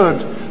understood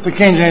the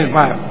King James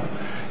Bible.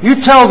 You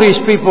tell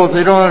these people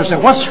they don't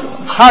understand. What's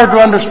hard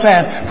to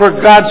understand? For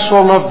God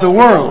so loved the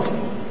world.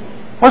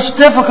 What's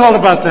difficult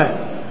about that?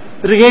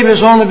 That he gave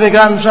his only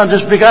begotten Son,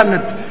 just begotten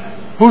it.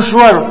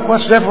 Whosoever.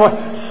 What's difficult?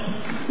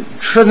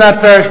 Should not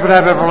perish but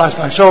have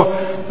everlasting life. So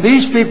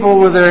these people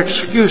with their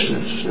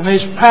excuses, and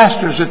these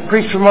pastors that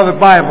preach from other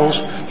Bibles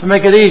to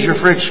make it easier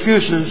for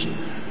excuses,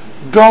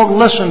 don't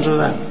listen to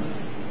them.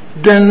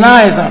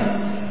 Deny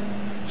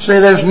them. Say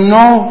there's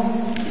no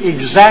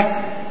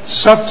exact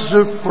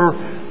substitute for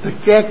the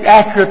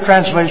accurate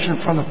translation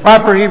from the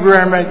proper Hebrew,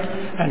 Aramaic,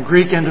 and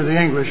Greek into the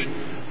English.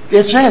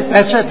 It's it.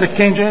 That's it. The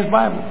King James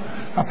Bible.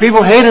 Now,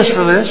 people hate us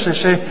for this. They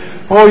say,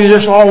 oh, you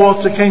just all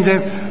want the King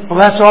James. Well,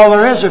 that's all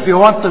there is. If you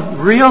want the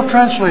real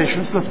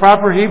translations, the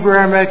proper Hebrew,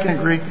 Aramaic, and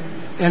Greek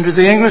into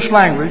the English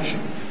language,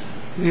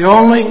 the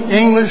only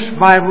English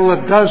Bible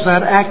that does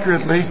that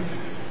accurately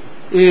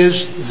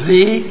is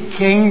the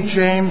King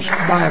James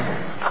Bible.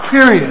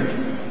 Period.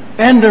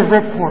 End of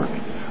report.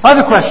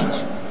 Other questions?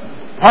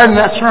 Pardon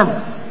that sermon.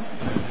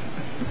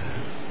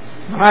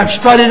 I've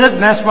studied it,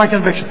 and that's my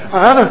conviction.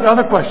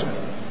 Other questions?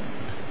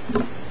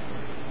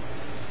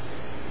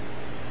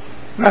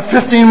 About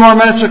 15 more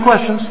minutes of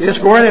questions. Yes,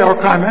 go ahead, or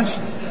comments.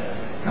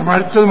 Come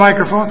right up to the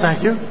microphone.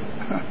 Thank you.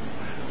 The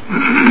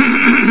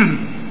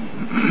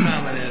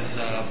comment is,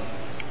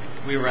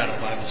 we were at a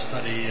Bible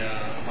study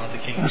about the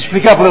King James.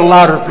 Speak up a little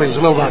louder, please.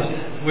 A little louder.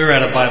 We were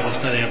at a Bible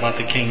study about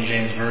the King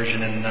James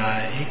Version, and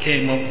he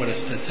came up with a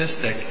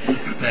statistic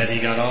that he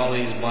got all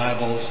these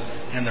Bibles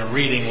and the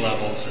reading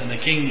levels, and the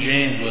King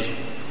James was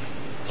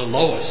the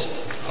lowest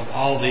of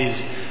all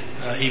these,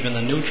 even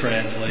the new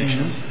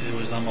translations. It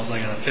was almost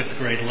like on a 5th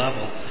grade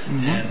level,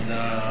 and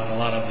a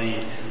lot of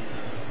the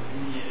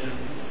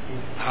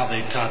how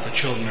they taught the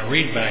children to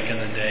read back in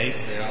the day,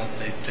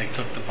 they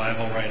took the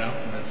Bible right up,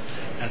 and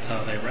that's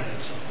how they read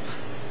it. So,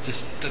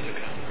 just that's a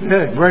comment.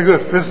 Yeah, very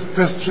good.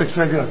 5th, 6th,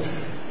 very good.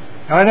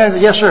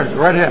 Yes, sir. Go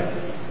right ahead.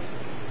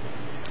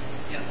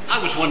 I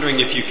was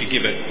wondering if you could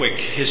give a quick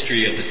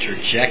history of the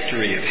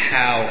trajectory of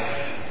how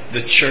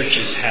the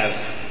churches have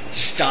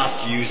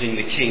stopped using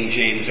the King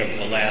James over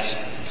the last,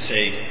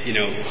 say,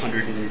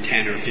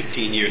 110 or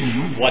 15 years.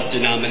 What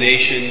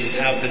denominations,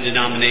 how the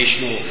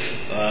denominational,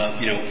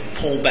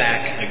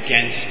 pullback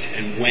against,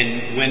 and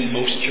when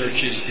most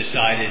churches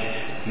decided,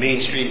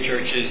 mainstream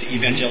churches,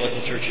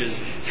 evangelical churches,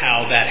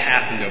 how that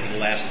happened over the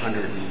last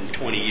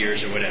 120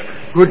 years or whatever.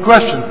 Good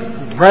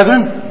question.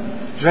 Brethren,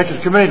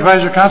 Executive Committee,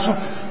 Advisory Council,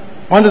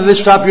 when did they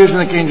stop using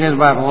the King James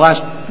Bible? The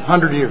last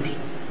 100 years.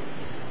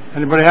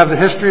 Anybody have the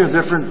history of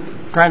different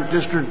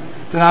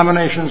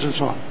denominations and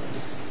so on?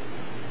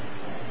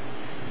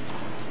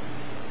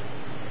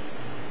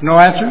 No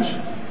answers?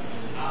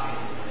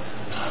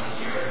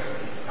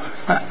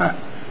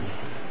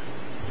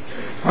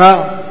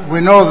 Well, we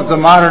know that the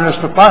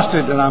modernist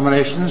apostate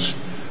denominations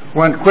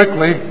went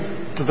quickly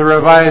to the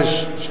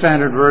Revised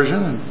Standard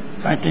Version in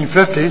the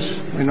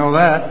 1950s. We know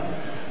that.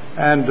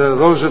 And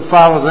those that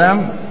followed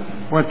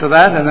them went to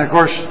that. And, of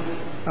course,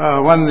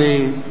 when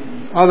the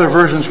other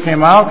versions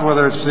came out,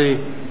 whether it's the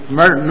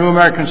New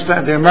American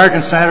the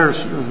American Standards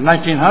of the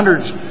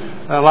 1900s,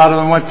 a lot of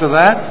them went to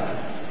that.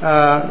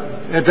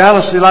 At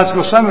Dallas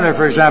Theological Seminary,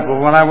 for example,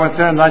 when I went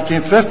there in the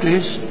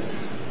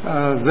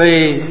 1950s,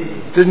 they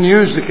didn't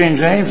use the King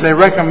James. They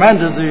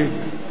recommended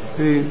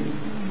the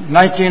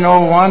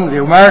 1901,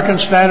 the American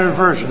Standard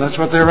Version. That's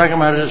what they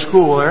recommended at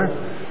school there.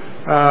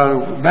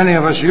 Many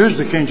of us used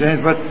the King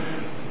James, but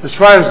as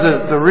far as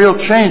the real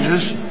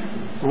changes,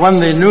 when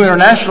the New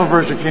International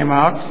Version came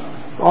out,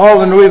 all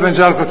the New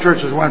Evangelical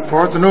churches went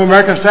for it. The New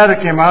American Standard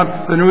came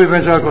out, the New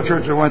Evangelical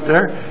churches went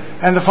there,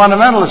 and the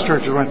Fundamentalist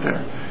churches went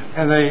there.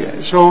 And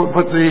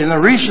in the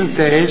recent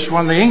days,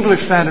 when the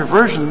English Standard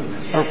Version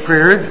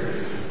appeared,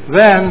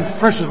 then,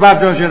 for instance,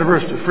 Bob Jones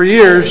University, for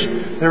years,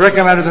 they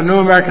recommended the New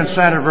American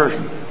Standard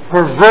Version.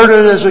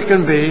 Perverted as it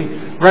can be,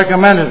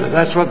 recommended it.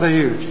 That's what they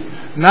used.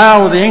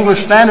 Now, with the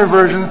English Standard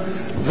Version,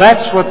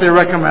 that's what they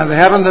recommend. They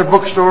have it in their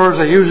bookstores,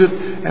 they use it,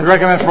 and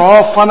recommend for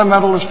all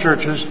fundamentalist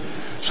churches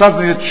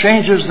something that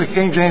changes the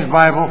King James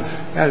Bible,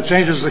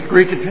 changes the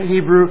Greek and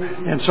Hebrew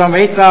in some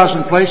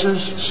 8,000 places,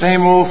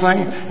 same old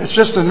thing. It's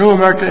just the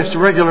it's the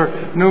regular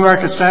New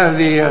American Standard,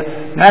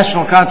 the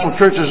National Council of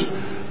Churches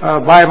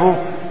Bible.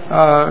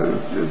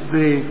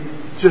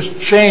 Just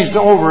changed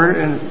over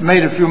and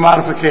made a few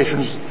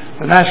modifications.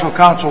 The National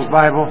Council's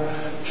Bible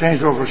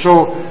changed over.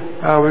 So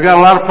we've got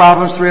a lot of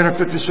problems,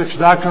 356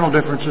 doctrinal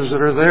differences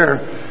that are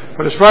there.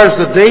 But as far as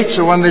the dates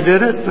of when they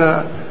did it,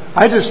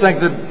 I just think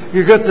that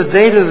you get the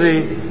date of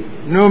the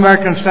New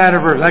American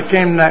Standard Version. That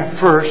came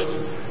first.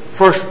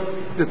 First,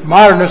 the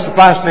modernist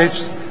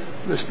apostates,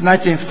 the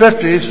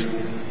 1950s,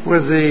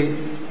 with the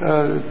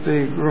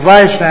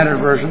Revised Standard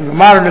Version. The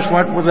modernists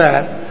went with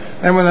that.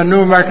 And when the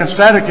New American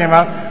Standard came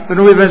out, the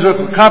New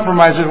Evangelical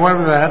Compromisers went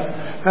with that.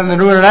 Then the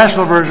New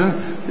International Version,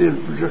 the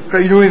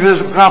New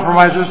Evangelical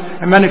Compromisers,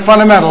 and many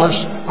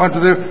fundamentalists went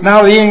to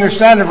now the English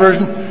Standard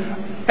Version.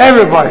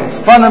 Everybody,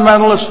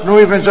 fundamentalists, New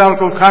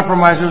Evangelical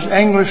Compromisers,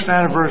 English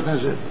Standard Version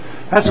is it.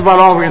 That's about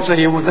all we can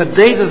say. With the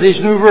date of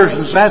these new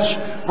versions, that's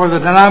where the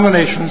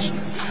denominations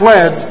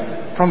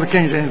fled from the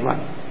King James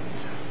Bible.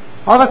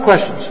 Other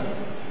questions?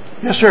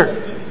 Yes, sir.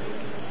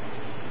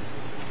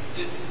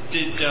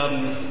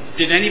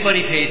 Did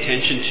anybody pay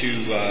attention to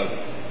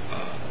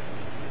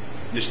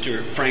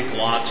Mr. Frank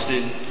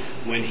Loxton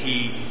when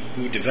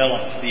who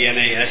developed the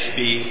NASB,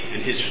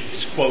 and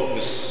his quote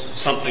was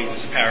something, it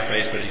was a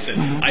paraphrase, but he said,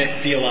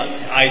 I feel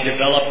I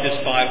developed this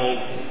Bible,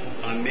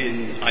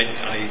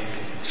 I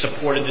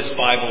supported this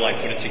Bible, I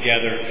put it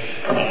together,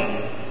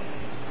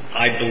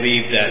 I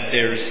believe that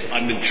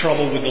I'm in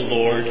trouble with the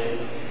Lord,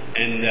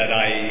 and that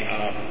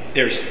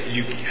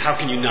how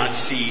can you not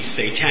see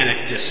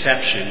satanic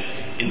deception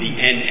in the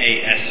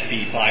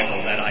NASB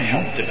Bible that I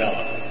helped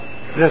develop?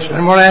 Yes, and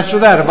I want to answer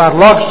that about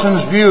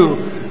Loxton's view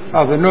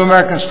of the New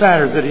American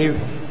Standard that he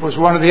was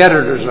one of the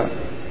editors of.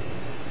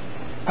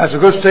 That's a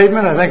good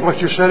statement. I think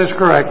what you said is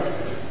correct.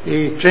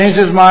 He changed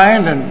his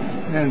mind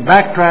and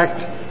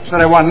backtracked, said,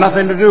 I want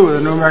nothing to do with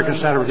the New American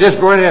Standard. Yes,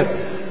 go ahead.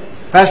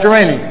 Pastor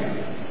Rainey.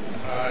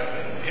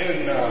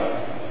 In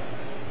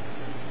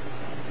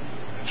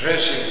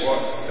addressing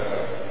what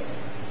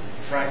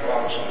Frank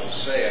Loxton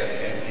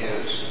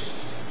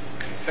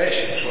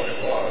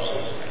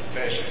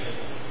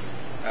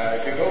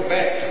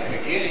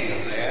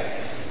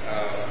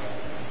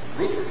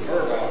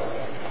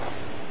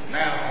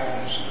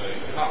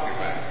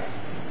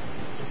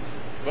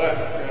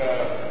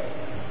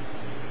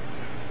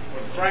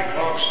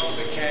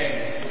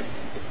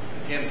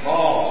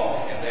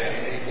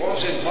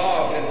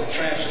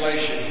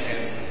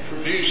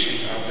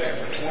producing of that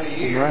for 20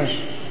 years. Right.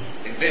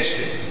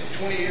 Invested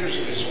 20 years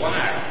of his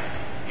life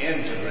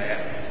into that.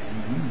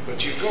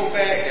 But you go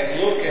back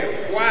and look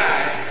at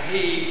why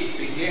he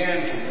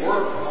began to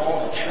work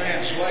on the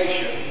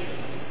translation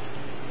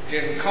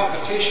in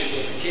competition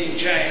with the King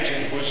James,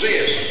 and it was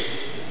this: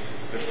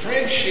 the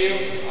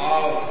friendship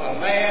of a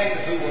man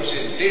who was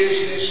in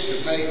business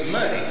to make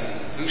money,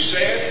 who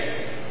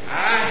said,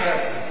 I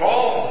have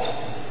bought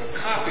the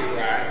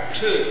copyright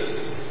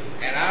too,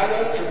 and I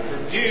want to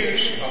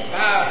produce a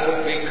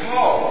Bible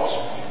because,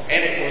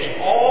 and it was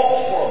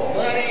all for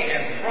money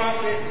and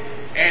profit,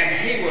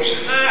 and he was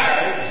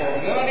hired for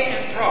money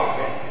and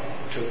profit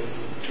to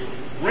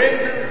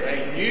render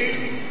a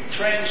new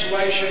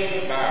translation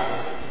of the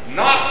Bible,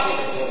 not for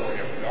the glory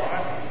of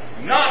God,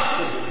 not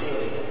for the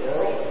good of the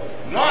world,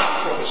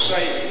 not for the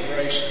saving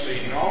grace to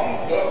be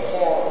known, but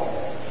for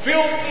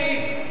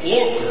filthy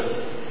lucre.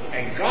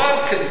 And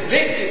God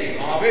convicted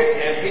him of it,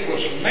 and he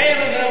was man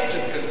enough to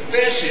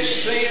confess his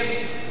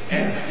sin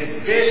and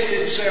divest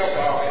himself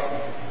of it.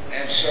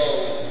 And so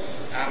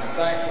I'm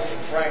thankful for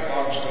Frank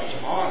Augustin's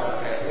honor,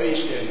 at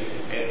least in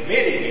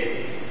admitting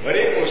it. But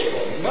it was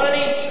for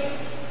money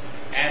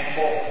and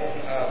for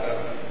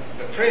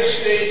the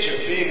prestige of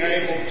being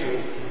able to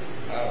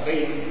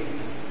be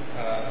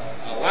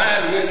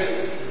aligned with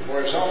it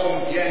for his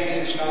own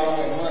gains, not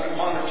only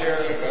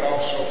monetarily but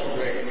also for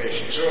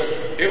recognition. So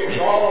it was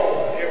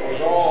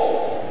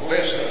all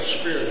less than a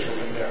spiritual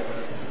endeavor.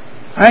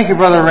 Thank you,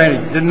 Brother Rainey.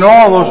 Didn't know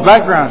all those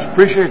backgrounds.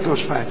 Appreciate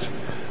those facts.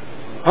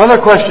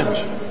 Other questions?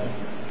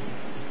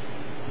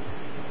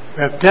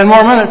 We have 10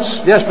 more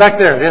minutes. Yes, back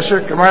there. Yes,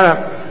 sir. Come right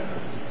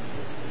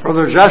up.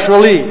 Brother Joshua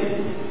Lee.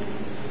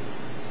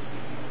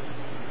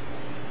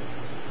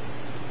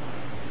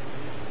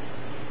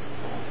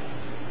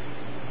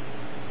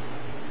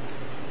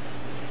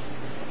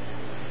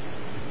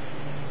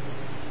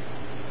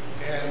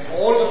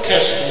 Old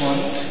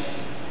Testament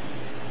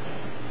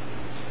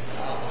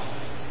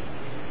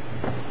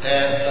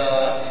that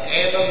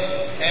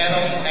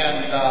Adam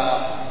and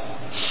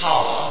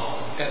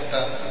Hawa, that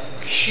the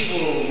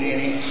Hebrew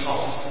meaning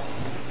Hawa,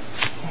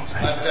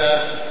 but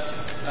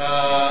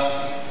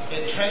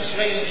it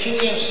translated, King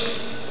James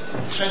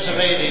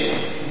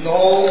translated no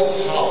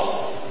Hawa,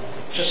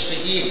 just the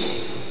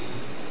evil.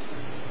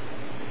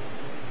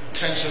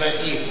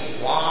 Translate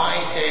evil. Why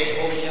the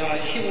original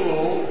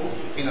Hebrew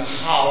in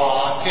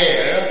Hawa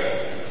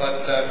there,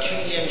 but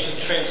King James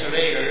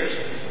translators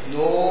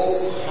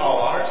no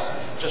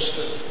Hawa, just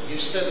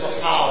instead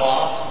of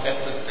Hawa that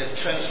they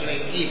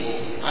translate evil.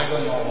 I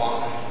don't know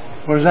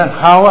why. What is that?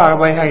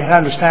 Hawa? I can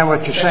understand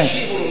what you're saying.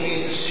 Hebrew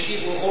means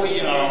Hebrew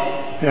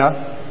original. Yeah.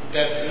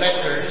 That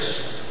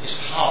letters is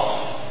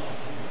Hawa.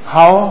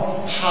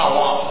 Hawa?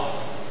 Hawa.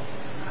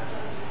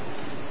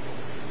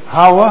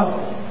 Hawa?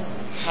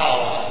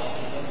 Hawa.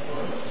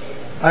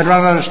 I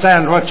don't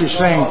understand what you're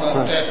saying.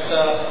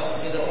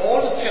 That in the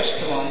Old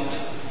Testament,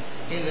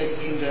 in the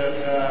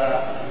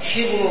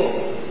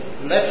Hebrew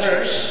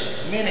letters,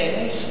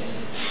 meanings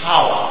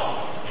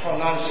Hawa,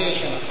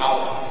 pronunciation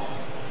Hawa.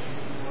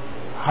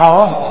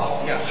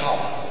 Hawa? Yeah,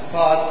 Hawa.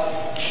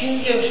 But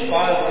King James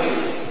Bible,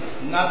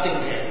 nothing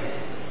there.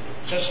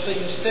 Just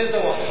instead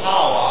of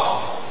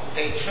Hawa,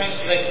 they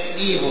translate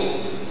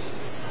evil.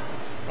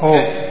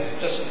 Okay?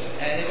 Just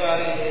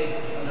anybody.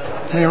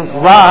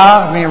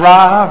 Ra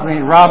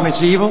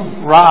means evil.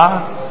 Ra.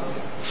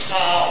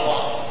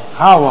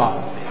 Hawa.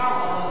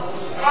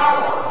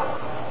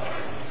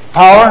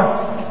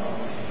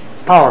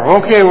 Power.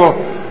 Okay, well,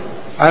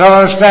 I don't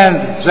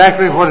understand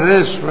exactly what it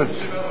is, but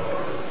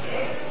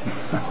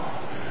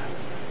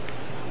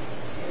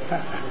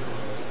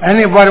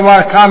anybody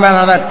want to comment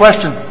on that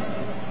question?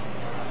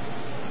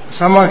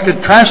 Someone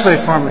could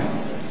translate for me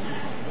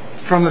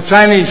from the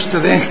Chinese to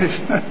the English.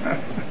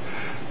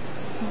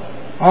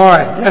 All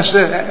right. Yes,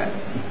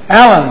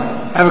 Alan,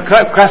 have a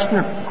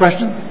question?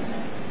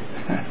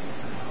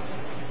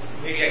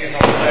 Maybe I can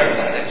help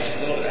clarify that just a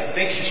little bit. I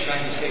think he's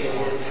trying to say the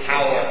word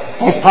power.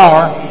 Oh,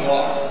 power.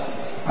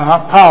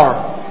 Power.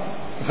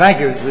 Thank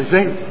you.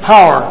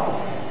 Power.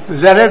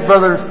 Is that it,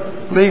 Brother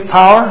Lee?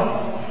 Power?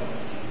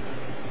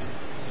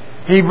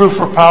 Hebrew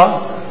for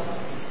power?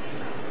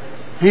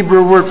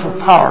 Hebrew word for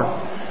power.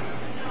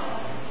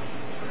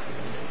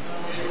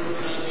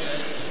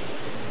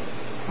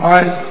 All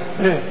right.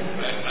 Yeah.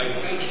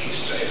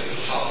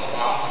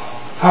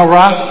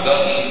 Hara?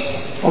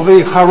 Oh,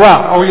 the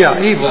hara. Oh,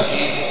 yeah, evil.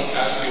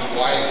 Asking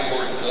why the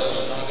word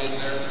 "thus" not in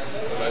there,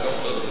 but I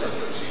don't know the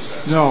reference he's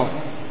asking. No.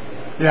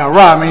 Yeah,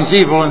 Ra means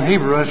evil in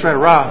Hebrew. That's right,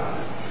 Ra.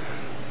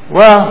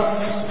 Well,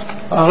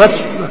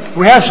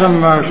 we have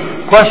some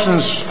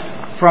questions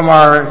from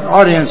our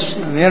audience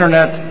on the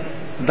internet.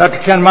 Dr.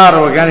 Ken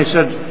Motto again, he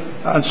said,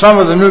 on some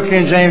of the New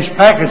King James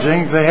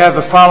packaging, they have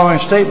the following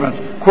statement,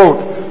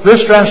 quote,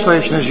 "This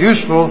translation is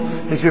useful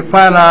if you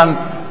plan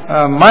on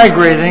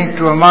migrating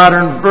to a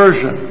modern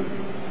version.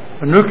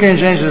 The New King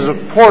James is a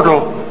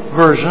portal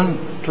version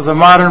to the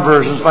modern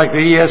versions like the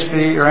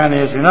ESV or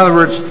NASV. In other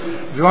words,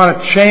 If you want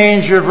to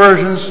change your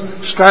versions,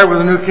 start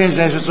with the New King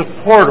James. It's a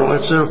portal.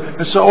 It's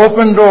an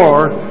open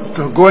door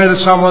to go into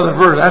some other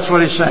version. That's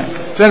what he's saying.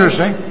 It's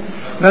interesting.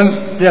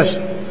 Then, yes.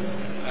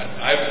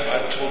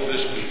 I've told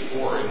this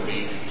before in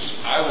meetings.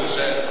 I was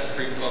at a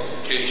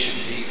pre-publication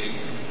meeting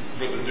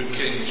for the New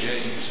King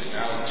James in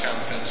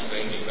Allentown,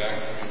 Pennsylvania, back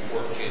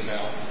before it came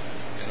out.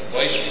 And the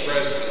vice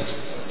president,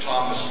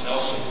 Thomas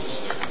Nelson, was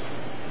there.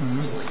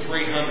 There were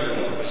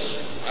 300 of us.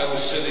 I was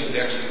sitting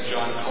next to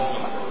John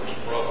Collingswood's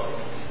brother,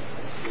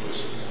 who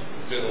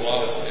did a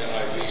lot of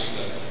NIV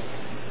stuff.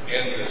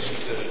 And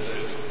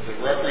the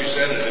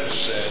representative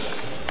said,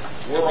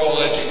 "We're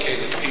all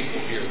educated people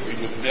here. We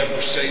would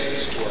never say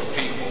this to our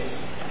people,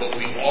 but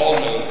we all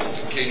know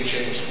that the King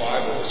James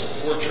Bible is a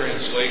poor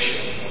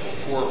translation of a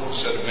poor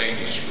set of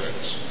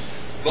manuscripts.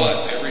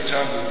 But every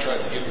time we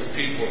tried to give your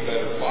people a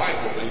better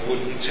Bible, they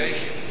wouldn't take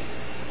it.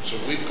 So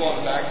we've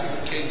gone back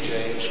to the King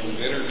James. We've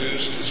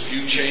introduced as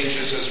few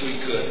changes as we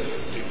could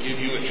to give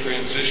you a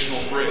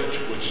transitional bridge,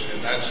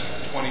 and that's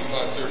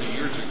 25, 30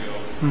 years ago,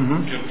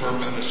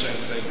 confirming the same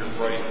thing you're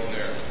writing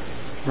there."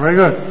 Very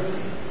good.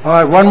 All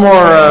right, one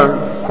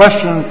more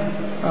question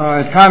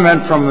and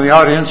comment from the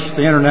audience,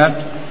 the internet.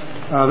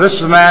 This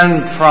is a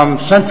man from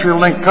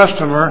CenturyLink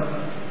customer,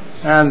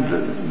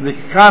 and the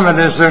comment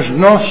is there's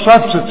no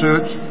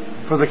substitute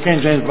for the King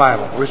James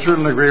Bible. We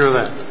certainly agree with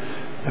that.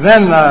 And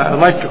then I'd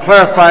like to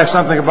clarify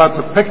something about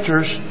the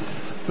pictures.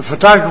 The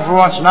photographer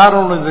wants not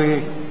only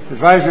the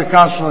Advisory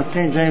Council and the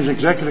King James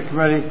Executive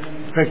Committee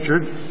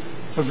pictured,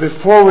 but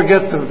before we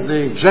get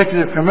the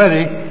Executive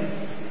Committee,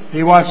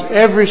 he wants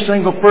every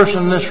single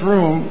person in this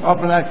room up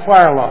in that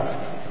choir loft.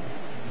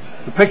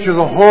 The picture of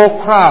the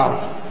whole crowd.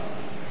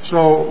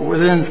 So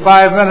within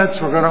 5 minutes,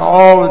 we're going to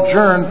all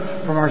adjourn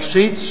from our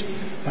seats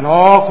and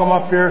all come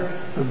up here,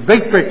 the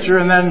big picture,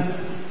 and then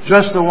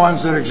just the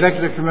ones that are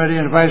Executive Committee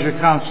and Advisory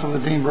Council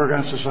of the Dean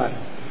Bergen Society.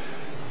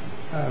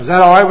 Is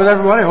that all right with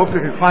everybody? I hope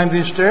you can climb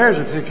these stairs.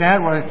 If you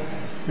can't, well,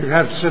 you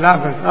have to sit down.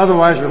 But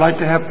otherwise, we'd like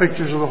to have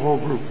pictures of the whole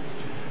group.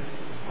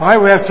 All right,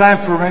 we have time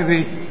for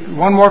maybe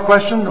one more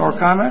question or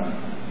comment.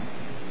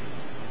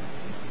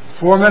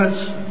 4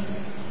 minutes.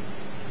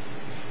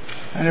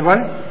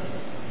 Anybody?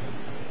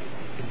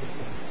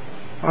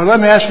 Well, let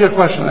me ask you a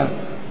question then.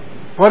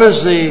 What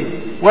is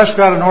the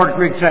Westcott and Hort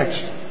Greek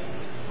text?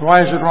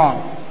 Why is it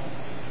wrong?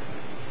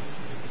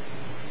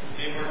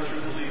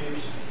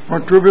 We're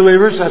true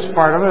believers. That's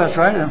part of it. That's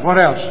right. And what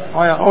else?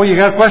 Oh, yeah. Oh, you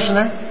got a question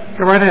there?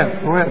 Go right ahead.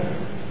 Go ahead.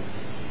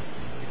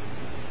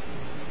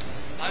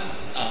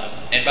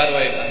 And by the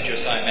way, I'm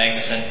Josiah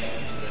Magnuson.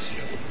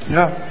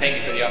 Yeah. Thank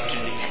you for the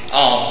opportunity.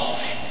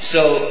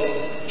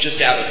 So,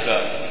 just out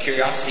of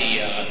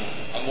curiosity,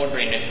 I'm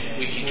wondering if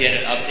we could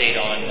get an update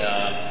on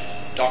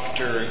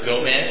Dr.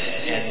 Gomez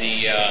and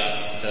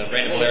the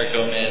Brandon Blair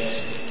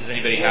Gomez. Does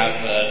anybody have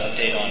an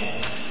update on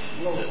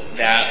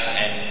that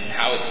and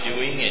how it's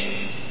doing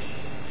and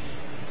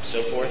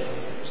so forth?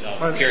 So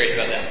I'm curious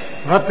about that.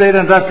 An update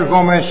on Dr.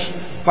 Gomez's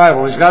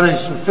Bible. He's got his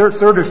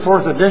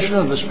 34th edition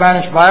of the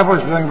Spanish Bible.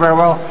 He's doing very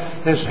well.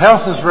 His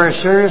health is very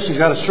serious. He's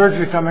got a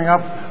surgery coming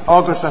up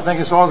I think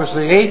it's August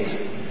the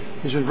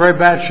 8th. He's in very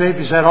bad shape.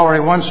 He's had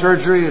already one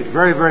surgery. It's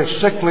very, very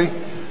sickly.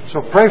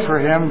 So pray for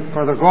him,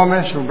 Brother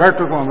Gomez,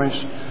 Roberto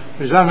Gomez.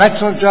 He's done an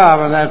excellent job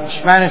on that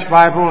Spanish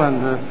Bible,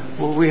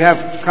 and we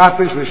have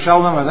copies. We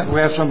sell them. I think we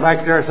have some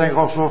back there, I think,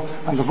 also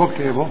on the book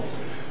table.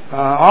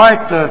 All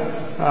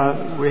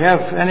right. We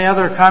have any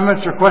other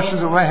comments or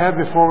questions that we have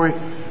before we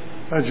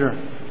adjourn?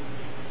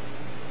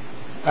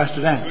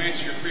 Pastor Dan. To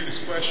answer your previous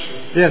question,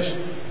 yes.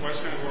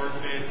 Westcott and Hort,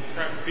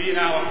 B and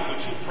L are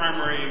the two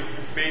primary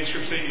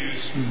manuscripts they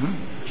use,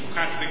 which will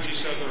contradict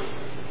each other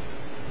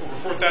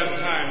over 4,000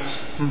 times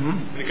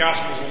in the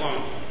Gospels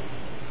alone.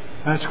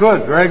 That's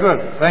good. Very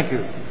good. Thank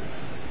you.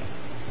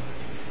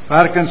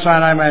 Vatican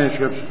Sinai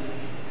manuscripts.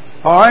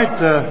 All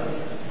right.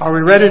 Are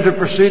we ready to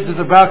proceed to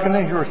the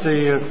balcony or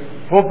the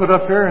pulpit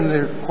up here in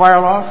the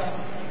choir loft?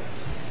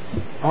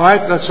 All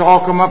right. Let's all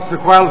come up to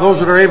the choir. Those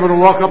that are able to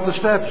walk up the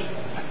steps.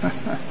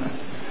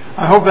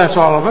 I hope that's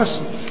all of us.